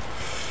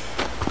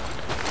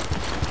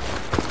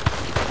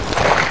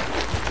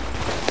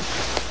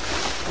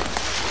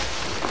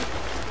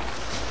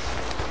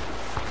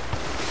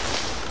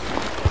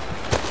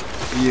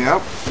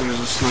 Yep, there's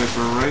a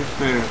sniper right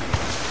there.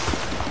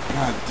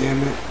 God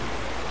damn it.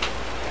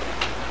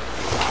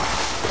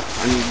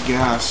 I need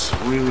gas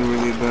really,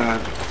 really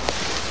bad.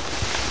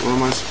 What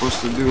am I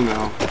supposed to do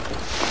now?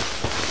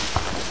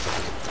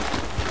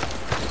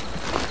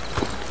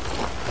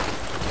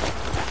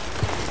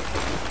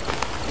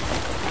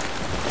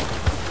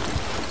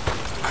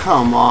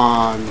 Come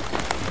on.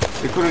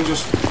 They couldn't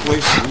just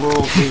place a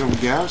little thing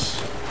of gas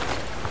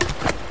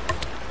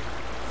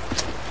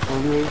for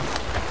me?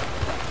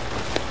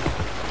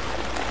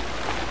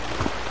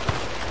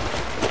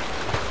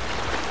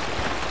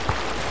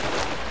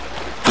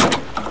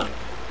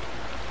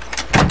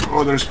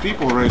 Oh, there's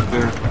people right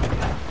there.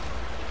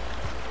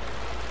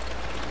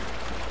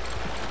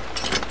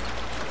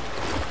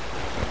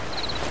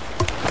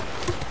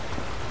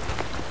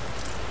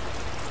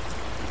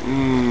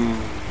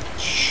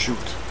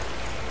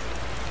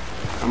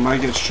 might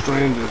get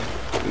stranded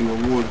in the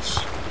woods.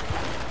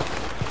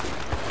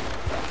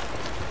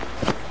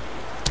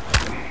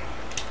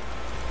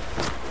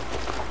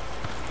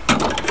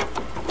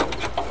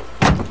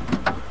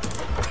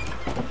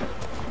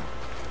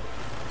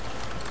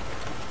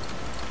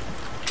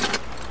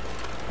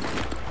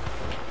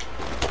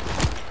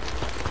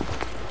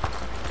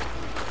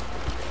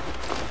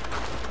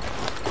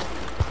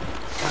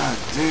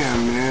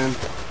 Damn, man.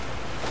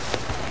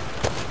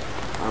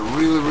 I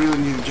really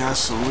need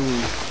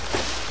gasoline.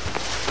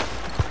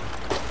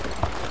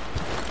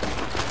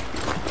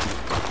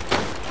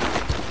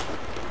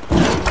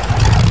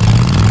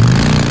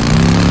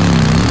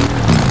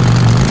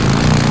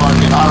 Fuck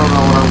it, I don't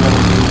know what I'm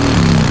gonna do.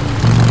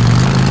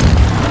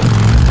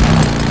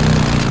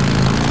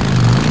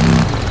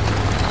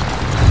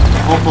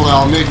 Hopefully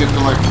I'll make it to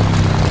like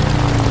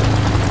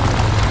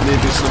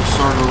maybe some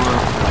sort of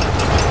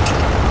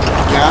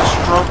gas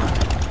truck.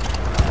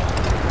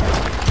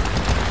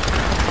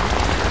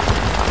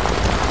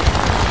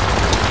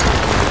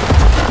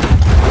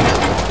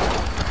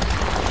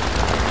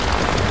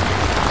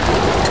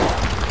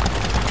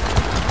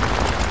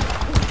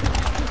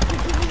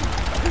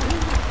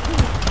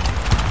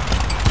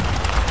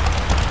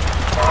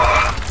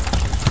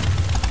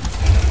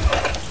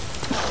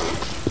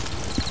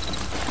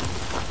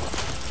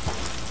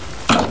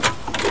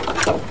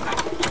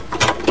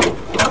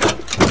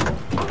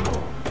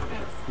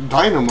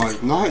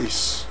 Dynamite,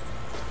 nice.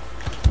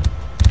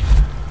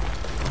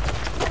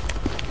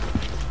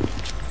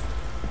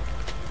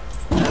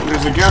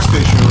 There's a gas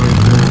station right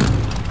there.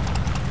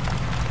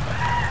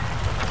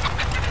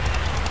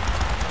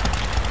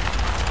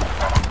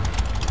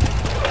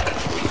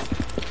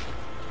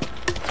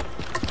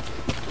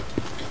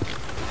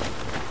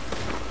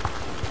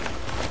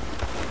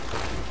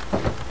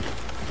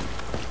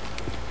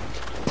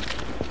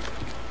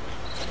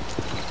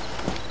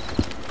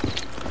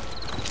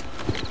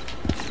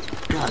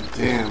 God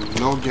damn,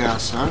 no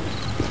gas, huh?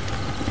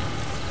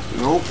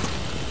 Nope.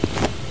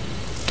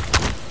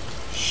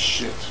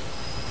 Shit.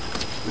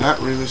 That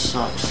really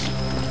sucks.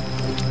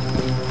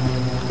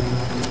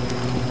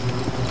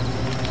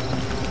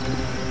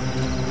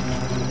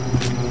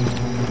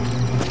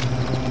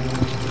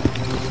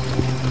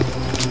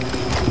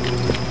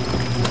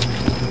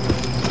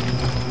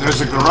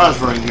 There's a garage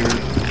right here.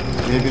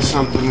 Maybe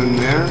something in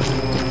there?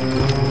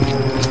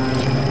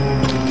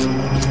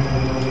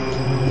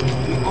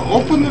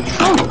 Open the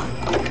trunk.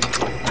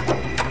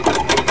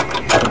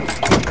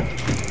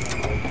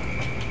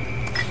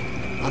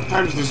 At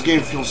times this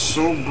game feels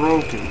so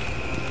broken.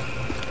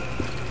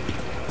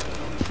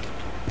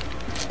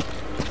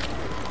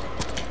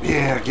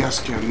 Yeah, gas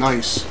can,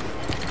 nice.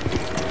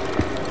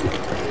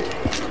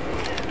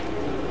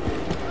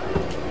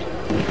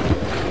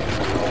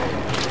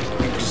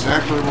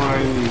 Exactly what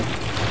I need.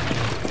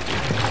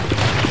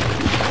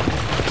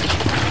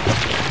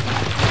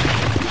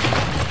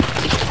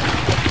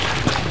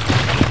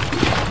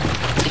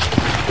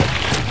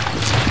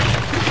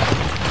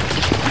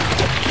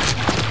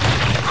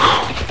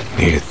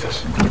 Needed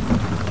this.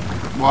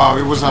 Wow,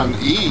 it was on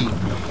E.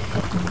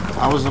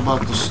 I was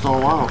about to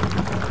stall out.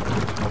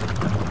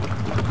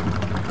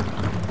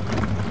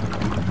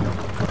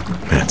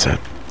 That's it.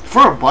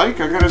 For a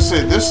bike, I gotta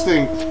say, this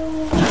thing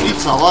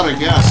eats a lot of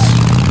gas.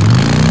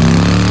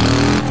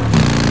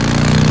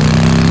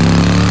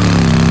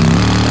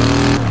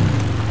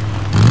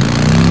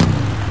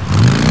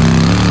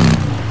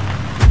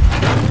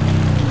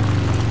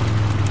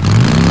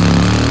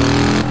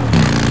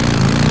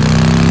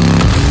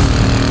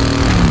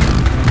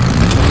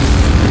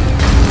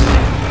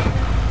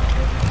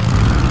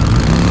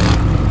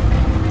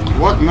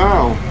 What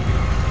now?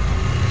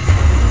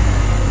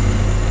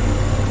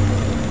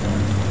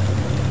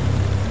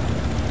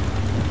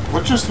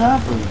 What just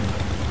happened?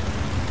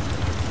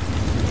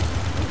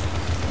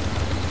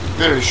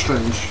 Very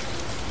strange.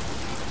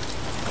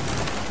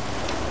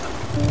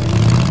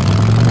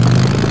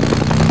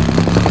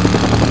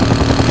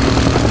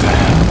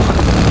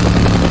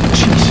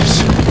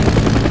 Jesus.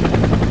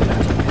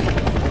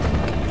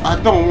 I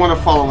don't want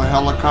to follow a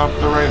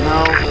helicopter right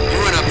now.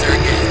 You went up there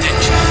again,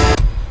 didn't you?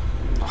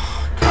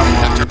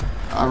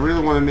 I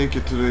really want to make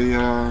it to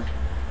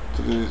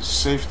the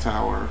safe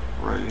tower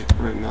right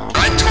now.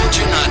 I told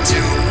you not to.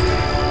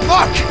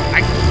 Look!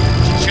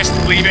 Just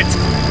leave it.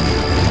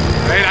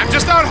 Right, I'm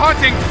just out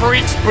hunting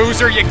freaks,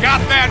 Boozer. You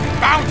got that?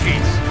 Bounties.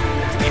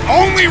 It's the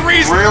only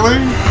reason. Really?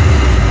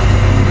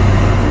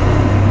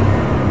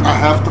 I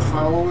have to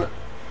follow it?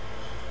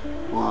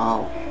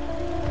 Wow.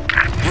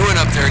 You went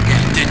up there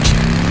again, didn't you?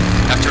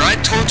 After I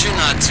told you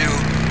not to.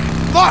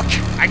 Look!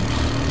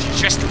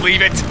 Just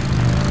leave it.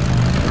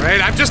 Right,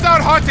 I'm just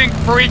out hunting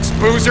freaks,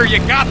 Boozer. You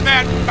got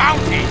that?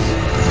 Bounties.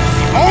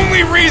 The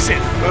only reason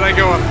that I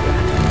go up there.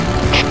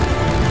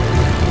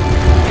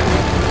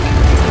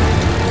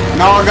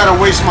 Now I gotta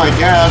waste my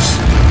gas.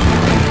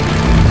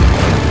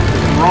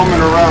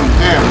 Roaming around.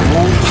 Damn.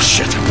 Oh,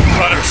 shit.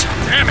 Butters.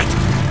 Damn it.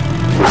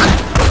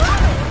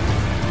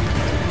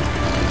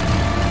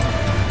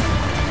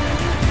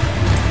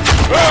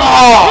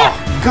 Oh!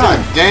 God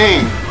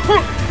dang!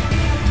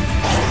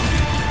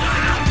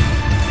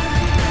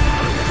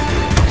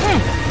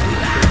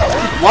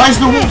 Why is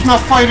the wolf not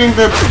fighting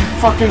the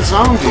fucking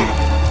zombie?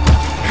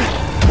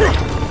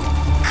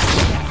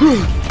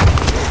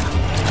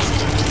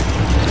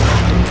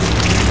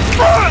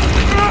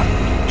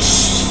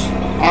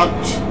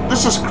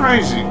 This is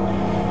crazy.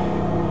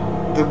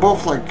 They're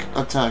both like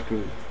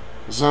attacking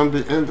the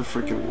zombie and the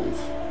freaking wolf.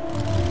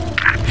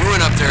 You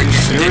went up there again,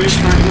 serious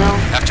right now?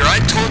 After I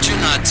told you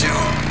not to.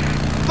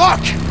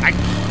 Look!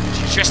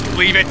 Just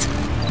leave it.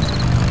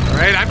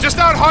 Alright, I'm just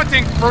out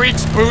hunting,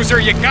 freaks, boozer.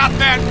 You got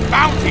that?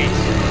 Bounties.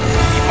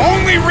 The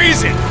only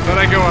reason that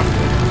I go up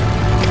there.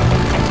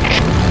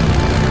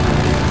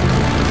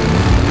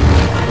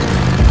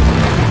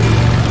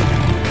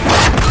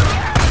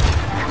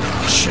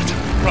 Shit.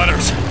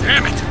 Runners.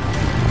 Damn it.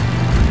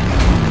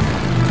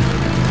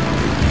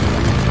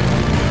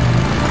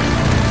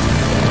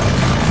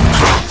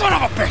 Son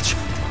of a bitch!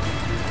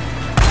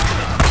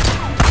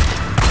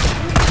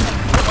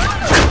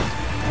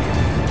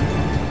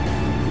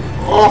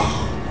 Oh,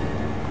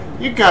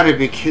 you gotta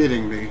be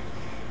kidding me.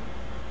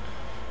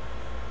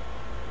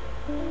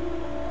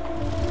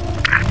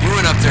 You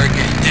went up there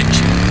again, didn't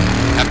you?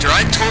 After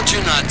I told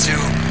you not to.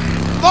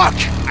 Look!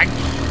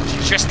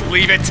 Just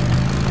leave it.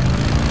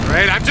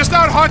 Alright, I'm just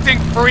out hunting,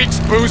 freaks,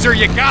 boozer.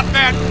 You got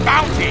that?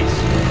 Bounties.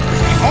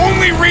 The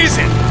only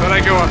reason that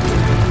I go up there.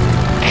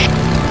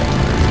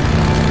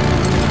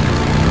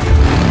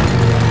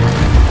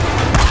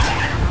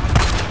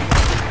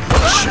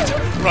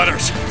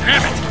 Runners.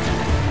 Damn it!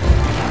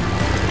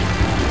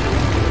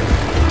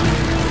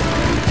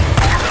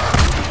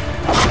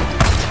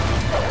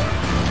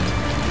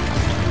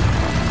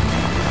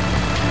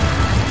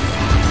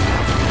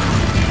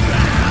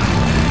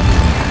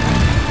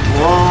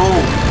 Whoa!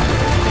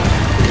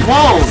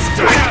 Whoa!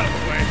 Stay out of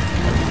the way.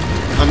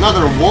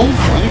 Another wolf?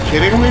 Are you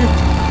kidding me?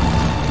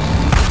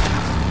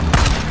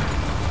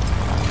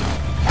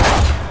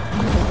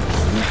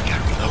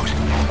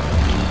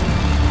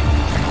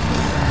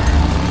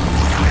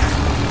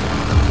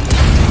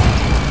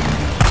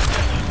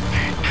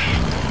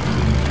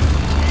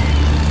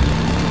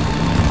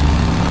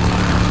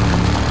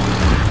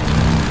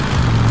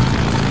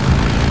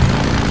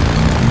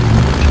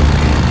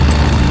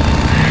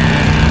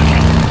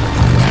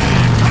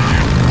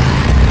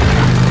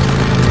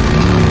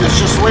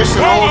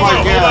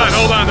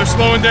 Hold on, they're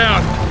slowing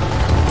down.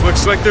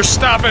 Looks like they're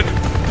stopping.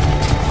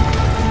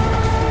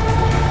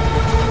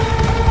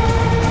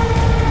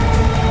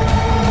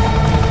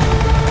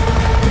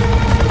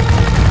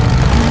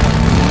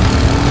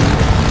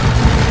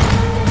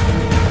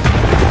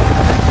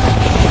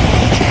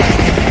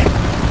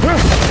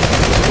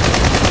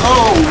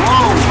 Oh,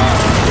 whoa!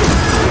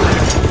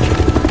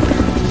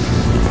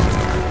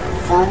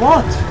 For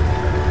what?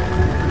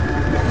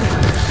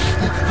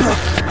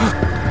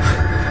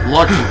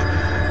 Lucky.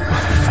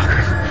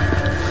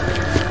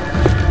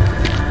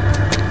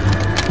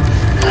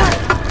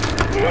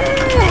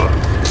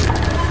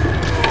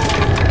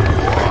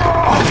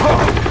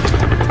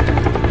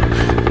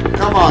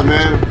 Come on,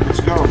 man. Let's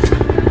go.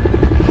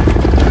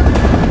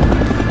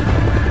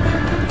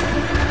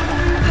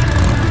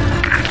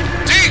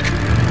 Deke!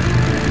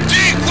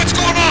 Deke, what's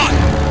going on?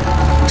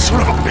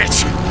 Son of a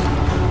bitch.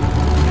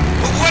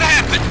 What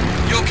happened?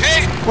 You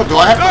okay? What, do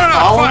I have to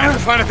follow fine, her?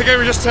 fine. I think they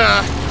were just,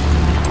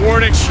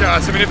 warning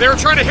shots. I mean, if they were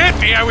trying to hit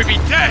me, I would be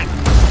dead.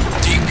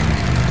 Deke,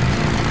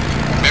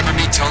 remember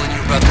me telling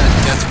you about that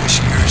death wish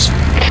of yours?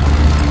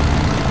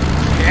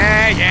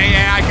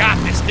 Yeah, I got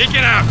this.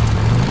 Deacon out.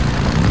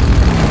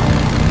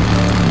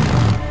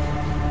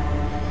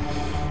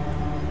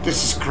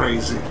 This is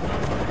crazy.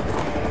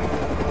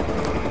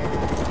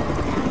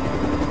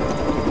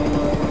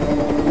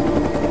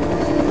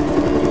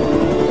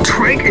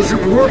 Trank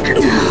isn't working.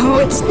 Oh,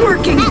 it's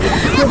working.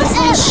 Will this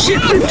little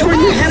shit lift toward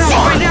your head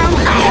off right now?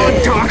 Oh,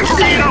 Doc,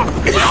 hurry it up.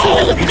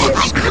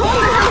 Calm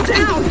the hell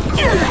down.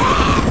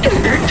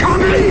 They're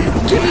coming.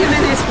 Give me a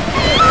minute.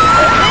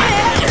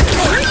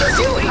 What are you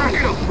doing? Back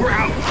it up, we're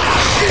out.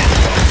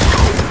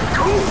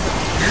 Go.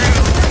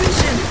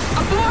 Mission.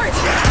 Abort.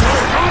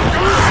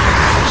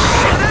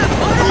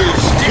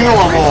 Please, kill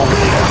them all.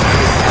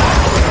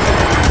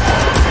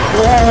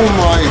 Oh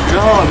my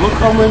god, look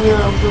how many of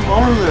them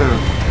are there.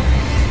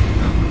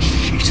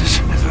 Jesus,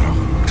 is that all?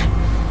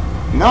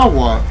 Now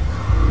what?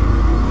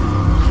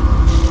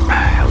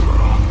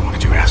 Hello. What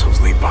did you assholes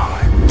leave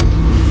behind?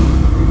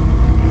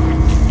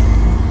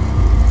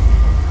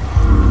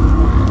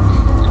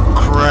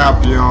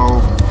 Crap,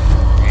 yo.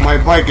 My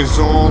bike is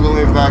all the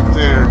way back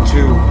there,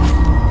 too.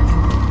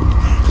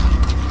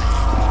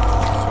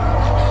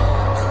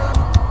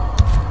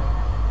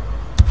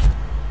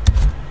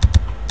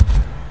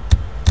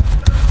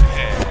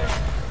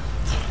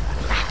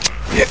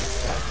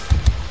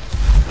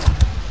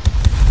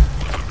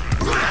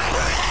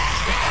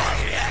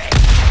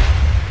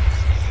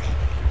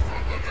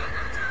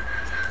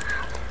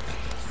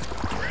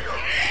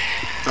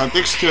 That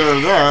takes care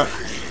of that.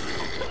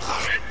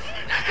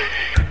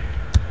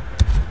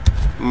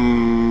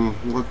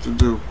 What to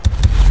do?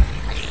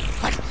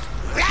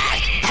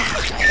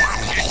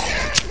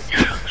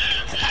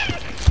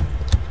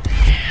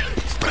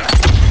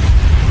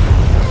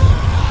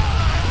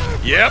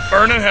 Yep,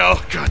 burn in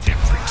hell. Goddamn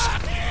freaks.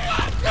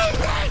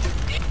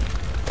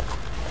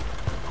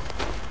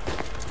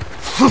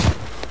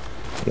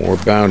 More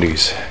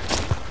bounties.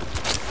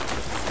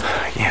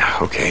 Yeah,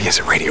 okay, is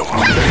it radio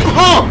on?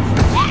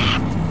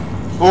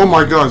 Oh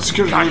my god, it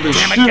scares me the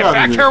shit Get out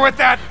back of me. here with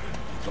that!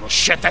 Little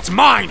shit, that's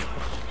mine!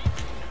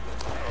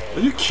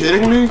 Are you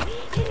kidding me?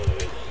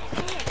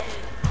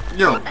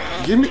 Yo,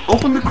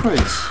 open the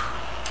crates.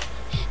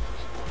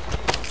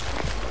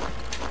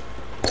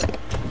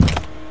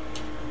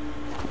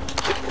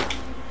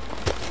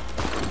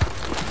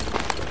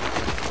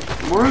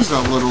 Where is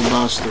that little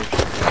bastard?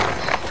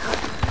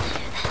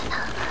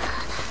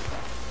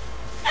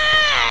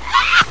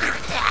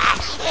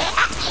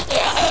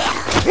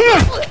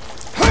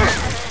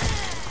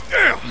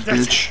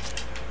 Bitch.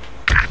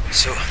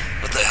 So,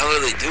 what the hell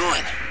are they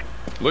doing?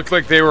 Looked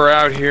like they were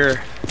out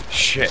here,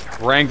 shit,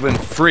 wrangling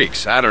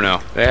freaks. I don't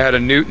know. They had a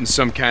newt and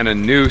some kind of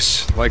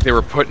noose, like they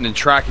were putting a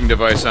tracking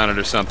device on it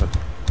or something.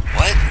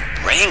 What?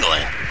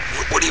 Wrangling?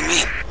 What do you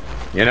mean?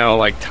 You know,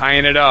 like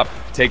tying it up,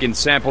 taking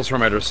samples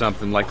from it or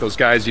something, like those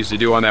guys used to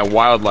do on that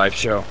wildlife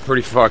show.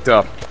 Pretty fucked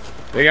up.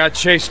 They got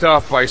chased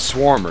off by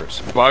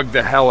swarmers, bugged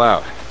the hell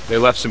out. They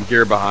left some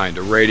gear behind,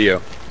 a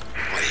radio.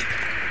 Wait,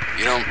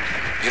 you don't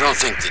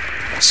think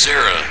that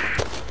Sarah...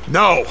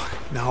 No,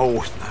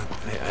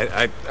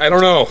 I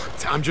don't know.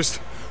 I'm just...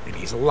 And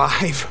he's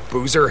alive,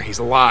 Boozer, he's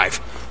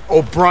alive.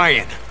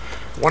 O'Brien,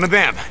 one of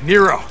them,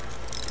 Nero.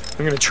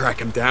 I'm gonna track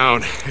him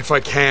down. If I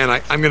can,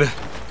 I'm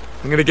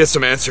gonna get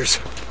some answers.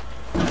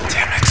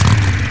 Damn it.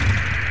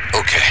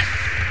 Okay.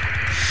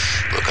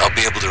 Look, I'll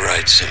be able to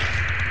ride soon.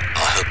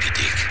 I'll help you,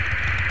 Deke.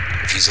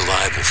 If he's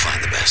alive, we'll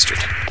find the bastard.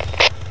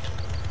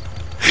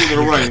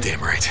 Either way.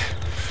 Goddamn right.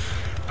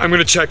 I'm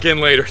gonna check in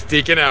later.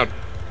 Deacon out.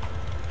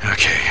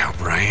 Okay,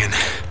 O'Brien.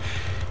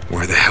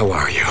 Where the hell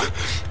are you?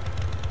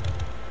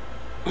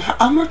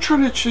 I'm not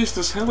trying to chase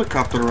this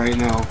helicopter right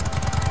now.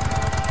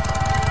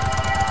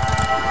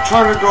 I'm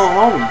trying to go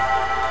home.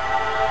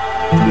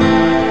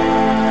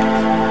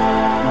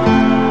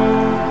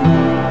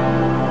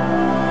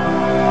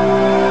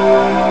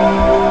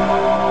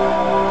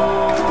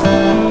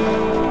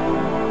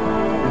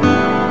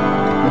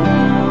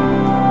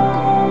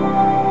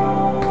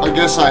 I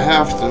guess I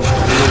have to. No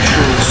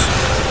choice.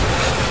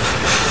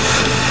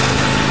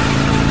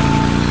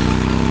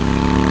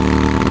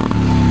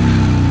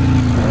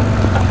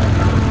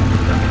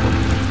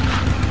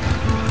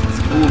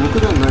 Look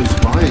at that nice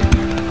bike.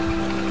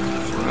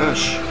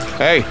 Fresh.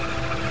 Hey.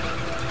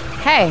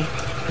 Hey.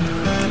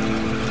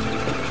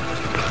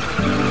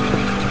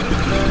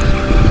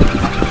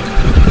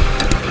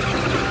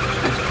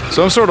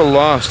 So I'm sort of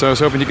lost. I was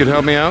hoping you could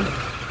help me out.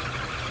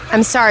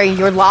 I'm sorry,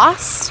 you're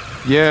lost?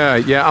 Yeah,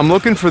 I'm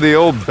looking for the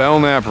old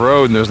Belknap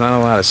Road, and there's not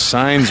a lot of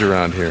signs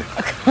around here.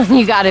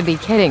 You gotta be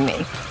kidding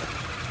me.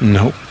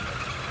 Nope.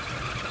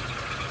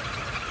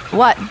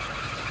 What?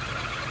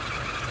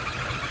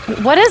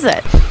 What is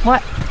it?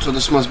 What? So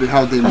this must be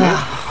how they live.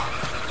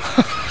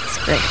 That's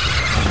great.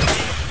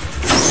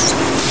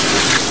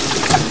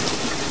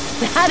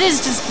 That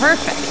is just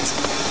perfect.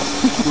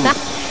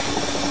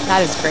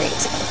 That is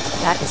great.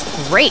 That is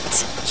great.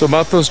 So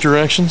about those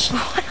directions?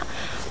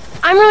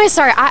 I'm really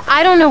sorry.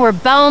 I don't know where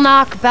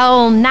Belknap,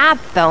 Belknap,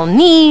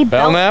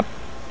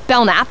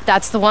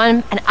 that's the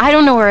one. And I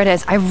don't know where it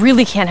is. I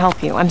really can't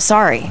help you. I'm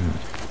sorry.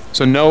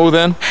 So no,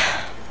 then?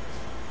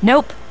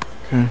 Nope.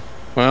 Okay.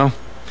 Well,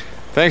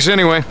 thanks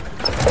anyway.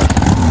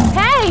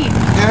 Hey!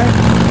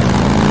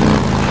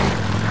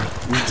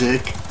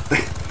 Dick.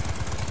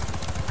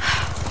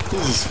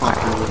 This is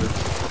fucking weird.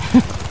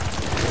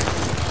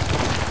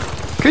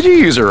 Could you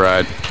use a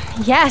ride?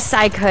 Yes,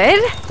 I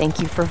could. Thank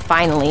you for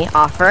finally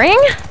offering.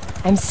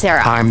 I'm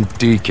Sarah. I'm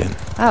Deacon.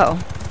 Oh,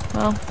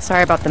 well,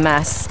 sorry about the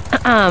mess.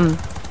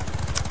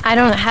 I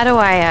don't. How do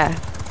I?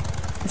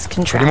 This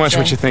contraption. Pretty much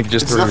what you think.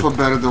 Just it's definitely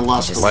better than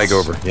last leg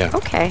over. Yeah.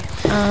 Okay.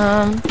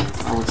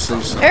 I would say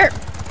so.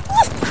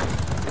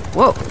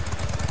 Whoa.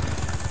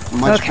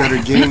 Much better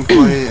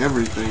gameplay,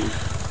 everything.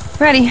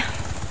 Ready.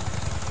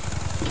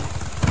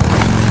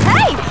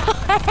 Hey!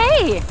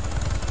 Hey!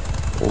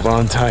 Hold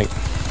on tight.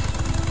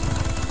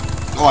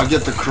 Oh, I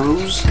get the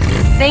cruise?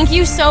 Thank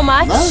you so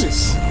much.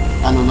 Nice.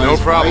 On a nice No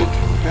problem. bike.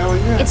 Hell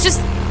yeah. It's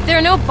just, there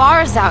are no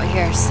bars out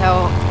here,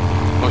 so...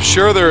 Well,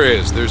 sure there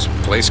is. There's a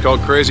place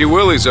called Crazy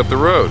Willie's up the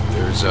road.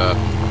 There's,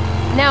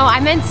 No, I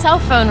meant cell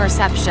phone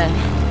reception.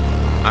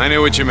 I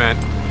knew what you meant.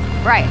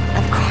 Right,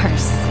 of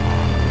course.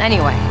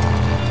 Anyway.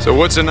 So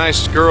what's a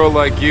nice girl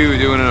like you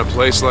doing in a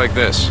place like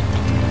this?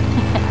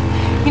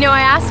 You know,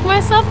 I ask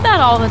myself that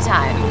all the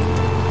time.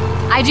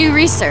 I do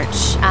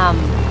research.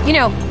 You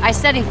know, I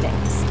study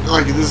things.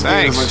 Like this game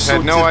Thanks. is like so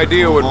Had no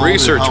idea typical what of all the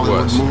research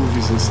Hollywood was.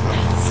 Movies and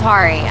stuff.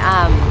 Sorry,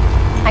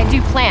 I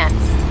do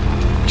plants.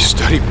 You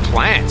study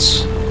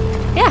plants?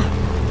 Yeah. I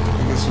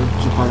guess we'll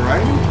keep on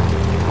riding.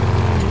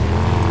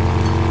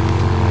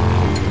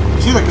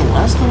 See, like in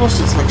Last of Us,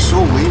 it's like so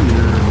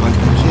linear. Like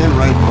you can't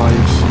ride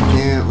bikes, you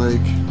can't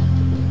like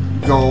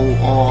go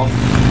off.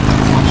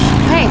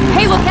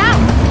 Hey, look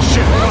out!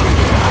 Shit.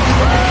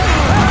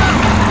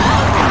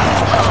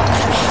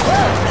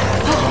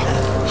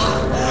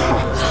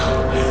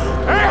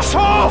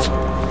 Assholes!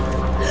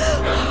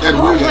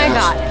 Oh my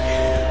god.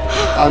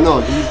 I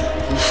know,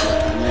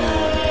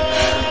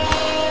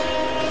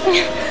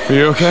 Are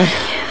you okay?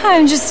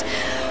 I'm just...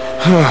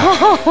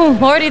 Oh,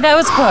 Lordy, that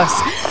was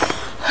close.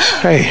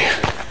 Hey.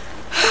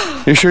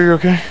 You sure you're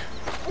okay?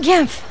 Yeah,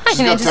 I'm fine.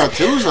 She's got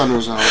tattoos on her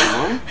arm,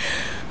 right?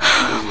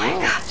 Oh my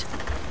god.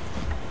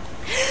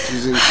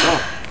 She's in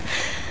shock.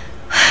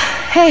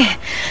 Hey.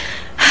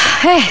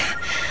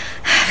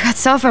 I've got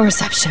cell phone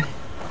reception.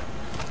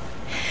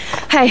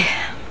 Hey.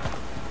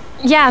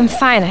 Yeah, I'm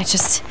fine. I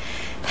just...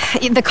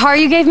 The car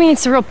you gave me,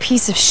 it's a real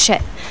piece of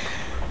shit.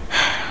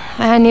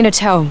 I need a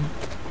tow.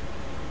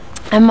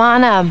 I'm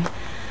on, I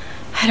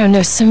don't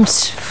know,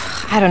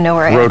 I don't know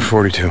where I am. Road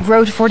 42.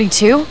 Road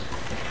 42?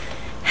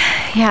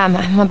 Yeah,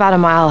 I'm about a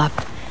mile up.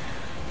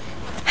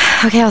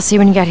 Okay, I'll see you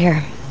when you get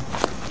here.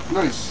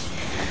 Nice.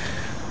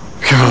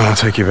 Come on, I'll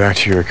take you back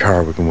to your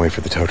car. We can wait for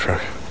the tow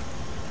truck.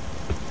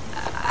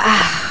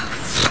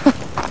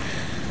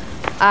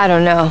 I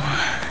don't know.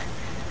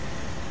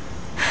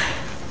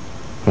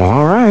 Well,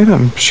 all right.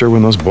 I'm sure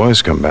when those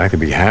boys come back, they'd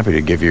be happy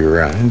to give you a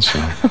ride, so...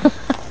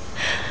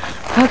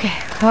 Okay,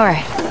 all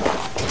right.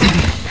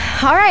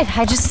 All right,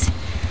 just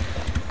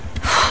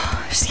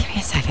give me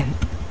a second.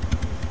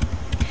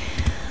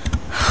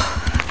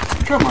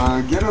 Come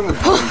on, get on the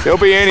phone. He'll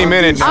be any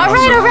minute now. All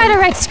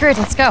right, screw it,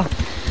 let's go.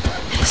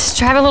 Just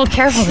drive a little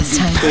careful this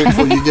time.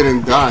 Thankful you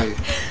didn't die.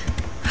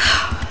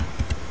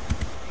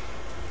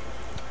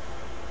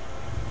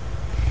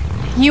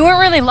 You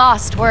weren't really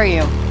lost, were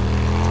you?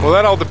 Well,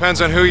 that all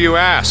depends on who you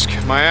ask.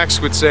 My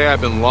ex would say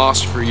I've been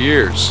lost for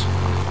years.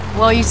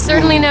 Well, you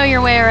certainly know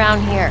your way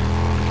around here.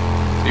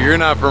 You're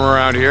not from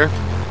around here?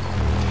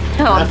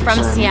 No, I'm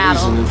from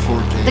Seattle.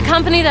 The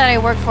company that I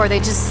work for, they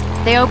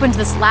opened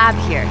this lab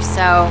here,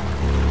 so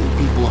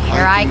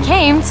here I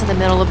came to the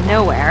middle of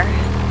nowhere.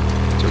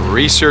 To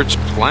research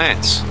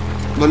plants.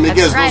 Let me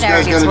guess, those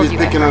guys gonna be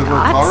picking on her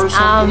car or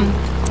something?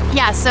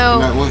 Yeah, so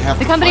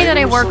the company that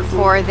I work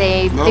for,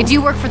 they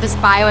do work for this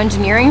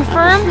bioengineering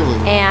firm,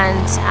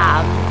 and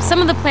some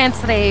of the plants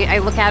that I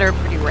look at are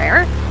pretty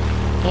rare,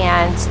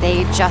 and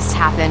they just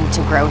happen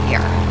to grow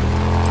here.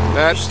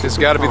 That has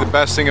got to be the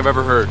best thing I've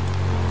ever heard.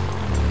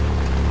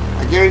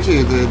 I guarantee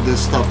you this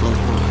stuff like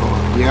her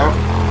car. Yep.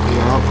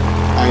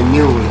 I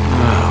knew it.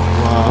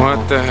 Wow.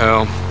 What the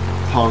hell?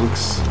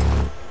 Punks.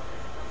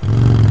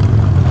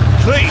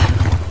 Clee,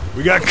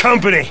 we got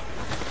company.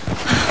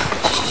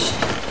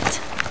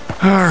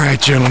 All right,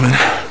 gentlemen.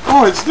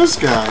 Oh, it's this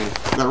guy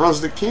that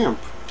runs the camp.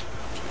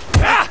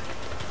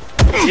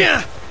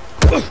 Yeah.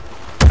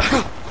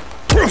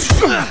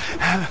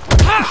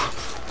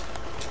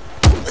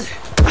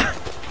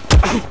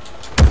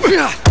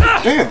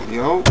 Damn,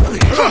 yo.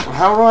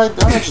 How do I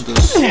dodge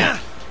this? Yeah,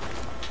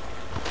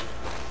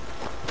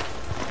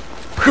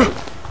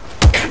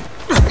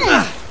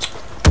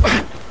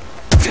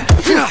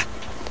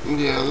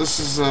 this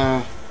is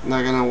not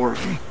gonna work.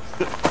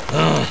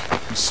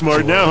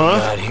 Smart now, huh?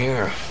 Not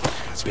here.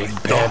 Big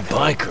bad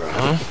biker,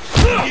 huh?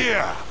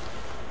 Yeah.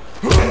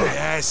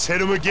 Yes,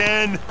 hit him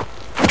again.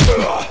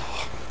 How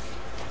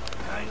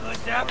you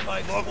like that,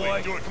 my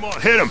boy? Come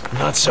on, hit him.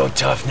 Not so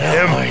tough now. You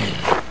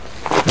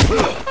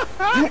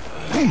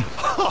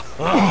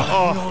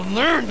don't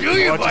learn, do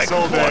you, Watch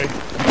all day.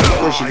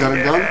 Oh, she got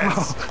a gun?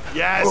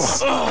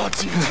 Yes. Oh,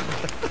 teach him.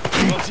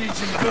 I'll teach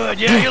him good.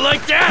 Yeah, you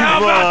like that? How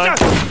about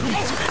that?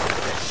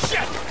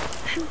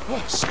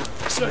 Oh, shit.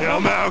 Stay,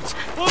 I'm out.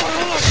 Hold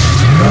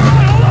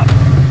on.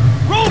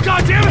 Roll,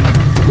 goddammit!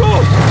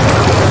 Roll!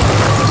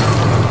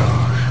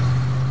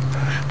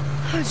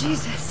 Oh,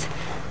 Jesus.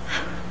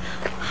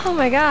 Oh,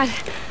 my God.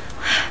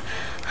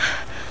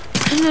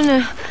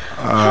 No.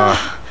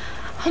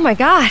 Oh, my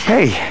God.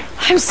 Hey.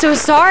 I'm so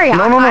sorry.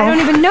 No. I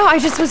don't even know. I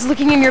just was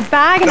looking in your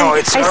bag and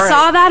I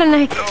saw that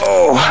and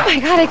oh my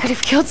God, I could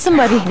have killed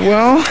somebody.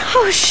 Well.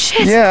 Oh,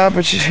 shit. Yeah,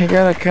 but you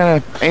gotta kind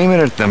of aim it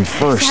at them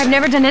first. I've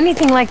never done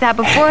anything like that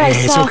before.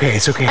 It's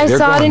okay. I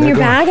saw it in your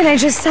bag and I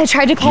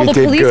tried to call the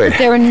police, but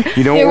there were no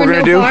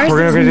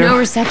bars, no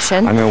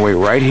reception. I'm gonna wait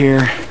right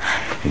here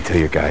until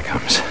your guy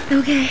comes.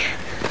 Okay.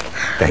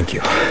 Thank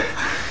you.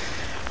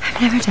 I've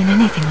never done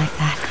anything like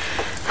that.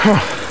 Huh.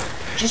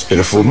 Could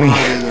have fooled me.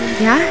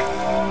 Yeah?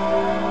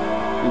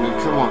 I mean,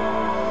 come on.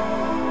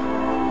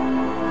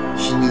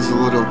 She needs a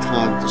little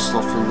time to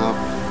soften up.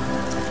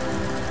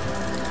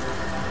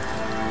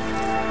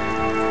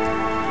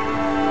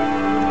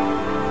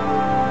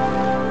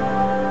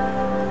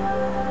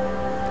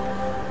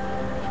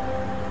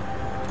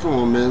 Come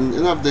on, man.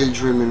 Enough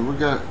daydreaming. We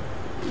got a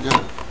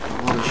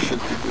lot of shit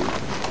to do.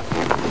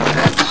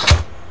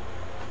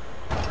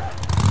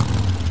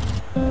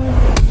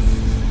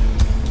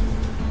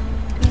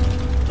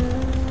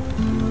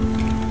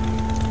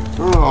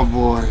 Oh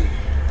boy.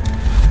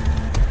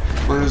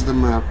 Where's the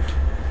map?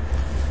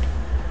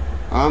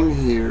 I'm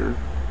here.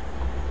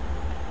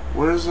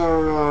 Where's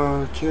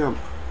our camp?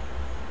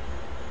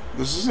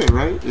 This is it,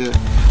 right? Yeah.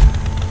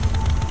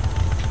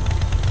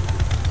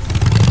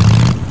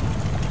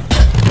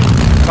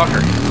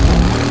 Tucker.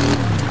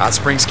 Hot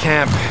Springs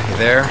Camp, you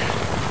there?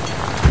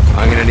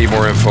 I'm gonna need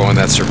more info on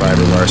that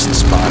survivor Larson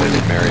spotted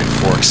at Marion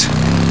Forks.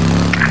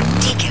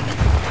 Deacon,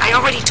 I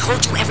already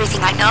told you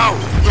everything I know.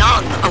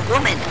 Young, a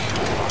woman.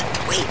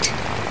 Wait.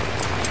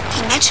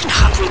 He mentioned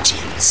Hungry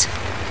Jim's.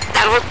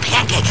 That old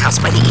pancake house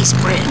by the East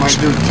Bridge. My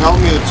dude, tell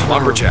me it's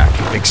Lumberjack,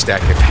 big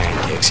stack of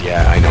pancakes.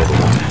 Yeah, I know the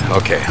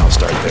one. Okay, I'll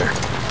start there.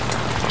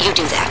 You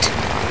do that.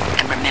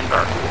 And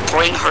remember,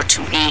 bring her to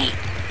me.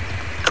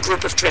 A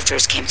group of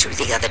drifters came through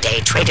the other day,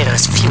 traded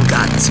us a few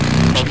guns.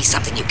 Maybe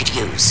something you could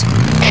use.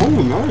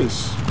 Oh,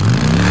 nice.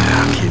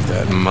 I'll keep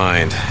that in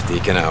mind.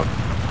 Deacon out.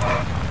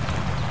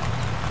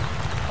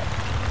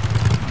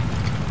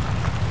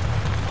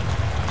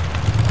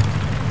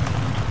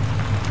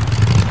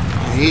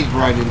 I hate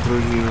riding through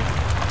here.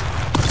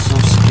 It's so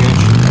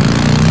sketchy.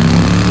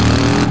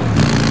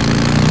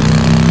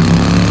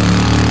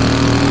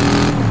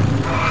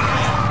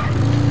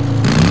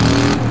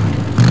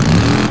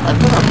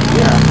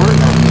 I've heard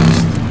of this.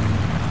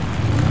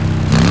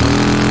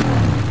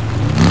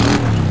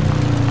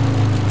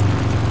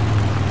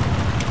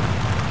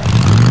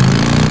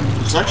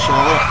 It's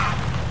actually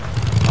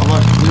a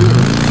lot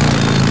clearer.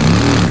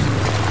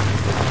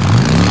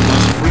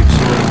 Less freaks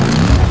around.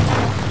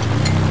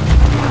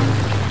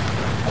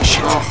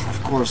 Oh, of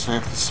course I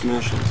have to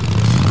smash into this.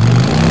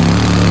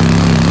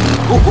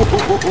 Oh,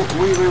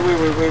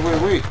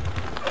 wait.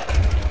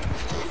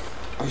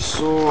 I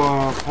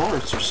saw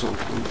parts or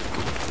something.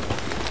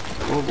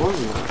 What was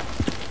that?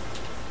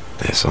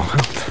 This'll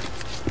help.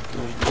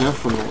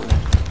 Definitely.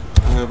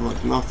 I have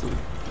like nothing.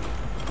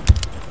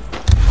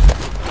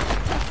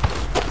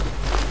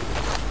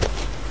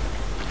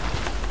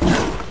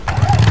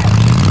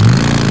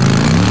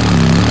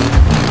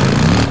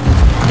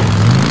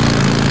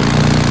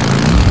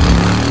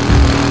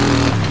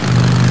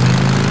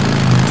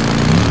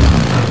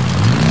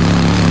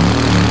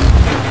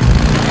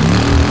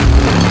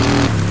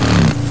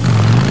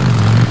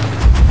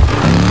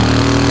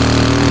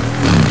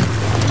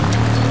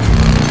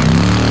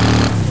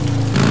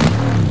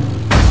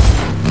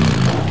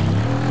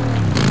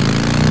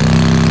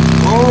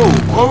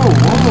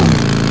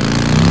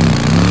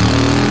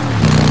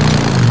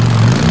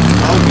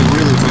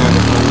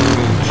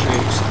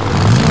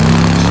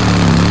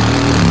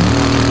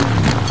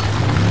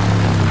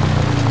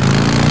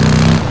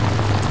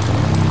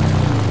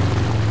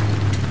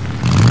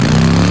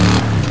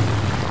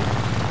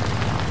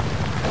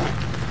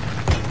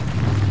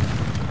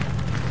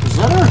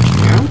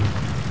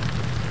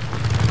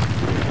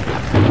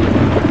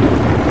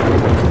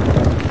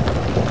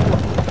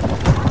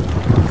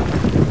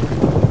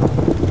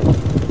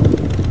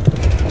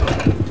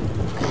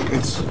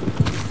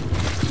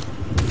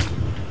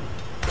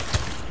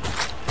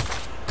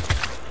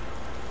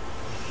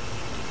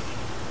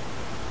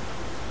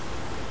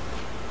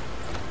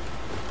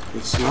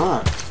 It's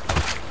not.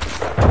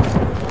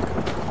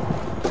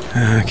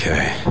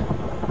 Okay.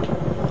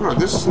 Bro,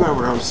 this is not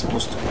where I'm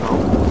supposed to go.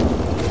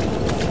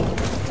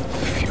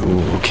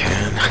 Fuel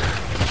can.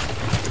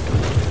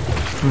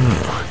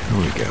 Oh, here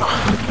we go.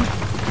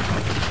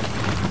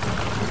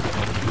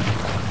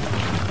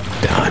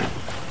 Done.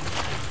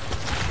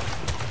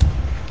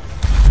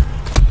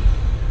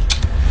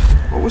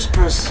 I always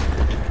press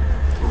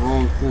the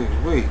wrong thing.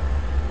 Wait.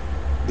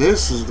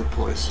 This is the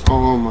place.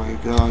 Oh my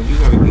god, you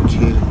gotta be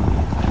kidding me.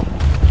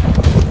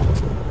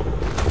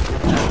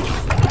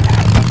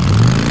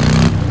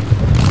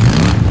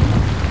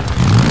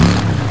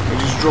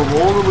 Drove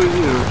all the way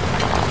here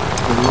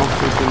with no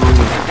freaking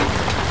relief.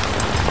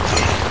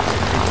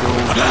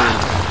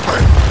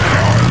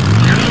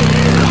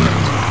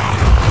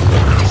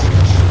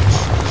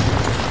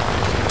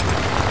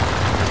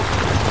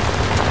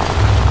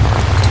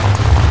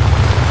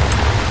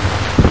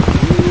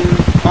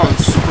 Oh,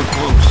 it's super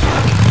close.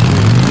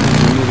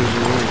 Meters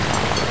away.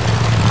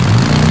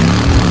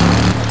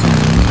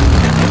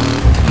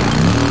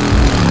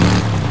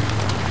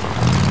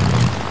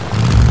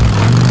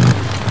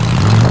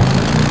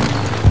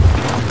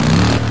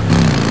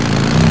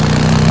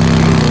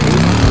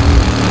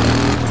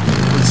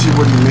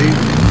 What he made.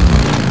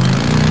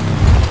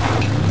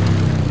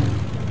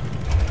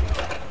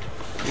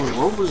 Wait,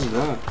 what was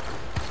that?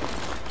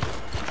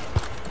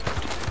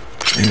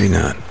 Maybe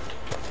not.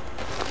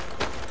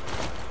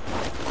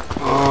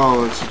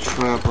 Oh, it's a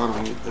trap. I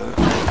don't need that.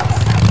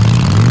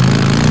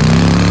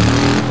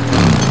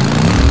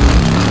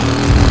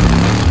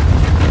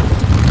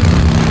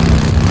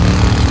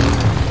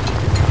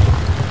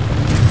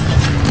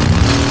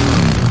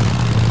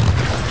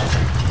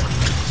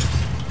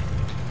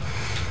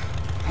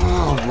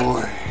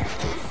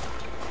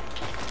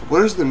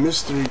 Where's the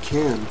mystery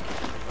can?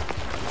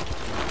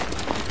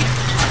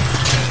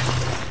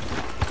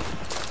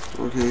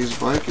 Okay, his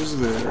bike is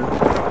there.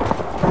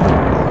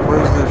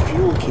 Where's the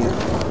fuel can?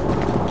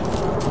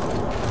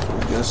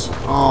 I guess.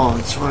 Oh,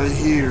 it's right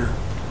here.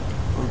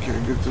 Okay,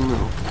 good to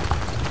know.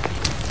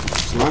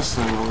 So last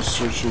time I was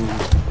searching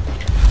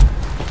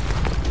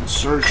and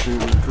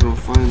searching, I couldn't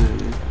find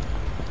any.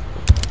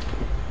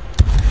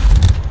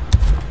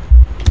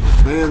 No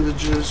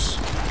bandages.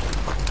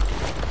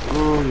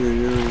 Oh,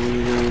 yeah, what are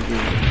you gonna do?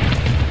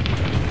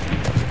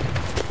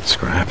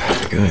 Scrap.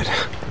 Good.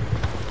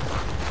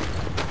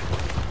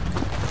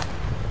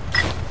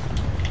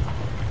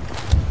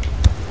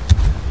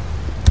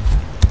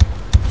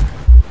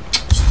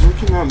 Still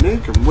cannot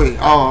make them. Wait,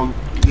 yeah, I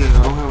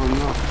don't have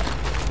enough.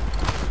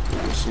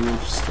 There's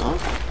enough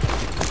stuff.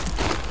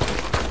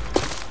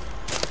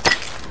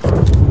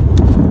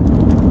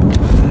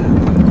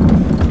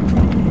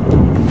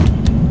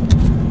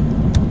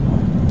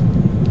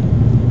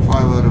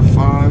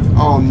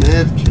 Oh,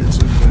 med kits,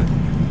 okay.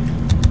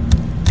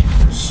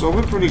 So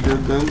we're pretty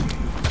good then.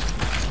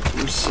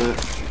 We're set.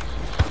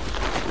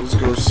 Let's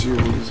go see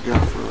what he's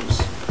got for us.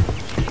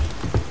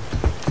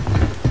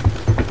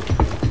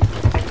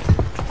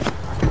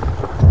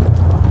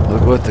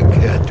 Look what the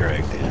cat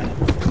dragged in.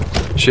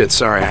 Shit,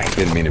 sorry, I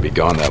didn't mean to be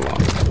gone that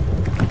long.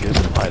 Get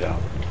the light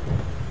out.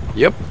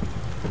 Yep.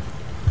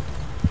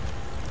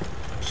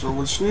 So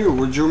what's new?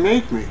 What'd you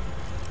make me?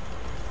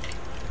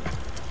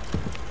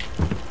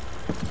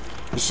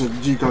 I said,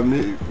 you got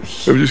me.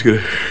 I'm just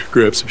gonna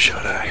grab some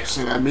shut-eye. I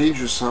said, I made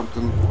you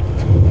something.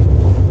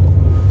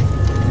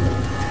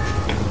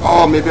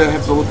 Oh, maybe I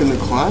have to look in the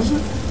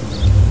closet?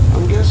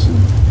 I'm guessing.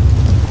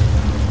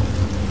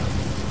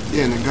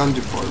 Yeah, in the gun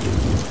department.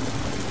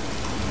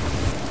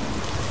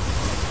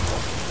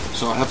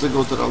 So I have to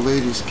go to the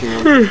ladies'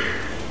 camp.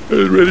 I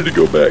was ready to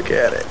go back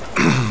at it.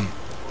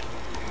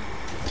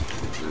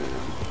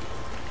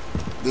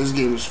 This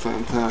game is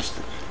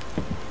fantastic.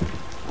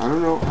 I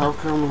don't know how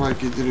come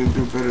like it didn't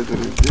do better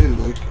than it did.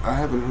 Like I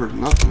haven't heard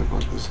nothing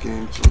about this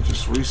game till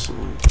just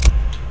recently.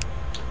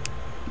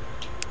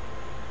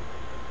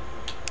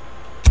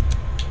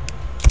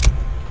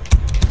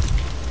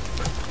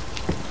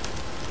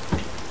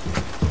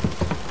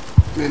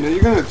 Man, are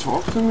you gonna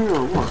talk to me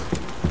or what?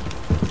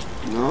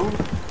 No?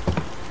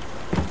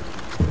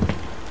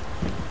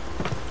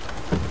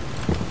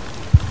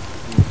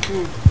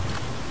 Okay.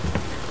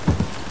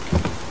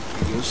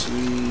 I guess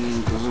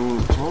he doesn't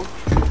want to talk.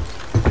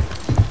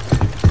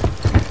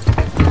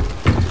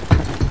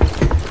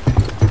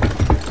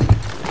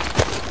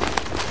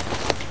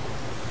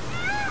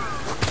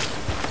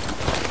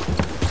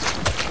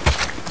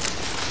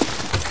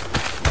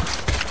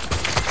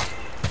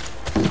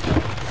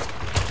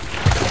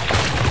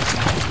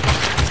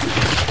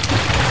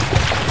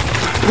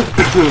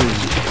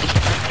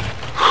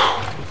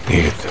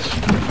 Needed this.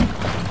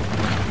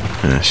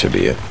 That should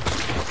be it.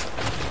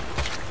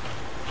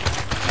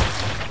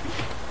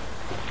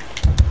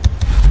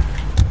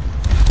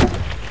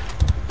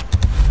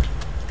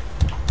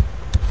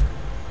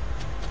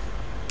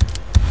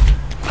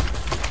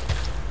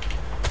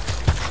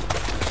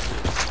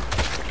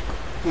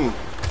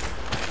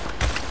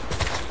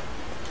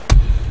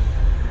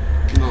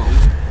 No.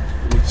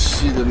 Let's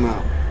see the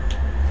map.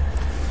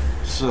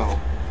 So,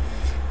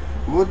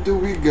 what do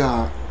we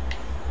got?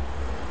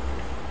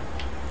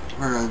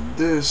 I got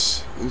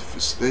this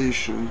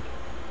infestation.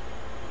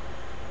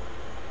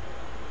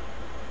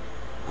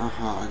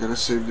 I gotta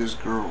save this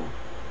girl.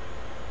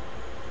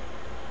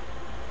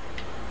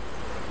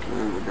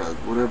 And we got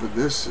whatever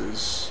this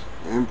is.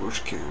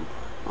 Ambush camp.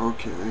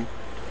 Okay.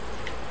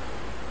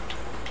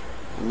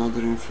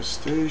 Another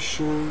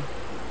infestation.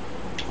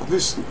 Oh,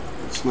 this,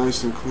 it's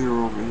nice and clear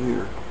over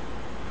here.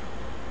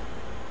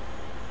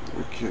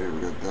 Okay,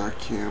 we got that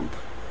camp.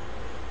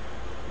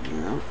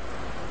 Yeah.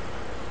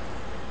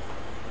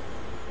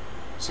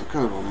 Some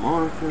kind of a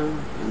marker,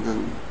 and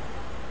then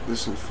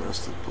this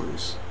infested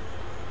place.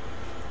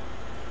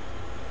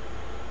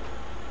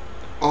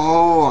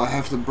 Oh, I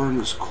have to burn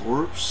his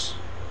corpse?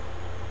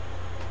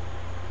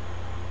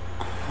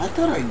 I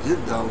thought I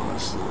did that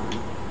last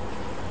time.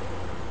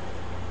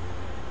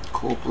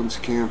 Copeland's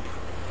camp.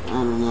 I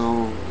don't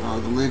know.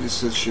 The lady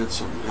said she had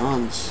some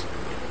guns.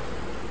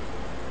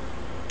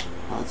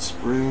 Hot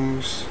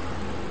Springs.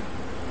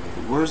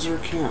 Where's their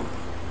camp?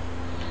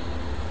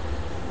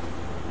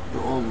 The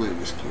old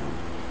ladies' camp.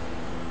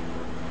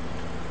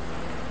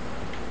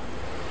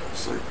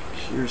 It's like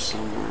here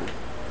somewhere.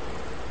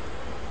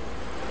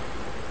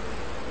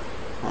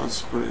 Hot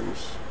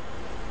Springs.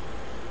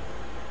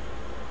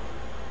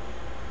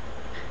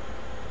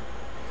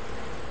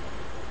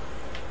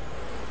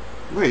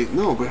 Wait,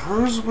 no, but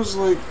hers was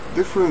like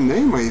different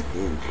name, I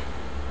think.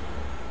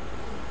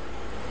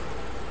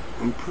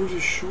 I'm pretty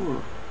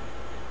sure.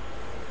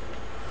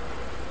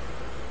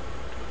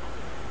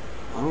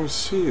 I don't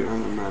see it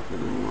on the map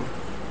anymore.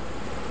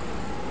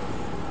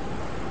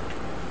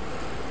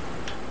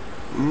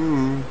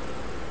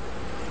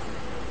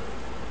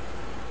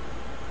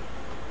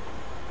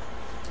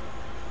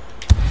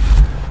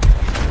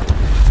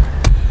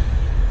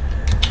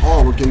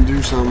 Oh, we can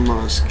do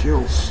some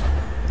skills.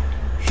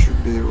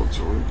 Should be able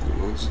to.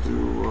 Let's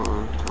do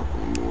a couple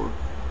more.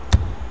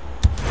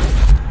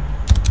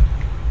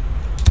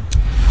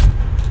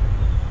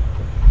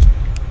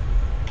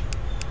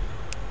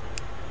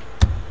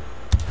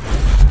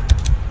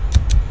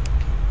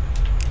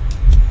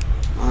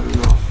 Not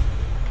enough.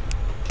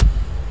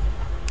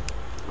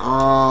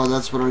 Ah,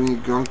 that's what I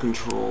need. Gun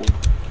control.